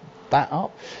level that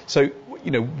up? So,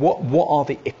 what are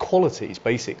the equalities,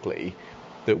 basically,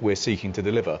 that we're seeking to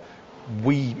deliver?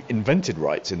 We invented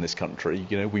rights in this country.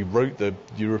 We wrote the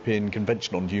European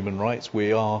Convention on Human Rights.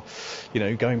 We are,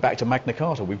 going back to Magna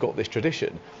Carta. We've got this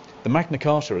tradition. The Magna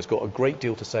Carta has got a great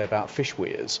deal to say about fish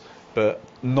weirs, but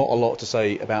not a lot to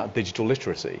say about digital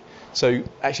literacy. So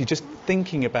actually just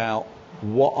thinking about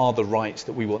what are the rights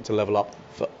that we want to level up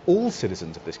for all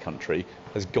citizens of this country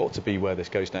has got to be where this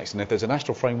goes next. And if there's a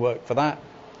national framework for that,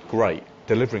 great.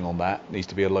 Delivering on that needs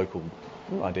to be a local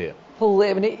idea. Paul,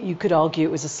 you could argue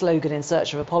it was a slogan in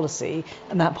search of a policy,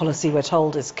 and that policy we're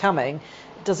told is coming.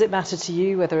 Does it matter to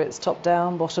you whether it's top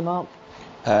down, bottom up?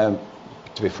 To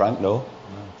be frank, no.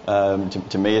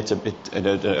 To me, it's a bit.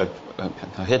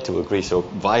 I hate to agree so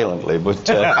violently, but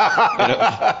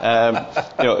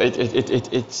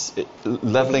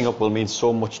Levelling up will mean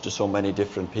so much to so many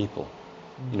different people.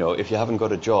 You know, if you haven't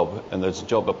got a job and there's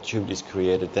job opportunities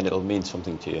created, then it'll mean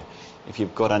something to you. If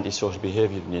you've got antisocial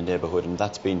behaviour in your neighbourhood and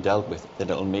that's been dealt with, then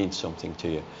it'll mean something to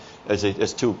you.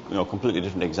 As two completely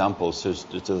different examples to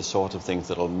the sort of things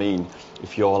that'll mean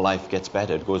if your life gets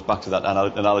better. It goes back to that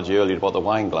analogy earlier about the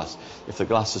wine glass. If the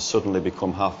glass has suddenly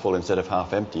become half full instead of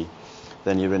half empty,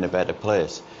 then you're in a better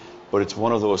place. But it's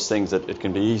one of those things that it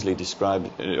can be easily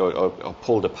described or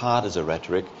pulled apart as a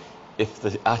rhetoric if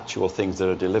the actual things that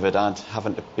are delivered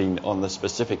haven't been on the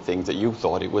specific things that you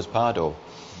thought it was part of.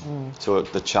 So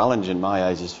the challenge in my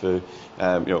eyes is for,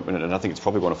 and I think it's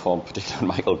probably going to form particularly on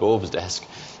Michael Gove's desk,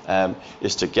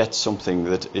 is to get something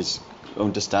that is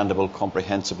understandable,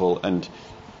 comprehensible, and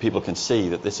people can see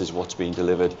that this is what's being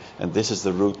delivered and this is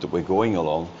the route that we're going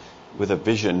along, with a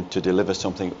vision to deliver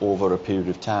something over a period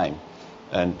of time.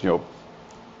 And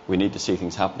we need to see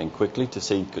things happening quickly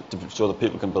so that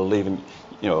people can believe in,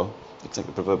 it's like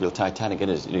the proverbial Titanic. It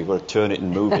is. You've got to turn it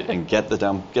and move it and get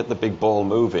the big ball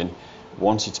moving.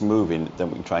 Once it's moving, then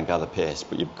we can try and gather pace,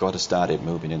 but you've got to start it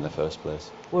moving in the first place.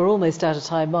 We're almost out of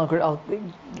time. Margaret, I'll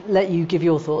let you give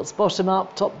your thoughts. Bottom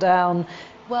up, top down.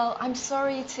 Well, I'm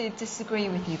sorry to disagree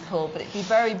with you, Paul, but it'd be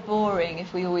very boring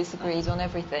if we always agreed on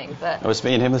everything. But it's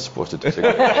me and him that's supposed to disagree.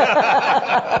 But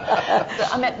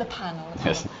I meant the panel.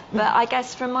 Yes. But I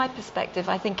guess from my perspective,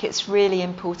 I think it's really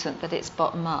important that it's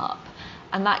bottom up.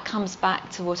 And that comes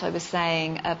back to what I was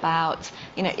saying about,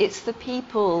 it's the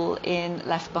people in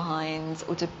left behind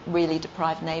or really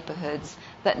deprived neighbourhoods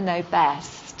that know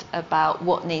best about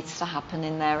what needs to happen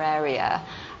in their area.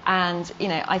 And,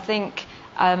 I think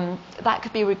that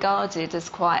could be regarded as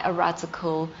quite a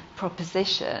radical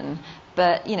proposition.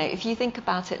 But, if you think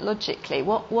about it logically,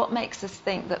 what makes us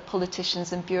think that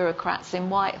politicians and bureaucrats in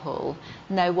Whitehall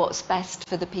know what's best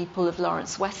for the people of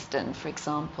Lawrence Weston, for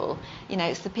example?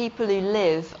 It's the people who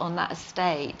live on that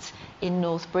estate in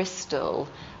North Bristol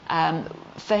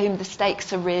for whom the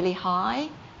stakes are really high,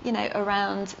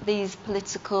 around these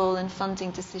political and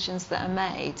funding decisions that are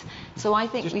made. So I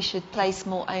think we should place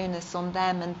more onus on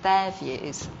them and their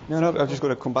views. No, I'm just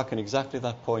going to come back on exactly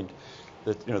that point.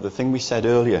 That the thing we said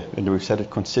earlier, and we've said it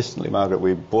consistently, Margaret,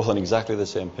 we're both on exactly the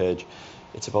same page.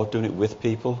 It's about doing it with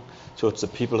people. So it's the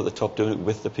people at the top doing it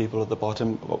with the people at the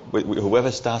bottom. Whoever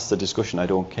starts the discussion, I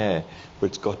don't care, but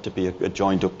it's got to be a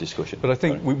joined up discussion. But I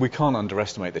think we can't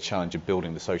underestimate the challenge of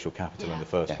building the social capital in the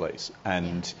first place.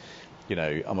 And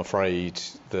I'm afraid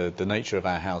the nature of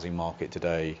our housing market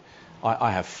today,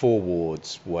 I have 4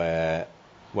 wards where,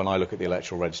 when I look at the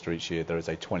electoral register each year, there is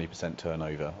a 20%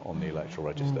 turnover on the electoral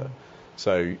register.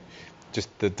 So just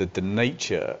the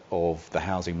nature of the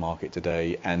housing market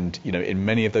today, and in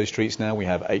many of those streets now we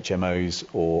have HMOs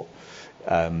or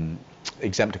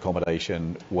exempt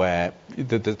accommodation where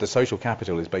the social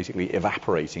capital is basically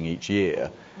evaporating each year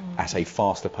at a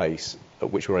faster pace at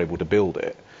which we're able to build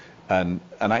it. And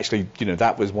actually,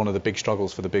 that was one of the big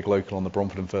struggles for the big local on the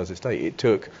Bromford and Firs estate. It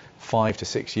took 5 to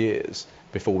 6 years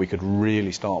before we could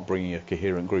really start bringing a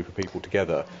coherent group of people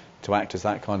together to act as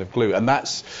that kind of glue. And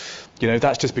that's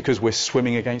just because we're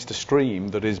swimming against a stream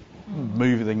that is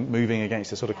moving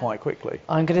against us sort of quite quickly.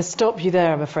 I'm going to stop you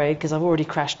there, I'm afraid, because I've already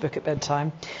crashed book at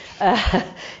bedtime.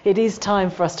 It is time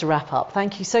for us to wrap up.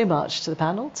 Thank you so much to the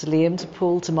panel, to Liam, to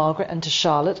Paul, to Margaret and to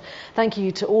Charlotte. Thank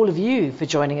you to all of you for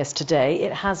joining us today.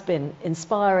 It has been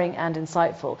inspiring and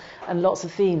insightful, and lots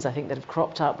of themes I think that have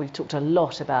cropped up. We've talked a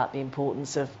lot about the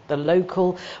importance of the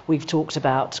local. We've talked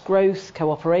about growth,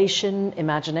 cooperation,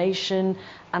 imagination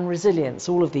and resilience.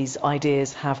 All of these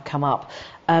ideas have come up.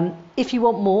 If you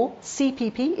want more,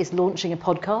 CPP is launching a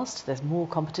podcast. There's more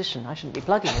competition. I shouldn't be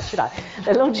plugging this, should I?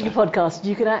 They're launching a podcast.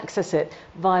 You can access it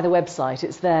via the website.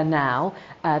 It's there now,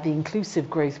 the Inclusive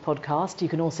Growth Podcast. You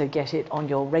can also get it on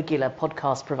your regular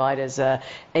podcast providers,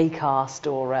 Acast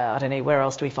or I don't know, where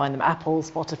else do we find them? Apple,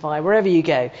 Spotify, wherever you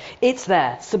go. It's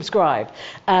there. Subscribe.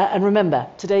 And remember,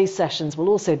 today's sessions will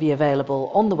also be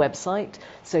available on the website.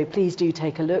 So please do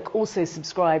take a look. Also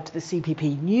subscribe to the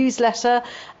CPP newsletter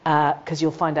because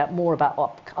you'll find out more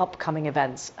about upcoming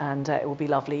events, and it will be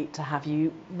lovely to have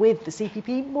you with the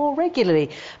CPP more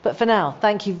regularly. But for now,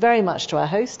 thank you very much to our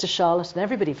host, to Charlotte and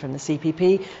everybody from the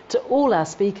CPP, to all our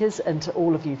speakers and to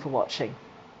all of you for watching.